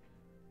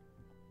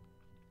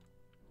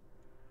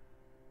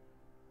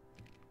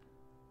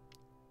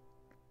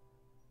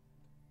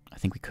 I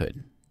think we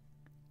could.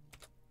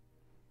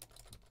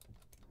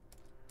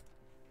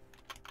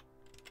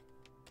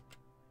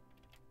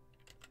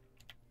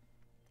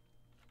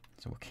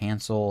 So we'll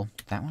cancel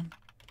that one.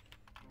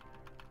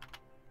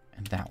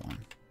 And that one.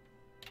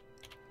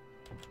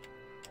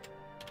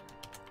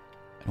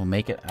 And we'll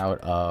make it out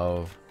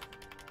of...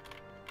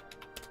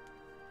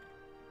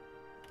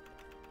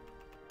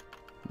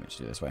 Let's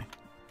do it this way.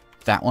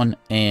 That one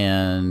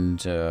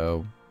and...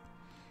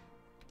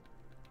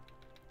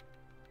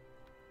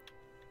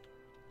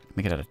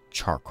 make it out of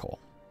charcoal.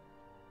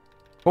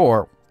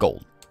 Or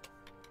gold.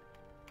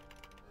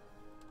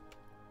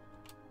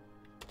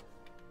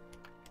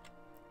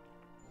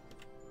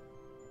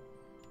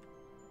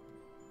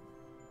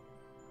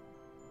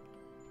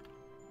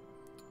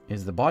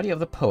 Is the body of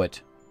the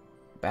poet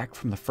back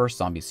from the first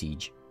zombie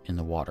siege in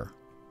the water?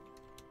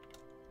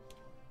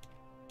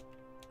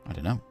 I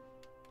don't know.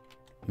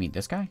 You mean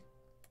this guy?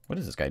 What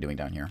is this guy doing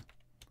down here?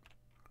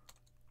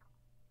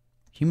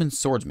 Human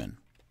swordsman.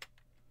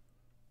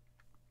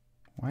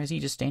 Why is he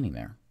just standing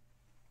there?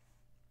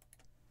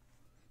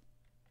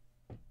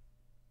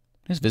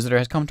 This visitor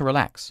has come to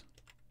relax.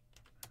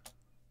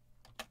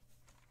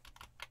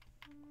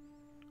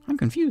 I'm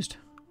confused.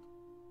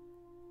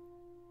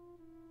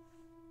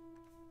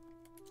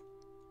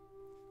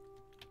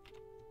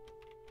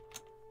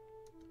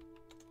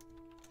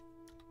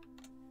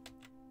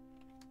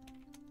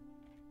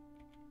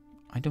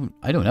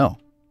 I don't know.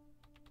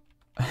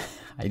 I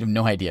have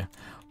no idea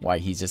why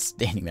he's just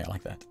standing there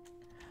like that.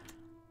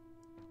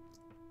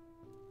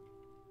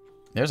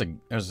 There's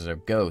a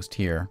ghost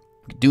here.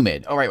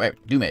 Doomid. Oh, right.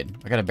 Doomid.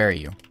 I gotta bury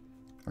you.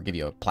 Or give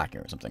you a plaque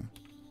or something.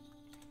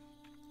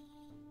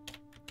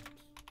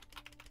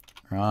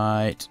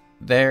 Right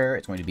there.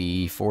 It's going to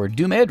be for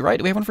Doomid, right?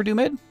 Do we have one for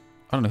Doomid?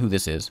 I don't know who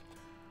this is.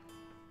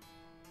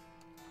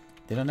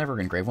 Did I never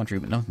engrave one? True,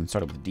 but nothing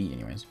started with a D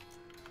anyways.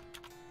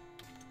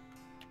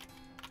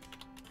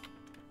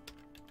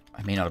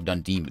 I may not have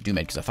done Doomid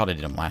because I thought I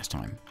did him last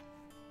time.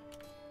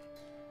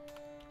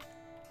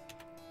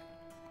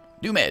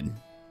 Doomid!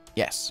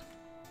 Yes.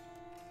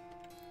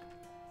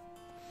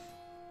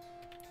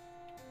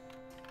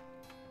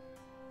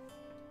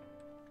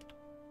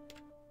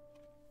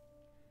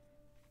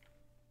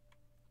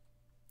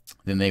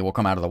 Then they will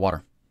come out of the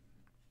water.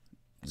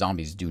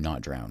 Zombies do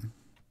not drown.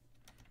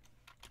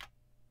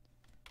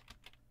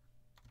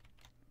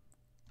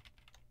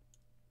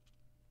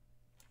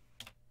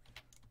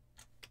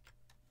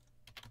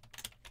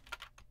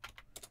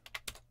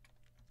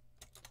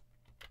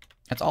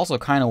 That's also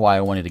kind of why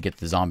I wanted to get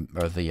the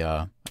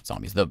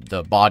zombies,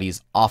 the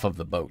bodies off of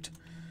the boat.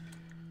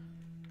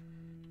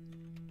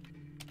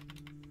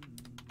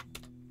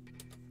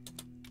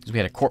 Because we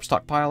had a corpse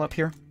stockpile up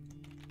here.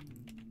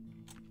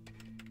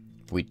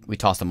 We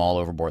tossed them all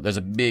overboard. There's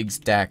a big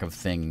stack of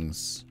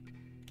things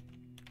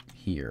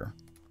here.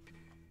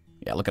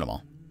 Yeah, look at them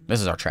all. This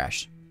is our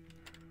trash.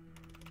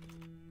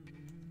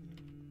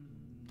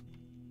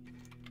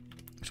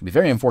 Which would be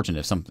very unfortunate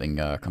if something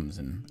comes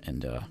in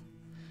and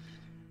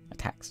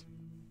attacks.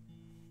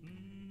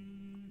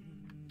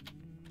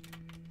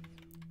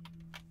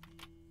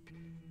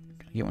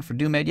 Can I get one for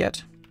Doomid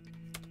yet?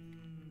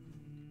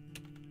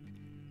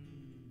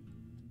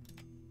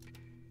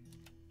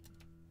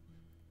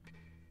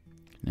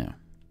 No.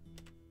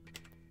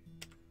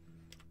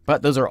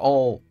 But those are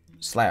all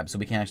slabs, so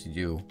we can actually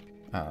do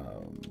a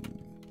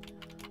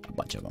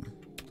bunch of them.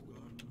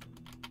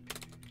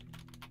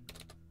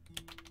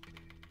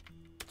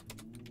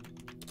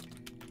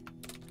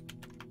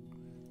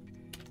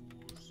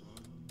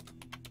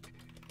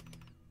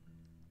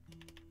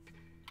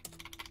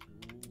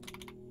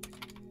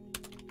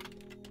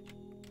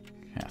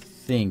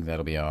 I think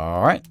that'll be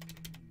all right.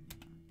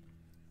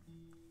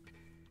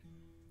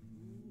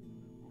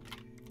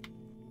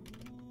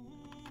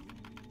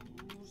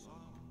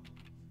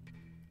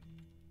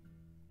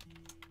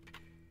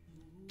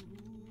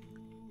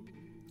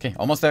 Okay,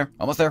 almost there.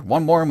 Almost there.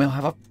 One more and we'll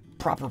have a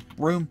proper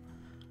room.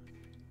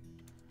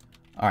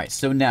 Alright,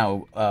 so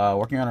now,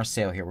 working on our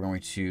sail here, we're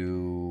going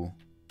to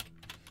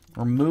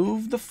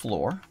remove the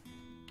floor.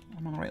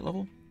 I'm on the right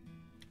level?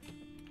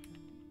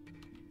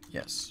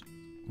 Yes.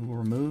 We will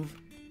remove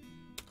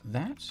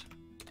that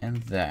and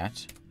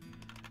that.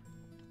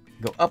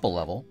 Go up a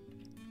level.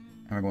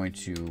 And we're going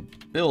to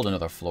build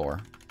another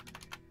floor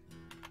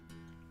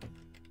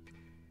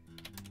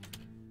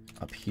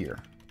up here.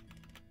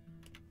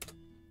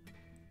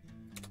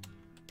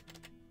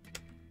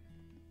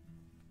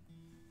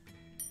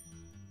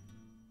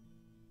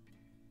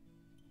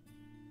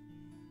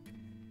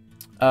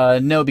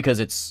 No, because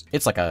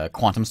it's like a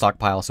quantum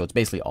stockpile, so it's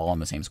basically all on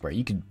the same square.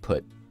 You could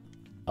put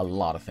a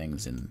lot of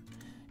things in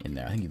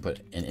there. I think you put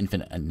an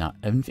infinite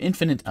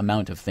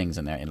amount of things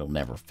in there, and it'll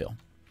never fill.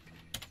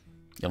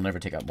 You'll never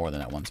take up more than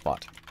that one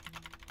spot.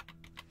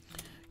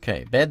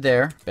 Okay, bed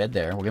there, bed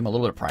there. We'll give him a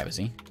little bit of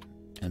privacy,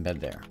 and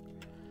bed there.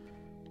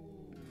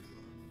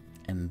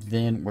 And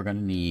then we're going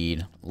to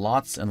need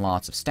lots and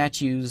lots of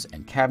statues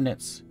and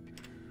cabinets.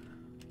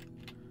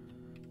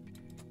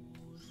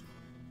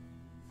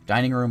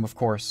 Dining room, of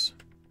course.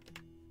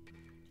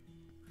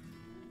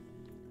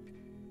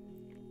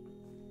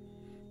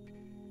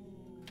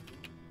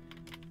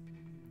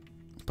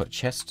 Put a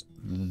chest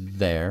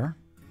there.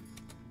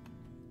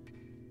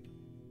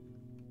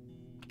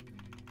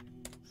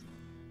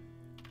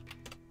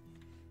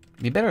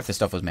 It'd be better if this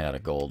stuff was made out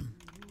of gold.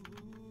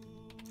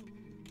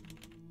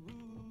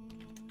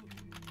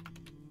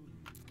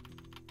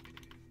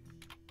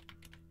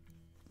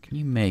 Can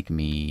you make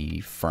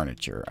me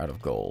furniture out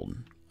of gold?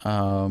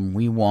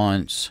 We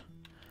want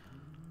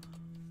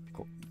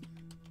a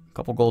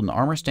couple golden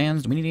armor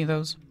stands. Do we need any of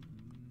those?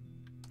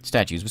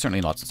 Statues. We certainly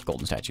need lots of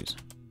golden statues.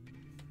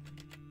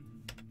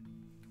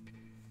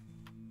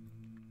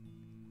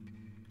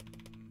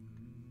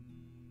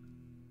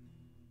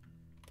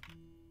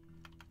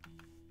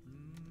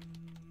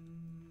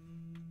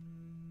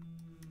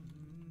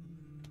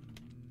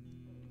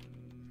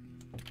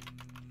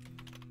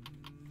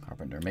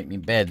 Carpenter, make me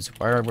beds.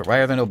 Why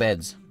are there no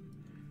beds?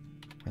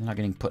 They're not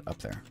getting put up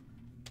there.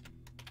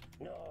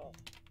 No.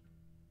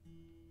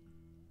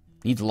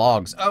 Needs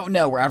logs. Oh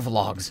no, we're out of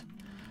logs.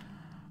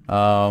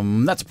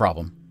 That's a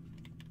problem.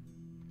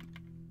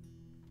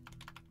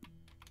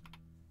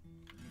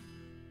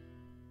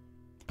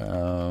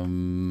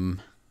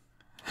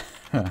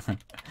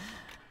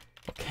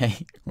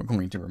 Okay, we're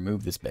going to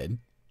remove this bed.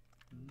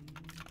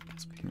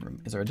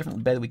 Is there a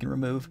different bed we can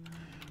remove?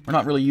 We're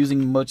not really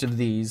using much of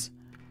these.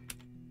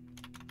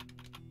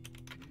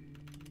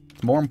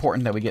 It's more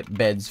important that we get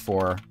beds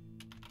for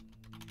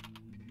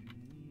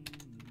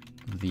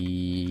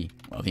the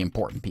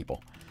important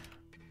people.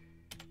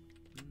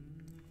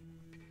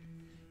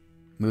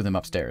 Move them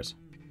upstairs.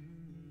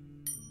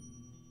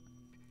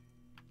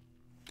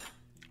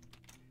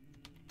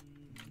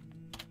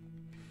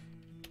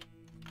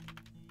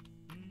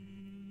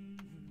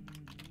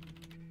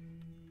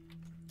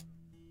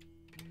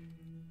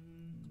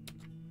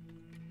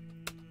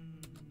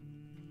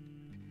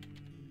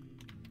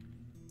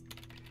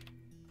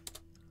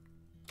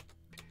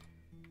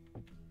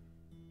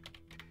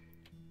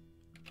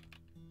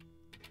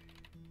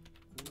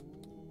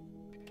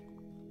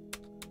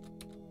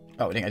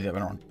 Oh, I think I did that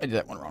one wrong. I did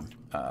that one wrong.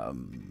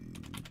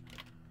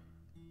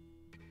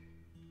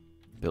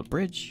 Build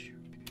bridge.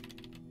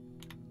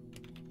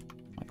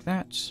 Like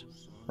that.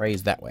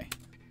 Raise that way.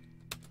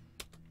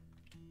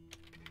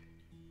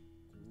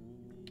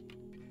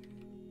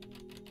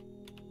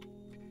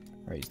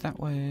 Raise that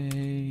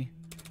way.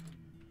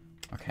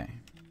 Okay.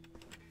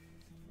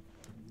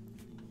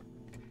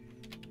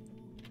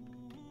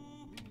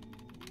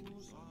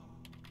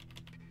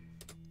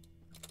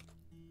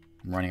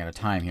 I'm running out of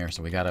time here,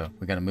 so we gotta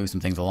move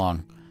some things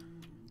along.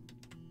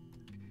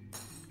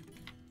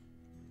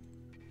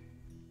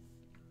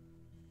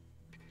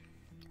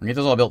 We're gonna get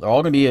those all built. They're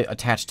all gonna be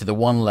attached to the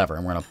one lever,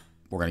 and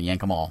we're gonna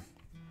yank them all.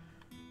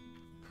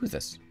 Who's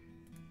this?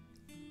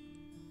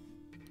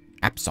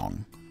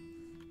 Apsong.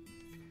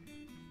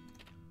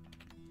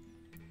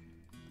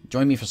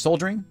 Join me for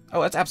soldiering.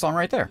 Oh, that's Apsong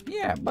right there.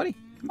 Yeah, buddy,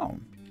 come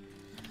on.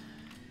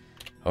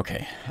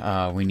 Okay,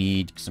 we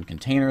need some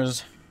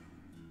containers.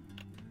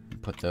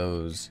 Put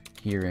those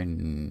here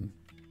and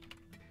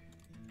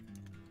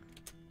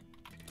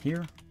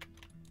here.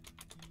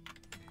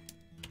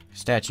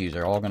 Statues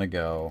are all gonna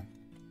go.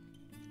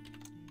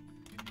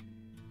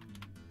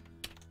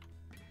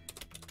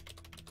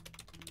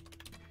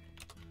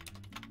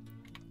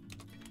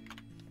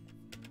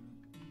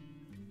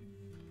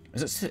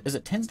 Is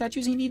it 10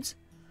 statues he needs?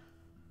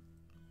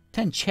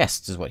 10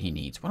 chests is what he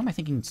needs. What am I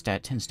thinking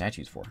 10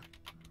 statues for?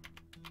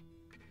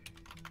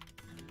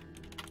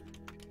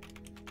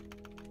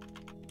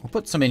 We'll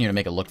put some in here to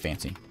make it look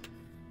fancy.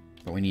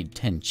 But we need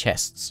 10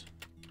 chests.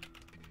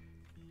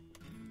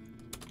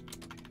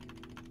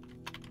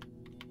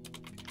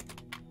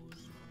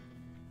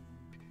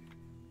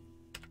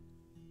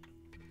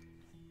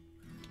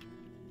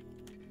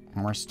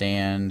 Armor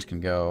stand can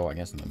go, I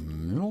guess, in the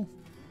middle.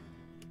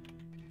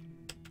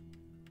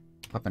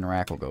 Weapon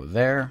rack will go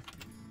there.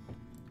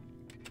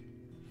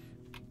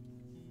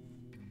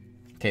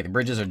 Okay, the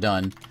bridges are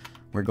done.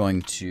 We're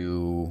going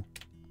to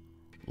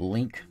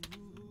link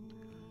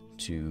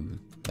to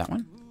that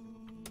one.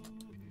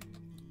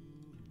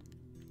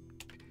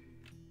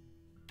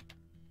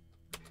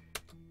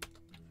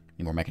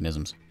 Need more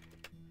mechanisms.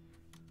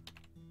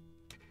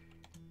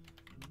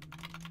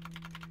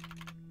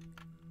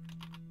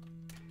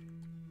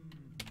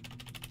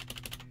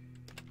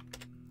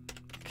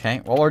 Okay,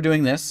 while we're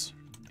doing this,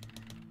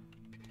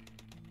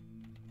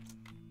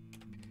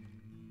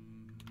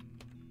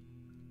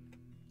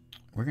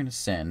 we're going to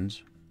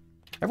send...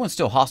 Everyone's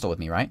still hostile with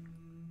me, right?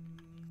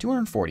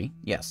 240,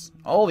 yes.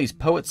 All these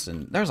poets,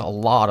 and there's a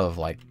lot of,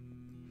 like,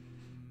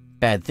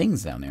 bad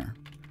things down there.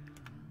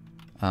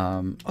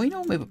 Oh, you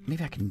know,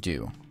 maybe I can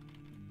do.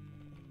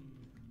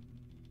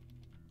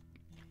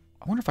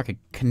 I wonder if I could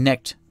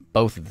connect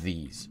both of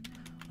these.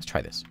 Let's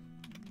try this.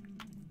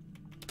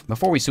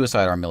 Before we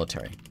suicide our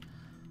military,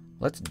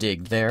 let's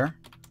dig there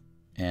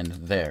and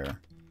there.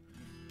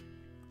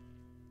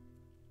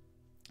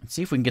 Let's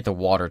see if we can get the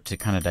water to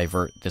kind of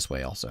divert this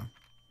way also.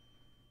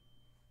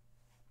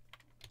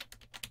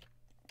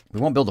 We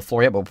won't build a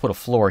floor yet, but we'll put a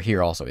floor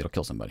here also. It'll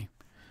kill somebody.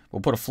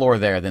 We'll put a floor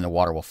there, then the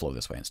water will flow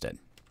this way instead.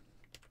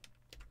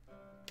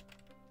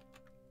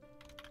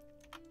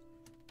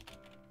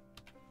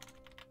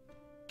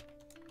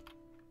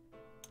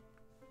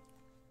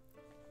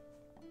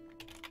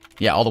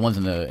 Yeah, all the ones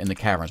in the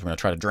caverns. We're gonna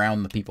try to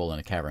drown the people in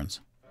the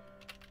caverns.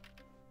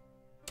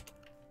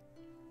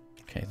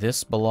 Okay,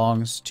 this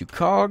belongs to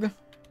Cog.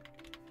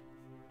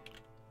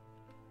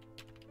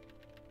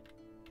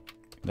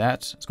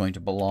 That is going to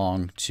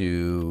belong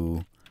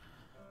to...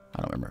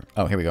 I don't remember.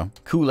 Oh, here we go.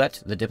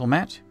 Coolette, the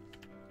diplomat.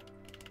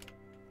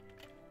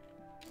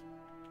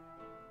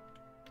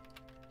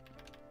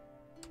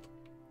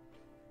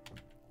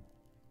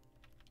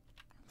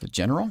 The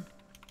general.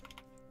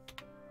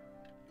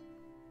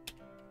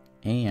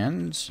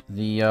 And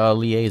the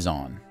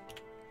liaison.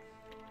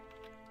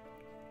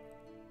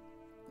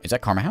 Is that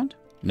Karma Hound?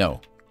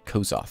 No.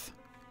 Kozoth.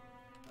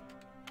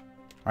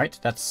 Alright,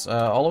 that's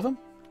all of them?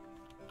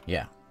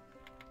 Yeah.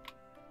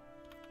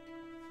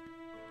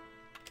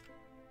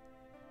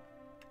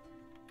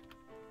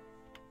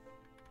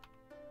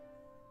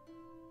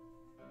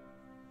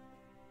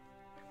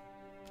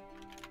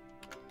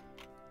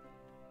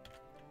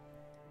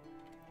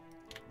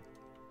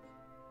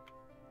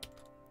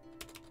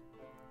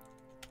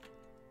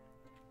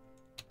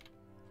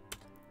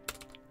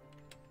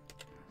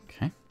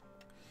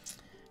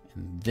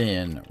 And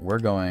then we're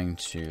going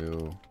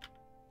to...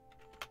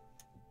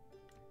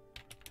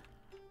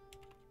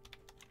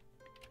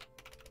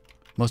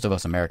 Most of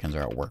us Americans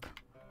are at work.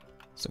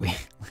 So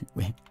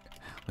we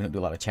don't do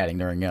a lot of chatting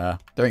during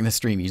the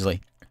stream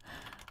usually.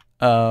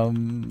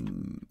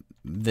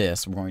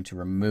 This we're going to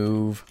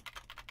remove.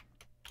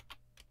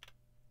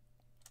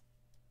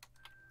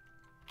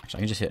 Actually,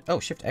 I can just hit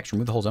Shift X,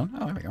 remove the whole zone.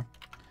 Oh, there we go.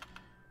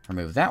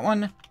 Remove that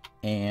one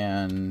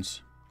and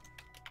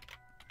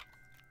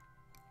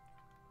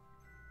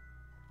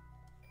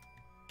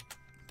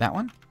that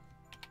one.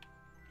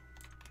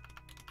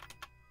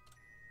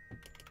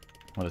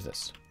 What is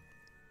this?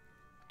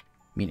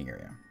 Meeting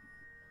area.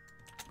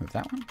 Move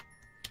that one.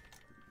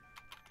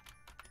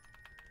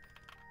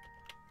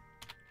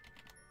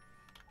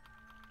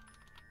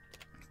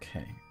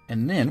 Okay.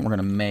 And then we're going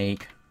to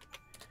make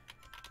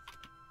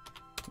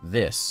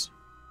this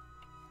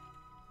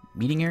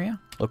meeting area,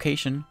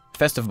 location,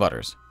 Festive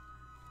Butters.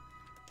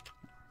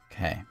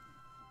 Okay.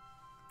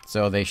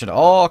 So they should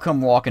all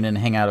come walking in and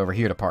hang out over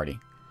here to party.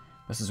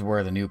 This is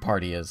where the new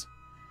party is.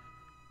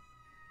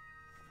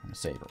 I'm going to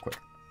save real quick.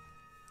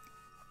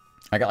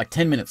 I got like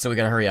 10 minutes, so we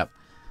got to hurry up.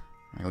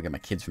 I gotta go get my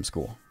kids from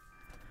school.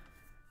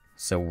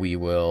 So we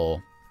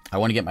will... I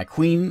want to get my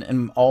queen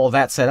and all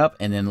that set up,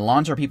 and then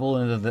launch our people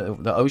into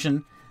the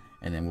ocean,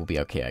 and then we'll be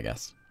okay, I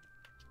guess.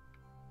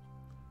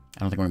 I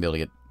don't think we're going to be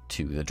able to get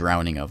to the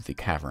drowning of the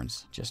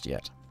caverns just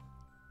yet.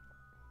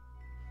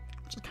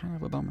 Which is kind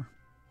of a bummer.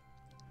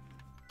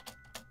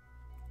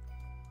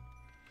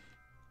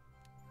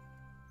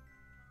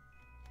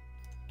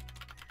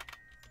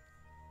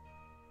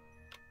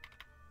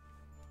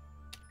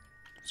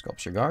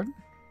 Sculpture Guard.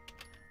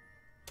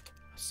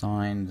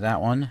 Assign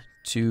that one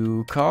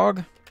to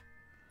Cog.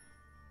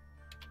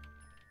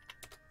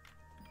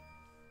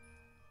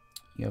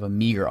 You have a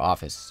meager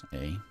office,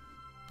 eh?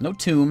 No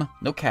tomb,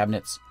 no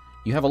cabinets.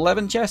 You have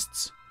 11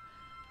 chests.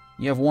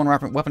 You have one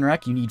weapon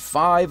rack. You need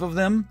 5 of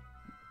them.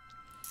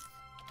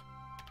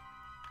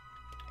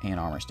 And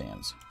armor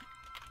stands.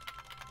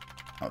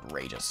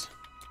 Outrageous.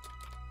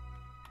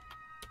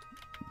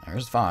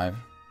 There's 5.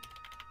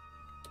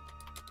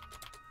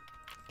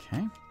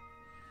 Okay.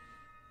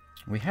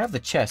 We have the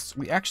chests.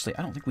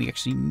 I don't think we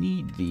actually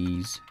need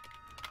these.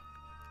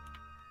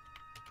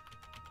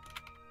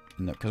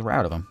 No, because we're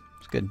out of them.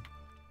 It's good.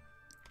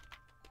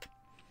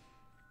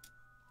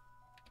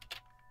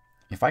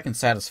 If I can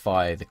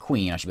satisfy the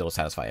queen, I should be able to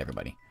satisfy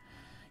everybody.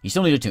 You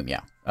still need a tomb,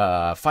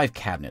 yeah. 5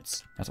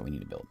 cabinets. That's what we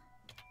need to build.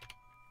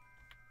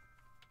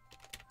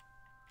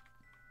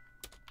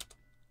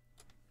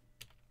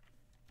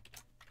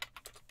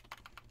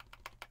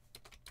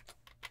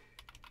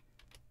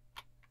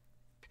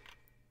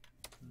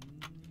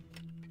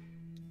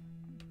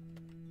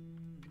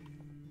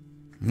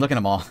 Look at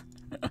them all.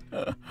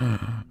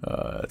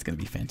 It's going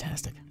to be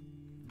fantastic.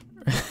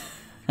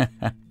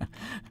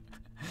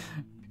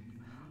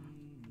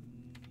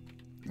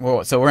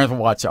 Well, so we're going to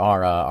watch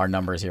our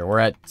numbers here. We're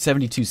at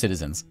 72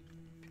 citizens.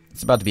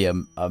 It's about to be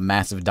a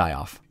massive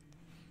die-off.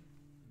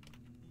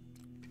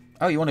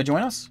 Oh, you want to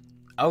join us?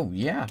 Oh,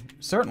 yeah,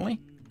 certainly.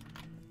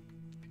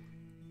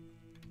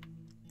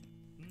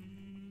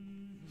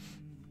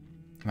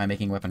 Am I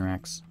making weapon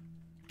racks?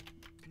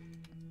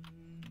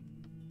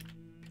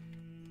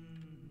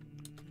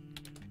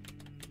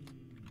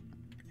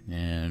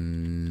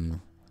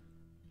 And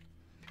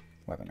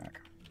weapon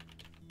rack.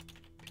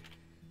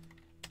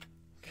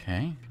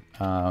 Okay.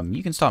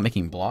 You can start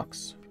making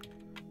blocks.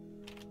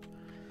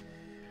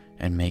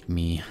 And make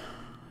me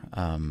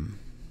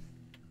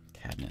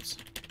Cabinets.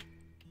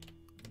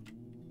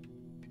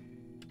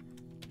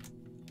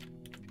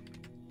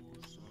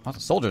 Lots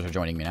of soldiers are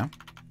joining me now.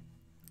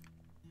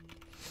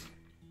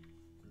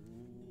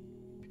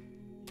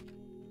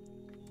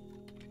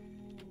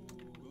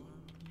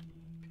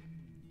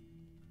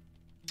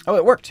 Oh,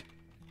 it worked.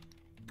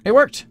 It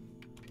worked.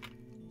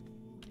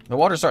 The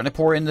water's starting to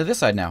pour into this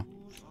side now,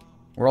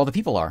 where all the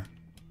people are.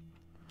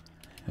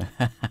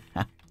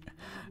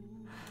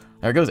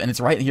 There it goes, and it's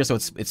right here, so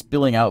it's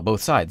spilling out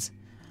both sides.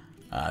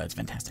 That's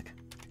fantastic.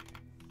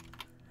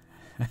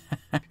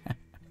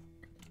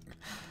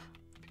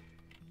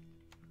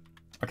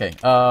 Okay,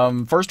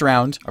 first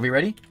round. Are we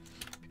ready?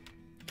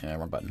 Yeah,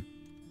 wrong button.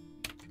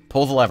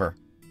 Pull the lever.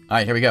 All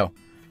right, here we go.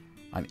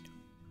 I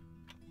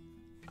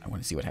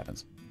want to see what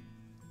happens.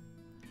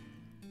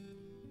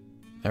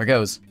 There it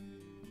goes.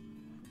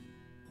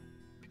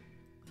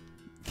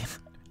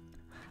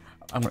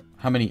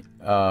 How many?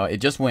 It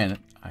just went.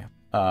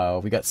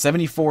 We got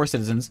 74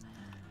 citizens,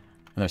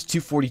 and there's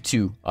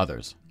 242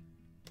 others.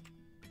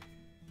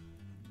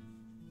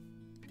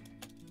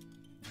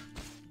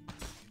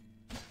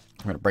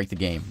 I'm gonna break the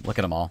game. Look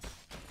at them all.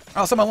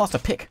 Oh, someone lost a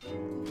pick.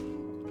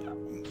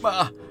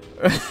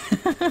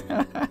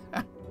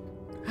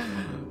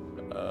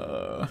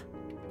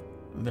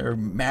 They're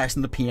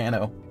maxing the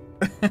piano.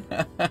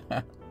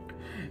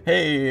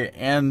 Hey,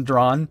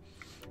 Andron,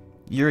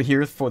 you're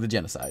here for the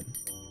genocide.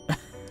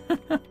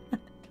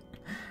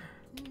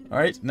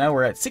 Alright, now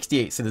we're at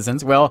 68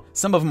 citizens. Well,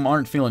 some of them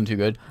aren't feeling too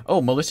good.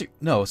 Oh, militia...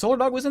 No, Solar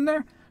Dog was in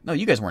there? No,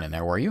 you guys weren't in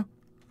there, were you?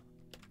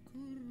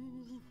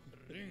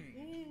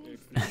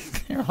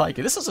 They're like,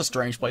 this is a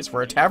strange place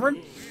for a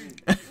tavern.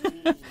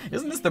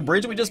 Isn't this the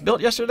bridge we just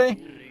built yesterday?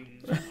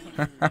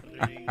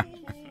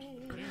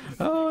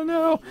 Oh,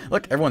 no.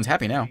 Look, everyone's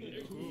happy now.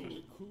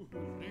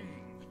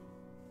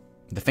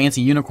 The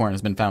fancy unicorn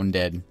has been found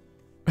dead.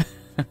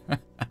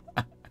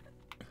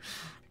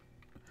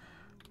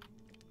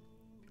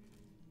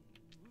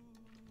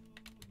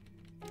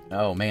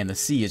 Oh man, the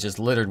sea is just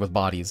littered with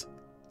bodies.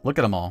 Look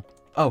at them all.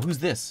 Oh, who's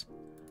this?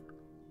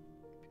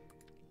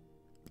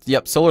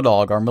 Yep, Solar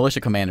Dog, our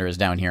militia commander, is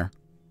down here.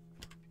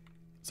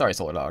 Sorry,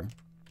 Solar Dog.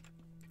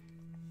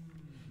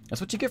 That's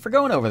what you get for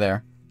going over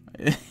there.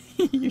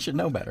 You should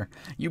know better.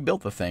 You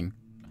built the thing.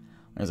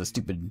 There's a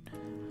stupid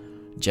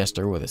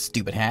jester with a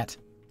stupid hat.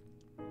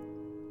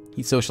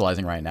 He's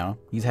socializing right now.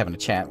 He's having a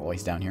chat while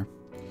he's down here.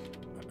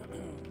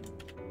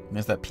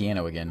 There's that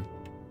piano again.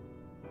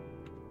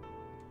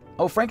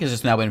 Oh, Frank has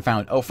just now been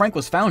found. Oh, Frank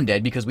was found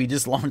dead because we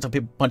just launched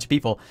a bunch of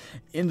people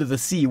into the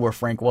sea where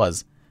Frank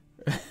was.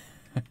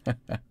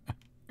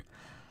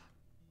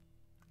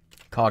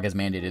 COG has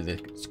mandated the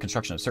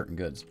construction of certain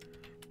goods.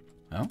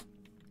 Oh?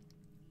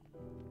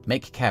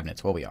 Make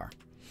cabinets. Well, we are.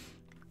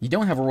 You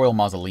don't have a royal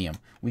mausoleum.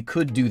 We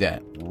could do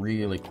that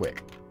really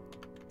quick.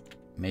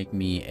 Make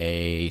me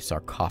a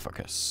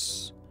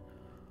sarcophagus.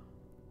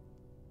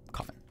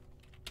 Coffin.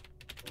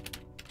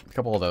 A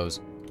couple of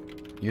those.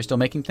 You're still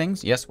making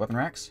things? Yes, weapon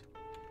racks.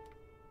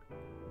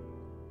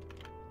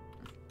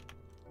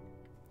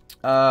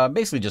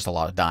 Basically just a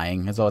lot of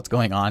dying is all that's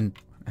going on.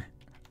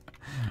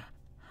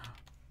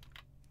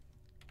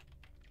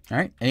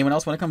 Alright, anyone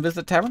else want to come visit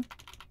the tavern?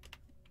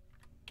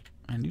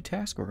 A new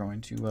task, we're going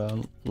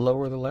to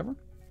lower the lever.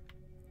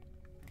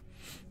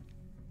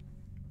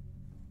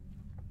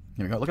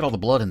 There we go, look at all the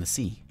blood in the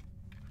sea.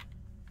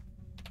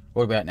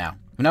 What are we at now?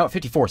 We're now at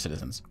 54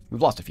 citizens.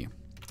 We've lost a few.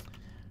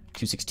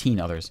 216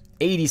 others.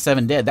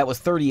 87 dead. That was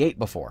 38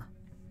 before.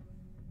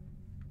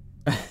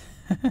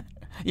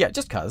 Yeah,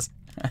 just cuz.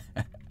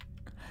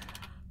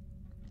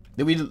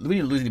 We didn't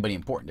lose anybody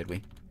important, did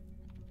we?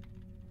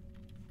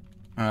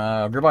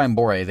 Gribby and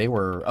Bore, they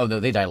were... Oh, no,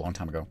 they died a long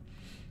time ago.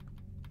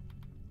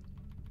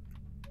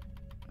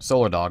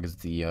 Solar Dog is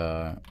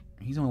the...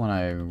 He's the only one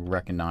I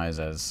recognize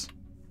as...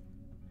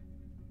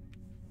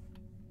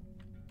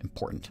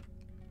 important.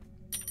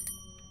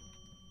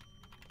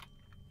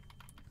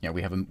 Yeah,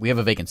 we have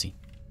a vacancy.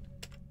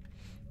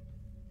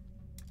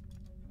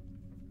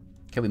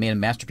 Okay, we made a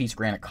masterpiece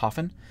granite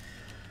coffin.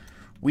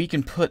 We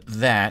can put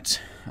that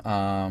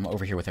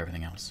over here with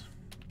everything else.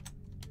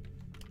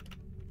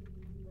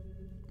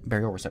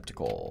 Burial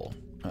receptacle.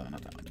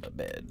 Not that one. A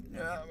bed.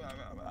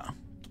 I'm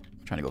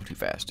trying to go too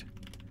fast.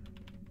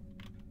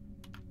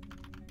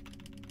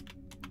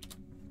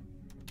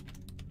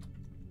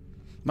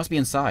 Must be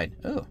inside.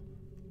 Oh.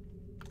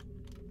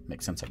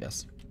 Makes sense, I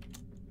guess.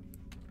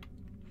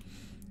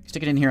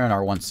 Stick it in here in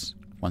our once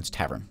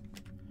tavern.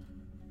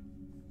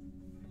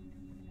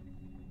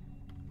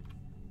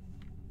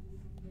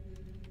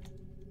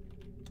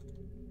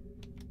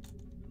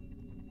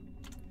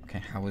 Okay,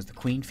 how is the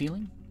queen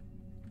feeling?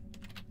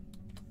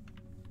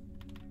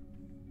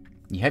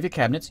 You have your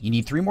cabinets. You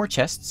need 3 more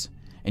chests,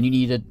 and you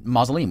need a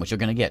mausoleum, which you're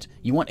going to get.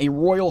 You want a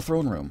royal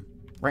throne room.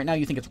 Right now,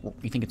 you think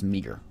it's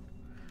meager.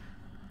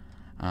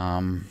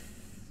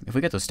 If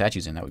we get those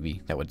statues in,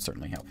 that would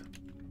certainly help.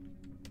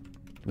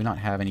 Do we not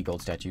have any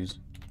gold statues?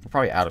 We're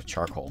probably out of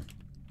charcoal.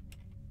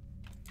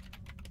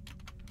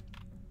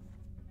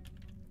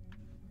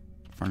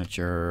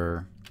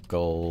 Furniture,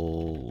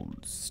 gold,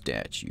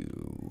 statue.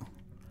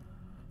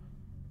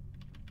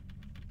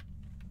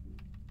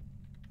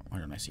 Why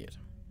didn't I see it?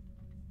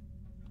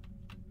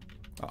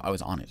 Oh, I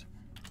was on it.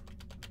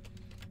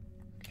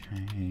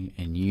 Okay,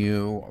 and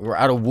you... We're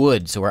out of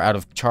wood, so we're out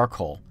of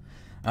charcoal.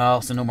 Oh,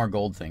 so no more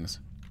gold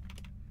things.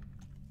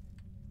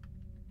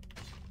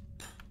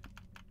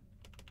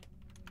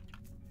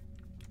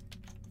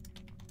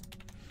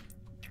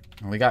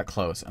 We got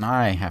close, and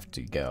I have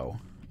to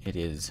go. It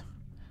is...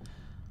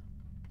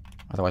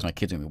 Otherwise my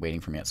kids are going to be waiting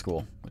for me at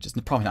school, which is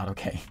probably not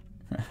okay.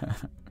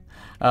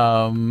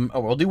 Oh,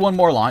 we'll do one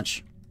more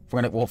launch.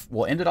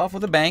 We'll end it off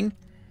with a bang.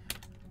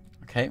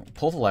 Okay,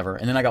 pull the lever,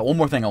 and then I got one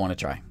more thing I want to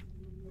try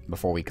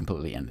before we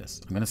completely end this.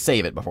 I'm going to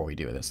save it before we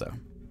do this, though.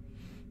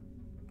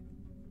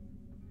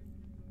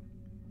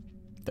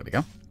 There we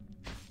go.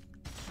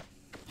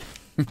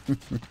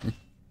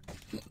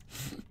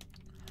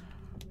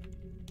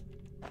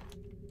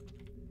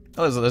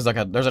 Oh,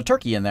 there's a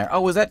turkey in there.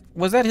 Oh, was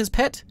that his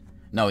pet?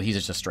 No, he's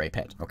just a stray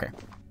pet. Okay.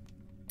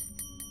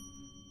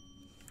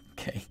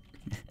 Okay.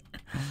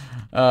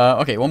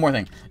 Okay, one more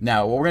thing.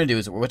 Now, what we're going to do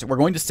is we're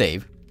going to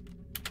save.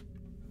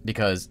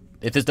 Because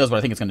if this does what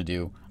I think it's going to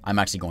do, I'm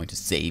actually going to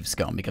save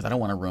Scum. Because I don't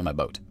want to ruin my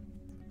boat.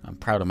 I'm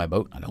proud of my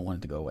boat. I don't want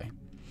it to go away.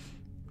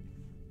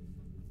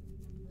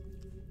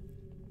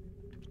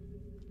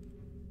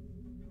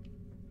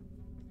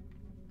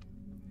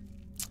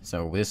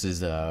 So this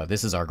is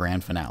our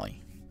grand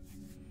finale.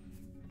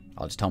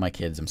 I'll just tell my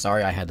kids, I'm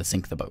sorry I had to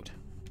sink the boat.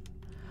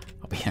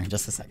 I'll be here in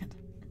just a second.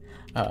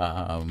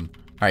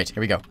 Alright,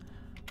 here we go. I'm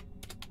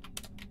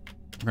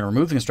going to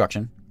remove the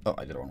construction. Oh,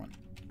 I did the wrong one.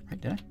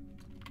 Right, did I?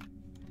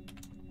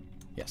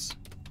 Yes.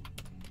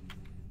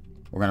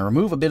 We're going to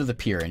remove a bit of the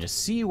pier and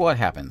just see what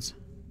happens.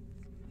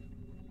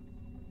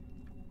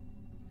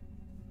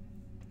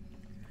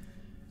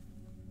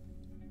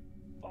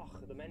 Oh,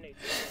 the men need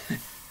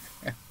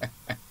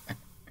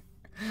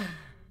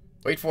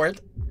Wait for it.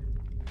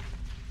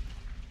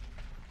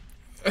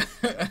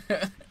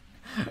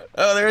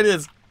 Oh, there it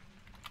is.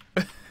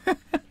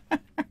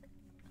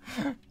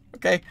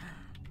 Okay.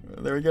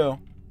 There we go.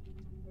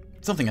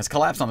 Something has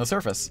collapsed on the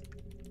surface.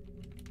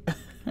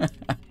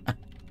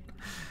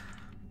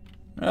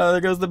 Oh,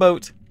 there goes the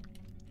boat.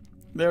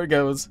 There it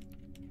goes.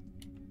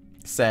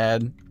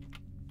 Sad.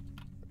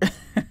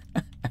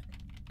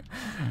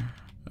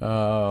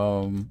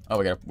 Oh,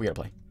 we gotta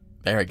play.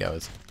 There it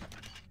goes.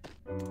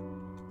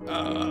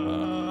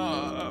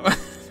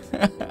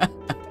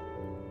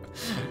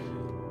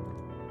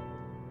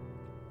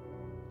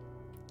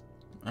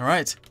 All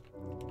right.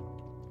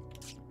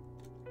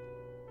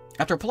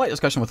 After a polite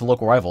discussion with the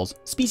local rivals,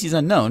 Species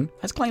Unknown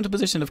has claimed the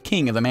position of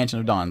king of the Mansion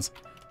of Dawns.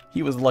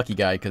 He was the lucky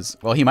guy because,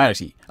 well, he might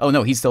actually... Oh,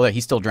 no, he's still there.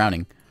 He's still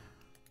drowning.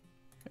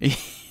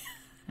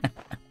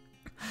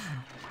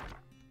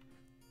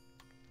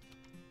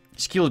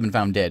 Shaquille has been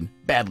found dead,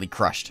 badly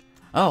crushed.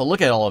 Oh,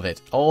 look at all of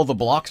it. All the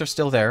blocks are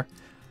still there.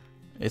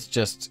 It's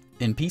just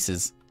in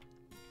pieces.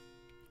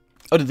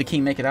 Oh, did the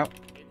king make it out?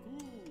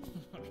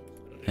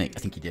 I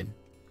think he did.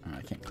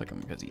 I can't click him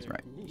because he's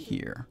right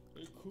here.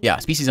 Yeah,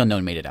 Species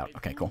Unknown made it out.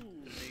 Okay, cool.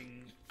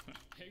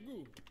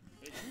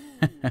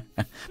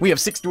 We have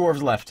 6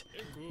 dwarves left.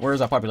 Where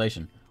is our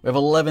population? We have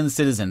 11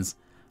 citizens.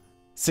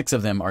 6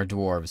 of them are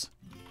dwarves.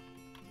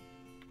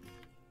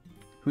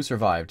 Who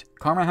survived?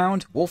 Karma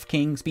Hound, Wolf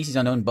King, Species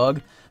Unknown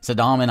Bug,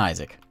 Saddam, and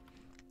Isaac.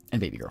 And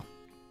Baby Girl.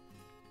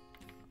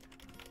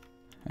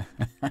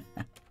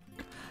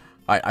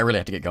 Alright, I really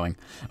have to get going.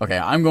 Okay,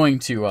 I'm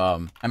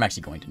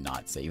actually going to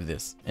not save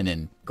this and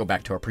then go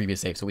back to our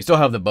previous save. So we still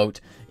have the boat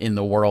in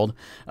the world.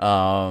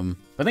 But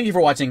thank you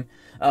for watching.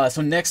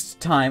 So next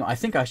time, I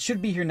think I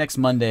should be here next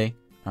Monday.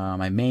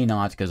 I may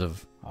not because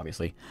of,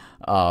 obviously.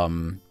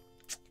 But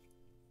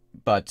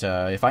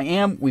if I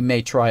am, we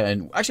may try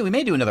and... Actually, we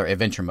may do another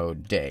adventure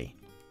mode day.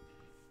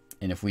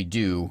 And if we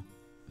do,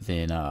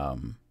 then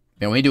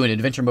we do an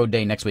adventure mode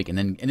day next week and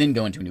then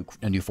go into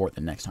a new fort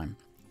the next time.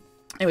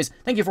 Anyways,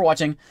 thank you for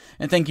watching,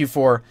 and thank you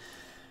for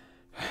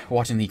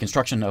watching the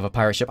construction of a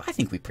pirate ship. I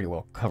think we pretty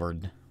well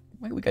covered...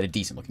 We got a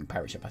decent-looking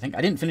pirate ship, I think.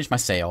 I didn't finish my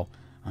sail.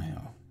 I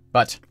know.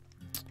 But,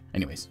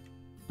 anyways,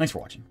 thanks for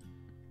watching.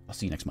 I'll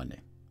see you next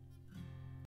Monday.